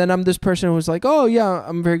 And then I'm this person who was like, oh yeah,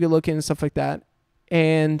 I'm very good looking and stuff like that.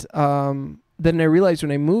 And then I realized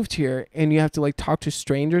when I moved here and you have to like talk to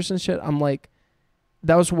strangers and shit, I'm like,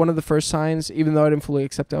 that was one of the first signs, even though I didn't fully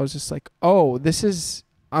accept it. I was just like, oh,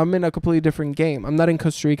 I'm in a completely different game. I'm not in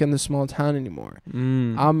Costa Rica in the small town anymore.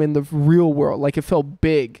 I'm in the real world. Like, it felt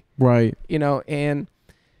big. Right. You know, and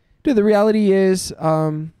dude, the reality is,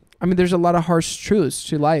 I mean, there's a lot of harsh truths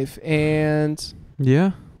to life. And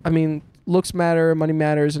yeah, I mean, looks matter, money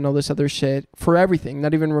matters, and all this other shit for everything,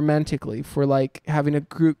 not even romantically, for like having a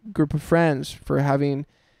group of friends, for having,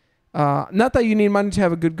 not that you need money to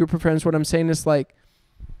have a good group of friends. What I'm saying is like,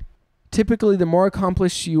 typically the more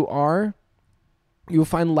accomplished you are, you'll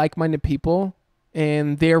find like-minded people,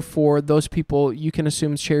 and therefore those people you can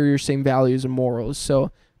assume share your same values and morals.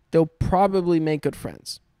 So they'll probably make good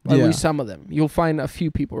friends, or at least some of them. You'll find a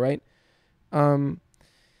few people, right?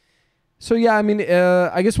 So yeah, I mean,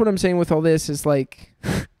 I guess what I'm saying with all this is like,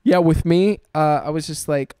 yeah, with me, I was just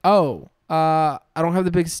like, oh, I don't have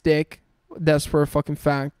the biggest dick. That's for a fucking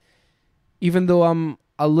fact. Even though I'm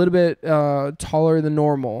a little bit taller than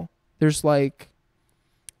normal, there's like,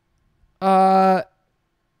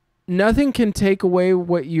 nothing can take away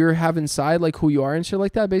what you have inside, like who you are and shit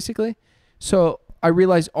like that, basically. So I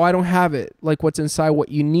realized, oh, I don't have it. Like, what's inside, what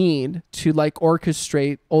you need to like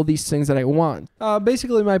orchestrate all these things that I want.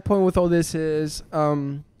 Basically, my point with all this is,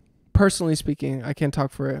 personally speaking, I can't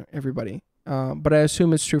talk for everybody, but I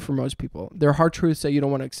assume it's true for most people. There are hard truths that you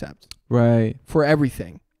don't want to accept. Right. For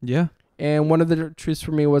everything. Yeah. And one of the truths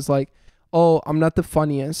for me was like, oh, I'm not the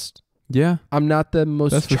funniest. Yeah. I'm not the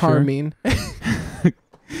most charming. Sure.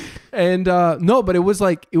 And no, but it was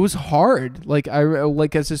like, it was hard. Like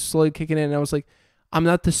as it's slowly kicking in, I was like, I'm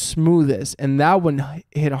not the smoothest, and that one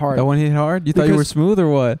hit hard. That one hit hard? You thought you were smooth or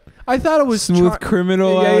what? I thought it was smooth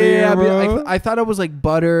criminal. Yeah. I thought it was like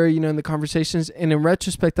butter, you know, in the conversations. And in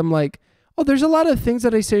retrospect, I'm like, oh, there's a lot of things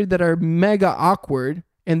that I say that are mega awkward,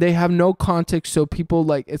 and they have no context. So people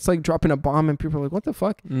like, it's like dropping a bomb, and people are like, what the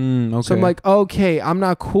fuck? Okay. So I'm like, okay, I'm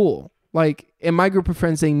not cool. Like, in my group of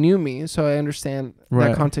friends, they knew me, so I understand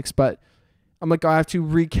that context. But I'm like, I have to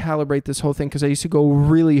recalibrate this whole thing because I used to go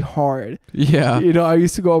really hard. Yeah. You know, I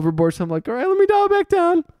used to go overboard. So I'm like, all right, let me dial back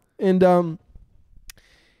down. And but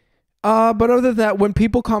other than that, when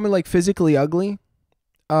people call me like physically ugly,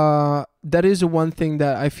 that is the one thing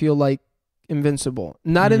that I feel like invincible.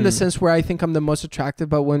 Not in the sense where I think I'm the most attractive,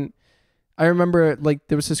 but when I remember like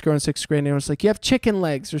there was this girl in 6th grade and it was like, you have chicken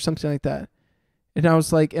legs or something like that. And I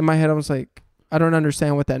was like, in my head, I was like, I don't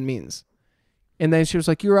understand what that means. And then she was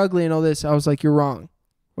like, you're ugly and all this. I was like, you're wrong.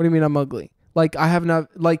 What do you mean I'm ugly? Like, I have not,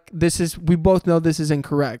 like, we both know this is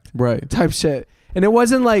incorrect. Right. Type shit. And it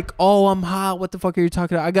wasn't like, oh, I'm hot. What the fuck are you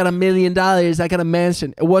talking about? I got $1 million. I got a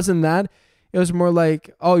mansion. It wasn't that. It was more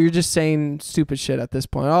like, oh, you're just saying stupid shit at this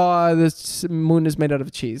point. Oh, this moon is made out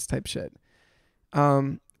of cheese type shit.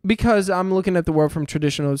 Because I'm looking at the world from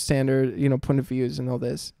traditional standard, you know, point of views and all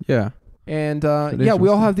this. Yeah. And yeah, we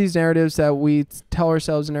all have these narratives that we tell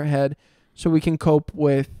ourselves in our head so we can cope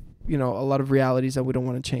with, you know, a lot of realities that we don't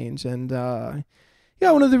want to change. And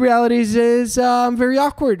yeah, one of the realities is I'm very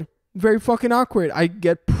awkward, very fucking awkward. I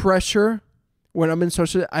get pressure when I'm in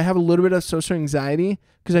social. I have a little bit of social anxiety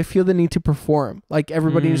because I feel the need to perform. Like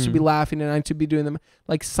everybody needs to be laughing and I need to be doing them.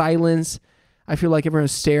 Like silence. I feel like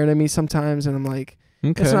everyone's staring at me sometimes and I'm like,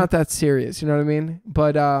 it's not that serious. You know what I mean?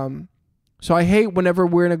 But so I hate whenever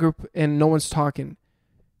we're in a group and no one's talking.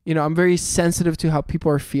 You know, I'm very sensitive to how people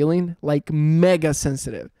are feeling, like mega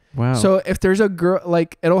sensitive. Wow. So if there's a girl,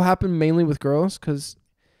 like it'll happen mainly with girls because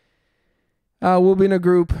We'll be in a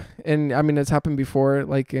group, and I mean, it's happened before,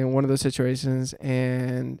 like in one of those situations,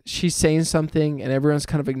 and she's saying something, and everyone's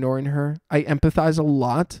kind of ignoring her. I empathize a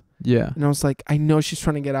lot. Yeah. And I was like, I know she's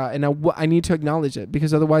trying to get out, and I need to acknowledge it,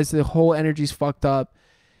 because otherwise the whole energy's fucked up,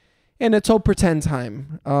 and it's all pretend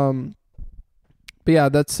time. But yeah,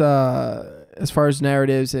 that's as far as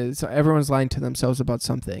narratives is, everyone's lying to themselves about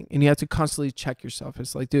something, and you have to constantly check yourself.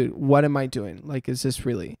 It's like, dude, what am I doing? Like, is this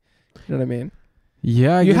really? You know what I mean?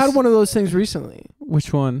 Yeah. You had one of those things recently.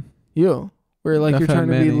 Which one? Where like you're trying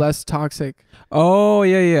to be less toxic. Oh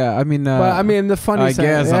yeah. I mean, but I mean the funny. I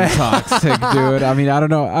guess I'm toxic, dude. I mean, I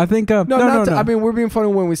don't know. I think no. I mean, we're being funny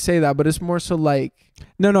when we say that, but it's more so like.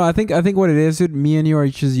 No. I think what it is, dude. Me and you are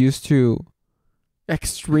just used to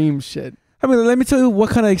extreme shit. I mean, let me tell you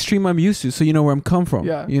what kind of extreme I'm used to, so you know where I'm come from.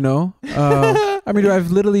 Yeah. You know. I mean, dude,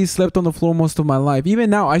 I've literally slept on the floor most of my life.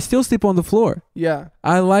 Even now, I still sleep on the floor. Yeah.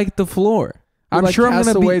 I like the floor. I'm like sure I'm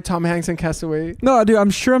gonna be Tom Hanks and Castaway. No, dude, I'm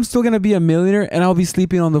sure I'm still gonna be a millionaire, and I'll be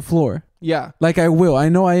sleeping on the floor. Yeah, like I will. I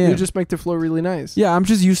know I am. You just make the floor really nice. Yeah, I'm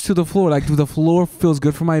just used to the floor. Like, dude, the floor feels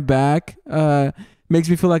good for my back. Makes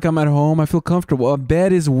me feel like I'm at home. I feel comfortable. A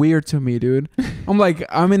bed is weird to me, dude. I'm like,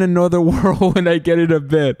 I'm in another world when I get in a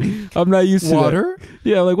bed. I'm not used to water.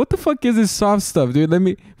 Yeah, like what the fuck is this soft stuff, dude?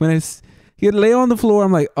 When I get lay on the floor,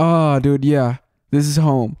 I'm like, oh, dude, yeah, this is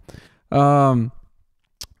home.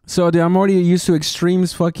 So, dude, I'm already used to extreme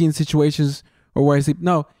fucking situations or where I sleep.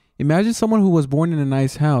 No, imagine someone who was born in a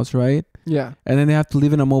nice house, right? Yeah. And then they have to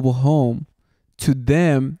live in a mobile home. To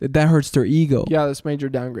them, that hurts their ego. Yeah, that's major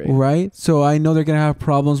downgrade. Right? So I know they're going to have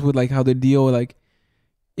problems with like how they deal with like,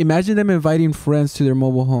 imagine them inviting friends to their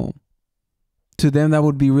mobile home. To them, that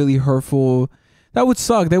would be really hurtful. That would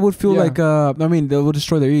suck. They would feel like, I mean, they would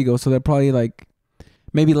destroy their ego. So they'll probably like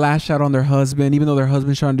maybe lash out on their husband, even though their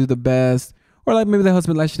husband's trying to do the best. Or like maybe the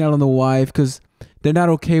husband lashing out on the wife because they're not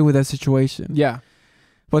okay with that situation. Yeah.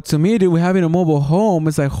 But to me, dude, having a mobile home,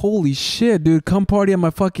 it's like, holy shit, dude, come party at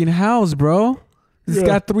my fucking house, bro. It's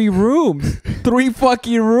got 3 rooms. 3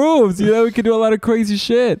 fucking rooms. You know, we could do a lot of crazy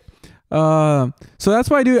shit. So that's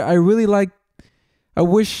why, dude, I really like, I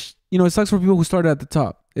wish, you know, it sucks for people who started at the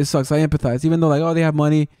top. It sucks. I empathize. Even though like, oh, they have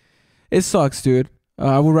money. It sucks, dude.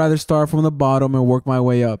 I would rather start from the bottom and work my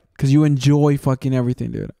way up because you enjoy fucking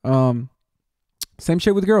everything, dude. Same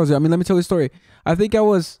shit with girls. I mean, let me tell you a story. I think I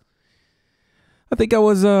was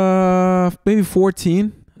maybe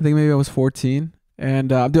 14. I think maybe I was 14. And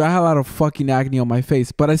dude, I had a lot of fucking acne on my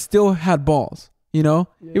face, but I still had balls, you know?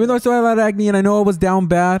 Yeah. Even though I still had a lot of acne and I know I was down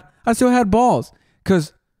bad, I still had balls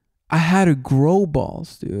because I had to grow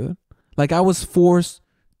balls, dude. Like I was forced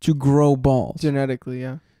to grow balls. Genetically,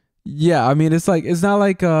 yeah. Yeah, I mean, it's like, it's not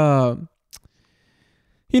like, you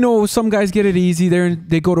know, some guys get it easy.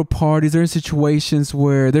 They go to parties. They're in situations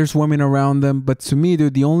where there's women around them. But to me,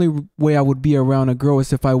 dude, the only way I would be around a girl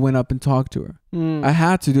is if I went up and talked to her. I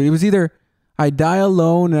had to, dude. It was either I die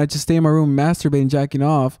alone and I just stay in my room masturbating, jacking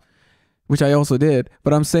off, which I also did.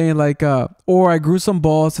 But I'm saying like, or I grew some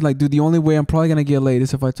balls and like, dude, the only way I'm probably going to get laid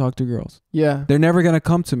is if I talk to girls. Yeah. They're never going to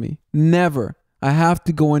come to me. Never. I have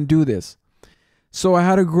to go and do this. So I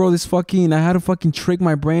had to grow this fucking, I had to fucking trick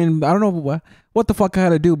my brain. I don't know what the fuck I had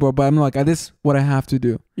to do, bro. But I'm like, this is what I have to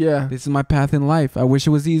do. Yeah. This is my path in life. I wish it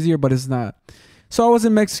was easier, but it's not. So I was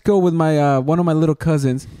in Mexico with my, one of my little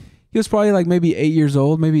cousins. He was probably like maybe 8 years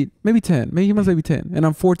old, maybe 10. Maybe he must be 10. And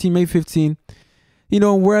I'm 14, maybe 15. You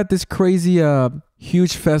know, we're at this crazy,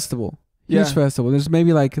 huge festival. Huge festival. There's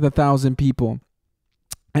maybe like 1,000 people.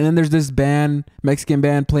 And then there's this band, Mexican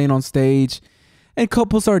band playing on stage. And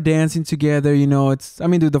couples are dancing together, you know. I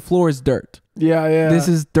mean, dude, the floor is dirt. Yeah, yeah. This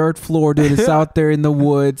is dirt floor, dude. It's out there in the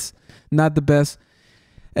woods. Not the best.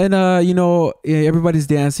 And, you know, everybody's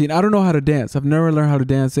dancing. I don't know how to dance. I've never learned how to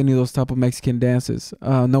dance any of those type of Mexican dances.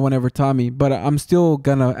 No one ever taught me. But I'm still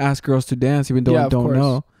going to ask girls to dance even though I don't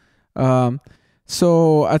know.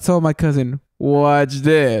 So I told my cousin, watch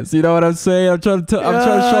this. You know what I'm saying? I'm trying to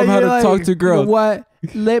show him how to talk to girls. You know what?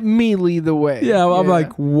 Let me lead the way. Yeah, I'm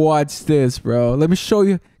like, watch this, bro. Let me show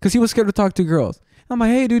you. Because he was scared to talk to girls. I'm like,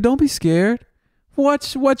 hey, dude, don't be scared.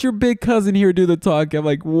 Watch your big cousin here do the talk. I'm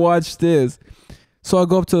like, watch this. So I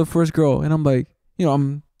go up to the first girl, and I'm like,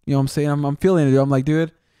 I'm feeling it, dude. I'm like,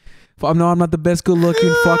 dude, I'm not the best good looking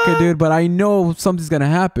fucker, dude, but I know something's going to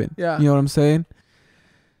happen. Yeah. You know what I'm saying?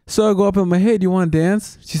 So I go up and I'm like, hey, do you want to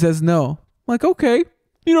dance? She says no. I'm like, okay.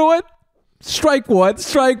 You know what? Strike one.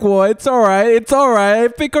 It's all right.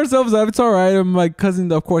 Pick ourselves up. It's all right. And my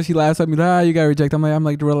cousin, of course, he laughs at me. You got rejected. I'm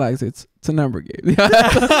like, relax. It's a number game.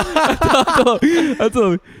 I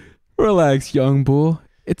told him, relax, young bull.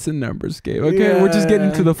 It's a numbers game. Okay, we're just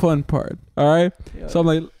getting to the fun part. All right. Yeah. So I'm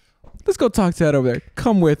like, let's go talk to that over there.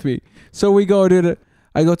 Come with me. So we go, dude.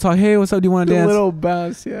 I go talk. Hey, what's up? Do you want to The dance? little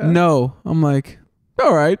bounce, yeah. No. I'm like,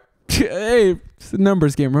 all right. Hey, it's a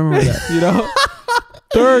numbers game. Remember that, you know?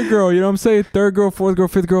 Third girl, you know what I'm saying? Third girl, fourth girl,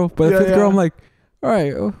 fifth girl. But the fifth girl, I'm like, all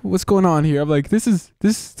right, what's going on here? I'm like, this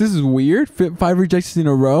is weird. 5 rejections in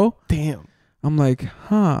a row. Damn. I'm like,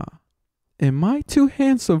 huh? Am I too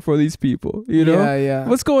handsome for these people? You know? Yeah.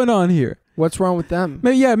 What's going on here? What's wrong with them?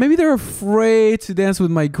 Maybe they're afraid to dance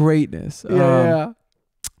with my greatness. Yeah.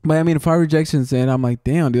 But I mean, 5 rejections, and I'm like,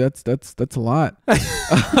 damn, dude, that's a lot.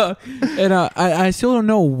 And I still don't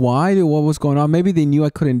know why, dude, what was going on. Maybe they knew I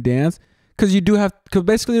couldn't dance, because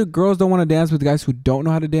basically the girls don't want to dance with guys who don't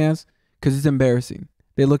know how to dance, because it's embarrassing.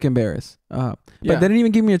 They look embarrassed. But they didn't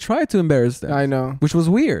even give me a try to embarrass them. I know. Which was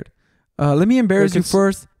weird. Let me embarrass you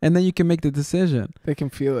first, and then you can make the decision. They can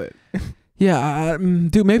feel it. Yeah,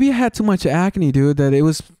 dude, maybe I had too much acne, dude, that it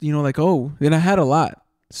was, like, and I had a lot.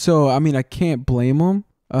 So, I mean, I can't blame them.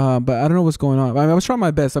 But I don't know what's going on. I mean, I was trying my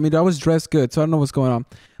best. I mean, I was dressed good, so I don't know what's going on.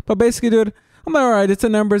 But basically, dude, I'm like, all right, it's a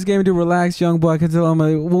numbers game. Dude, relax, young boy. I can tell him,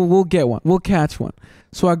 we'll get one. We'll catch one.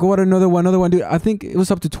 So I go out another one. Dude, I think it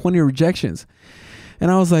was up to 20 rejections. And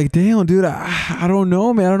I was like, damn, dude, I don't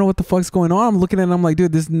know, man. I don't know what the fuck's going on. I'm looking at it and I'm like,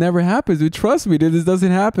 dude, this never happens. Dude, trust me, dude, this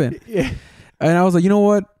doesn't happen. Yeah. And I was like, you know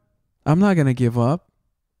what? I'm not going to give up.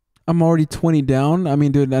 I'm already 20 down. I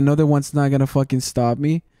mean, dude, another one's not going to fucking stop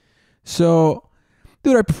me. So,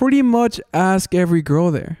 dude, I pretty much ask every girl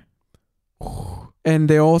there. And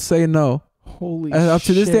they all say no. Holy and up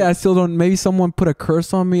to this shit. day, I still don't. Maybe someone put a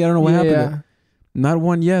curse on me. I don't know what happened there. Not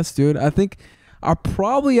one yes, dude. I think I'll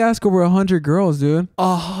probably ask over 100 girls, dude.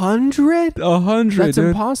 100? 100, That's dude.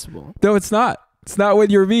 impossible. No, it's not. It's not when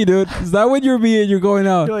you're me, dude. It's not when you're me and you're going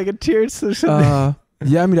out. You're like a tiered system.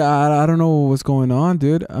 Yeah, I mean, I don't know what's going on,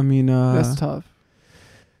 dude. I mean, that's tough.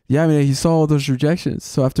 Yeah, I mean, he saw all those rejections.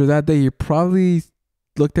 So after that day, he probably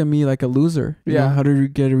looked at me like a loser. You know, how did you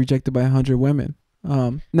get rejected by 100 women?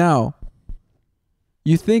 Now,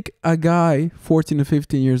 you think a guy 14 to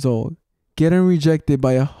 15 years old getting rejected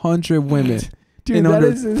by 100 women Dude, in under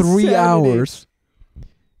is 3 hours,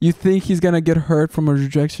 you think he's gonna get hurt from a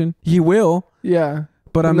rejection? He will. Yeah.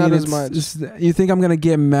 But I mean, not as much. You think I'm gonna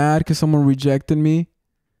get mad because someone rejected me?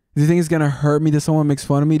 Do you think it's gonna hurt me that someone makes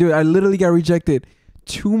fun of me? Dude, I literally got rejected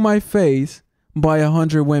to my face by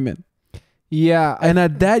 100 women. Yeah. And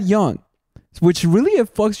at that young, which really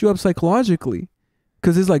it fucks you up psychologically,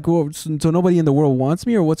 because it's like, oh, so nobody in the world wants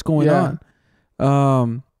me, or what's going on?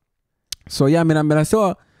 So yeah, I mean, I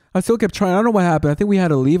still kept trying. I don't know what happened. I think we had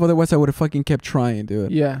to leave. Otherwise, I would have fucking kept trying,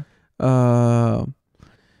 dude. Yeah.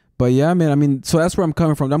 But yeah, man. I mean, so that's where I'm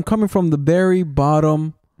coming from. I'm coming from the very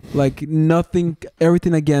bottom, like nothing,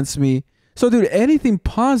 everything against me. So, dude, anything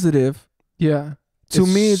positive. Yeah. To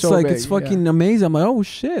me, it's so like big, it's fucking amazing. I'm like, oh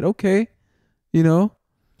shit, okay, you know.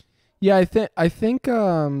 Yeah, I think.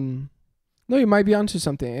 No, you might be onto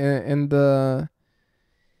something. And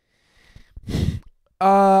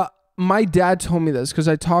my dad told me this because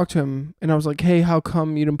I talked to him and I was like, hey, how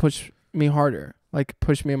come you didn't push me harder? Like,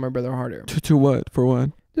 push me and my brother harder. To what? For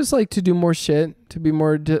what? Just like to do more shit, to be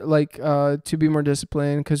more to be more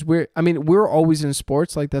disciplined. Because we're always in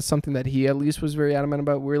sports. Like, that's something that he at least was very adamant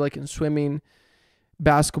about. We're like in swimming,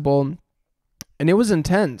 basketball, and it was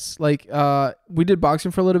intense. Like, we did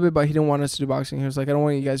boxing for a little bit, but he didn't want us to do boxing. He was like, I don't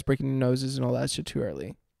want you guys breaking your noses and all that shit too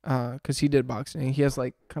early. Because he did boxing. He has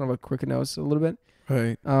like kind of a crooked nose a little bit.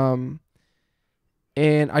 Right.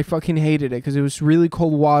 And I fucking hated it because it was really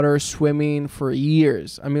cold water, swimming for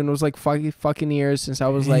years. I mean, it was like fucking years since I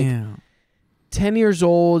was like 10 years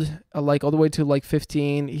old, like all the way to like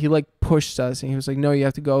 15. He like pushed us and he was like, no, you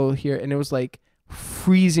have to go here. And it was like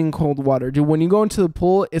freezing cold water. Dude, when you go into the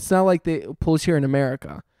pool, it's not like the pools here in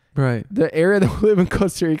America. Right. The area that we live in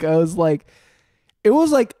Costa Rica, it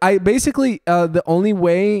was like I basically, the only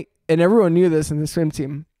way, and everyone knew this in the swim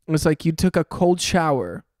team, was like you took a cold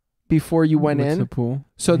shower before you went in. The pool.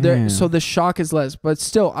 So the shock is less, but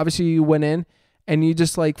still, obviously you went in and you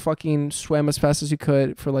just like fucking swam as fast as you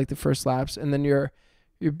could for like the first laps, and then your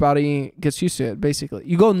body gets used to it. Basically,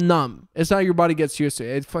 you go numb. It's not your body gets used to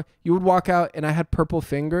it. You would walk out, and I had purple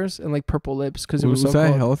fingers and like purple lips because it was so that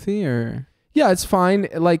cold. Healthy or? Yeah, it's fine.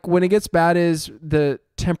 Like when it gets bad is the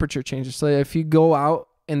temperature changes. So if you go out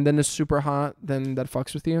and then it's super hot, then that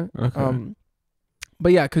fucks with you. Okay.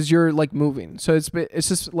 But yeah, because you're like moving, so it's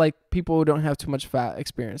just like people who don't have too much fat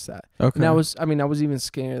experience that. Okay. And I was even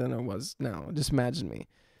skinnier than I was now. Just imagine me.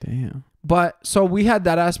 Damn. But so we had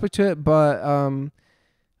that aspect to it. But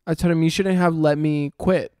I told him you shouldn't have let me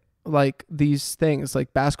quit like these things,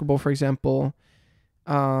 like basketball, for example.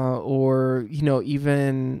 Or, you know,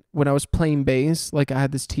 even when I was playing bass, like I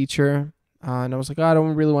had this teacher, and I was like, oh, I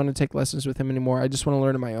don't really want to take lessons with him anymore. I just want to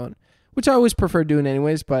learn on my own, which I always prefer doing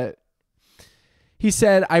anyways. But he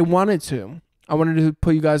said, I wanted to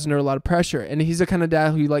put you guys under a lot of pressure. And he's the kind of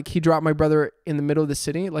dad who, like, he dropped my brother in the middle of the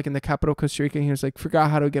city, like in the capital, Costa Rica. And he was like, figure out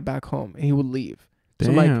how to get back home. And he would leave. So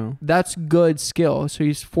I'm like, that's good skill. So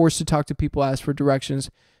he's forced to talk to people, ask for directions.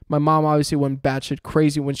 My mom obviously went batshit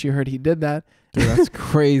crazy when she heard he did that. Dude, that's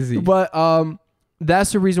crazy. But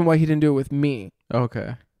that's the reason why he didn't do it with me.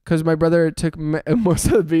 Okay. Because my brother took most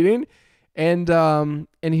of the beating. And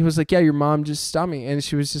he was like, yeah, your mom just stopped me. And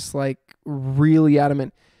she was just like really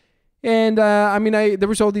adamant. And I mean, there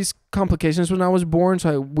was all these complications when I was born.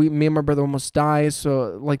 So me and my brother almost died.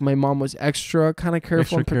 So like my mom was extra kind of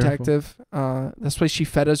careful and protective. That's why she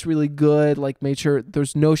fed us really good. Like made sure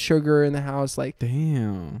there's no sugar in the house. Like,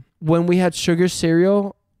 damn. When we had sugar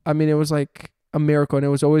cereal, I mean, it was like a miracle. And it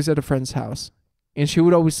was always at a friend's house. And she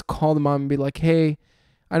would always call the mom and be like, hey,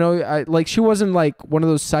 I know, like she wasn't like one of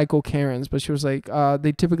those psycho Karens, but she was like,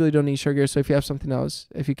 they typically don't eat sugar. So if you have something else,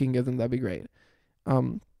 if you can give them, that'd be great.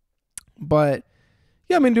 But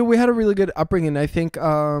yeah, I mean, dude, we had a really good upbringing. I think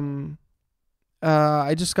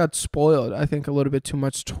I just got spoiled, I think, a little bit too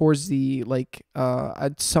much towards the, like,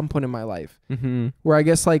 at some point in my life. Mm-hmm. Where I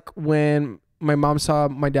guess, like, when my mom saw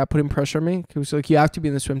my dad putting pressure on me, he was like, you have to be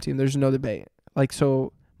in the swim team. There's no debate. Like,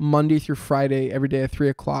 so Monday through Friday, every day at 3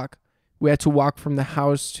 o'clock, we had to walk from the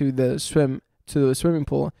house to the swimming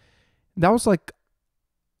pool. That was like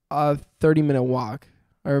a 30-minute walk.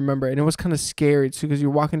 I remember, and it was kind of scary too because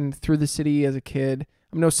you're walking through the city as a kid.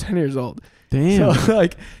 I mean, I was 10 years old. Damn. So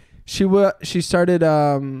like, she started.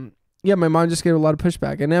 Yeah, my mom just gave a lot of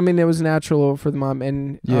pushback, and I mean, it was natural for the mom.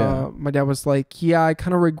 And my dad was like, "Yeah, I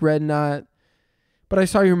kind of regret not, but I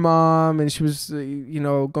saw your mom, and she was, you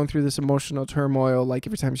know, going through this emotional turmoil. Like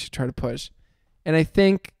every time she tried to push, and I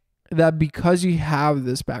think that because you have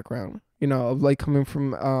this background, you know, of like coming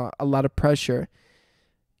from a lot of pressure."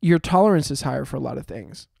 Your tolerance is higher for a lot of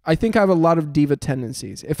things. I think I have a lot of diva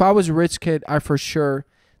tendencies. If I was a rich kid, I for sure,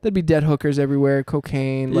 there'd be dead hookers everywhere,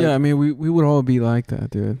 cocaine. Like, yeah, I mean, we would all be like that,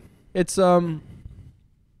 dude. It's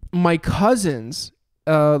my cousins,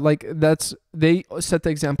 like they set the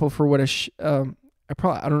example for what I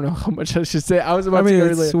don't know how much I should say. I was about to go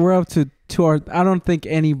earlier. We're up to 2 hours. I don't think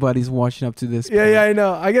anybody's watching up to this point. Yeah, I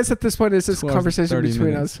know. I guess at this point it's just conversation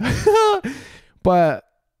between us. But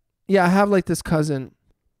yeah, I have like this cousin.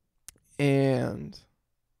 And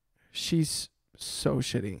she's so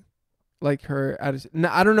shitty. Like her attitude. No,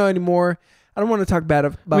 I don't know anymore. I don't want to talk bad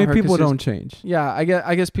about her. I mean, people don't change. Yeah, I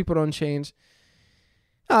guess people don't change.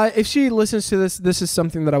 If she listens to this is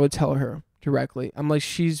something that I would tell her directly. I'm like,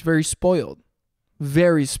 she's very spoiled.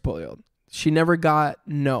 Very spoiled. She never got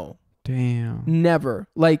no. Damn. Never.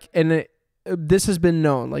 Like, and this has been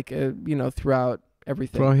known, like, you know, throughout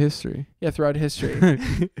everything. Throughout history. Yeah, throughout history.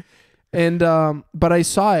 And but I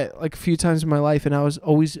saw it like a few times in my life, and I was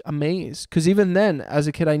always amazed because even then, as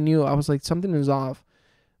a kid, I knew I was like something is off,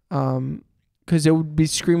 because they would be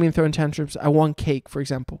screaming, throwing tantrums. I want cake, for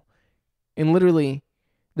example, and literally,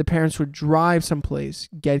 the parents would drive someplace,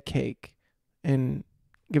 get cake, and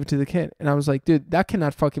give it to the kid, and I was like, dude, that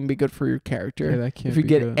cannot fucking be good for your character. Yeah, that can't if you be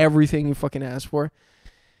get good. everything you fucking ask for,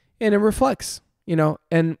 and it reflects, you know.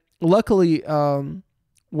 And luckily,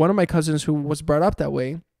 one of my cousins who was brought up that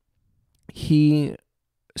way, he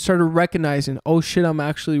started recognizing, oh shit, I'm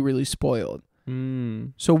actually really spoiled.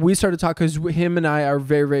 So we started talking because him and I are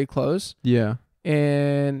very, very close. Yeah.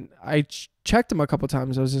 And I checked him a couple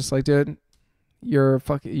times. I was just like, dude, you're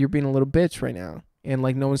being a little bitch right now. And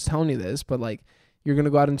like, no one's telling you this, but like, you're going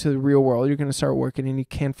to go out into the real world. You're going to start working and you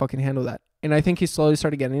can't fucking handle that. And I think he slowly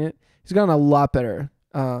started getting it. He's gotten a lot better.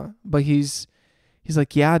 But he's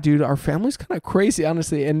like, yeah, dude, our family's kind of crazy,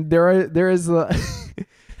 honestly. And there is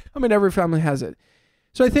I mean, every family has it.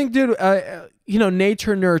 So I think, dude, you know,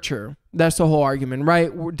 nature, nurture. That's the whole argument,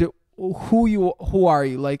 right? Who are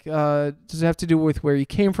you? Like, does it have to do with where you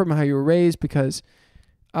came from, how you were raised? Because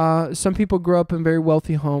some people grow up in very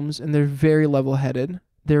wealthy homes and they're very level-headed.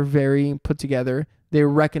 They're very put together. They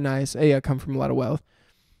recognize, hey, I come from a lot of wealth.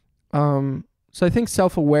 So I think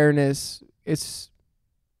self-awareness is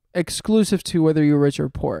exclusive to whether you're rich or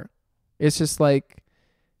poor. It's just like,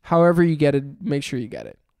 however you get it, make sure you get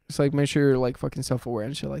it. It's like, make sure you're like fucking self-aware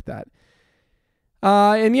and shit like that.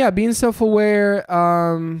 And yeah, being self-aware,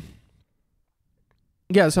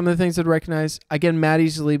 yeah, some of the things I'd recognize, I get mad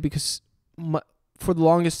easily because for the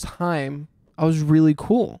longest time, I was really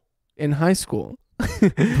cool in high school.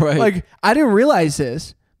 Right. Like, I didn't realize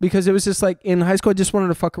this because it was just like, in high school, I just wanted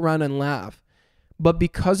to fuck around and laugh. But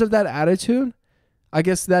because of that attitude, I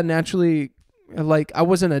guess that naturally, like, I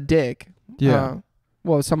wasn't a dick. Yeah.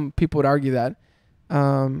 Well, some people would argue that.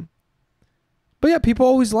 But yeah, people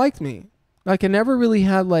always liked me. Like, I never really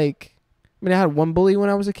had like, I mean, I had one bully when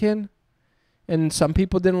I was a kid, and some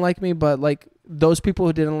people didn't like me, but like those people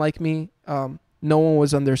who didn't like me, no one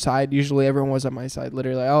was on their side. Usually everyone was on my side.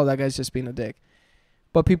 Literally, like, oh, that guy's just being a dick.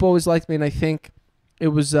 But people always liked me, and I think it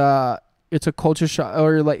was it's a culture shock,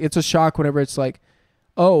 or like it's a shock whenever it's like,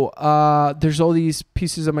 oh, there's all these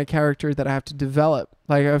pieces of my character that I have to develop.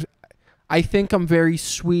 Like I think I'm very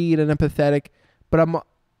sweet and empathetic, but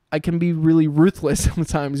I can be really ruthless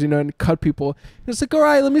sometimes, you know, and cut people. It's like, all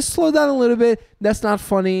right, let me slow down a little bit. That's not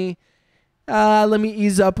funny. Let me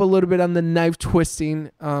ease up a little bit on the knife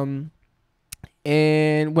twisting. And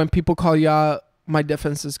when people call you out, my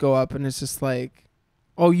defenses go up, and it's just like,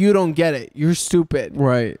 oh, you don't get it. You're stupid.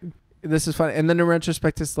 Right. This is funny. And then in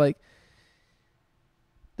retrospect, it's like,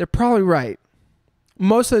 they're probably right.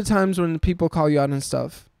 Most of the times when people call you out and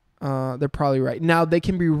stuff, they're probably right. Now, they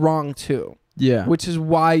can be wrong too. Yeah. Which is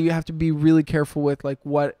why you have to be really careful with like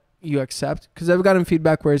what you accept. Because I've gotten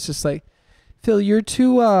feedback where it's just like, Phil, you're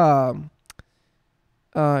too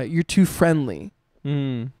friendly.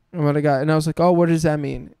 And what I got, and I was like, oh, what does that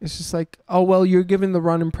mean? It's just like, oh, well, you're giving the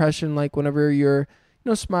wrong impression. Like whenever you're, you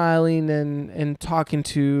know, smiling and talking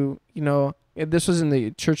to, you know, this was in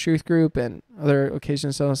the church youth group and other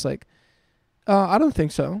occasions. So I was like, I don't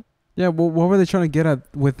think so. Yeah, well, what were they trying to get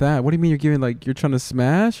at with that? What do you mean you're giving, like, you're trying to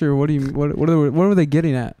smash, or what do you, what were they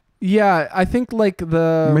getting at? Yeah, I think like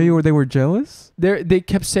maybe they were jealous? They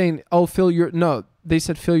kept saying, oh, Phil, they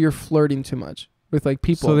said, Phil, you're flirting too much with like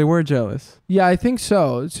people. So they were jealous. Yeah, I think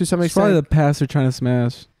so. To some extent. It's probably the pastor trying to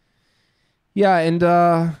smash. Yeah, and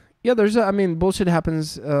yeah, I mean, bullshit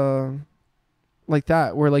happens like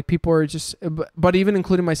that, where like people are just, but even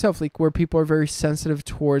including myself, like where people are very sensitive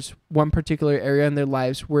towards one particular area in their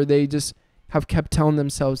lives, where they just have kept telling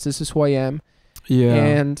themselves, this is who I am. Yeah.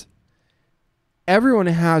 And everyone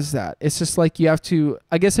has that. It's just like you have to,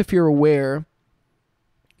 I guess if you're aware,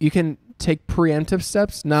 you can take preemptive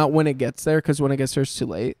steps, not when it gets there, because when it gets there, it's too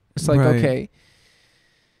late. It's like, right. Okay.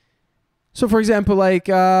 So, for example, like,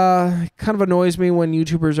 kind of annoys me when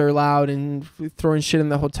YouTubers are loud and throwing shit in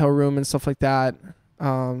the hotel room and stuff like that.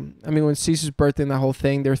 I mean, when Caesar's birthday and that whole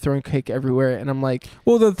thing, they're throwing cake everywhere, and I'm like...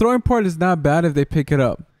 Well, the throwing part is not bad if they pick it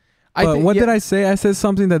up. But what did I say? I said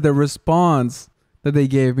something that the response that they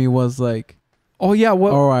gave me was like... Oh, yeah,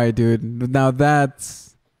 what... All right, dude. Now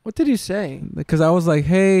that's... What did you say? Because I was like,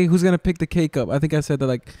 hey, who's going to pick the cake up? I think I said that,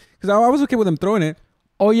 like... Because I was okay with them throwing it.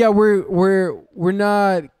 Oh yeah, we're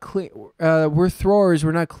not clean. We're throwers.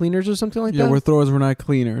 We're not cleaners or something like that. Yeah, we're throwers. We're not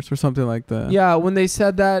cleaners or something like that. Yeah, when they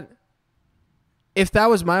said that, if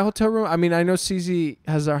that was my hotel room, I mean, I know CZ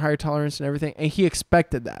has a higher tolerance and everything, and he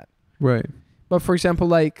expected that. Right. But for example,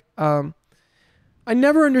 like, I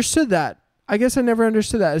never understood that. I guess I never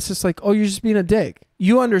understood that. It's just like, oh, you're just being a dick.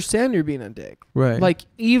 You understand you're being a dick. Right. Like,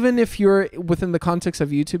 even if you're within the context of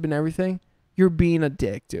YouTube and everything, you're being a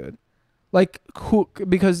dick, dude. Like, who?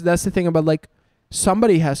 Because that's the thing about, like,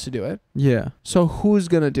 somebody has to do it. Yeah. So who's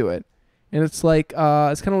going to do it? And it's like,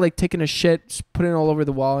 it's kind of like taking a shit, putting it all over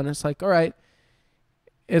the wall. And it's like, all right.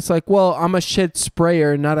 It's like, well, I'm a shit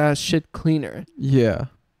sprayer, not a shit cleaner. Yeah.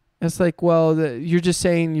 It's like, well, you're just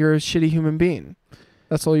saying you're a shitty human being.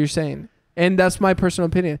 That's all you're saying. And that's my personal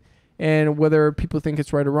opinion. And whether people think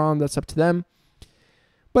it's right or wrong, that's up to them.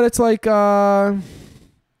 But it's like, yeah,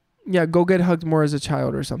 go get hugged more as a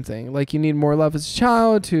child or something. Like, you need more love as a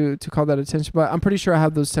child to call that attention. But I'm pretty sure I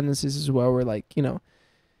have those tendencies as well, where, like, you know,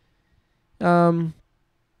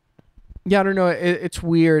 yeah, I don't know. It's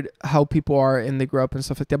weird how people are and they grow up and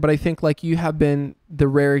stuff like that. But I think, like, you have been the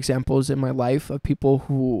rare examples in my life of people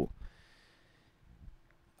who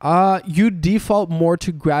you default more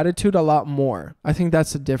to gratitude a lot more. I think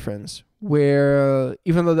that's the difference. Where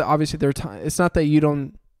even though obviously there are times, it's not that you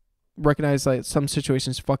don't recognize, like, some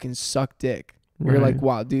situations fucking suck dick. Right. You're like,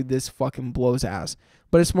 wow, dude, this fucking blows ass.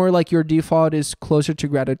 But it's more like your default is closer to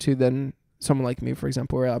gratitude than someone like me, for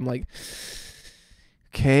example, where I'm like,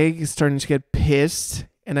 okay, starting to get pissed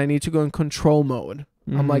and I need to go in control mode.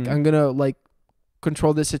 Mm-hmm. I'm like, I'm gonna, like,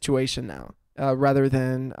 control this situation now, rather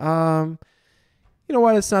than you know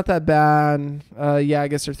what, it's not that bad. Yeah, I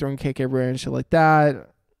guess they're throwing cake everywhere and shit like that.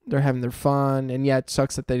 They're having their fun, and yeah, it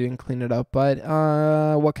sucks that they didn't clean it up, but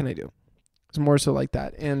what can I do? It's more so like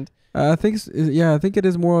that. And I think it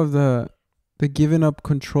is more of the giving up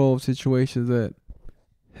control of situations that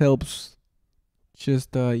helps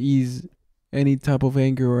just ease any type of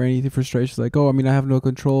anger or any frustration. Like, oh, I mean, I have no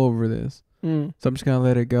control over this, so I'm just gonna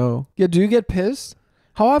let it go. Yeah, do you get pissed?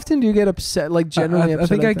 How often do you get upset? Like, generally upset? I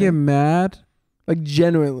think I get mad. Like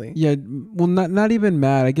genuinely. Yeah, well, not even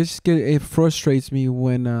mad. I guess it frustrates me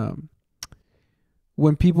when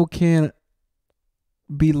people can't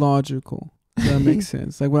be logical. If that makes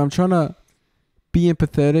sense. Like when I'm trying to be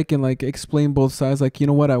empathetic and like explain both sides. Like, you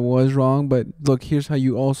know what, I was wrong, but look, here's how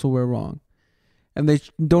you also were wrong. And they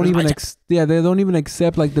don't even they don't even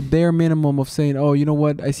accept like the bare minimum of saying, oh, you know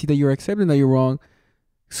what, I see that you're accepting that you're wrong.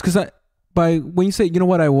 Because when you say, you know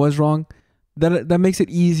what, I was wrong, that makes it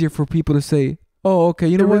easier for people to say, oh, okay,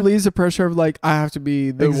 you know what, it relieves the pressure of like I have to be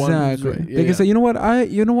the one. Exactly. They can say, you know what,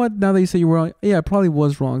 now that you say you were wrong, yeah, I probably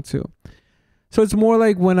was wrong too. So it's more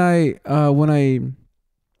like when I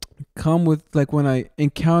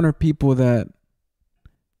encounter people that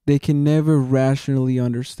they can never rationally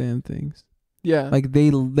understand things. Yeah. Like they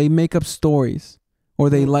make up stories, or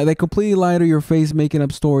they completely lie to your face, making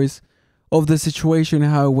up stories of the situation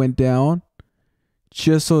and how it went down,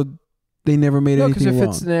 just so they never made anything wrong.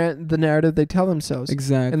 Because it fits the narrative they tell themselves.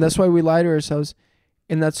 Exactly. And that's why we lie to ourselves,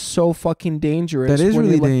 and that's so fucking dangerous. That is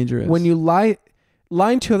really dangerous. When you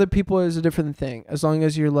lying to other people is a different thing. As long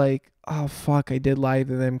as you're like, oh fuck, I did lie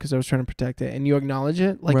to them because I was trying to protect it, and you acknowledge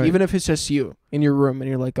it. Like even if it's just you in your room, and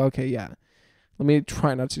you're like, okay, yeah, let me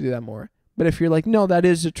try not to do that more. But if you're like, no, that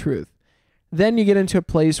is the truth, then you get into a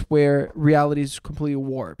place where reality is completely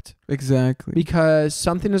warped. Exactly. Because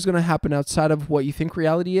something is going to happen outside of what you think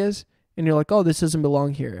reality is, and you're like, oh, this doesn't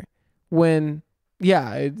belong here. When,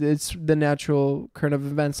 yeah, it's the natural current of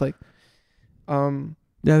events. Like, yeah,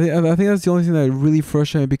 I think that's the only thing that really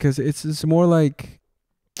frustrates me, because it's more like,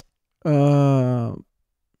 I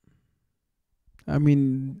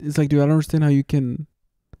mean, it's like, dude, I don't understand how you can.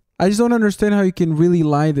 I just don't understand how you can really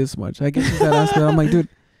lie this much. I guess it's that aspect. I'm like, dude,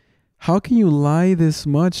 how can you lie this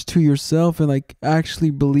much to yourself and like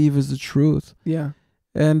actually believe is the truth? Yeah.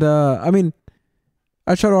 And I mean,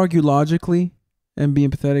 I try to argue logically and be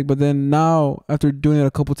empathetic, but then now after doing it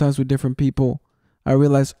a couple times with different people, I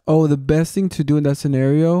realize, oh, the best thing to do in that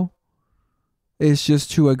scenario is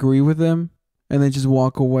just to agree with them and then just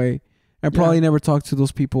walk away and probably never talk to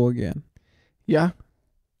those people again. Yeah.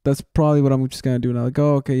 That's probably what I'm just going to do now. Like,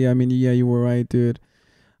 oh, okay, yeah, I mean, yeah, you were right, dude.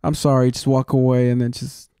 I'm sorry. Just walk away and then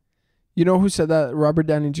just... You know who said that? Robert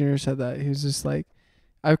Downey Jr. said that. He was just like,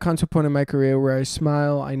 I've come to a point in my career where I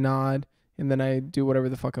smile, I nod, and then I do whatever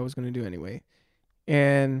the fuck I was going to do anyway.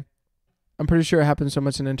 And I'm pretty sure it happens so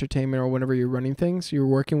much in entertainment or whenever you're running things, you're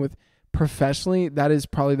working with professionally, that is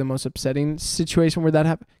probably the most upsetting situation where that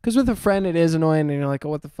happens. Because with a friend, it is annoying and you're like, oh,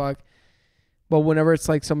 what the fuck? But whenever it's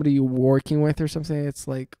like somebody you're working with or something, it's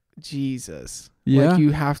like, Jesus. Yeah. Like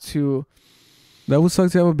you have to... That would suck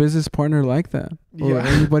to have a business partner like that. Or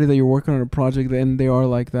anybody that you're working on a project and they are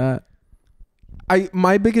like that.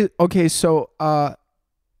 So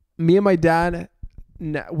me and my dad,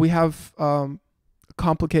 we have a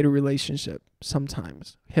complicated relationship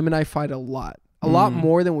sometimes. Him and I fight a lot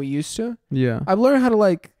more than we used to. Yeah. I've learned how to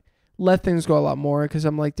like let things go a lot more because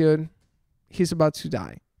I'm like, dude, he's about to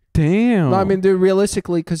die. Damn. No, I mean, dude,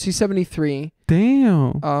 realistically, because he's 73.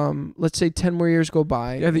 Damn. Let's say 10 more years go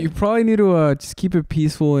by. Yeah, you probably need to just keep it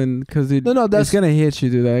peaceful, and because it's gonna hit you,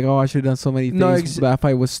 dude. Like, oh, I should have done so many things. That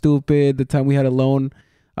fight was stupid. The time we had alone,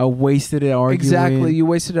 I wasted it arguing. Exactly, you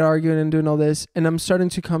wasted it arguing and doing all this, and I'm starting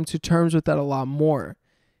to come to terms with that a lot more.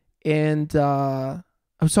 And I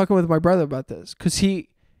was talking with my brother about this because he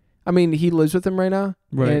lives with them right now.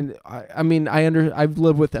 Right. And I've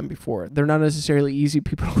lived with them before. They're not necessarily easy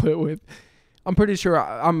people to live with. I'm pretty sure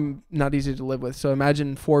I'm not easy to live with. So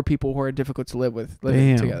imagine 4 people who are difficult to live with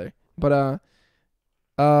living together. But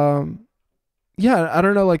yeah, I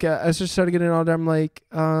don't know. Like as I started getting older, I'm like,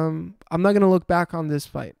 I'm not gonna look back on this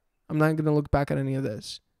fight. I'm not gonna look back at any of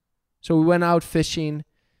this. So we went out fishing,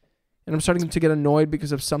 and I'm starting to get annoyed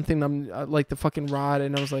because of something. I'm like the fucking rod,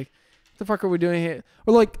 and I was like, what the fuck are we doing here?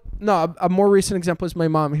 Or like, no, a more recent example is my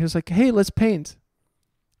mom. He was like, hey, let's paint.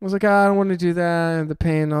 I was like, I don't want to do that. The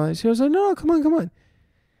paint and all that. She was like, no, come on. And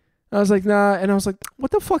I was like, nah. And I was like, what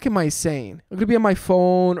the fuck am I saying? I'm going to be on my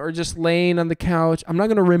phone or just laying on the couch. I'm not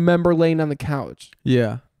going to remember laying on the couch.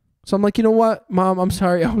 Yeah. So I'm like, you know what, Mom? I'm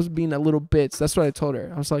sorry. I was being a little bitch. That's what I told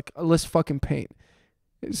her. I was like, let's fucking paint.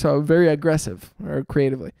 So very aggressive or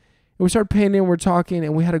creatively. And we started painting. We're talking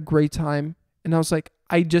and we had a great time. And I was like,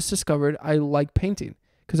 I just discovered I like painting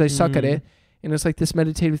because I suck at it. And it's like this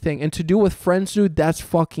meditative thing. And to do with friends, dude, that's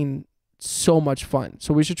fucking so much fun.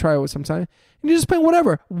 So we should try it with sometime. And you just paint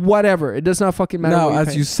whatever. It does not fucking matter. Now,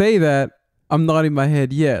 as you say that, I'm nodding my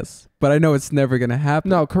head yes. But I know it's never going to happen.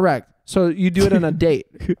 No, correct. So you do it on a date.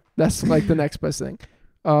 That's like the next best thing.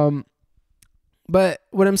 But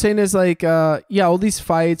what I'm saying is like, all these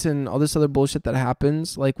fights and all this other bullshit that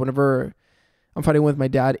happens, like whenever I'm fighting with my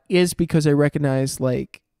dad is because I recognize,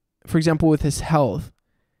 like, for example, with his health,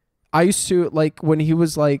 I used to, like, when he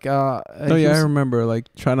was like, I remember,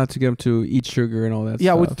 like, try not to get him to eat sugar and all that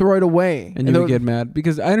yeah, stuff. I would throw it away. And you would get mad.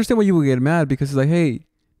 Because I understand why you would get mad, because it's like, hey,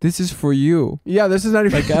 this is for you. Yeah, this is not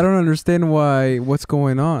even... Like, I don't understand what's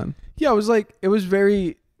going on. Yeah, it was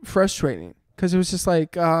very frustrating. Because it was just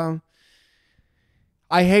like, I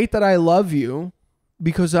hate that I love you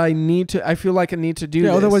because I feel like I need to do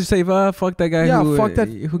this. Otherwise you say, fuck that guy. Yeah, fuck that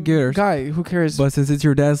who cares? guy. Who cares? But since it's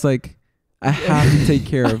your dad's, like, I have to take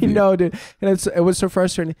care of you. I know, dude. And it was so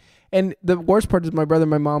frustrating. And the worst part is my brother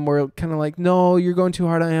and my mom were kind of like, no, you're going too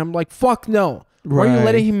hard on him. I'm like, fuck no. Why are you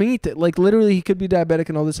letting him eat it? Like, literally, he could be diabetic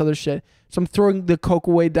and all this other shit. So I'm throwing the Coke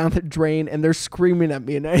away down the drain, and they're screaming at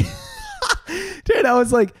me. And dude, I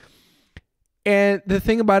was like... And the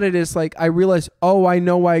thing about it is, like, I realized, I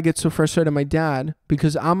know why I get so frustrated at my dad,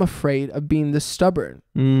 because I'm afraid of being this stubborn.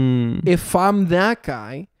 If I'm that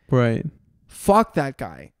guy, right? Fuck that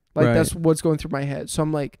guy. Like, right. That's what's going through my head. So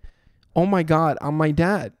I'm like, oh my God, I'm my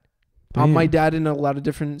dad. Damn. I'm my dad in a lot of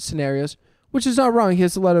different scenarios, which is not wrong. He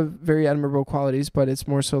has a lot of very admirable qualities, but it's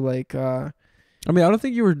more so like... I mean, I don't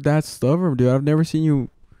think you were that stubborn, dude. I've never seen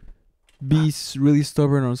you be really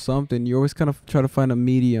stubborn on something. You always kind of try to find a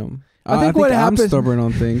medium. I think what happens, I'm stubborn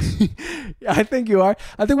on things. I think you are.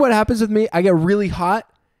 I think what happens with me, I get really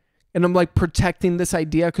hot, and I'm like protecting this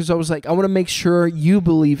idea because I was like, I want to make sure you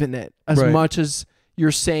believe in it as much as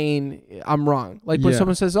you're saying I'm wrong. Like when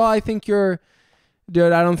someone says, I think dude,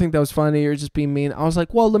 I don't think that was funny. You're just being mean. I was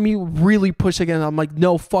like, well, let me really push again. I'm like,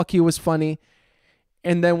 no, fuck you, it was funny.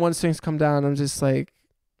 And then once things come down, I'm just like,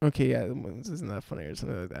 okay, yeah, this isn't that funny or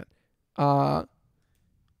something like that.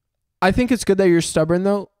 I think it's good that you're stubborn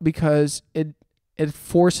though, because it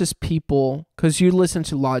forces people, because you listen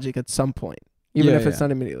to logic at some point, even if it's not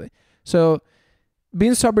immediately. So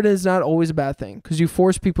being stubborn is not always a bad thing, because you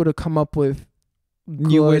force people to come up with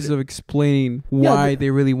new ways of explaining why they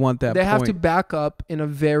really want that. They have to back up in a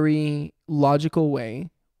very logical way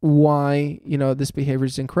why, this behavior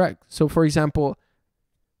is incorrect. So for example,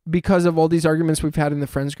 because of all these arguments we've had in the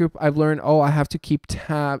friends group, I've learned, I have to keep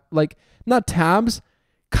not tabs,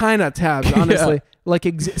 kind of tabs, honestly, like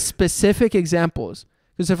specific examples.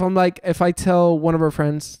 Because if I tell one of our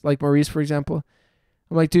friends, like Maurice, for example,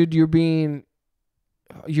 I'm like, dude, you're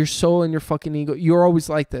so in your fucking ego. You're always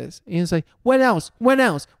like this. And he's like, when else? When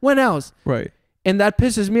else? When else? Right. And that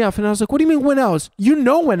pisses me off. And I was like, what do you mean when else? You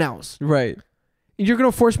know when else. Right. And you're going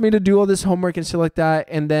to force me to do all this homework and shit like that.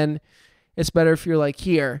 And then it's better if you're like,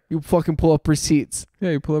 here, you fucking pull up receipts.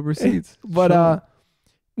 Yeah, you pull up receipts. But,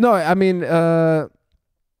 no, I mean,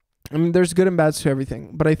 there's good and bads to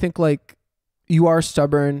everything, but I think like you are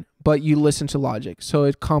stubborn, but you listen to logic, so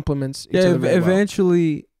it complements each other very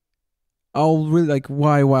eventually I'll really like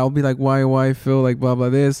why I'll be like why I feel like blah blah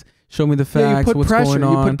this. Show me the facts. You put what's pressure. going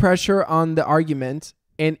on. You put pressure on the argument,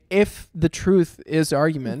 and if the truth is the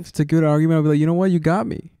argument, if it's a good argument, I'll be like, you know what, you got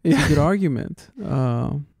me. It's a good argument.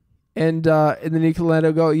 And then you can let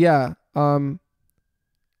it go. Yeah.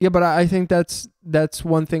 Yeah, but I think that's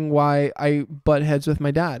one thing why I butt heads with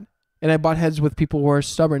my dad. And I butt heads with people who are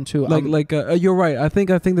stubborn too. You're right. I think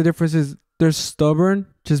the difference is they're stubborn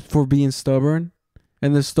just for being stubborn,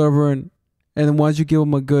 and they're stubborn, and then once you give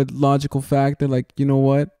them a good logical fact, they're like, you know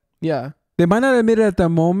what? Yeah. They might not admit it at that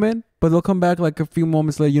moment, but they'll come back like a few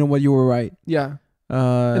moments later. You know what? You were right. Yeah.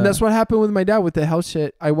 And that's what happened with my dad with the health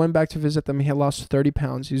shit. I went back to visit them. He had lost 30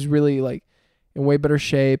 pounds. He was really like in way better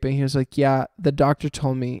shape, and he was like, yeah, the doctor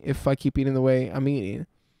told me if I keep eating the way I'm eating,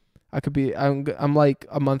 I'm like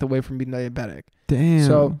a month away from being diabetic. Damn.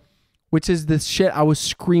 So, which is the shit I was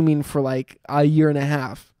screaming for like a year and a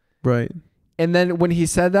half. Right. And then when he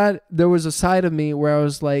said that, there was a side of me where I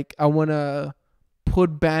was like, I want to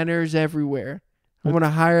put banners everywhere. I want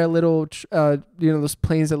to hire a little, those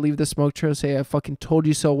planes that leave the smoke trail, say, I fucking told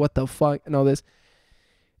you so, what the fuck, and all this.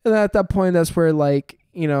 And at that point, that's where like,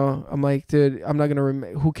 I'm like, dude, I'm not going to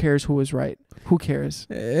remember. Who cares who was right? Who cares?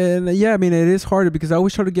 And yeah, I mean, it is harder because I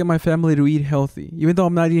always try to get my family to eat healthy. Even though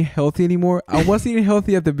I'm not eating healthy anymore, I was eating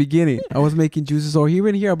healthy at the beginning. I was making juices, or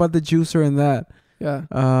even here about the juicer and that. Yeah.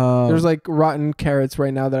 There's like rotten carrots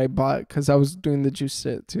right now that I bought because I was doing the juice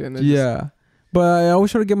shit too. And but I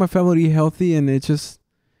always try to get my family to eat healthy, and it's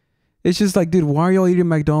just like, dude, why are y'all eating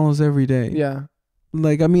McDonald's every day? Yeah.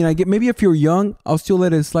 Like, I mean, I get, maybe if you're young, I'll still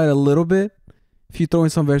let it slide a little bit if you throw in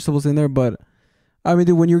some vegetables in there. But I mean,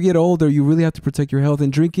 dude, when you get older, you really have to protect your health.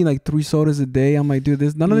 And drinking like 3 sodas a day, I'm like, dude,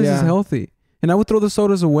 none of this is healthy. And I would throw the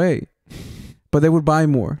sodas away, but they would buy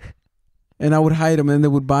more, and I would hide them, and they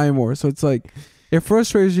would buy more. So it's like, it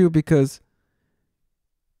frustrates you because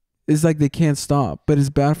it's like they can't stop, but it's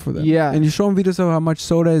bad for them. Yeah. And you show them videos of how much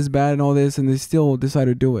soda is bad and all this, and they still decide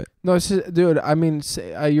to do it. No, it's just, dude. I mean,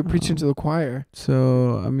 you're preaching to the choir.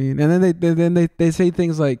 So I mean, and then they say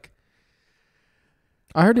things like,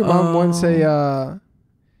 I heard your mom once say, "No,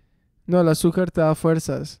 el azúcar te da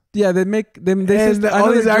fuerzas." yeah, they make them. They say I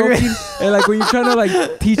know they're joking, and like when you're trying to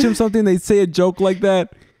like teach them something, they say a joke like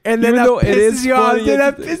that, And then then though that it is pisses you off. funny, Then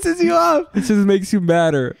that it's- pisses you off. it just makes you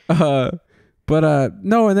madder. But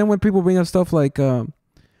no, and then when people bring up stuff like,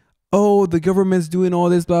 oh, the government's doing all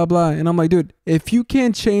this, blah blah, and I'm like, dude, if you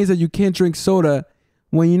can't change that, you can't drink soda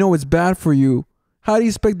when you know it's bad for you. How do you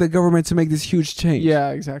expect the government to make this huge change? Yeah,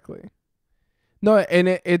 exactly. No, and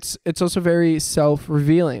it's also very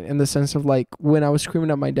self-revealing in the sense of like when I was screaming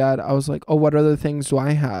at my dad, I was like, oh, what other things do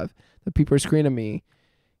I have that people are screaming at me?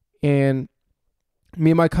 And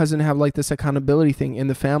me and my cousin have like this accountability thing in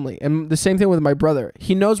the family. And the same thing with my brother.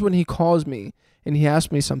 He knows when he calls me and he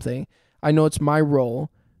asks me something, I know it's my role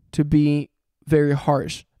to be very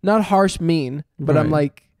harsh. Not harsh, mean, but I'm Right.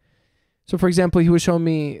 like, so for example, he was showing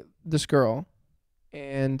me this girl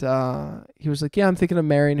and he was like, yeah, I'm thinking of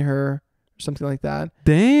marrying her. Something like that.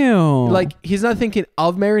 Damn. Like he's not thinking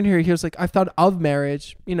of marrying her. He was like, I thought of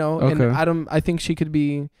marriage, you know, and Okay. I think she could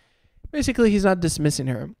be, basically he's not dismissing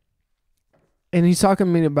her. And he's talking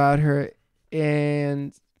to me about her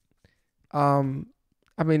and,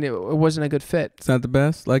 I mean, it wasn't a good fit. It's not the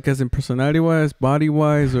best, like as in personality wise, body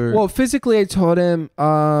wise, or Well, physically I told him,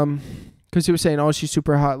 cause he was saying, oh, she's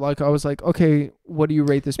super hot. Like I was like, okay, what do you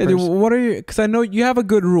rate this And person? then what are you? Because I know you have a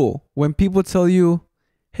good rule when people tell you,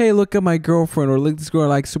 hey, look at my girlfriend or look at this girl,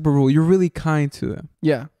 like super rule. You're really kind to them.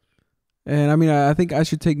 Yeah. And I mean, I think I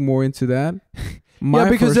should take more into that. My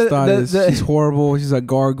because first thought is she's horrible. She's a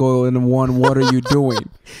gargoyle in one. What are you doing?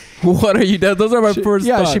 What are you doing? Those are my first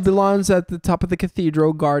Yeah, thoughts. she belongs at the top of the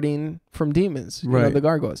cathedral guarding from demons. You know, Right. the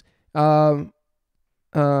gargoyles.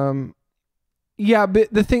 Yeah, but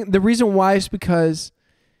the reason why is because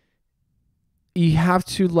you have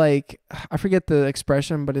to like, I forget the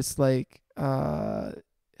expression, but it's like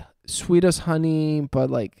sweet as honey, but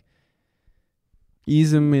like,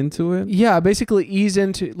 Ease them into it. yeah, basically ease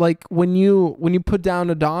into like when you put down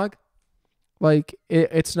a dog, like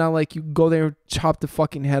it's not like you go there and chop the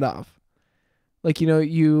fucking head off. Like, you know,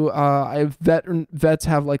 vets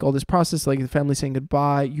have like all this process, like the family saying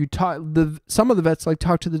goodbye. Some of the vets like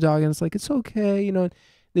talk to the dog and it's like, it's okay. You know,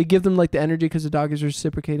 they give them like the energy because the dog is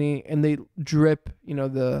reciprocating and they drip, you know,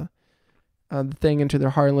 the thing into their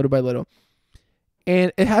heart little by little.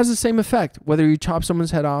 And it has the same effect, whether you chop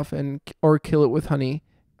someone's head off or kill it with honey.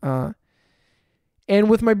 And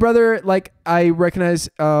with my brother, like I recognize,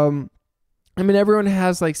 I mean, everyone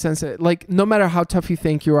has like sensitive, like no matter how tough you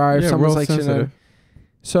think you are, if someone's like, sensitive.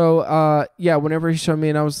 So, yeah, whenever he showed me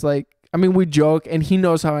and I was like, I mean, we joke and he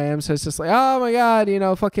knows how I am. So it's just like, oh my God, you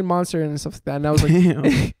know, fucking monster and stuff like that. And I was like, Damn.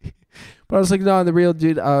 but I was like, no, the real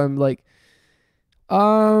dude,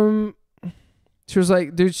 she was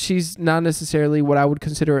like, dude, she's not necessarily what I would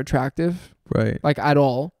consider attractive, Right. like at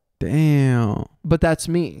all. Damn. But that's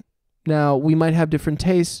me. Now we might have different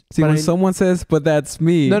tastes. See, but when I- someone says, "But that's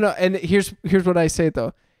me," no, and here's what I say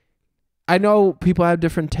though. I know people have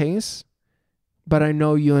different tastes, but I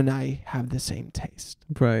know you and I have the same taste.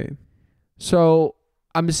 right? So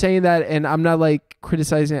I'm saying that, and I'm not like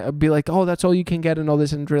criticizing it. I'd be like, oh, that's all you can get and all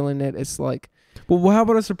this and drilling it. It's like, Well, how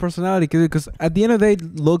about us a personality? Because at the end of the day,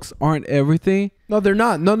 looks aren't everything. no, they're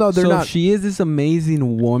not. No, they're so not. if she is this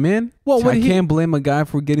amazing woman, Well, I when he- can't blame a guy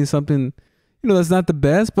for getting something, you know, that's not the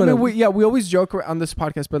best. But I mean, we always joke on this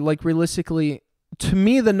podcast, but like realistically, to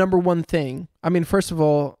me, the number one thing, I mean, first of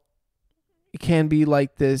all, it can be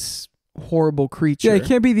like this horrible creature. yeah, it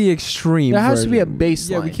can't be the extreme. There has to be a version. baseline.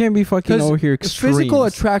 Yeah, we can't be fucking 'Cause over here extremes. Physical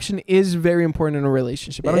attraction is very important in a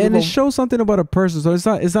relationship. I don't and give it a- shows something about a person. So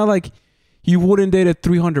it's not like you wouldn't date a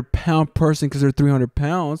 300-pound person because they're 300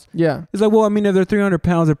 pounds. yeah. It's like, well, I mean, if they're 300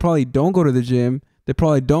 pounds, they probably don't go to the gym. They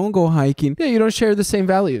probably don't go hiking. Yeah, you don't share the same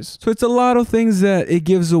values. So it's a lot of things that it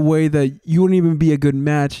gives away that you wouldn't even be a good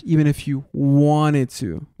match, even if you wanted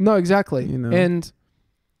to. No, exactly. You know. And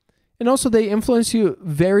also they influence you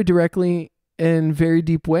very directly in very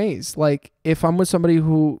deep ways. Like if I'm with somebody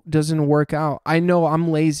who doesn't work out, I know I'm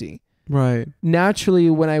lazy. Right. Naturally,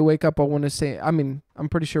 when I wake up, I want to say, I mean, I'm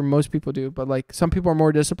pretty sure most people do, but like some people are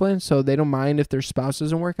more disciplined, so they don't mind if their spouse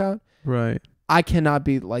doesn't work out. Right. I cannot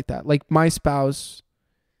be like that. Like my spouse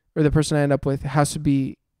or the person I end up with has to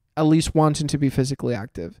be at least wanting to be physically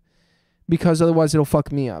active, because otherwise it'll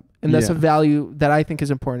fuck me up. And that's Yeah. a value that I think is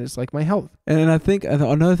important. Is like my health. And I think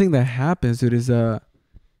another thing that happens, dude, is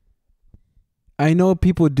I know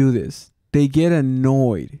people do this. they get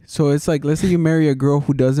annoyed. So it's like, let's say you marry a girl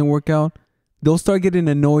who doesn't work out, they'll start getting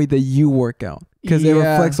annoyed that you work out because it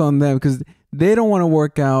reflects on them because they don't want to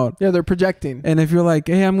work out. Yeah, they're projecting. And if you're like,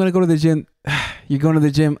 hey, I'm gonna go to the gym, you're going to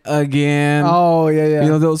the gym again. Oh yeah. You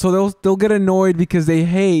know, they'll get annoyed because they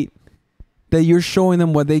hate that you're showing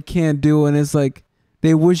them what they can't do, and it's like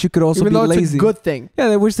they wish you could also Even be though lazy. it's a good thing. Yeah,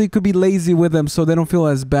 they wish they could be lazy with them so they don't feel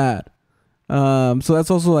as bad. So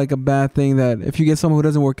that's also like a bad thing that if you get someone who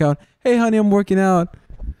doesn't work out, hey honey, I'm working out.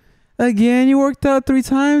 Again, you worked out 3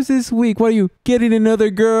 times this week. What are you, getting another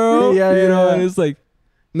girl? Yeah, you know, yeah. and it's like,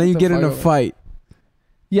 then you get in a fight.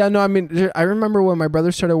 Yeah, no, I mean, I remember when my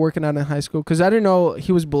brother started working out in high school because I didn't know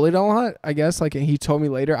he was bullied a lot, I guess. Like, and he told me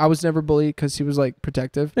later. I was never bullied because he was, like,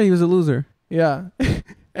 protective. Yeah, he was a loser. Yeah.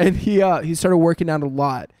 And he started working out a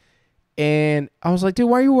lot. And I was like, dude,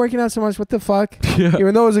 why are you working out so much? What the fuck? Yeah.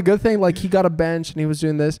 Even though it was a good thing, like, he got a bench and he was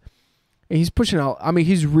doing this. And he's pushing out. I mean,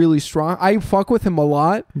 he's really strong. I fuck with him a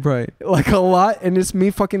lot. Right. Like, a lot. And it's me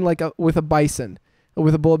fucking, like, with a bison.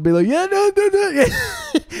 With a bull, be like, yeah, no.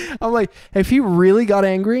 I'm like, if he really got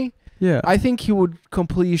angry, yeah, I think he would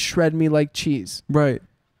completely shred me like cheese. Right.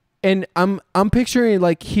 And I'm picturing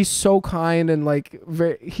like he's so kind and like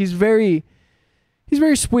he's very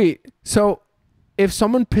sweet. So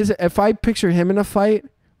if I picture him in a fight,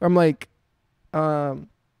 I'm like,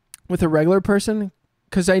 with a regular person,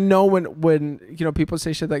 because I know when you know people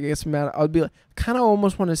say shit that gets me mad, I'll be like, kind of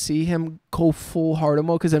almost want to see him go full hard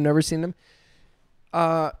mode because I've never seen him.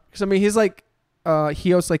 Because I mean, he's like,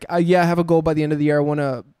 he was like, yeah, I have a goal by the end of the year. I want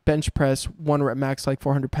to bench press 1 rep max, like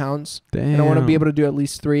 400 pounds. Damn. And I want to be able to do at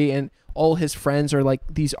least 3. And all his friends are like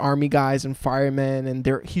these army guys and firemen. And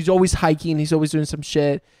he's always hiking. He's always doing some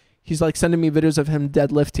shit. He's like sending me videos of him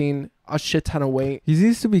deadlifting a shit ton of weight. He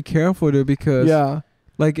needs to be careful, dude, because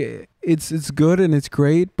like it's good and it's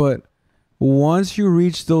great, but once you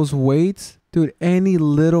reach those weights, dude, any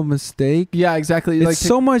little mistake. Yeah, exactly. It's like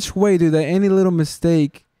so much weight, dude, that any little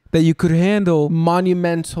mistake that you could handle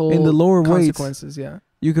monumental in the lower consequences. weights, Yeah.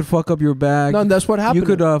 You could fuck up your back. No, that's what happened.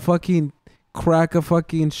 You could fucking crack a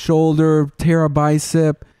fucking shoulder, tear a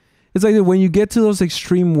bicep. It's like when you get to those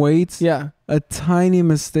extreme weights, a tiny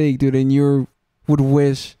mistake, dude, and you would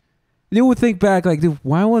wish. You would think back like, dude,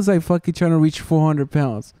 why was I fucking trying to reach 400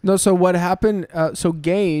 pounds? No, so what happened? So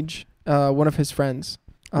Gage, one of his friends,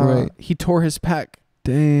 he tore his pec.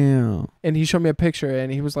 Damn. And he showed me a picture,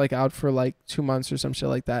 and he was like out for like 2 months or some shit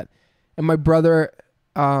like that. And my brother,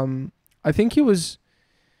 I think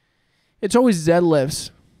it's always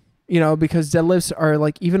deadlifts, you know, because deadlifts are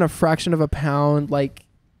like even a fraction of a pound, like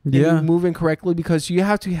you move incorrectly because you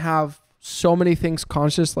have to have so many things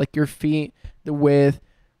conscious, like your feet, the width,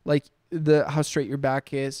 like how straight your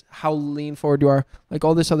back is, how lean forward you are, like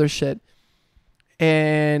all this other shit.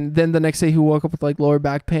 And then the next day he woke up with like lower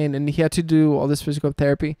back pain and he had to do all this physical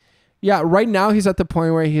therapy. Yeah, right now he's at the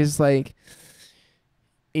point where he's like,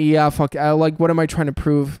 yeah, fuck, what am I trying to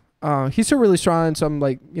prove? He's still really strong, so I'm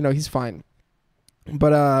like, you know, he's fine.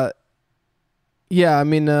 But yeah, I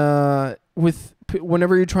mean,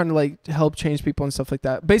 whenever you're trying to like help change people and stuff like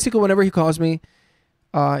that, basically whenever he calls me,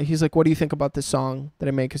 he's like, what do you think about this song that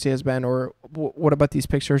I made because he has band, or what about these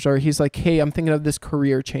pictures? Or he's like, hey, I'm thinking of this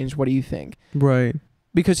career change. What do you think? Right.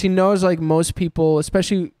 Because he knows like most people,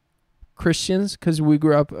 especially Christians, because we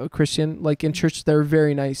grew up a Christian, like in church, they're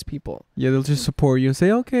very nice people. Yeah, they'll just support you and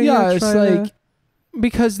say, okay. Yeah, it's like,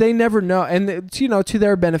 because they never know. And, you know, to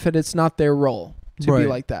their benefit, it's not their role to be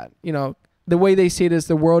like that. You know, the way they see it is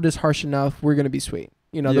the world is harsh enough. We're going to be sweet.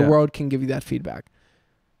 You know, the world can give you that feedback.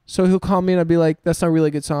 So he'll call me and I'll be like, that's not a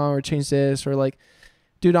really good song, or change this, or like,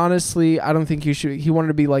 dude, honestly, I don't think you should. He wanted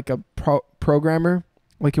to be like a programmer.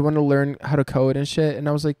 Like he wanted to learn how to code and shit. And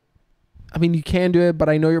I was like, I mean, you can do it, but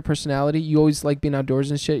I know your personality. You always like being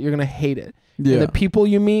outdoors and shit. You're going to hate it. Yeah. And the people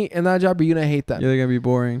you meet in that job, you're going to hate them. Yeah, they're going to be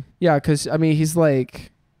boring. Yeah, because, I mean, he's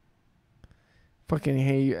like, fucking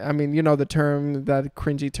hate. I mean, you know the term, that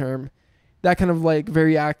cringy term. That kind of like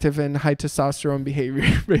very active and high testosterone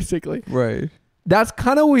behavior, basically. Right. That's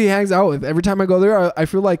kind of who he hangs out with. Every time I go there, I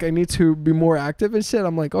feel like I need to be more active and shit.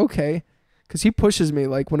 I'm like, okay. Because he pushes me.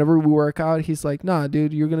 Like, whenever we work out, he's like, nah,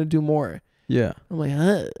 dude, you're going to do more. Yeah. I'm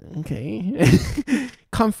like, okay.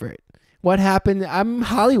 Comfort. What happened? I'm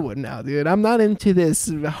Hollywood now, dude. I'm not into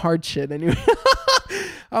this hard shit anymore.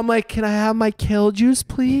 I'm like, can I have my kale juice,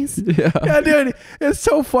 please? Yeah, dude. It's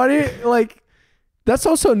so funny. Like, that's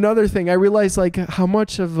also another thing. I realize, like, how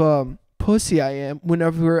much of pussy I am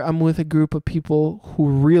whenever I'm with a group of people who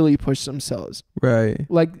really push themselves. Right.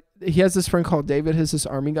 Like, he has this friend called David. He's this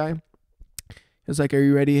army guy. He's like, are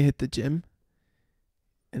you ready to hit the gym?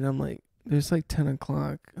 And I'm like, there's like 10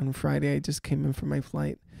 o'clock on Friday. I just came in from my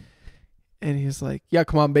flight. And he's like, yeah,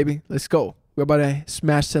 come on, baby. Let's go. We're about to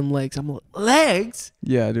smash some legs. I'm like, legs?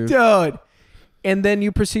 Yeah, dude. Dude. And then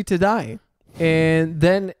you proceed to die. And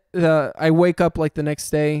then I wake up like the next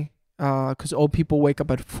day because old people wake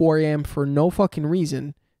up at 4 a.m. for no fucking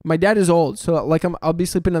reason. My dad is old. So like I'll be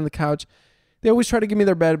sleeping on the couch. They always try to give me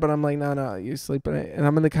their bed, but I'm like, no, you sleep. And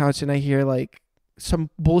I'm on the couch and I hear like some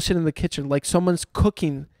bullshit in the kitchen. Like someone's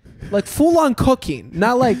cooking. Like full on cooking.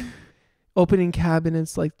 Not like opening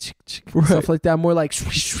cabinets, like stuff like that. More like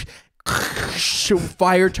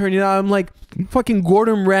fire turning on. I'm like fucking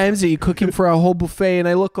Gordon Ramsay cooking for a whole buffet. And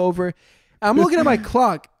I look over. I'm looking at my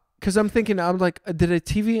clock because I'm thinking, I'm like, I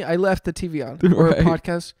left the TV on or a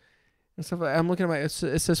podcast and stuff. I'm looking at it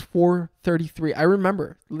says 4:33. I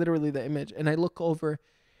remember literally the image. And I look over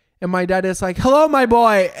and my dad is like, hello, my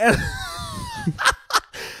boy. And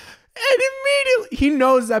immediately he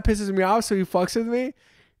knows that pisses me off, so he fucks with me.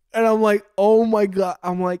 And I'm like, oh my God.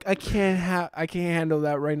 I'm like, I can't handle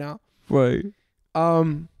that right now. Right.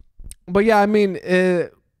 But yeah, I mean,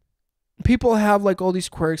 people have like all these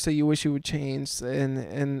quirks that you wish you would change,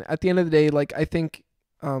 and at the end of the day, like I think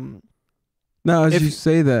now as you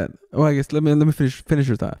say that, I guess let me finish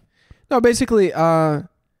your thought. No, basically, I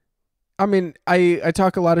mean, I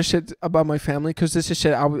talk a lot of shit about my family because this is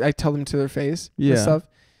shit I tell them to their face and stuff.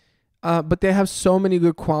 But they have so many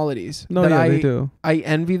good qualities that they do. I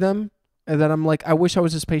envy them, and that I'm like, I wish I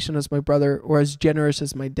was as patient as my brother, or as generous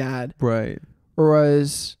as my dad, right, or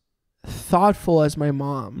as thoughtful as my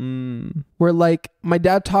mom. Where like my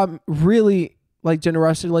dad taught really like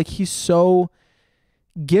generosity. Like he's so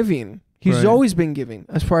giving. He's always been giving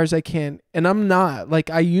as far as I can, and I'm not. Like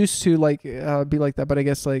I used to like be like that, but I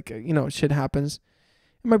guess like shit happens.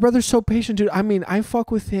 And my brother's so patient, dude. I mean, I fuck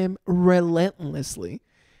with him relentlessly.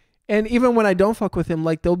 And even when I don't fuck with him,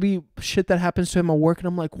 like there'll be shit that happens to him at work, and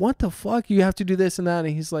I'm like, what the fuck? You have to do this and that.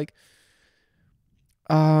 And he's like,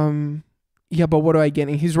 yeah, but what do I gain?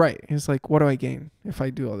 And he's right. He's like, what do I gain if I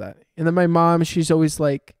do all that? And then my mom, she's always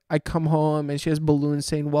like, I come home and she has balloons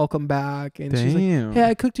saying, welcome back. And she's like, hey,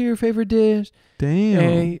 I cooked you your favorite dish.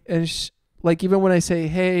 Damn. And like, even when I say,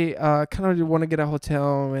 hey, kind of want to get a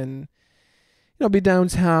hotel and, be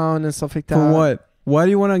downtown and stuff like that. For what? Why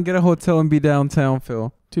do you want to get a hotel and be downtown,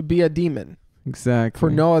 Phil? To be a demon. Exactly. For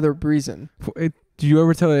no other reason. Do you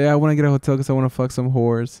ever tell her, I want to get a hotel because I want to fuck some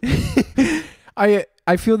whores?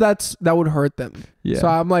 I feel that would hurt them. Yeah. So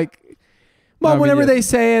I'm like, well, whenever they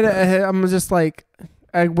say it, I'm just like,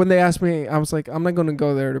 when they ask me, I was like, I'm not going to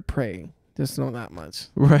go there to pray. Just know that much.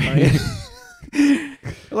 Right.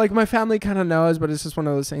 Like my family kind of knows, but it's just one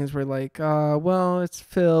of those things where like, well, it's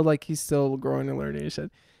Phil, like he's still growing and learning and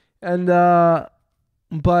shit. And,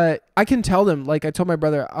 but I can tell them, like I told my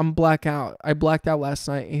brother, I'm blacked out. I blacked out last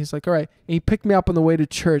night. And he's like, all right. And he picked me up on the way to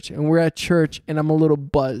church, and we're at church, and I'm a little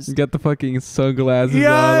buzzed. You got the fucking sunglasses on.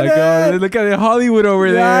 Like, oh, look at Hollywood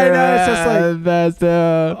over there. I know. It's just like,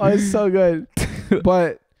 oh, it's so good.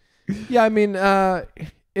 But yeah, I mean,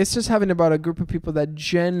 it's just having about a group of people that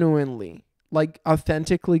genuinely, like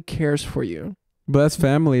authentically cares for you. But that's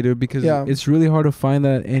family, dude, because it's really hard to find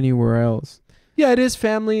that anywhere else. Yeah, it is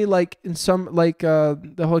family. Like in some, like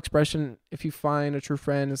the whole expression, if you find a true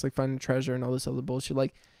friend, it's like finding treasure and all this other bullshit.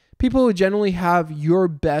 Like people who generally have your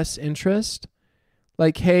best interest,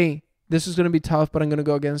 like, hey, this is gonna be tough, but I'm gonna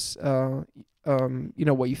go against,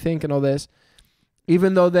 what you think and all this.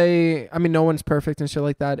 Even though no one's perfect and shit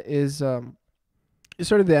like that, is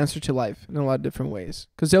sort of the answer to life in a lot of different ways.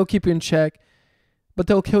 Because they'll keep you in check, but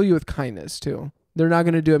they'll kill you with kindness too. They're not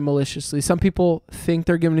going to do it maliciously. Some people think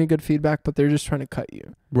they're giving you good feedback, but they're just trying to cut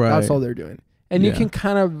you. Right. That's all they're doing. And you can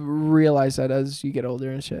kind of realize that as you get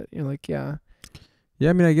older and shit. You're like, yeah. Yeah,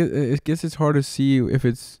 I mean, I guess it's hard to see if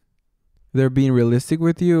they're being realistic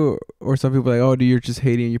with you, or some people are like, oh, dude, you're just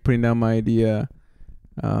hating and you're putting down my idea.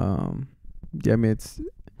 Yeah, I mean,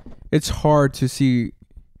 it's hard to see.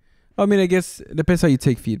 I mean, I guess it depends how you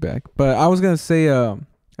take feedback. But I was going to say,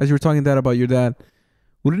 as you were talking that about your dad,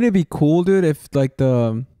 wouldn't it be cool, dude, if like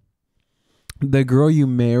the girl you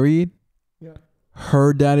married,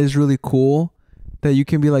 her dad is really cool, that you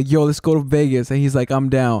can be like, yo, let's go to Vegas, and he's like, I'm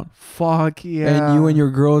down. Fuck yeah. And you and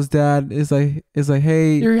your girl's dad is like,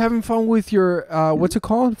 hey, you're having fun with your what's it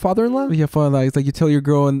called, father-in-law? Yeah, father-in-law. It's like you tell your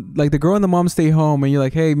girl, and like the girl and the mom stay home, and you're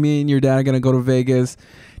like, hey, me and your dad are gonna go to Vegas.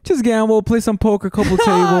 Just gamble, play some poker, couple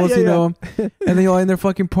tables, you know. And then you're all in there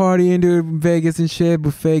fucking partying, dude, Vegas and shit,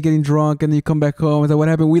 buffet, getting drunk, and then you come back home. It's like, what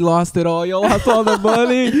happened? We lost it all. Y'all lost all the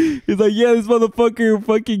money. He's like, yeah, this motherfucker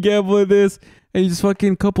fucking gambling this. And you just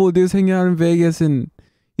fucking couple of dudes hanging out in Vegas, and,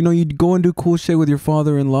 you go and do cool shit with your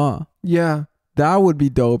father-in-law. Yeah. That would be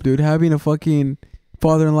dope, dude. Having a fucking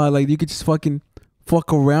father-in-law, like, you could just fucking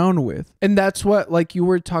fuck around with. And that's what, like, you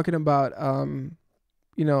were talking about,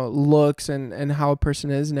 you know, looks and how a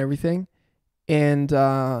person is and everything. And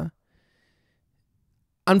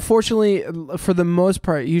unfortunately, for the most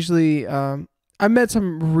part, usually I met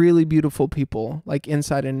some really beautiful people, like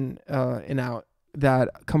inside and out, that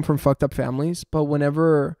come from fucked up families. But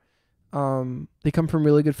whenever they come from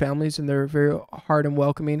really good families and they're very hard and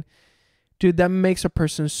welcoming, dude, that makes a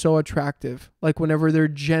person so attractive. Like whenever they're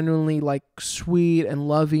genuinely like sweet and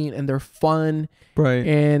loving and they're fun. Right.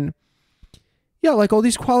 And yeah, like all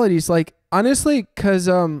these qualities, like honestly, cause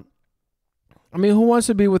I mean, who wants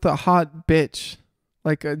to be with a hot bitch?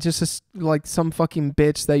 Like like some fucking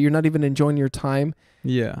bitch that you're not even enjoying your time.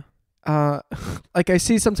 Yeah. Like I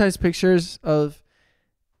see sometimes pictures of,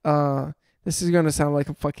 this is gonna sound like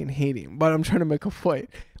I'm fucking hating, but I'm trying to make a point.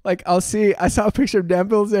 Like I saw a picture of Dan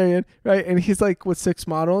Bilzerian, right? And he's like with 6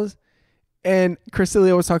 models. And Chris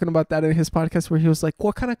D'Elia was talking about that in his podcast where he was like,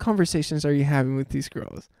 what kind of conversations are you having with these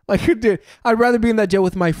girls? Like, dude, I'd rather be in that jail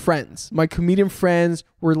with my friends, my comedian friends.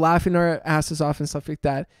 We're laughing our asses off and stuff like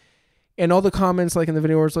that. And all the comments like in the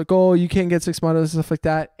video were like, oh, you can't get 6 models and stuff like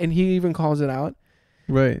that. And he even calls it out.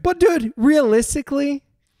 Right. But dude, realistically,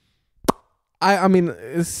 I mean,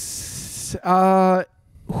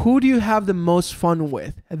 who do you have the most fun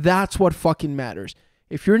with? That's what fucking matters.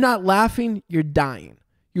 If you're not laughing, you're dying.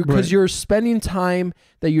 Because you're spending time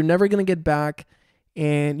that you're never going to get back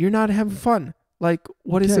and you're not having fun. Like,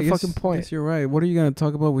 what is the fucking point? Yes, you're right. What are you going to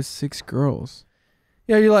talk about with 6 girls?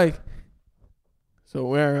 Yeah, you're like, so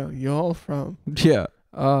where are y'all from? Yeah.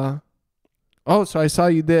 Oh, so I saw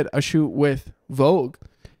you did a shoot with Vogue.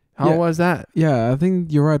 How was that? Yeah, I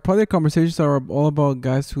think you're right. Probably the conversations are all about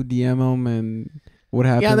guys who DM them and what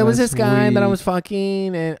happened. Yeah, there was this guy week. that I was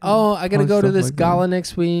fucking, and I gotta go to this like gala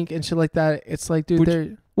next week and shit like that. It's like,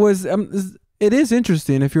 dude, it is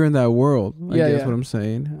interesting if you're in that world. I guess yeah. what I'm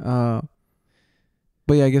saying.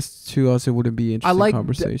 But yeah, I guess to us it wouldn't be interesting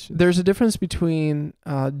conversation. There's a difference between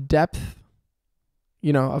depth,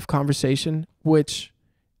 you know, of conversation, which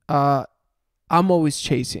I'm always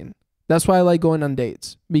chasing. That's why I like going on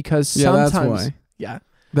dates, because sometimes, that's why. Yeah,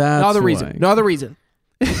 That's no other why. reason. No other reason.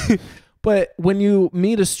 But when you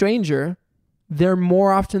meet a stranger, they're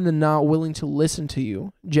more often than not willing to listen to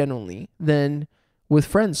you genuinely than with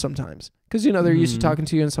friends sometimes, because you know they're used to talking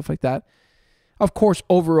to you and stuff like that. Of course,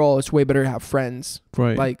 overall, it's way better to have friends,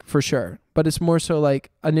 Right. like for sure. But it's more so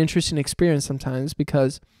like an interesting experience sometimes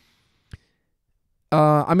because,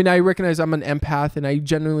 I mean, I recognize I'm an empath and I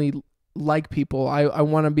genuinely like people. I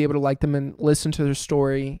want to be able to like them and listen to their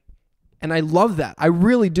story. And I love that. I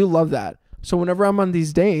really do love that. So whenever I'm on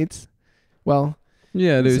these dates, well.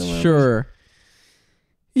 Yeah, dude, sure.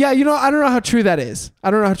 Yeah, you know, I don't know how true that is.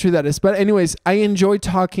 But anyways, I enjoy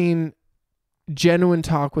talking genuine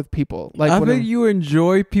talk with people. Like I think you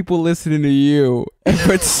enjoy people listening to you and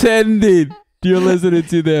pretending you're listening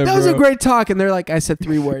to them. That was a great talk. And they're like, I said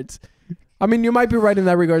 3 words. I mean, you might be right in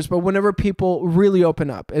that regards, but whenever people really open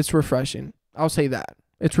up, it's refreshing. I'll say that.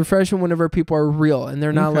 It's refreshing whenever people are real and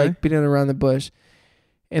they're not like beating around the bush.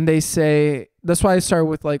 And they say, that's why I start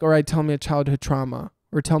with like, all right, tell me a childhood trauma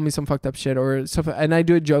or tell me some fucked up shit or stuff. And I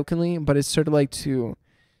do it jokingly, but it's sort of like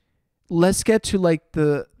let's get to like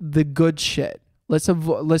the good shit. Let's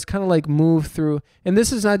kind of like move through. And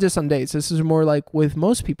this is not just on dates. This is more like with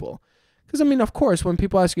most people. Because I mean, of course, when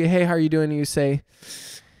people ask you, hey, how are you doing? And you say,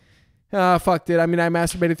 fuck it. I mean, I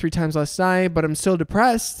masturbated 3 times last night, but I'm still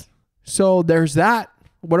depressed. So there's that.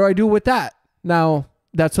 What do I do with that? Now,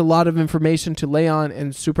 that's a lot of information to lay on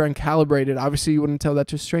and super uncalibrated. Obviously, you wouldn't tell that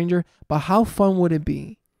to a stranger. But how fun would it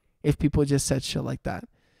be if people just said shit like that?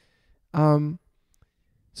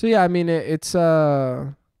 So yeah, I mean, it's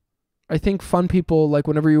I think fun people, like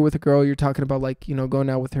whenever you're with a girl, you're talking about like, you know, going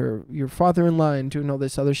out with your father-in-law and doing all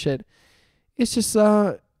this other shit. It's just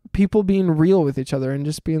people being real with each other and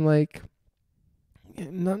just being like,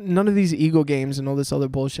 none of these ego games and all this other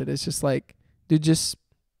bullshit. It's just like, dude, just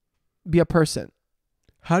be a person.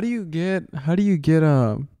 How do you get because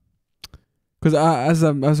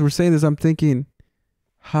as we're saying this, I'm thinking,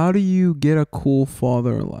 how do you get a cool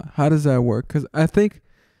father-in-law? How does that work? Because I think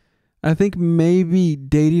maybe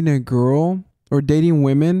dating a girl or dating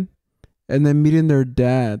women and then meeting their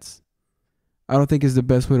dads, I don't think is the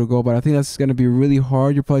best way to go. But I think that's going to be really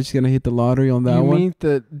hard. You're probably just going to hit the lottery on that one. You meet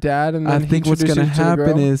the dad and then I think what's going to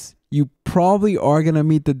happen is you probably are going to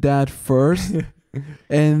meet the dad first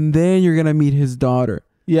and then you're going to meet his daughter.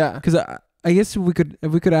 Yeah. Because I guess if we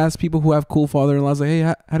could ask people who have cool father-in-laws, like, hey,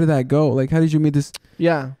 how did that go? Like, how did you meet this?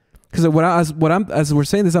 Yeah. Because as we're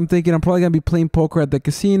saying this, I'm thinking I'm probably going to be playing poker at the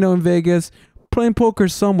casino in Vegas, playing poker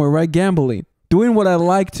somewhere, right? Gambling, doing what I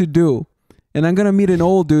like to do. and I'm gonna meet an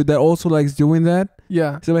old dude that also likes doing that.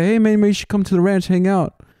 Yeah. So like, hey man, maybe you should come to the ranch, hang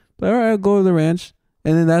out. Like, all right, I'll go to the ranch,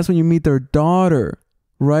 and then that's when you meet their daughter,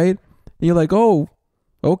 right? And you're like, oh,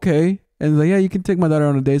 okay, and like, yeah, you can take my daughter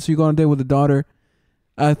on a date. So you go on a date with the daughter.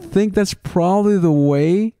 I think that's probably the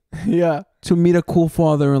way. Yeah. To meet a cool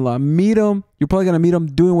father-in-law. Meet him. You're probably gonna meet him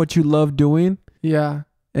doing what you love doing. Yeah.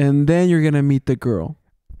 And then you're gonna meet the girl.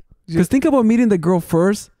 Because think about meeting the girl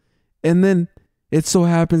first, and then it so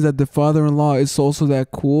happens that the father-in-law is also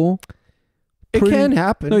that cool. It can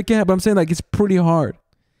happen. No, it can't. But I'm saying like it's pretty hard.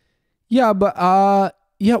 Yeah, but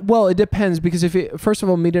yeah. Well, it depends because if it, first of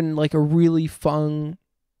all, meeting like a really fun,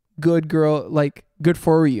 good girl, like good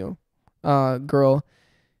for you, girl,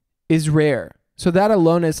 is rare. So that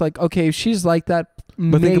alone is like, okay, if she's like that, but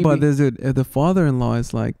maybe. think about this, dude. If the father-in-law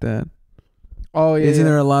is like that, oh yeah, isn't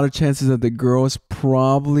there a lot of chances that the girl is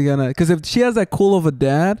probably gonna? Because if she has that cool of a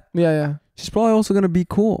dad, yeah, she's probably also gonna be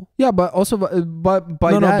cool. yeah, but also, but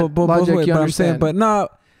by that logic, you but understand. I'm saying, but no,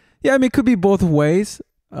 yeah, I mean, it could be both ways.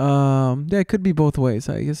 Yeah, it could be both ways.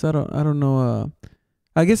 I guess I don't know.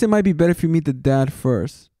 I guess it might be better if you meet the dad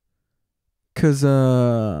first, cause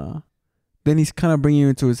then he's kind of bringing you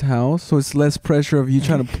into his house, so it's less pressure of you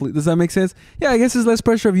trying to. Does that make sense? Yeah, I guess it's less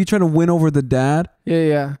pressure of you trying to win over the dad.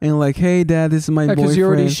 Yeah. And like, hey, dad, this is my boyfriend. Because you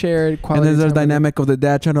already shared quality. And then there's dynamic of the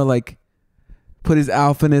dad trying to like put his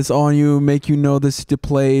alphaness on you, make you know the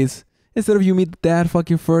plays. Instead of you meet the dad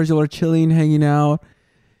fucking first, y'all are chilling, hanging out,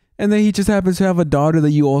 and then he just happens to have a daughter that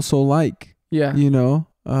you also like. Yeah. You know,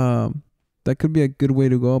 that could be a good way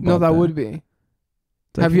to go about. No, that would be.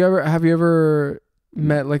 Have you ever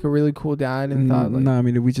met like a really cool dad and thought like, no, I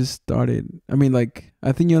mean we just started. I mean, like,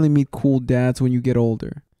 I think you only meet cool dads when you get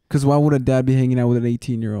older. Because why would a dad be hanging out with an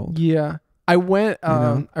 18-year-old? Yeah, I went. You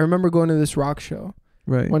know? I remember going to this rock show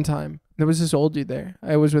Right. one time. There was this old dude there.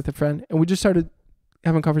 I was with a friend, and we just started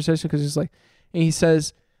having a conversation because he's like, and he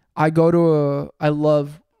says, I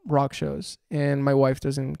love rock shows, and my wife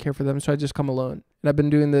doesn't care for them, so I just come alone. And I've been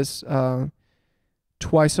doing this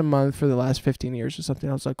twice a month for the last 15 years or something.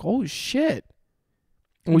 I was like, oh shit.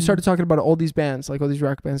 And we started talking about all these bands, like all these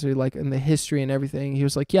rock bands that are like in the history and everything. He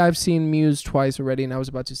was like, yeah, I've seen Muse twice already, and I was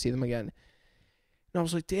about to see them again. And I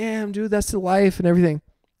was like, damn, dude, that's the life and everything.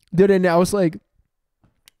 Dude, and I was like,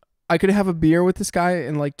 I could have a beer with this guy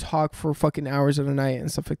and like talk for fucking hours at a night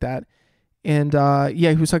and stuff like that. And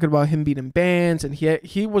yeah, he was talking about him being in bands, and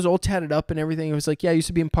he was all tatted up and everything. He was like, yeah, I used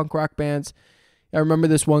to be in punk rock bands. I remember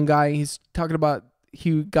this one guy, he's talking about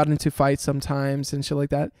he got into fights sometimes and shit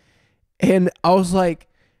like that. And I was like,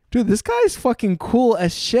 dude, this guy's fucking cool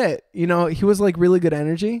as shit. You know, he was like really good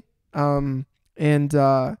energy. And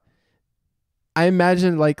I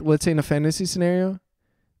imagine like, let's say in a fantasy scenario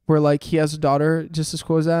where like he has a daughter just as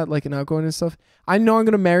cool as that, like an outgoing and stuff. I know I'm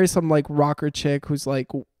going to marry some like rocker chick who's like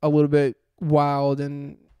a little bit wild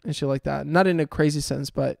and shit like that. Not in a crazy sense,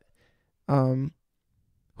 but who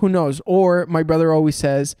knows? Or my brother always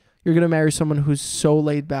says, you're going to marry someone who's so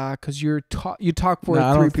laid back because you talk for 3 people.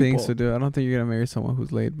 I don't think so, dude. I don't think you're going to marry someone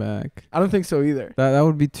who's laid back. I don't think so either. That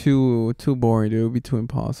would be too boring, dude. It would be too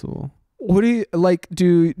impossible. What do you like?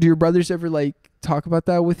 Do your brothers ever like talk about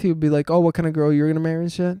that with you? Be like, oh, what kind of girl you're going to marry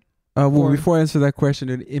and shit? Well, before I answer that question,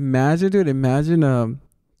 dude, imagine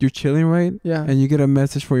you're chilling, right? Yeah. And you get a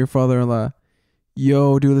message from your father-in-law.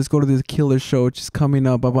 Yo, dude, let's go to this killer show. It's just coming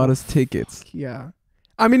up. I bought us tickets. Yeah.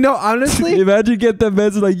 I mean, no, honestly. Imagine you get that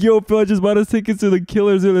message like, yo, Phil, I just bought us tickets to the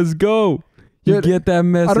Killers. Dude, let's go. You get that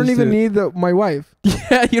message. I don't even need my wife.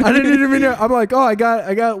 Yeah, you I didn't even know. I'm like, oh, I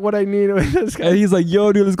got what I need with this guy. And he's like,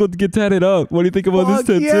 yo, dude, let's go get tatted up. What do you think about this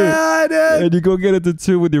tattoo? Yeah, dude. And you go get a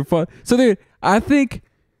tattoo with your father. So, dude, I think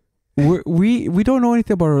we don't know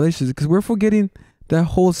anything about relationships because we're forgetting that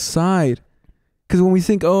whole side. Because when we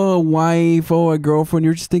think, oh, a wife, oh, a girlfriend,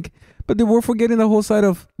 you're just thinking, but then we're forgetting the whole side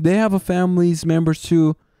of they have a family's members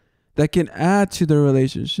too that can add to their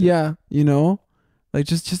relationship. Yeah. You know? Like,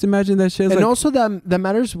 just imagine that shit. And like, also that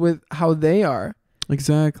matters with how they are.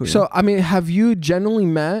 Exactly. So, I mean, have you generally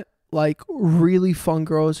met like really fun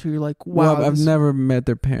girls who you're like, wow. Well, I've never met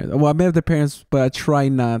their parents. Well, I met their parents, but I try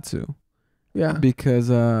not to. Yeah. Because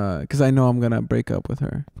I know I'm going to break up with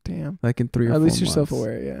her. Damn. Like in 3 or 4 months. At least you're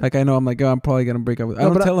self-aware, yeah. Like, I know I'm like, oh, I'm probably going to break up with her.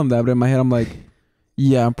 I don't tell them that, but in my head, I'm like,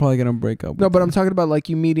 yeah, I'm probably going to break up with her. No, but I'm talking about like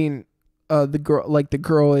you meeting the girl, like the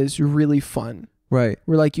girl is really fun. Right.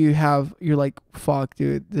 Where like you're like, fuck,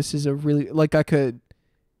 dude, this is a really, like I could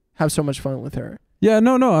have so much fun with her. Yeah,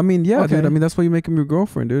 no. I mean, yeah, Okay. dude. I mean, that's why you make him your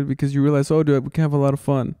girlfriend, dude, because you realize, oh, dude, we can have a lot of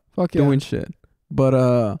fun Fuck yeah. doing shit. But,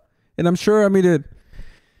 and I'm sure, I mean,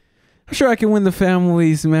 I'm sure I can win the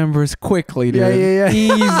family's members quickly, dude. Yeah.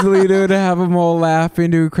 Easily, dude. To have them all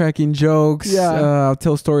laughing, dude, cracking jokes. Yeah. I'll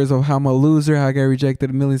tell stories of how I'm a loser, how I got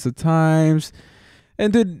rejected millions of times.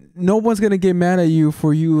 And dude, no one's gonna get mad at you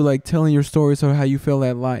for you like telling your stories or how you feel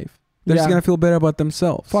at life. They're just gonna feel better about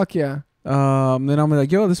themselves. Fuck yeah. Then I'm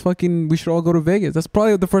like, yo, we should all go to Vegas. That's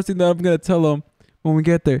probably the first thing that I'm gonna tell them when we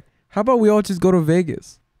get there. How about we all just go to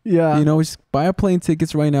Vegas? Yeah. You know, we just buy a plane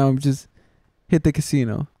tickets right now and just hit the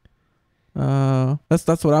casino. That's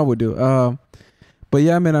what I would do. But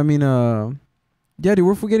yeah, man, I mean, yeah, dude,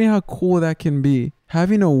 we're forgetting how cool that can be.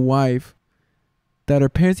 Having a wife that her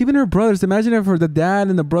parents, even her brothers, imagine if the dad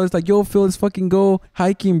and the brothers like, yo, Phil, let's fucking go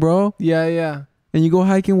hiking, bro. Yeah. And you go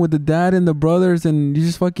hiking with the dad and the brothers and you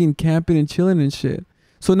just fucking camping and chilling and shit.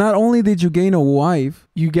 So not only did you gain a wife,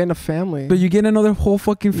 You get a family. but you get another whole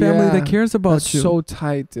fucking family that cares about That's you. so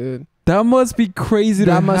tight, dude. That must be crazy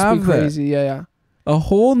to That have must be that. crazy. Yeah. A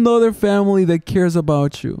whole nother family that cares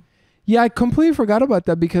about you. Yeah, I completely forgot about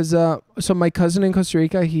that because so my cousin in Costa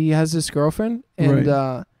Rica, he has this girlfriend and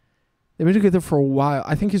they've been together for a while.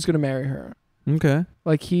 I think he's gonna marry her. Okay.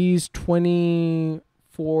 Like he's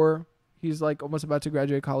 24. He's like almost about to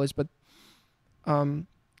graduate college, but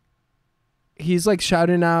he's like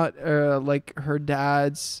shouting out like her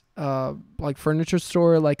dad's like furniture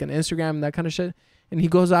store, like on Instagram and that kind of shit. And he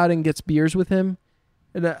goes out and gets beers with him.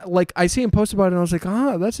 And like I see him post about it and I was like,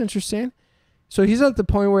 that's interesting. So he's at the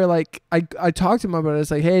point where like I talked to him about it.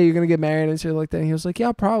 It's like, hey, you're gonna get married and shit like that. And he was like,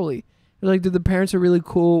 yeah, probably. He's like, dude, the parents are really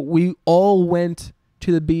cool. We all went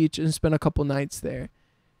to the beach and spent a couple nights there.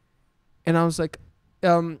 And I was like,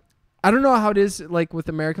 I don't know how it is like with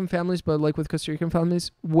American families, but like with Costa Rican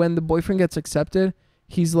families, when the boyfriend gets accepted,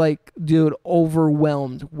 he's like, dude,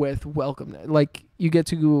 overwhelmed with welcome. Like you get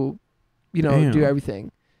to go, you know, do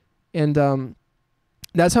everything. And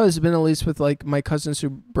that's how it's been, at least with like my cousins who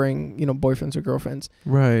bring, you know, boyfriends or girlfriends.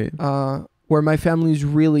 Right. Where my family's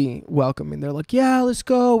really welcoming. They're like, yeah, let's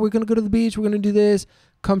go. We're going to go to the beach. We're going to do this.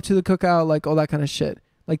 Come to the cookout, like all that kind of shit.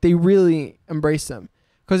 Like they really embrace them.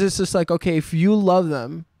 Because it's just like, okay, if you love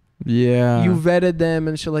them, yeah, you vetted them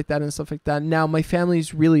and shit like that and stuff like that. Now my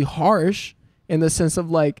family's really harsh in the sense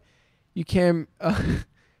of like, you can't,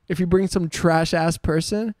 if you bring some trash ass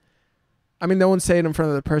person, I mean, they won't say it in front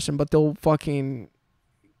of the person, but they'll fucking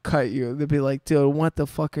cut you. They'll be like, dude, what the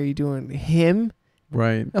fuck are you doing? Him?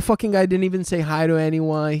 Right. That fucking guy didn't even say hi to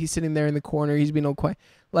anyone. He's sitting there in the corner. He's being all quiet.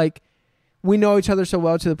 Like, we know each other so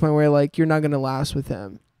well to the point where like, you're not going to last with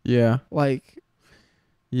him. Yeah. Like,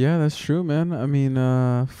 yeah, that's true, man. I mean,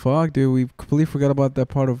 fuck, dude, we completely forgot about that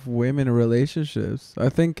part of women in relationships. I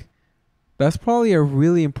think that's probably a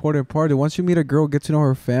really important part. Once you meet a girl, get to know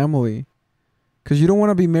her family. Because you don't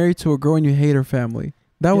want to be married to a girl and you hate her family.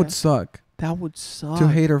 That would suck. That would suck. To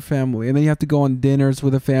hate her family. And then you have to go on dinners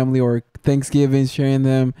with a family or Thanksgiving, sharing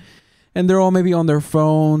them. And they're all maybe on their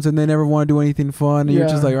phones and they never want to do anything fun. And you're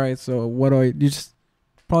just like, all right, so what do you just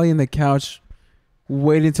probably in the couch,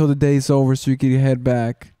 wait until the day's over so you can head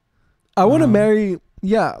back. I want to marry,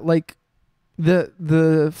 like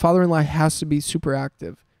the father-in-law has to be super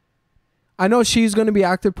active. I know she's going to be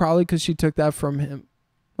active probably because she took that from him.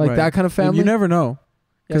 Like that kind of family. You never know.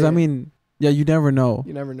 Because, I mean, you never know.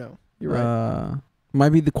 You never know. You're right. Might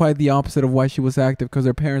be quite the opposite of why she was active because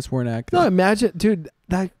her parents weren't active. No, imagine, dude,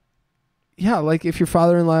 like if your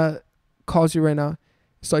father-in-law calls you right now,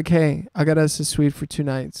 it's like, hey, I got us a suite for 2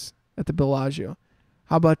 nights at the Bellagio.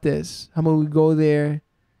 How about this? How about we go there,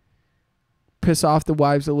 piss off the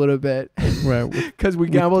wives a little bit, right? Because we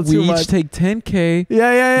gambled too much. We each take $10K.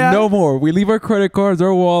 Yeah. No more. We leave our credit cards,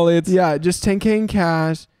 our wallets. Yeah, just $10K in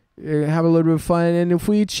cash. Have a little bit of fun, and if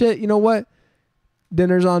we eat shit, you know what?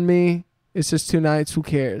 Dinner's on me. It's just 2 nights. Who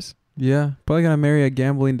cares? Yeah, probably gonna marry a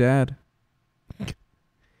gambling dad.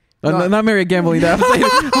 No, not marry a gambling dad.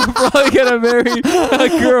 I'm probably gonna marry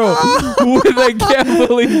a girl with a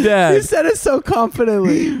gambling dad. You said it so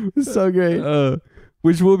confidently. It's so great.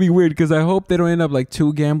 Which will be weird because I hope they don't end up like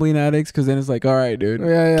 2 gambling addicts because then it's like, all right, dude,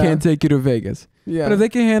 can't take you to Vegas. Yeah. But if they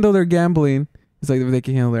can handle their gambling, it's like if they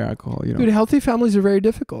can handle their alcohol, you know. Dude, healthy families are very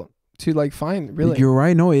difficult to like find, really. You're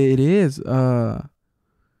right. No, it is.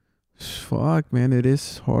 Fuck, man, it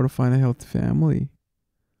is hard to find a healthy family.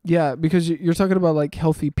 Yeah, because you're talking about like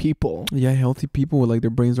healthy people. Yeah, healthy people with like their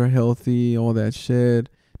brains are healthy, all that shit.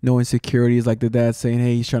 No insecurities, like the dad saying,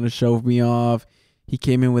 hey, he's trying to shove me off. He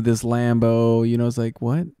came in with this Lambo. You know, it's like,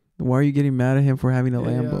 what? Why are you getting mad at him for having a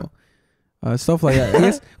Lambo? Stuff like that. I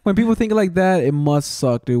guess when people think like that, it must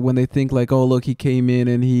suck, dude. When they think like, oh, look, he came in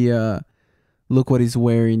and he, look what he's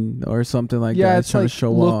wearing or something like that. Yeah, it's trying like, to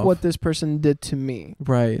show look off. What this person did to me.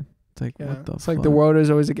 Right. It's like, what the It's fuck? like the world is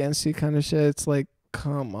always against you kind of shit. It's like,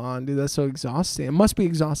 come on, dude. That's so exhausting. It must be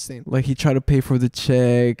exhausting. Like he tried to pay for the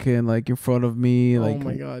check and like in front of me. Like, oh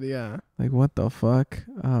my god, yeah. Like what the fuck?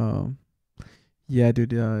 Yeah,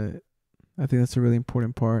 dude. I think that's a really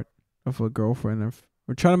important part of a girlfriend. If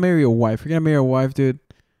we're trying to marry a wife, if you're gonna marry a wife, dude,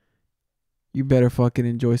 you better fucking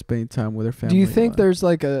enjoy spending time with her family. Do you think there's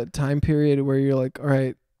like a time period where you're like, all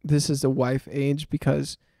right, this is the wife age?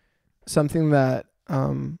 Because something that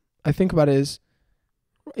I think about is,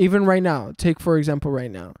 even right now, take for example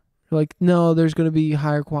right now, you're like, no, there's going to be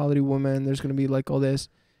higher quality women, there's going to be like all this,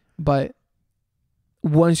 but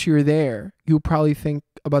once you're there, you'll probably think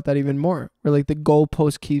about that even more, where like the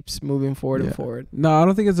goalpost keeps moving forward and forward. No, I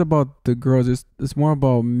don't think it's about the girls. It's more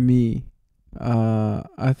about me.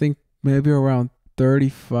 I think maybe around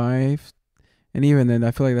 35, and even then,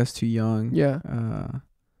 I feel like that's too young. Yeah.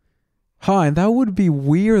 And that would be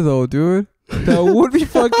weird though, dude. That would be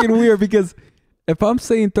fucking weird, because if I'm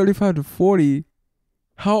saying 35 to 40,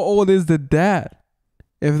 how old is the dad?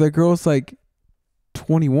 If the girl's like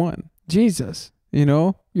 21, Jesus, you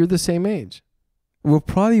know, you're the same age. Well,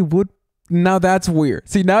 probably would. Now that's weird.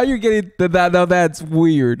 See, now you're getting that. Now that's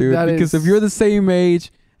weird, dude. Because if you're the same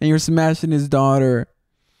age and you're smashing his daughter,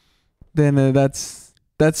 then that's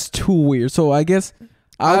too weird. So I guess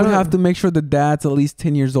I would have to make sure the dad's at least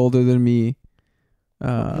 10 years older than me.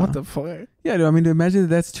 What the fuck? Yeah, dude, I mean, imagine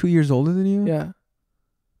that's 2 years older than you. Yeah.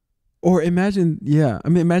 Or imagine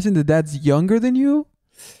the dad's younger than you.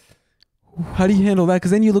 How do you handle that? Because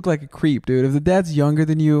then you look like a creep, dude. If the dad's younger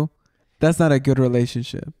than you, that's not a good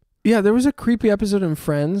relationship. Yeah, there was a creepy episode in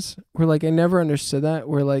Friends where like I never understood that,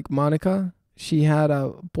 where like Monica, she had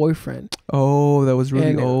a boyfriend. Oh, that was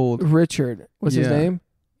really old. Richard was his name,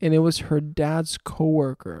 and it was her dad's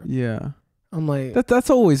coworker. Yeah. I'm like, that's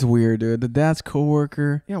always weird, dude. The dad's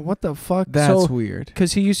coworker. Yeah, what the fuck? That's weird.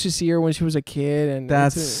 Because he used to see her when she was a kid, and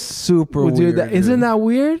that's super weird. Dude, isn't that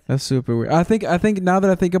weird? That's super weird. I think now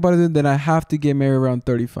that I think about it, then I have to get married around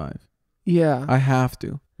 35. Yeah, I have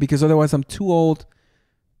to, because otherwise I'm too old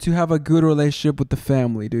to have a good relationship with the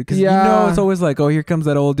family, dude. Because you know it's always like, oh, here comes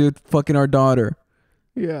that old dude fucking our daughter.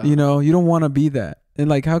 Yeah, you know, you don't want to be that, and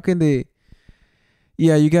like, how can they?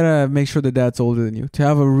 Yeah, you gotta make sure the dad's older than you to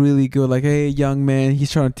have a really good, like, hey, young man,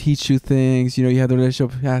 he's trying to teach you things. You know, you have the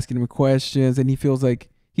relationship asking him questions, and he feels like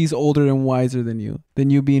he's older and wiser than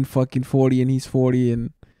you being fucking 40 and he's 40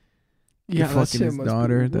 and you're fucking his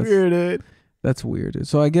daughter. That's weird, dude.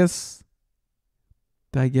 So I guess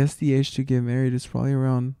the age to get married is probably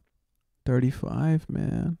around 35,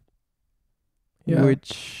 man. Yeah.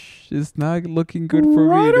 Which is not looking good for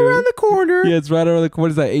me. Right around the corner. Yeah, it's right around the corner. What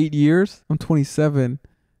is that, 8 years? I'm 27.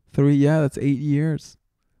 That's 8 years.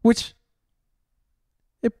 Which,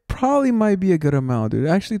 it probably might be a good amount, dude.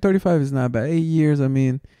 Actually, 35 is not bad. 8 years, I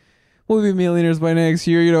mean, we'll be millionaires by next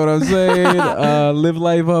year, you know what I'm saying? Live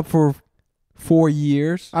life up for 4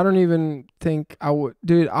 years. I don't even think I would.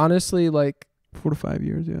 Dude, honestly, like 4 to 5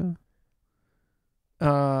 years, yeah.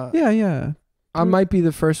 Yeah. I might be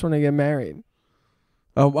the first one to get married.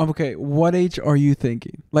 Oh, okay. What age are you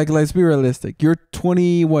thinking? Like, let's be realistic. You're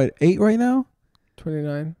 8 right now?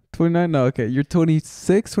 29. 29? No, okay. You're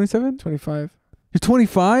 26, 27? 25. You're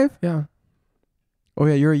 25? Yeah. Oh,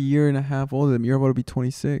 yeah. You're a year and a half older than me. You're about to be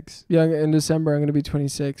 26. Yeah, in December, I'm going to be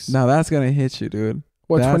 26. Now, that's going to hit you, dude.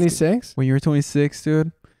 What, 26? When you're 26,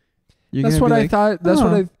 dude. That's what I thought. That's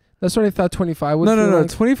what I thought 25 would No. like.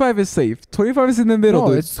 25 is safe. 25 is in the middle,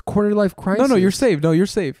 dude. It's quarter life crisis. No, you're safe. No, you're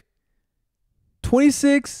safe.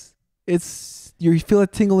 26, you feel a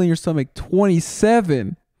tingle in your stomach.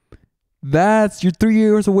 27, you're 3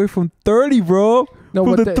 years away from 30, bro. No,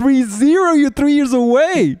 from the 30, you're 3 years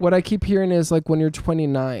away. What I keep hearing is like when you're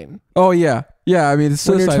 29. Oh yeah. I mean, it's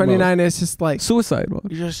suicide. When you're 29, mode. It's just like suicide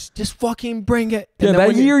mode. You just fucking bring it. And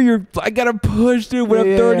that year I gotta push, dude. When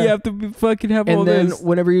I'm 30, I have to fucking have all this. And then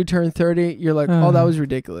whenever you turn 30, you're like, oh, that was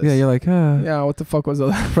ridiculous. Yeah, you're like, yeah, what the fuck was all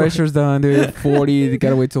that? Pressure's done, dude. 40, you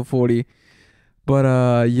gotta wait till 40.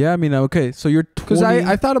 But yeah, I mean, okay, so you're 20. Because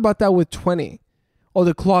I thought about that with 20. Oh,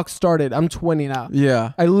 the clock started. I'm 20 now.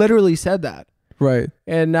 Yeah. I literally said that. Right.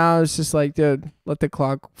 And now it's just like, dude, let the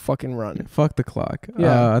clock fucking run. Fuck the clock.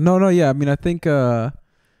 Yeah. No, yeah. I mean, I think, yeah,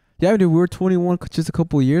 dude, we were 21 just a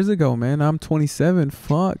couple of years ago, man. I'm 27.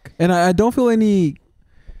 Fuck. And I don't feel any,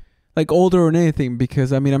 like, older or anything,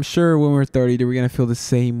 because, I mean, I'm sure when we're 30, dude, we're going to feel the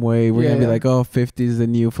same way. We're going to be like, oh, 50 is the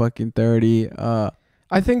new fucking 30.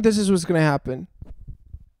 I think this is what's going to happen.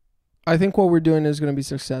 I think what we're doing is going to be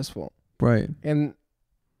successful. Right. And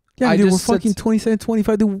yeah, dude, we're fucking 27,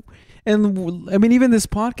 25. Dude, and I mean, even this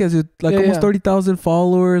podcast is like almost 30,000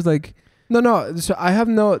 followers. Like, no. So I have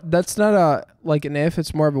that's not like an if,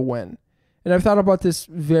 it's more of a when. And I've thought about this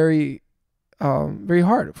very very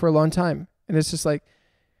hard for a long time. And it's just like,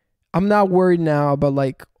 I'm not worried now about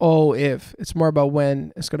like, oh, if. It's more about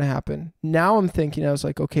when it's going to happen. Now I'm thinking, I was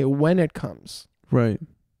like, okay, when it comes. Right.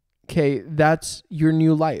 Okay, that's your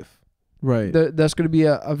new life. Right. That's going to be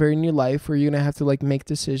a very new life where you're going to have to like make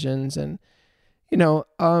decisions. And, you know,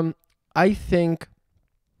 I think,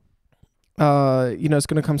 you know, it's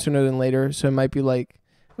going to come sooner than later. So it might be like,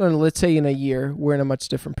 I don't know, let's say in a year, we're in a much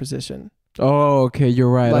different position. Oh, okay. You're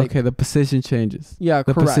right. Like, okay. The position changes. Yeah,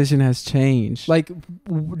 the correct. position has changed. Like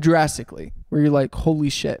drastically, where you're like, holy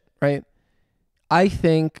shit, right? I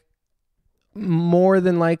think more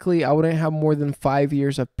than likely, I wouldn't have more than 5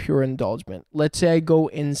 years of pure indulgence. Let's say I go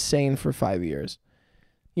insane for 5 years,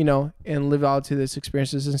 you know, and live out to these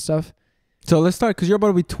experiences and stuff. So let's start, because you're about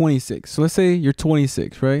to be 26. So let's say you're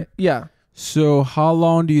 26, right? Yeah. So how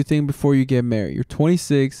long do you think before you get married? You're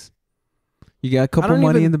 26. You got a couple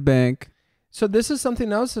money in the bank. So this is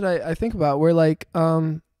something else that I think about, where like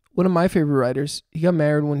one of my favorite writers, he got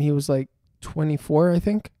married when he was like 24, I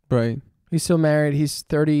think. Right. He's still married. He's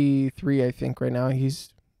 33, I think, right now. He's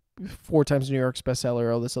 4 times New York's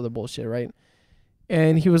bestseller, all this other bullshit, right?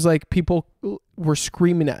 And he was like, people were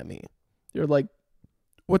screaming at me. They're like,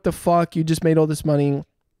 what the fuck? You just made all this money.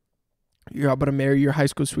 You're about to marry your high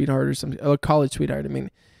school sweetheart or something, or college sweetheart, I mean.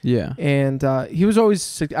 Yeah. And he was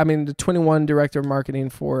always, I mean, the 21 director of marketing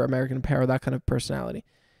for American Apparel, that kind of personality.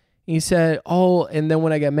 He said, oh, and then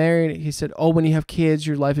when I got married, he said, oh, when you have kids,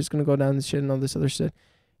 your life is going to go down this shit and all this other shit.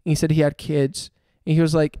 And he said he had kids. And he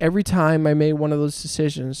was like, every time I made one of those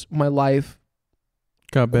decisions, my life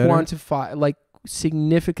got better. Quantified, like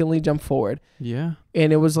significantly jumped forward. Yeah.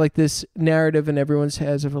 And it was like this narrative in everyone's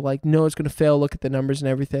heads of like, no, it's going to fail. Look at the numbers and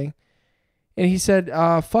everything. And he said,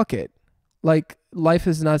 fuck it. Like, life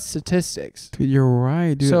is not statistics. Dude, you're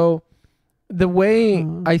right, dude. So the way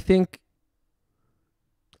I think,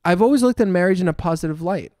 I've always looked at marriage in a positive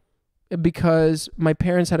light, because my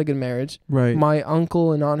parents had a good marriage. Right. My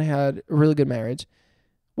uncle and aunt had a really good marriage.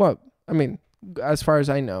 Well, I mean, as far as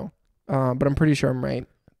I know, but I'm pretty sure I'm right.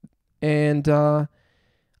 And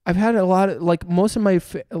I've had a lot of, like, most of my,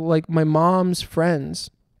 like, my mom's friends,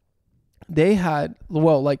 they had,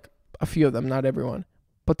 well, like a few of them, not everyone,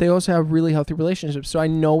 but they also have really healthy relationships. So I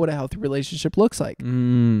know what a healthy relationship looks like.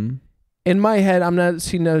 Mm. In my head, I'm not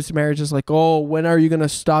seeing those marriages like, oh, when are you going to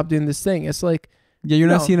stop doing this thing? It's like, yeah, you're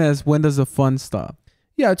not seeing it as when does the fun stop?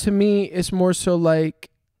 Yeah, to me, it's more so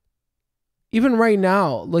like, even right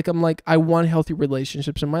now, like, I'm like, I want healthy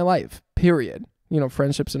relationships in my life, period. You know,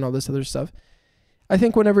 friendships and all this other stuff. I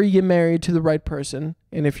think whenever you get married to the right person,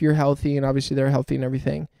 and if you're healthy, and obviously they're healthy and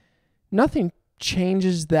everything, nothing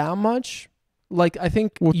changes that much. Like, I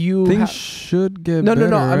think things should get better,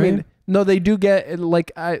 no. right? I mean, no, they do get,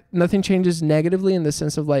 like, nothing changes negatively in the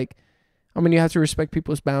sense of, like, I mean, you have to respect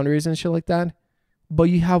people's boundaries and shit like that, but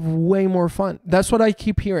you have way more fun. That's what I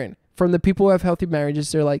keep hearing from the people who have healthy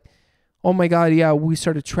marriages. They're like, oh my God, yeah, we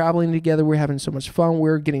started traveling together. We're having so much fun.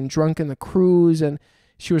 We're getting drunk in the cruise, and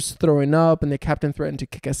she was throwing up, and the captain threatened to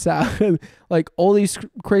kick us out. Like, all these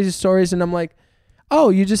crazy stories. And I'm like, oh,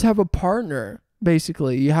 you just have a partner,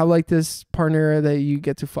 basically. You have like this partner that you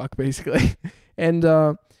get to fuck, basically. And,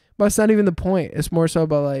 but it's not even the point. It's more so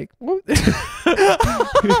about like,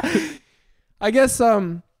 I guess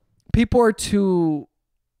people are too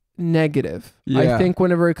negative. Yeah. I think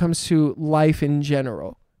whenever it comes to life in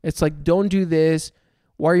general, it's like, don't do this.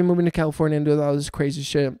 Why are you moving to California and doing all this crazy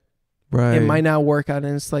shit? Right. It might not work out.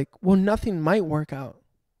 And it's like, well, nothing might work out.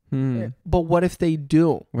 But what if they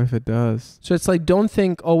do? What if it does? So it's like, don't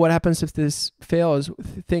think, oh, what happens if this fails?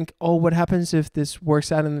 Think, oh, what happens if this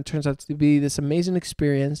works out and it turns out to be this amazing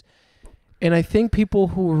experience? And I think people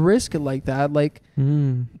who risk it like that, like,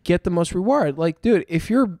 get the most reward. Like, dude, if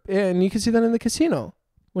you're, and you can see that in the casino.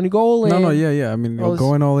 When you go all in. Yeah. I mean,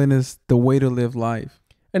 going all in is the way to live life.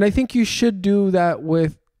 And I think you should do that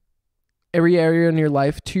with every area in your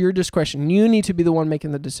life to your discretion. You need to be the one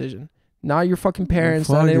making the decision. Not your fucking parents,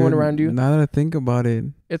 not anyone around you. Now that I think about it.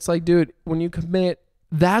 It's like, dude, when you commit,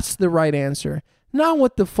 that's the right answer. Not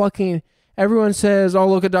what the fucking, everyone says, oh,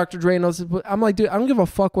 look at Dr. Dre and all this. I'm like, dude, I don't give a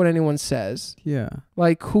fuck what anyone says. Yeah.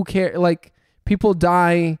 Like, who cares? Like, people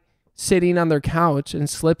die sitting on their couch and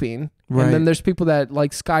slipping. Right. And then there's people that,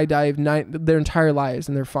 like, skydive their entire lives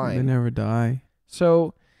and they're fine. They never die.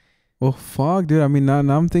 So. Well, fuck, dude. I mean, now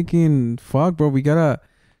I'm thinking, fuck, bro, we gotta,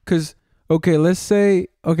 because, okay, let's say,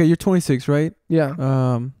 okay, you're 26, right?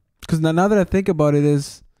 Yeah. Because now that I think about it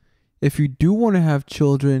is, if you do want to have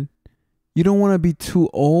children, you don't want to be too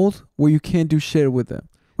old where you can't do shit with them.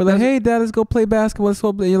 We're like, hey, dad, let's go play basketball. Let's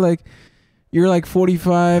go play. You're like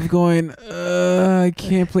 45 going, I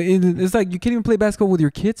can't play. It's like you can't even play basketball with your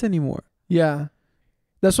kids anymore. Yeah.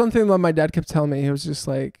 That's one thing that my dad kept telling me. He was just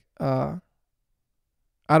like, I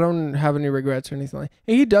don't have any regrets or anything like that.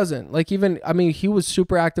 And he doesn't. Like, even, I mean, he was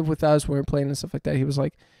super active with us when we were playing and stuff like that. He was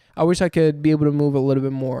like, I wish I could be able to move a little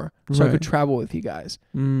bit more so I could travel with you guys.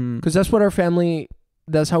 Because that's what our family,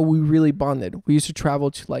 that's how we really bonded. We used to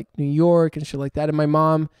travel to like New York and shit like that. And my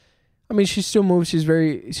mom, I mean, she still moves.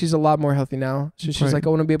 She's a lot more healthy now. So she's like, I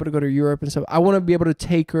want to be able to go to Europe and stuff. I want to be able to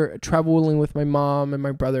take her traveling with my mom and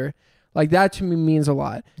my brother. Like, that to me means a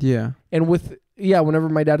lot. Yeah. And whenever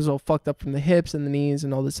my dad was all fucked up from the hips and the knees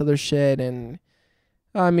and all this other shit. And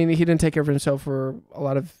I mean, he didn't take care of himself for a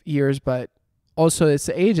lot of years, but also it's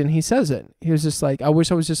the age, and he says it. He was just like, I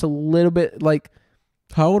wish I was just a little bit like.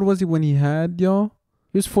 How old was he when he had y'all?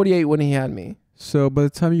 He was 48 when he had me. So by the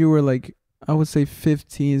time you were like, I would say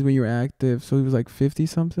 15 is when you were active. So he was like 50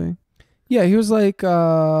 something. Yeah, he was like 60.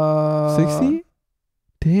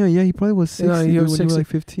 Damn, yeah, he probably was 60 he was when he was 60. like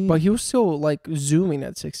 15. But he was still like zooming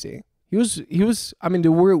at 60. He was. I mean,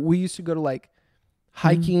 we used to go to like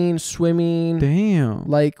hiking, swimming. Damn.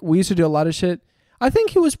 Like, we used to do a lot of shit. I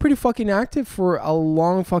think he was pretty fucking active for a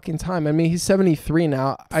long fucking time. I mean, he's 73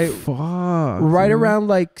 now. Fuck. Right dude. Around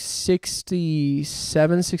like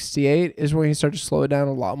 67, 68 is when he started to slow it down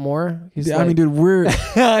a lot more. He's yeah, like, I mean, dude, we're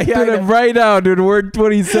yeah, right now, dude, we're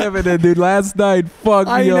 27, and dude, last night, fuck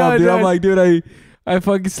me up, dude. I'm like, dude, I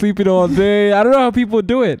fucking sleeping all day. I don't know how people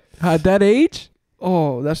do it at that age.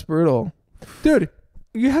 Oh, that's brutal, dude.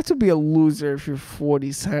 You have to be a loser if you're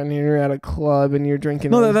 47 and you're at a club and you're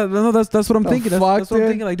drinking. No, that's what I'm thinking. That's what I'm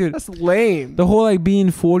thinking. Like, dude, that's lame. The whole like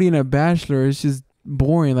being 40 and a bachelor is just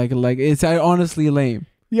boring. Like it's honestly lame.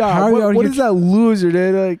 Yeah, what is that loser,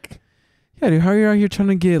 dude? Like, yeah, dude, how are you out here trying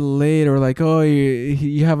to get laid, or like, oh,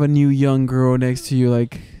 you have a new young girl next to you?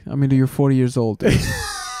 Like, I mean, dude, you're 40 years old, dude.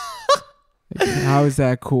 Like, how is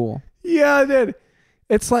that cool? Yeah, dude.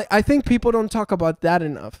 It's like, I think people don't talk about that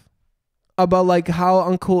enough. About like how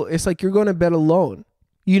uncool it's like you're going to bed alone.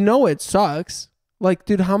 You know it sucks. Like,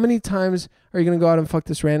 dude, how many times are you gonna go out and fuck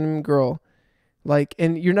this random girl? Like,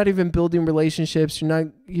 and you're not even building relationships. You're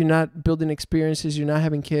not building experiences. You're not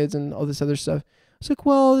having kids and all this other stuff. It's like,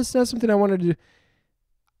 well, it's not something I want to do.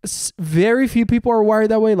 Very few people are wired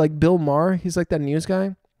that way. Like Bill Maher, he's like that news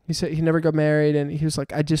guy. He said he never got married, and he was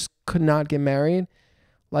like, I just could not get married.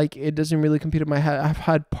 Like, it doesn't really compete in my head. I've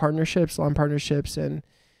had partnerships, long partnerships, and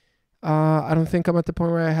I don't think I'm at the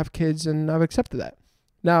point where I have kids, and I've accepted that.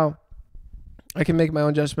 Now, I can make my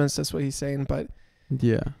own judgments. That's what he's saying. But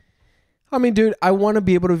yeah, I mean, dude, I want to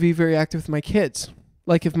be able to be very active with my kids.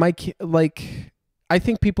 Like, if my I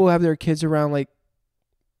think people have their kids around like,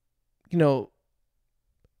 you know,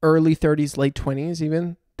 early 30s, late 20s,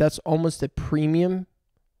 even. That's almost a premium.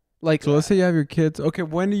 Like, so let's say you have your kids. Okay,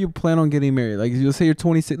 when do you plan on getting married? Like, you'll say you're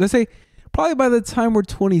 26. Let's say probably by the time we're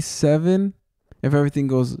 27. If everything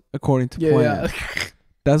goes according to plan,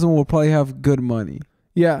 that's when we'll probably have good money.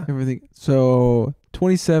 Yeah. Everything. So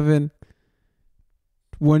 27.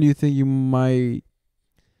 When do you think you might?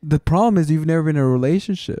 The problem is you've never been in a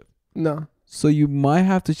relationship. No. So you might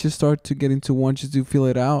have to just start to get into one just to feel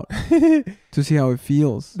it out, to see how it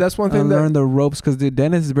feels. That's one thing. And learn the ropes, because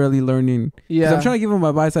Dennis is barely learning. Yeah. I'm trying to give him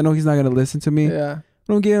advice. I know he's not gonna listen to me. Yeah.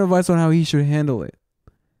 I'm giving advice on how he should handle it.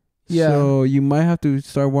 Yeah. So you might have to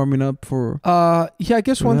start warming up for. Yeah, I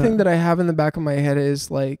guess one thing that I have in the back of my head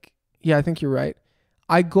is like, yeah, I think you're right.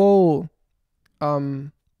 I go,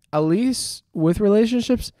 at least with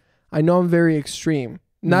relationships, I know I'm very extreme.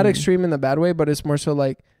 Not extreme in the bad way, but it's more so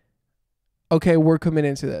like, okay, we're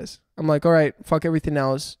committing to this. I'm like, all right, fuck everything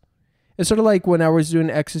else. It's sort of like when I was doing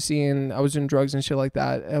ecstasy and I was doing drugs and shit like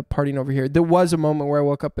that, partying over here. There was a moment where I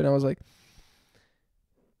woke up and I was like,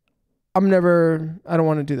 I don't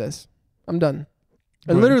want to do this. I'm done.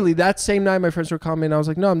 And literally that same night, my friends were calling me and I was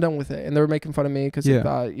like, no, I'm done with it. And they were making fun of me because they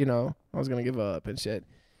thought, you know, I was going to give up and shit.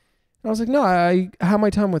 And I was like, no, I have my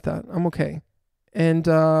time with that. I'm okay. And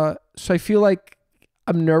so I feel like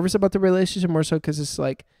I'm nervous about the relationship more so because it's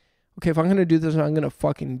like, okay, if I'm going to do this, I'm going to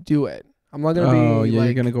fucking do it. I'm not going to be yeah, like,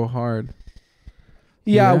 you're going to go hard.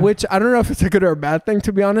 Yeah, which I don't know if it's a good or a bad thing,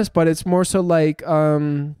 to be honest, but it's more so like,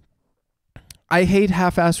 I hate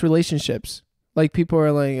half-assed relationships. Like, people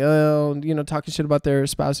are like, oh, you know, talking shit about their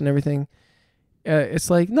spouse and everything. It's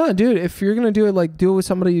like, no, dude, if you're going to do it, like, do it with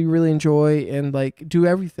somebody you really enjoy and, like, do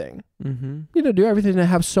everything. Mm-hmm. You know, do everything and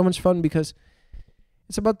have so much fun, because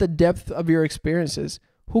it's about the depth of your experiences.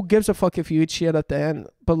 Who gives a fuck if you eat shit at the end?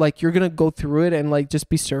 But, like, you're going to go through it and, like, just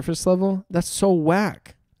be surface level? That's so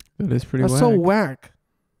whack. That is pretty whack. That's so whack.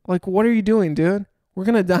 Like, what are you doing, dude? We're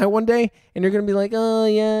going to die one day and you're going to be like, oh,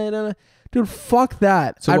 yeah, I don't know. Dude, fuck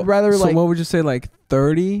that. So I'd rather so like. what would you say, like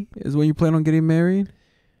 30 is when you plan on getting married?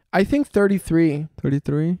 I think 33.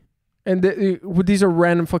 33. And these are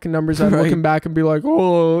random fucking numbers. I'm looking back and be like,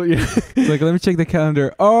 oh, yeah. It's like, let me check the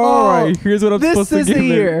calendar. All right, here's what I'm supposed to get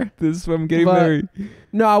married. This is what I'm getting married.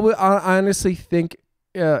 No, I honestly think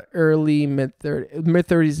early mid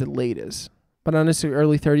 30s at latest, but honestly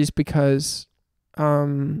early 30s because, yeah,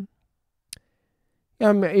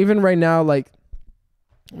 I mean, even right now, like,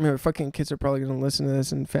 I mean, fucking kids are probably gonna listen to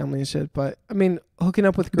this and family and shit. But I mean, hooking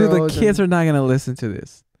up with girls. Dude, the kids are not gonna listen to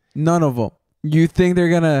this. None of them. You think they're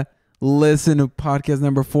gonna listen to podcast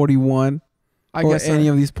number 41? I or guess any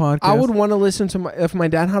of these podcasts? I would want to listen to if my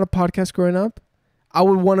dad had a podcast growing up. I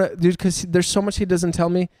would want to, dude, because there's so much he doesn't tell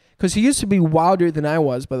me. Because he used to be wilder than I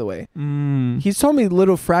was, by the way. He's told me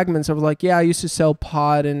little fragments of like, yeah, I used to sell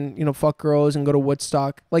pot and, you know, fuck girls and go to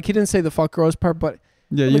Woodstock. Like, he didn't say the fuck girls part, but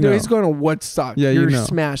yeah, you know, he's going to Woodstock. Yeah, you're you know.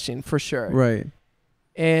 smashing for sure. Right.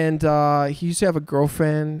 And he used to have a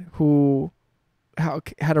girlfriend who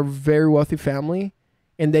had a very wealthy family,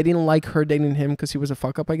 and they didn't like her dating him because he was a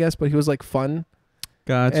fuck up, I guess, but he was like fun.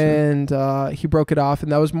 Gotcha. And he broke it off,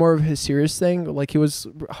 and that was more of his serious thing. Like, he was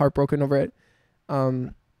heartbroken over it.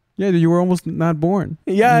 Yeah, you were almost not born.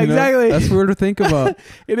 Yeah, you know? exactly. That's weird to think about.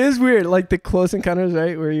 It is weird, like the close encounters,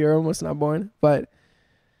 right, where you're almost not born. But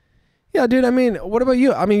yeah, dude, I mean, what about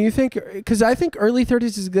you? I mean, you think, because I think early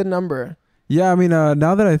 30s is a good number. Yeah, I mean,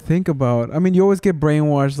 now that I think about, I mean, you always get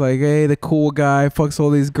brainwashed, like, hey, the cool guy fucks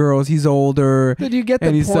all these girls. He's older. Dude, you get the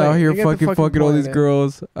and he's point. out here fucking all point, these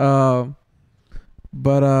girls. But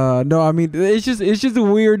no, I mean, it's just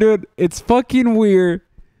weird, dude. It's fucking weird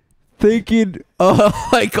thinking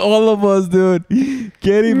like all of us, dude,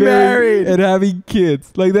 getting married and having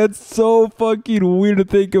kids. Like, that's so fucking weird to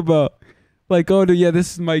think about. Like, oh, dude, yeah,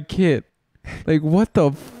 this is my kid. Like, what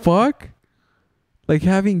the fuck? Like,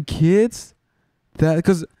 having kids? That,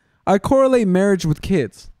 because I correlate marriage with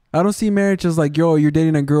kids. I don't see marriage as like, yo, you're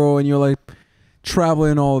dating a girl and you're like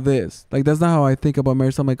traveling all this. Like, that's not how I think about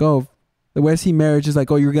marriage. So I'm like, oh, the way I see marriage is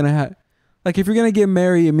like, oh, you're gonna have, like, if you're gonna get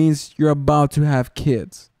married, it means you're about to have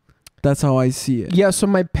kids. That's how I see it. Yeah. So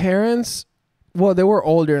my parents, well, they were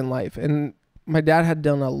older in life, and my dad had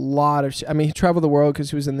done a lot of shit. I mean, he traveled the world because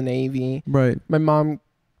he was in the Navy. Right. My mom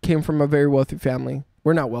came from a very wealthy family.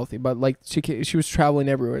 We're not wealthy, but like she was traveling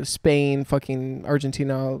everywhere. Spain, fucking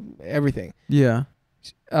Argentina, everything. Yeah.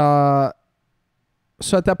 So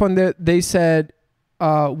at that point, they said,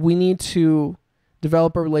 we need to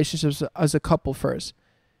develop our relationships as a couple first.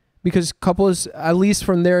 Because couples, at least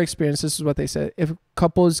from their experience, this is what they said. If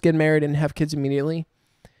couples get married and have kids immediately,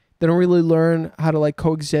 they don't really learn how to like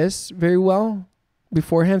coexist very well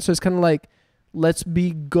beforehand. So it's kind of like, let's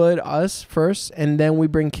be good us first, and then we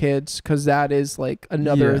bring kids, because that is like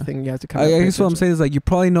another thing you have to kind of. I guess what I'm saying is like, you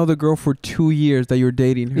probably know the girl for 2 years that you're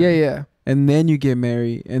dating her. Yeah, yeah. And then you get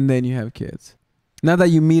married, and then you have kids. Not that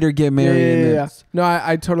you meet her, get married. Yeah. No,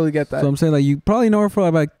 I totally get that. So I'm saying like, you probably know her for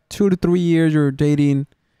like 2 to 3 years. You're dating,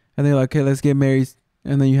 and they're like, okay, let's get married,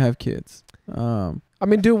 and then you have kids. I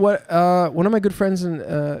mean, dude, what? One of my good friends and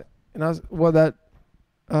I was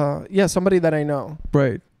somebody that I know.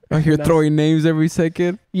 Right. You're throwing names every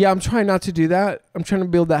second. Yeah, I'm trying not to do that. I'm trying to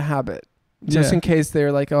build that habit, just in case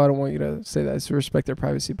they're like, oh, I don't want you to say that. To respect their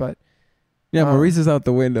privacy, but yeah, Maurice is out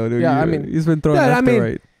the window, dude. Yeah, I mean, he's been thrown left to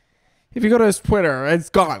right. If you go to his Twitter, it's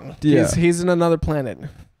gone. Yeah. He's in another planet.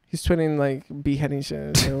 He's tweeting like beheading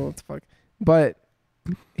shit. You know, what the fuck? But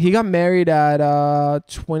he got married at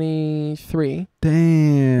 23.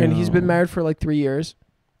 Damn. And he's been married for like 3 years.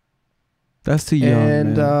 That's too young.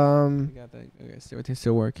 And man. You got that. Okay, everything's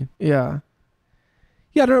still working. Yeah.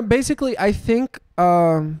 Yeah, I don't know. Basically, I think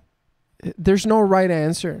there's no right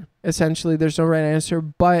answer. Essentially, there's no right answer,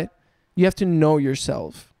 but you have to know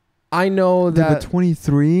yourself. I know that.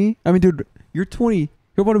 23? I mean, dude, you're 20.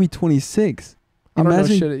 You're about to be 26.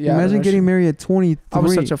 Imagine getting married at 23. I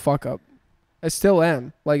was such a fuck up. I still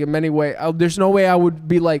am. Like, in many ways. There's no way I would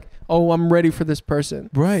be like, oh, I'm ready for this person.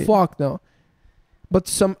 Right. Fuck no. But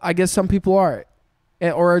I guess some people are.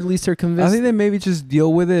 Or at least they're convinced. I think they maybe just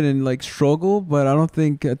deal with it and like struggle, but I don't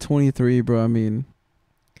think at 23, bro. I mean,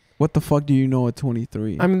 what the fuck do you know at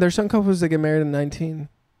 23? I mean, there's some couples that get married at 19.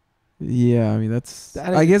 Yeah, I mean,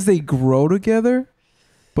 I guess they grow together,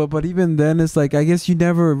 but even then, it's like, I guess you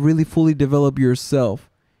never really fully develop yourself.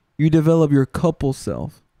 You develop your couple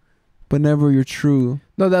self, but never your true.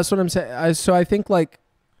 No, that's what I'm saying. So I think like.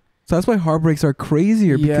 So that's why heartbreaks are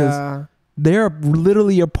crazier, because they're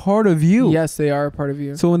literally a part of you. Yes, they are a part of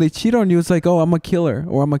you. So when they cheat on you, it's like, oh, I'm gonna kill her,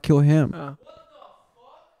 or I'm gonna kill him. What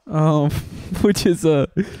the fuck? Which is that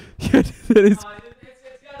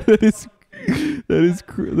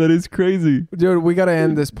is crazy. Dude, we gotta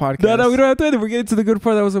end this podcast. No, we don't have to end it. We're getting to the good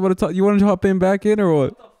part that I was about to talk. You want to hop back in or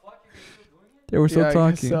what? They were still I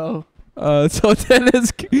guess talking. So. So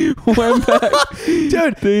Dennis went back.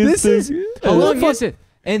 Dude, this is How long is it?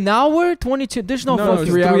 An hour? 22? There's no, No, fucking...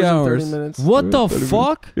 it's 3 3 hours and hours. 30 minutes. What the 30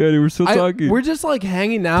 fuck? Yeah, they were still talking. We're just like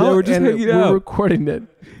hanging out. Yeah, we're just and hanging we're out. recording it.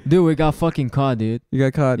 Dude, we got fucking caught, dude. You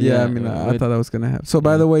got caught. Yeah, Yeah, I mean, I with- thought that was gonna happen. So,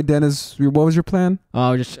 by Yeah. the way, Dennis, what was your plan?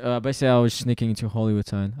 I was just basically I was sneaking into Hollywood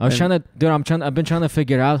Town. I was And- trying to, I've been trying to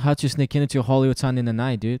figure out how to sneak into Hollywood Town in the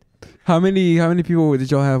night, dude. How many people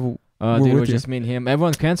did y'all have? Were Dude, it with was you? just me and him.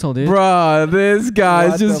 Everyone canceled, dude. Bruh, this guy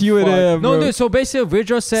What is just the you and fuck? him. No, bro. dude. So basically,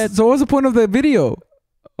 Vidro said, So, what's the point of the video?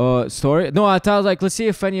 story. No, I thought like, let's see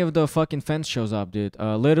if any of the fucking fans shows up, dude.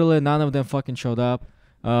 Literally none of them fucking showed up.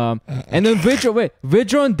 And then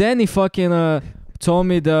Vidro and Danny fucking told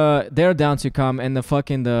me they're down to come, and the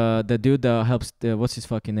fucking the dude that helps what's his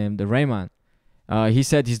fucking name, the Raymond. He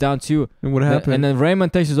said he's down too. And what happened? And then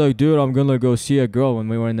Raymond texts us like, dude, I'm gonna go see a girl. When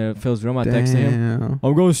we were in the Phil's room, I texted him, Damn.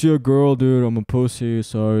 I'm gonna see a girl, dude. I'm a pussy.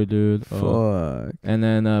 Sorry, dude. Fuck. And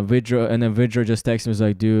then Vidro just texted me, was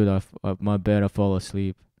like, dude, my bad, I fall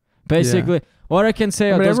asleep. Basically, what I can say,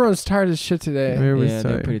 I mean, those- everyone's tired as shit today. Everybody's yeah,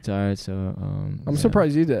 they're tired. pretty tired. So I'm yeah.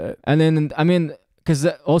 surprised you did it. And then I mean, cause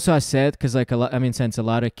also I said, cause like a lot, I mean, since a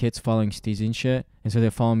lot of kids following Steezy and shit, and so they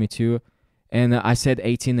follow me too. And I said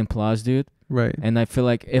 18 and plus, dude. Right. And I feel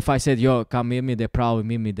like if I said, yo, come meet me, they probably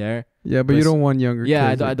meet me there. Yeah, but you Plus- don't want younger Yeah,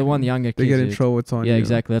 kids. I don't want younger They kids. get in dude. trouble. It's on Yeah, you.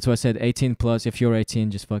 exactly. That's why I said 18 plus. If you're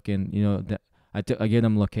 18, just fucking, you know, I give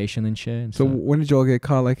them location and shit. And So, when did y'all get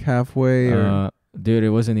caught? Like halfway? Or dude, it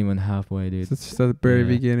wasn't even halfway, dude. it's just at the very Yeah.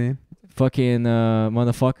 beginning? Fucking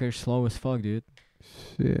motherfucker, slow as fuck, dude.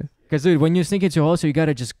 Shit. Cause dude, when you sneak into a hole, so you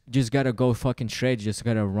gotta just gotta go fucking straight. You just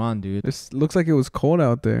gotta run, dude. It looks like it was cold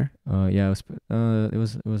out there. Yeah,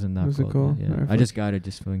 it wasn't that Was it cold. cold? Yeah, Alright, I just got it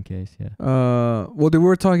just in case. Yeah. Well, we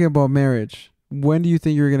were talking about marriage. When do you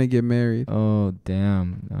think you're gonna get married? Oh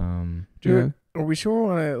damn. Dude, are we sure we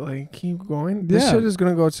want to like keep going? This Yeah. shit is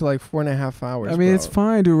gonna go to like 4.5 hours. I mean, it's bro.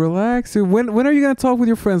 fine, dude. Relax. Dude. When are you gonna talk with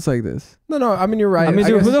your friends like this? No. I mean, you're right. I mean,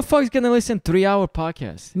 dude, guess who the fuck's gonna listen 3-hour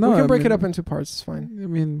podcast? No, we can I break it mean- up into parts. It's fine. I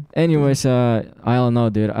mean, Anyways, I don't know,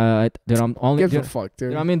 dude. Dude, I'm only. Give a Dude, fuck,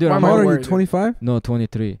 dude. I mean, dude, Why I'm am I how old are you? worried? 25? no,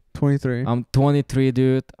 23. 23. I'm 23,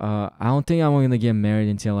 dude. I don't think I'm gonna get married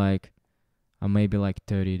until like, I'm maybe like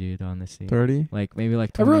 30, dude. Honestly, 30? like maybe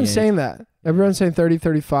like 28. Everyone's saying that. Everyone's saying 30,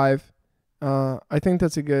 35. I think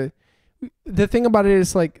that's a good. The thing about it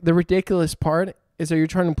is like the ridiculous part is that you're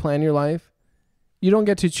trying to plan your life. You don't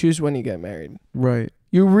get to choose when you get married. Right.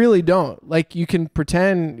 You really don't. Like you can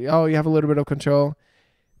pretend, oh, you have a little bit of control,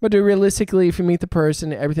 but dude, realistically, if you meet the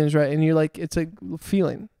person, everything's right, and you're like, it's a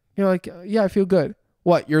feeling. You're like, yeah, I feel good.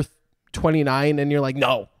 What? You're 29, and you're like,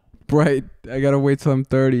 no. Right. I gotta wait till I'm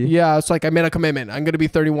 30. Yeah, it's like I made a commitment. I'm gonna be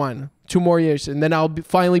 31. 2 more years, and then I'll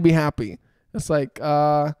finally be happy. It's like,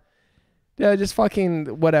 yeah, just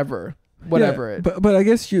fucking whatever. Yeah, but I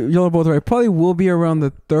guess y'all are both right. Probably will be around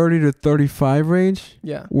the 30 to 35 range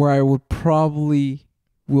Yeah. where I would probably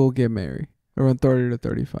will get married. Around 30 to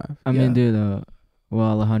 35. I mean, dude. Well,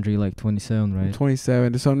 Alejandro, you're like 27, I'm right?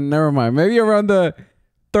 27. So never mind. Maybe around the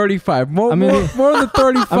 35. More I mean- more than the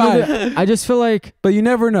 35. I mean, dude, I just feel like, but you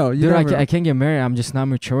never know. You dude, never know. I can't get married. I'm just not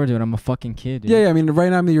mature, dude. I'm a fucking kid, dude. Yeah, I mean, right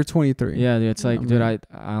now you're 23. Yeah, dude. It's like, I dude,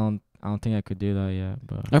 mean- I don't think I could do that yet.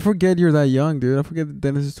 But I forget you're that young, dude. I forget that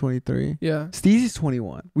Dennis is 23. Yeah. Steezy's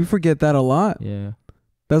 21. We forget that a lot. yeah.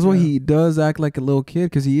 That's why Yeah. he does act like a little kid,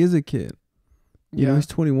 because he is a kid. You know, Yeah. he's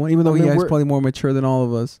 21, even though I mean, he acts we're- probably more mature than all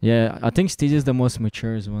of us. Yeah, I think Steve is the most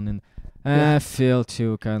mature one, and Yeah. I feel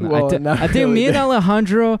too kind of. Well, not I think me really. and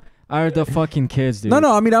Alejandro are the fucking kids, dude.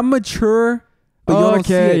 No, I mean, I'm mature, but y'all don't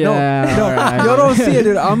see Okay, it. yeah, No, alright. y'all don't see it,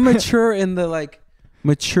 dude. I'm mature in the, like,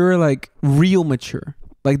 mature, like, real mature.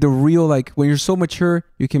 Like, the real, like, when you're so mature,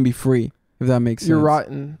 you can be free, if that makes sense. You're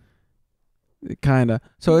rotten. Kinda.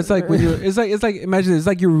 So it's like when you're, it's like imagine it's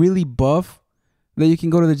like you're really buff, that you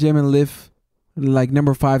can go to the gym and lift like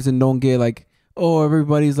number 5s and don't get like, oh,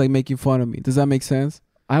 everybody's like making fun of me. Does that make sense?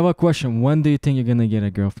 I have a question. When do you think you're gonna get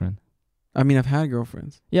a girlfriend? I mean, I've had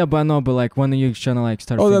girlfriends. Yeah, but I know, but like, when are you trying to like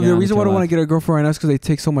start? Oh, the figuring out reason why I your don't want to life? get a girlfriend right now is because they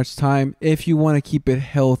take so much time. If you want to keep it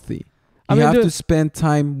healthy, I you mean, have dude- to spend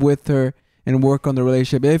time with her and work on the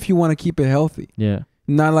relationship. If you want to keep it healthy, Yeah.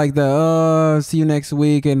 not like see you next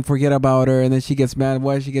week and forget about her and then she gets mad.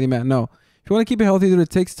 Why is she getting mad? No. If you want to keep it healthy, dude, it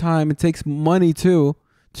takes time. It takes money too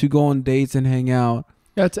to go on dates and hang out.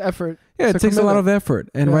 Yeah, it's effort. Yeah, It's it a takes a lot commitment. of effort.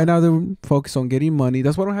 And Yeah. right now they're focused on getting money.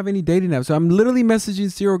 That's why I don't have any dating apps. So I'm literally messaging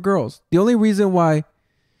 0 girls. The only reason why,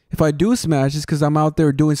 if I do smash, is because I'm out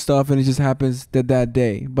there doing stuff and it just happens that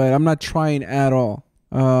day. But I'm not trying at all.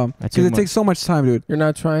 That's Because it takes so much time, dude. You're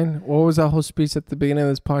not trying. What was that whole speech at the beginning of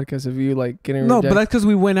this podcast of you like getting? No, but that's because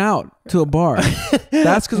we went out to a bar.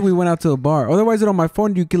 That's because we went out to a bar. Otherwise, on my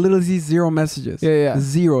phone, you can literally see 0 messages. Yeah.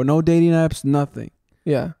 Zero. No dating apps. Nothing.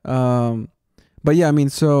 Yeah. But yeah, I mean,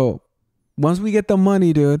 so once we get the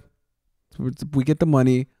money, dude, we get the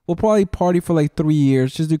money. We'll probably party for like 3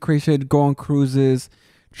 years. Just do crazy shit. Go on cruises.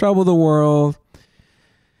 Travel the world.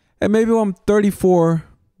 And maybe when I'm 34.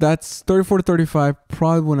 That's 34 to 35,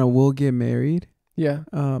 probably when I will get married. Yeah.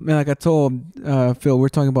 And like I told Phil, we're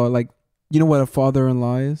talking about like, you know what a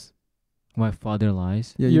father-in-law is? My father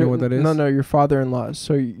lies. Yeah, you know what that is? No, your father-in-law.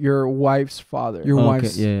 So your wife's father. Your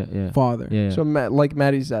wife's yeah. father. Yeah. So like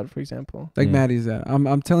Maddie's dad, for example. Like Maddie's dad.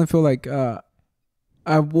 I'm telling Phil like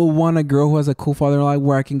I will want a girl who has a cool father-in-law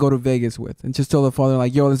where I can go to Vegas with and just tell the father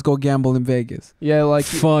like, yo, let's go gamble in Vegas. Yeah, like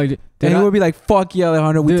Fuck. And he would be like, fuck yeah,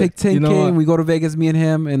 Alejandro. We Dude, take 10K you know and we go to Vegas, me and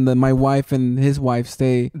him, and then my wife and his wife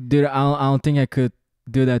stay. Dude, I don't think I could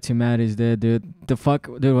do that to Maddie's dad, dude.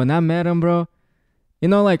 Dude, when I met him, bro, you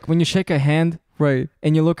know, like when you shake a hand, right,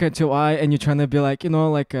 and you look at your eye and you're trying to be like, you know,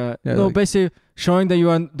 like, like, basically showing that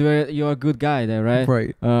you're a good guy there, right?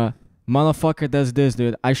 Right. Motherfucker does this,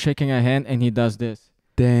 dude. I shaking a hand and he does this.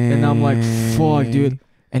 Damn. And I'm like, fuck, dude.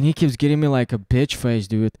 And he keeps getting me like a bitch face,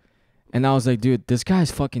 dude. And I was like, dude, this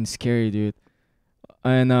guy's fucking scary, dude.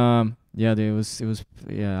 And yeah, dude, it was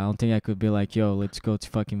yeah. I don't think I could be like, yo, let's go to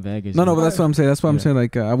fucking Vegas. No, but that's what I'm saying. That's what I'm saying.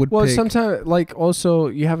 Like, I would. Well, pick sometimes, like, also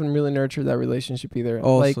you haven't really nurtured that relationship either.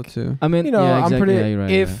 also like, too. I mean, you know, yeah, I'm exactly. pretty. Yeah, you're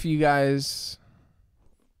right, if you guys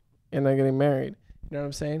end up getting married, you know what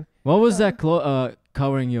I'm saying? What was that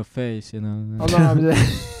covering your face? You know. Oh no, I'm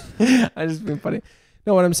just, I just being funny.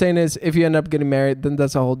 No, what I'm saying is, if you end up getting married, then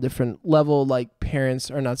that's a whole different level. Like, parents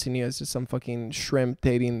are not seeing you as just some fucking shrimp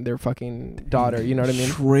dating their fucking daughter. You know what I mean?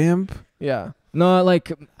 Shrimp. Yeah. No,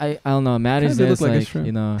 like I don't know. Matt is Kinda look like a like shrimp.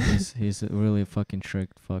 you know he's a really fucking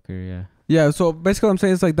tricked fucker. Yeah. Yeah. So basically, what I'm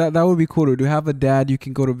saying is like that would be cool to have a dad you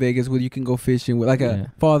can go to Vegas with. You can go fishing with, like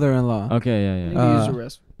a father-in-law. Okay. Yeah. Maybe Yeah. use the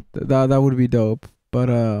rest. That would be dope. But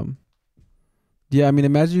yeah. I mean,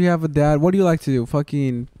 imagine you have a dad. What do you like to do?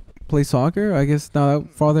 Fucking play soccer? I guess no.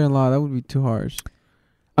 Father-in-law, that would be too harsh.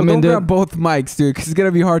 I mean, don't grab both mics, dude, because it's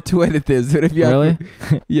gonna be hard to edit this. But if you really,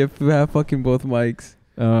 you have to have fucking both mics.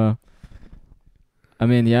 I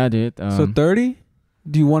mean, yeah, dude. So 30?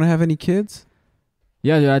 Do you want to have any kids?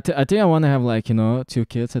 Yeah, dude. I think I want to have like 2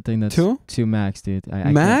 kids. I think that's two max, dude.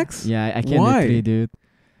 I max? Can't, yeah, I can't Why? do 3, dude.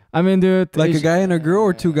 I mean, dude. Like a guy and a girl,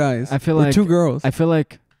 or 2 guys? I feel or like 2 girls. I feel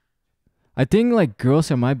like. I think like girls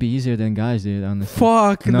might be easier than guys, dude. Honestly.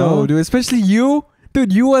 Fuck no, dude. Especially you,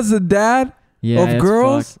 dude. You as a dad of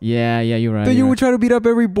girls. Yeah, you're right. Dude, you would try to beat up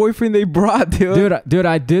every boyfriend they brought, dude. Dude,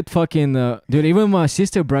 I did fucking. Dude, even my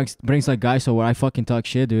sister brings like guys over. I fucking talk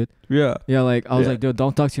shit, dude. Yeah. Yeah, like I was like, dude,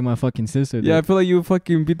 don't talk to my fucking sister. Dude. Yeah, I feel like you would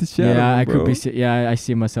fucking beat the shit out of Yeah, him, I bro. could be. Yeah, I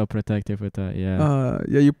see myself protective with that. Yeah.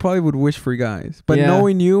 Yeah, you probably would wish for guys, but Yeah.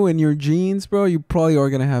 knowing you and your genes, bro, you probably are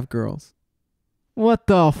gonna have girls. What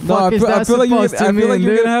the fuck is that I feel like supposed to mean, I feel like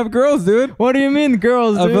you're dude? gonna have girls, dude. What do you mean,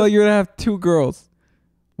 girls, dude? I feel like you're gonna have 2 girls.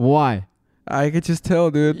 Why? I could just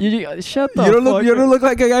tell, dude. You shut the You don't fuck look. You up. don't look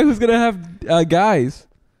like a guy who's gonna have guys.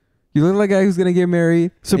 You look like a guy who's gonna get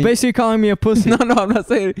married. So and- basically, calling me a pussy. No, I'm not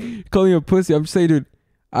saying calling you a pussy. I'm just saying, dude.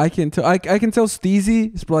 I can tell. I can tell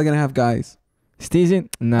Steezy is probably gonna have guys. Steezy?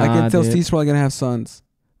 Nah, I can tell dude. Steezy's probably gonna have sons.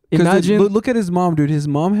 'Cause Imagine. look at his mom, dude. His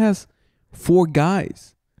mom has 4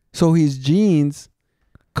 guys, so his genes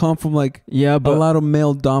come from like Yeah, a but lot of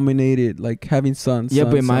male dominated, like having sons. yeah,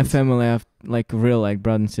 sons, but in my sons. family, I have like real like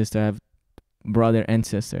brother and sister. I have brother and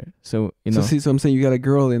sister. So you know. So see, so I'm saying you got a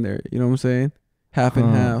girl in there. You know what I'm saying? Half and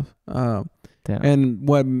Huh. half. Damn. And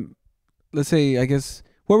what? Let's say, I guess,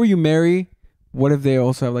 whoever you marry, what if they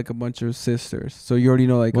also have like a bunch of sisters? So you already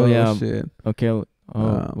know, like, Well, oh yeah. shit. Okay.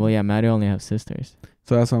 Well, yeah, Maddie only have sisters.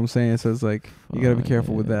 So that's what I'm saying. So it's like you gotta be Fuck,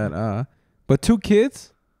 careful with yeah. that. But 2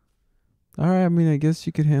 kids. All right. I mean, I guess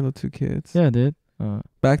you could handle 2 kids. Yeah, dude.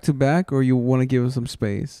 Back to back, or you want to give them some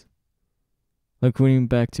space? Like we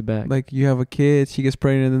back to back. Like you have a kid, she gets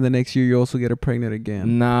pregnant, and then the next year you also get her pregnant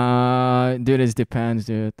again. Nah, dude, it depends,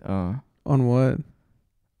 dude. On what?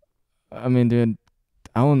 I mean, dude,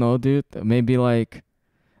 I don't know, dude. Maybe like,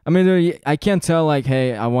 I mean, dude, I can't tell like,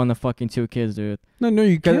 hey, I want a fucking 2 kids, dude. No,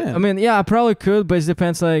 you 'Cause, can. I mean, yeah, I probably could, but it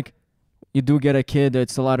depends. Like, you do get a kid,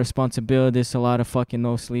 it's a lot of responsibilities, a lot of fucking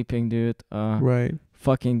no sleeping, dude. Right.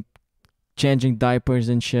 Fucking changing diapers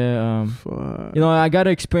and shit. Fuck. You know, I gotta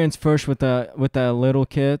experience first with a little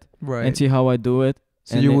kid Right. and see how I do it.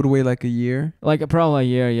 So and you then- would wait like a year? Like probably a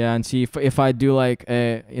year, yeah, and see if I do like,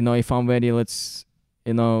 you know, if I'm ready, let's,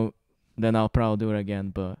 you know, then I'll probably do it again.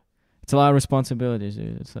 But It's a lot of responsibilities,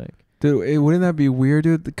 dude. It's like, Dude, wouldn't that be weird,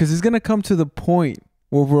 dude? Because it's gonna come to the point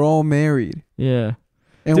where we're all married yeah.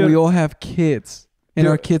 and Dude. we all have kids, and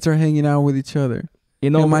Dude. our kids are hanging out with each other. You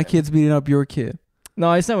know, And my kid's beating up your kid.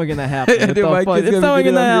 no, it's never gonna happen. What Dude, the my fuck? kid's It's gonna never be gonna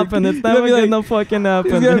getting up happen. your- It's never be like- gonna fucking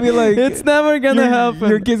happen. It's gonna be like It's never gonna happen.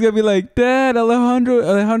 Your kid's gonna be like, Dad,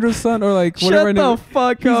 Alejandro's son, or like whatever. Shut the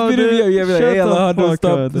fuck He's up, beating me dude. up. Yeah, be like, Shut hey, the Alejandro, fuck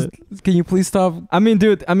stop. up, dude. Can you please stop? I mean,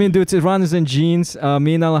 dude, it runs in genes.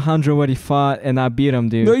 Me and Alejandro already fought, and I beat him,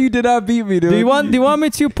 dude. No, you did not beat me, dude. Do you want me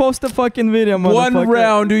to post the fucking video, one motherfucker?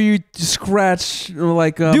 round? Do you scratch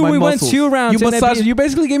like Dude, my we went muscles? 2 rounds. You and I massage. beat- You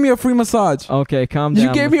basically gave me a free massage. Okay, calm down.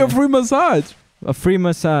 You gave me a free massage. a free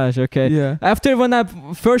massage. Okay. Yeah. After when I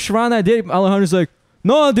first round I did, Alejandro's like,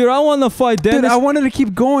 no, dude, I want to fight Dennis. Dude, I wanted to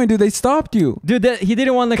keep going, dude. They stopped you Dude, he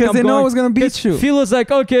didn't want to come because they know I was gonna beat you. Phil was like,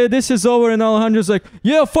 okay, this is over, and Alejandro's like,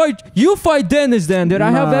 yeah, you fight Dennis then, dude. I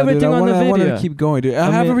have Nah, everything dude, on the I wanted video. to keep going, dude. I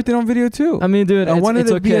I have mean- everything on video too. I mean, dude, I wanted it's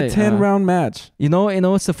it to be okay. a 10-round match. You know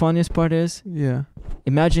what's the funniest part is? Yeah.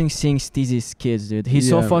 Imagine seeing Steezy's kids, dude. He's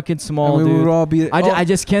so Yeah. fucking small, I mean, we dude. would all beat. I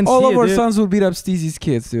just can't all see of it, our dude. sons would beat up Steezy's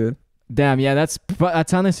kids, dude. Damn, yeah, that's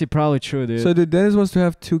honestly probably true, dude. So, dude, Dennis wants to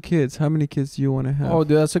have 2 kids. How many kids do you want to have? Oh,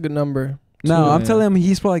 dude, that's a good number. no, I'm yeah. telling him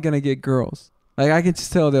he's probably gonna get girls. Like I can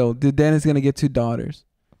just tell, though, dude, Dennis is gonna get 2 daughters.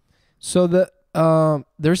 So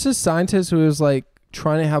there's this scientist who was like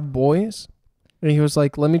trying to have boys, and he was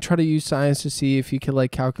like, "Let me try to use science to see if you could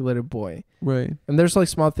like calculate a boy." Right. And there's like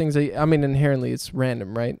small things that I mean, inherently it's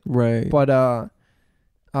random, right? Right. But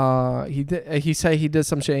he said he did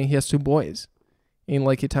some shit and he has 2 boys, and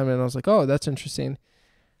like he told me, and I was like, "Oh, that's interesting."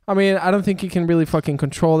 I mean, I don't think you can really fucking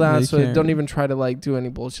control No, that, you so can't. don't even try to like do any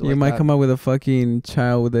bullshit. you like might that. come up with a fucking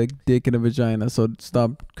child with a dick and a vagina. So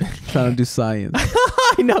stop trying to do science.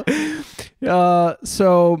 I know.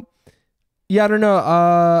 So yeah, I don't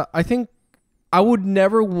know. I think I would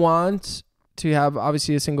never want to have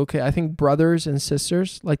obviously a single kid. I think brothers and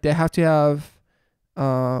sisters, like they have to have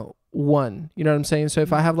one. You know what I'm saying? So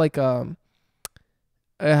if I have like I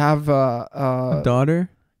have A daughter?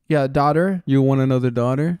 yeah, a daughter. You want another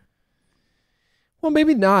daughter? Well,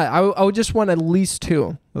 maybe not. I would just want at least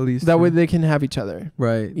 2. At least That 2. way they can have each other.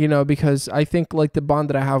 Right. You know, because I think like the bond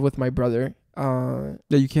that I have with my brother, That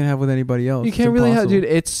you can't have with anybody else. you It's can't really have, impossible.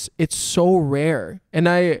 dude. It's so rare, and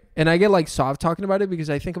I get like soft talking about it because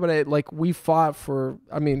I think about it like we fought for.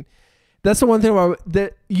 I mean, that's the one thing about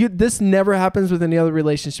that. This never happens with any other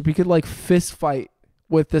relationship. You could like fist fight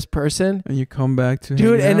with this person, And you come back to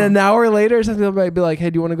dude, hang and out. an hour later something might be like,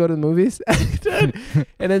 "Hey, do you want to go to the movies?" Dude.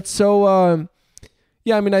 And it's so.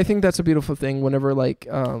 Yeah, I mean, I think that's a beautiful thing. Whenever like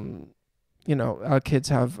you know, kids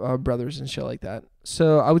have brothers and shit like that.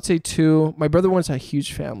 So I would say 2. My brother wants a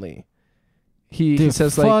huge family. He Dude,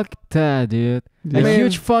 says fuck like, that, dude. Yeah. A I mean-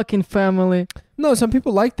 huge fucking family. no, some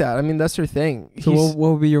people like that. I mean, that's their thing. So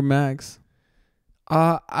what would be your max?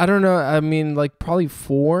 I don't know. I mean, like probably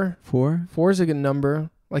 4. 4? 4 is a good number.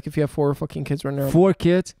 Like if you have 4 fucking kids running around. 4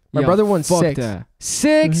 kids. My Yeah, brother wants fuck 6. That.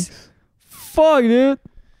 6? Fuck, dude.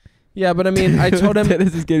 Yeah, but I mean, I told him,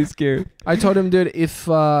 Dennis is getting scared. I told him, dude, if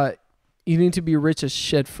you need to be rich as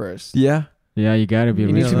shit first. Yeah. Yeah, you gotta be You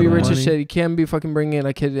rich. need to Yeah, be lot of rich as money. shit. You can't be fucking bringing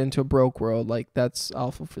a kid into a broke world. Like that's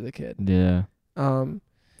awful for the kid. Yeah.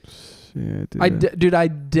 Yeah, dude. Dude, I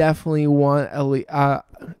definitely want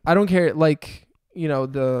I don't care like, you know,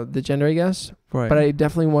 the gender, I guess, right. but I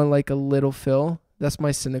definitely want like a little Phil. That's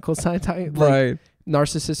my cynical side type. Like, right.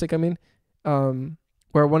 narcissistic, I mean,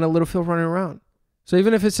 where I want a little Phil running around. So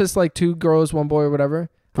even if it's just like 2 girls, 1 boy or whatever,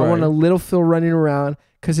 I want Right. a little Phil running around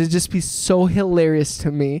because it'd just be so hilarious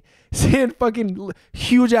to me seeing fucking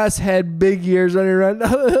huge ass head, big ears running around.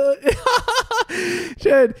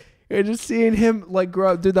 Dude, and just seeing him like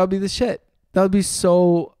grow up, dude, that'd be the shit. That would be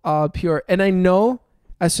so pure. And I know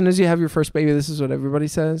as soon as you have your first baby, this is what everybody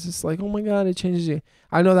says. It's like, oh my God, it changes you.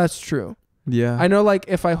 I know that's true. Yeah. I know like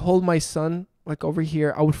if I hold my son like over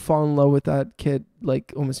here, I would fall in love with that kid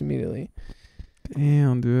like almost immediately.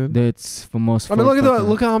 Damn, dude. That's the most. I mean, fucked up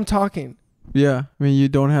look how I'm talking. Yeah. I mean, you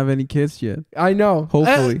don't have any kids yet. I know.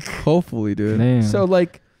 Hopefully. Hopefully, dude. Damn. So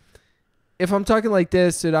like, if I'm talking like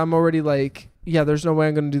this, dude, I'm already like, yeah, there's no way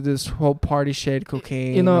I'm gonna do this whole party shit,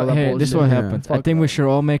 cocaine. you know, all that hey, this is what bullshit. Yeah. happens. I Fuck think we that. should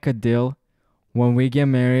all make a deal. When we get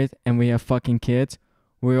married and we have fucking kids,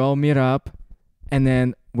 we all meet up, and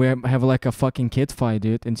then we have like a fucking kid fight,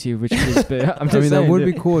 dude, and see which kid's better. I'm just I mean, saying, that would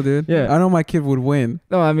dude. be cool, dude. Yeah. I know my kid would win,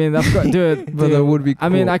 No, I mean, of course, dude. but that would be cool. I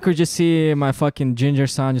mean, I could just see my fucking ginger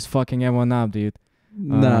son just fucking everyone up, dude.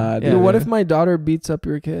 Nah, dude. yeah. Dude, what if my daughter beats up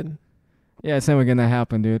your kid? Yeah, it's never gonna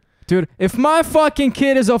happen, dude. Dude, if my fucking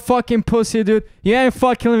kid is a fucking pussy, dude, you ain't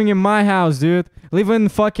fucking living in my house, dude. Live in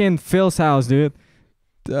fucking Phil's house, dude.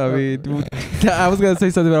 I mean, I was gonna say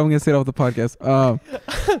something, but I'm gonna say it off the podcast.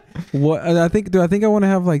 What I think I want to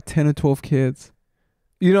have like 10 or 12 kids.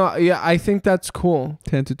 You know, yeah, I think that's cool.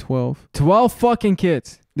 10 to 12. 12 fucking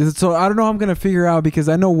kids. So I don't know how I'm gonna figure out because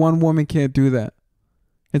I know one woman can't do that.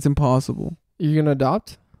 It's impossible. You're gonna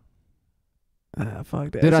adopt?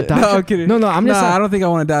 Fuck that. Dude, shit. adoption? No, I'm kidding. No, I'm just. I don't think I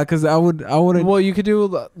want to die because I wouldn't. Well, you could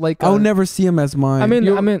do like. I would never see him as mine. I mean,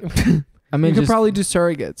 You- you you could probably do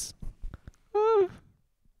surrogates.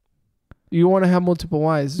 You want to have multiple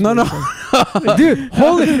wives? No, no. dude,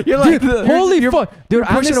 holy, You're like, dude, holy fuck, dude, You're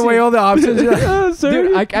pushing honestly- away all the options. You're like,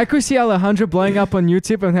 Dude, I could see Alejandro blowing up on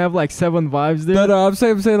YouTube and have like 7 wives, dude. No, I'm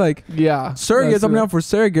saying like yeah, surrogates. that's I'm it. down for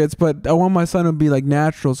surrogates, but I want my son to be like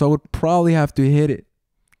natural, so I would probably have to hit it.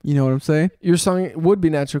 You know what I'm saying? Your son would be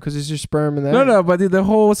natural because it's your sperm and that. No, but the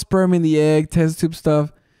whole sperm in the egg, test tube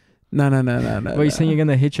stuff. No. What, you saying you're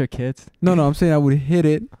gonna hit your kids? No, I'm saying I would hit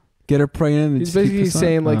it, get her pregnant. And He's just keep basically the son.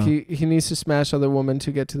 saying like Oh. he needs to smash other women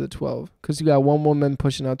to get to the 12 because you got one woman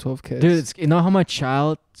pushing out 12 kids. Dude, you know how much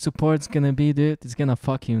child support's gonna be, dude? It's gonna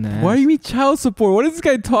fuck you in the ass. Why do you mean child support? What is this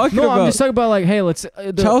guy talking No, about? I'm just talking about like, hey, let's.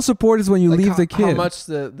 Child support is when you Like leave the how kid. much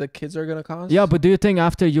the kids are gonna cost? Yeah, but do you think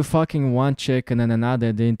after you fucking one chick and then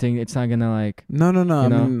another, do you think it's not gonna like? No. I You know?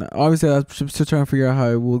 mean, obviously, I'm still trying to figure out how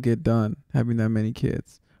it will get done having that many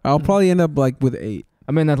kids. I'll probably end up like with 8.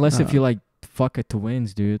 I mean, unless if Uh. you like fuck a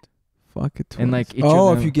twins, dude. Fuck it. And, like, each of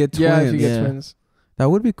oh, if them- you get twins, yeah, if you get Yeah. twins. that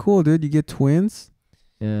would be cool, dude. You get twins.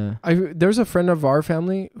 Yeah. There's a friend of our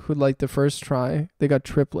family who like the first try they got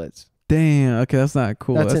triplets. Damn. Okay, that's not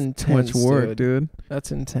cool. That's That's too much intense, work, dude.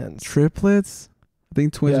 That's intense. Triplets. I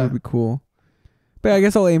think twins Yeah. would be cool. But I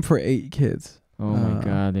guess I'll aim for 8 kids. Oh my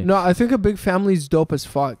god. No, I think a big family's dope as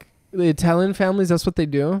fuck. The Italian families, that's what they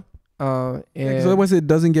do. Because And otherwise, it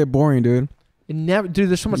doesn't get boring, dude. it never, dude.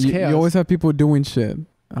 There's so much You chaos. always have people doing shit.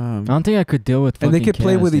 I don't think I could deal with. And they fucking could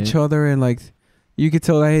play chaos, with dude. each other, and like you could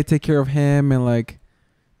tell, hey, take care of him, and like,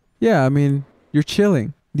 yeah, I mean, you're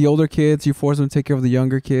chilling. The older kids, you force them to take care of the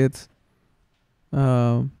younger kids.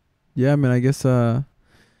 Yeah, I mean, I guess. All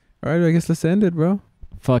right, I guess let's end it, bro.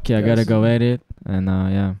 Fuck yeah, I gotta Yes. go edit and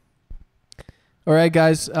yeah. All right,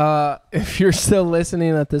 guys. If you're still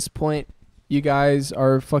listening at this point, you guys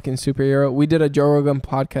are fucking superhero. We did a Joe Rogan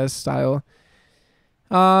podcast style.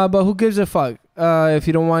 But who gives a fuck? If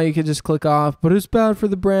you don't want, you could just click off. But it's bad for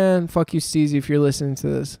the brand. Fuck you, Steezy, if you're listening to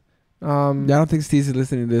this. Yeah, I don't think Steve's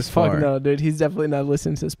listening to this Fuck far. no, dude. He's definitely not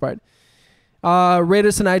listening to this part. Rate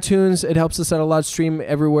us on iTunes. It helps us out a lot. Stream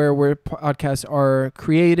everywhere where podcasts are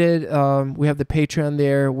created. We have the Patreon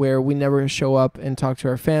there where we never show up and talk to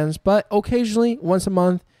our fans. But occasionally, once a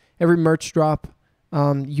month, every merch drop,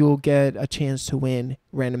 you'll get a chance to win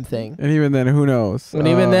random thing. And even then, who knows? And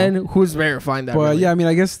even then, who's verifying that? But really? yeah, I mean,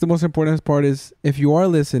 I guess the most important part is if you are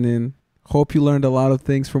listening, hope you learned a lot of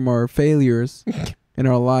things from our failures in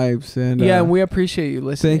our lives. And yeah, and we appreciate you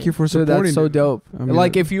listening. thank you for So supporting. that's so dope. I mean,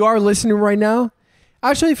 Like, if you are listening right now,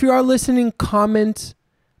 actually, if you are listening, comment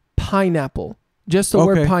pineapple. Just the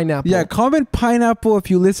word Okay. pineapple. Yeah, comment pineapple if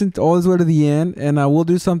you listen all the way to the end, and we'll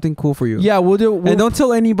do something cool for you. Yeah, we'll do. And don't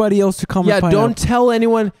tell anybody else to comment Yeah, pineapple. don't tell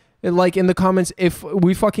anyone. Like in the comments, if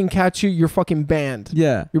we fucking catch you, you're fucking banned.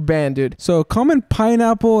 Yeah. You're banned, dude. So comment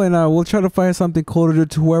pineapple, and we'll try to find something cool to do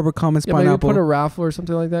to whoever comments Yeah, maybe pineapple. put a raffle or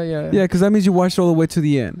something like that. Yeah. Yeah, because that means you watched all the way to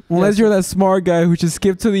the end. Unless Yeah, you're that smart guy who just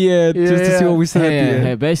skipped to the end just to see what we said at the end.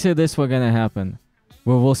 Hey, basically this what's gonna happen.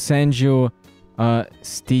 We will send you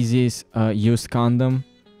Steezy's used condom.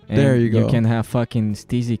 And There you go. You can have fucking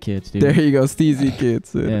Steezy kids, dude. There you go, Steezy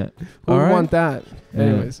kids. Yeah. Who All would right. want that? Yeah.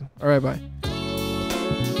 Anyways. All right, bye.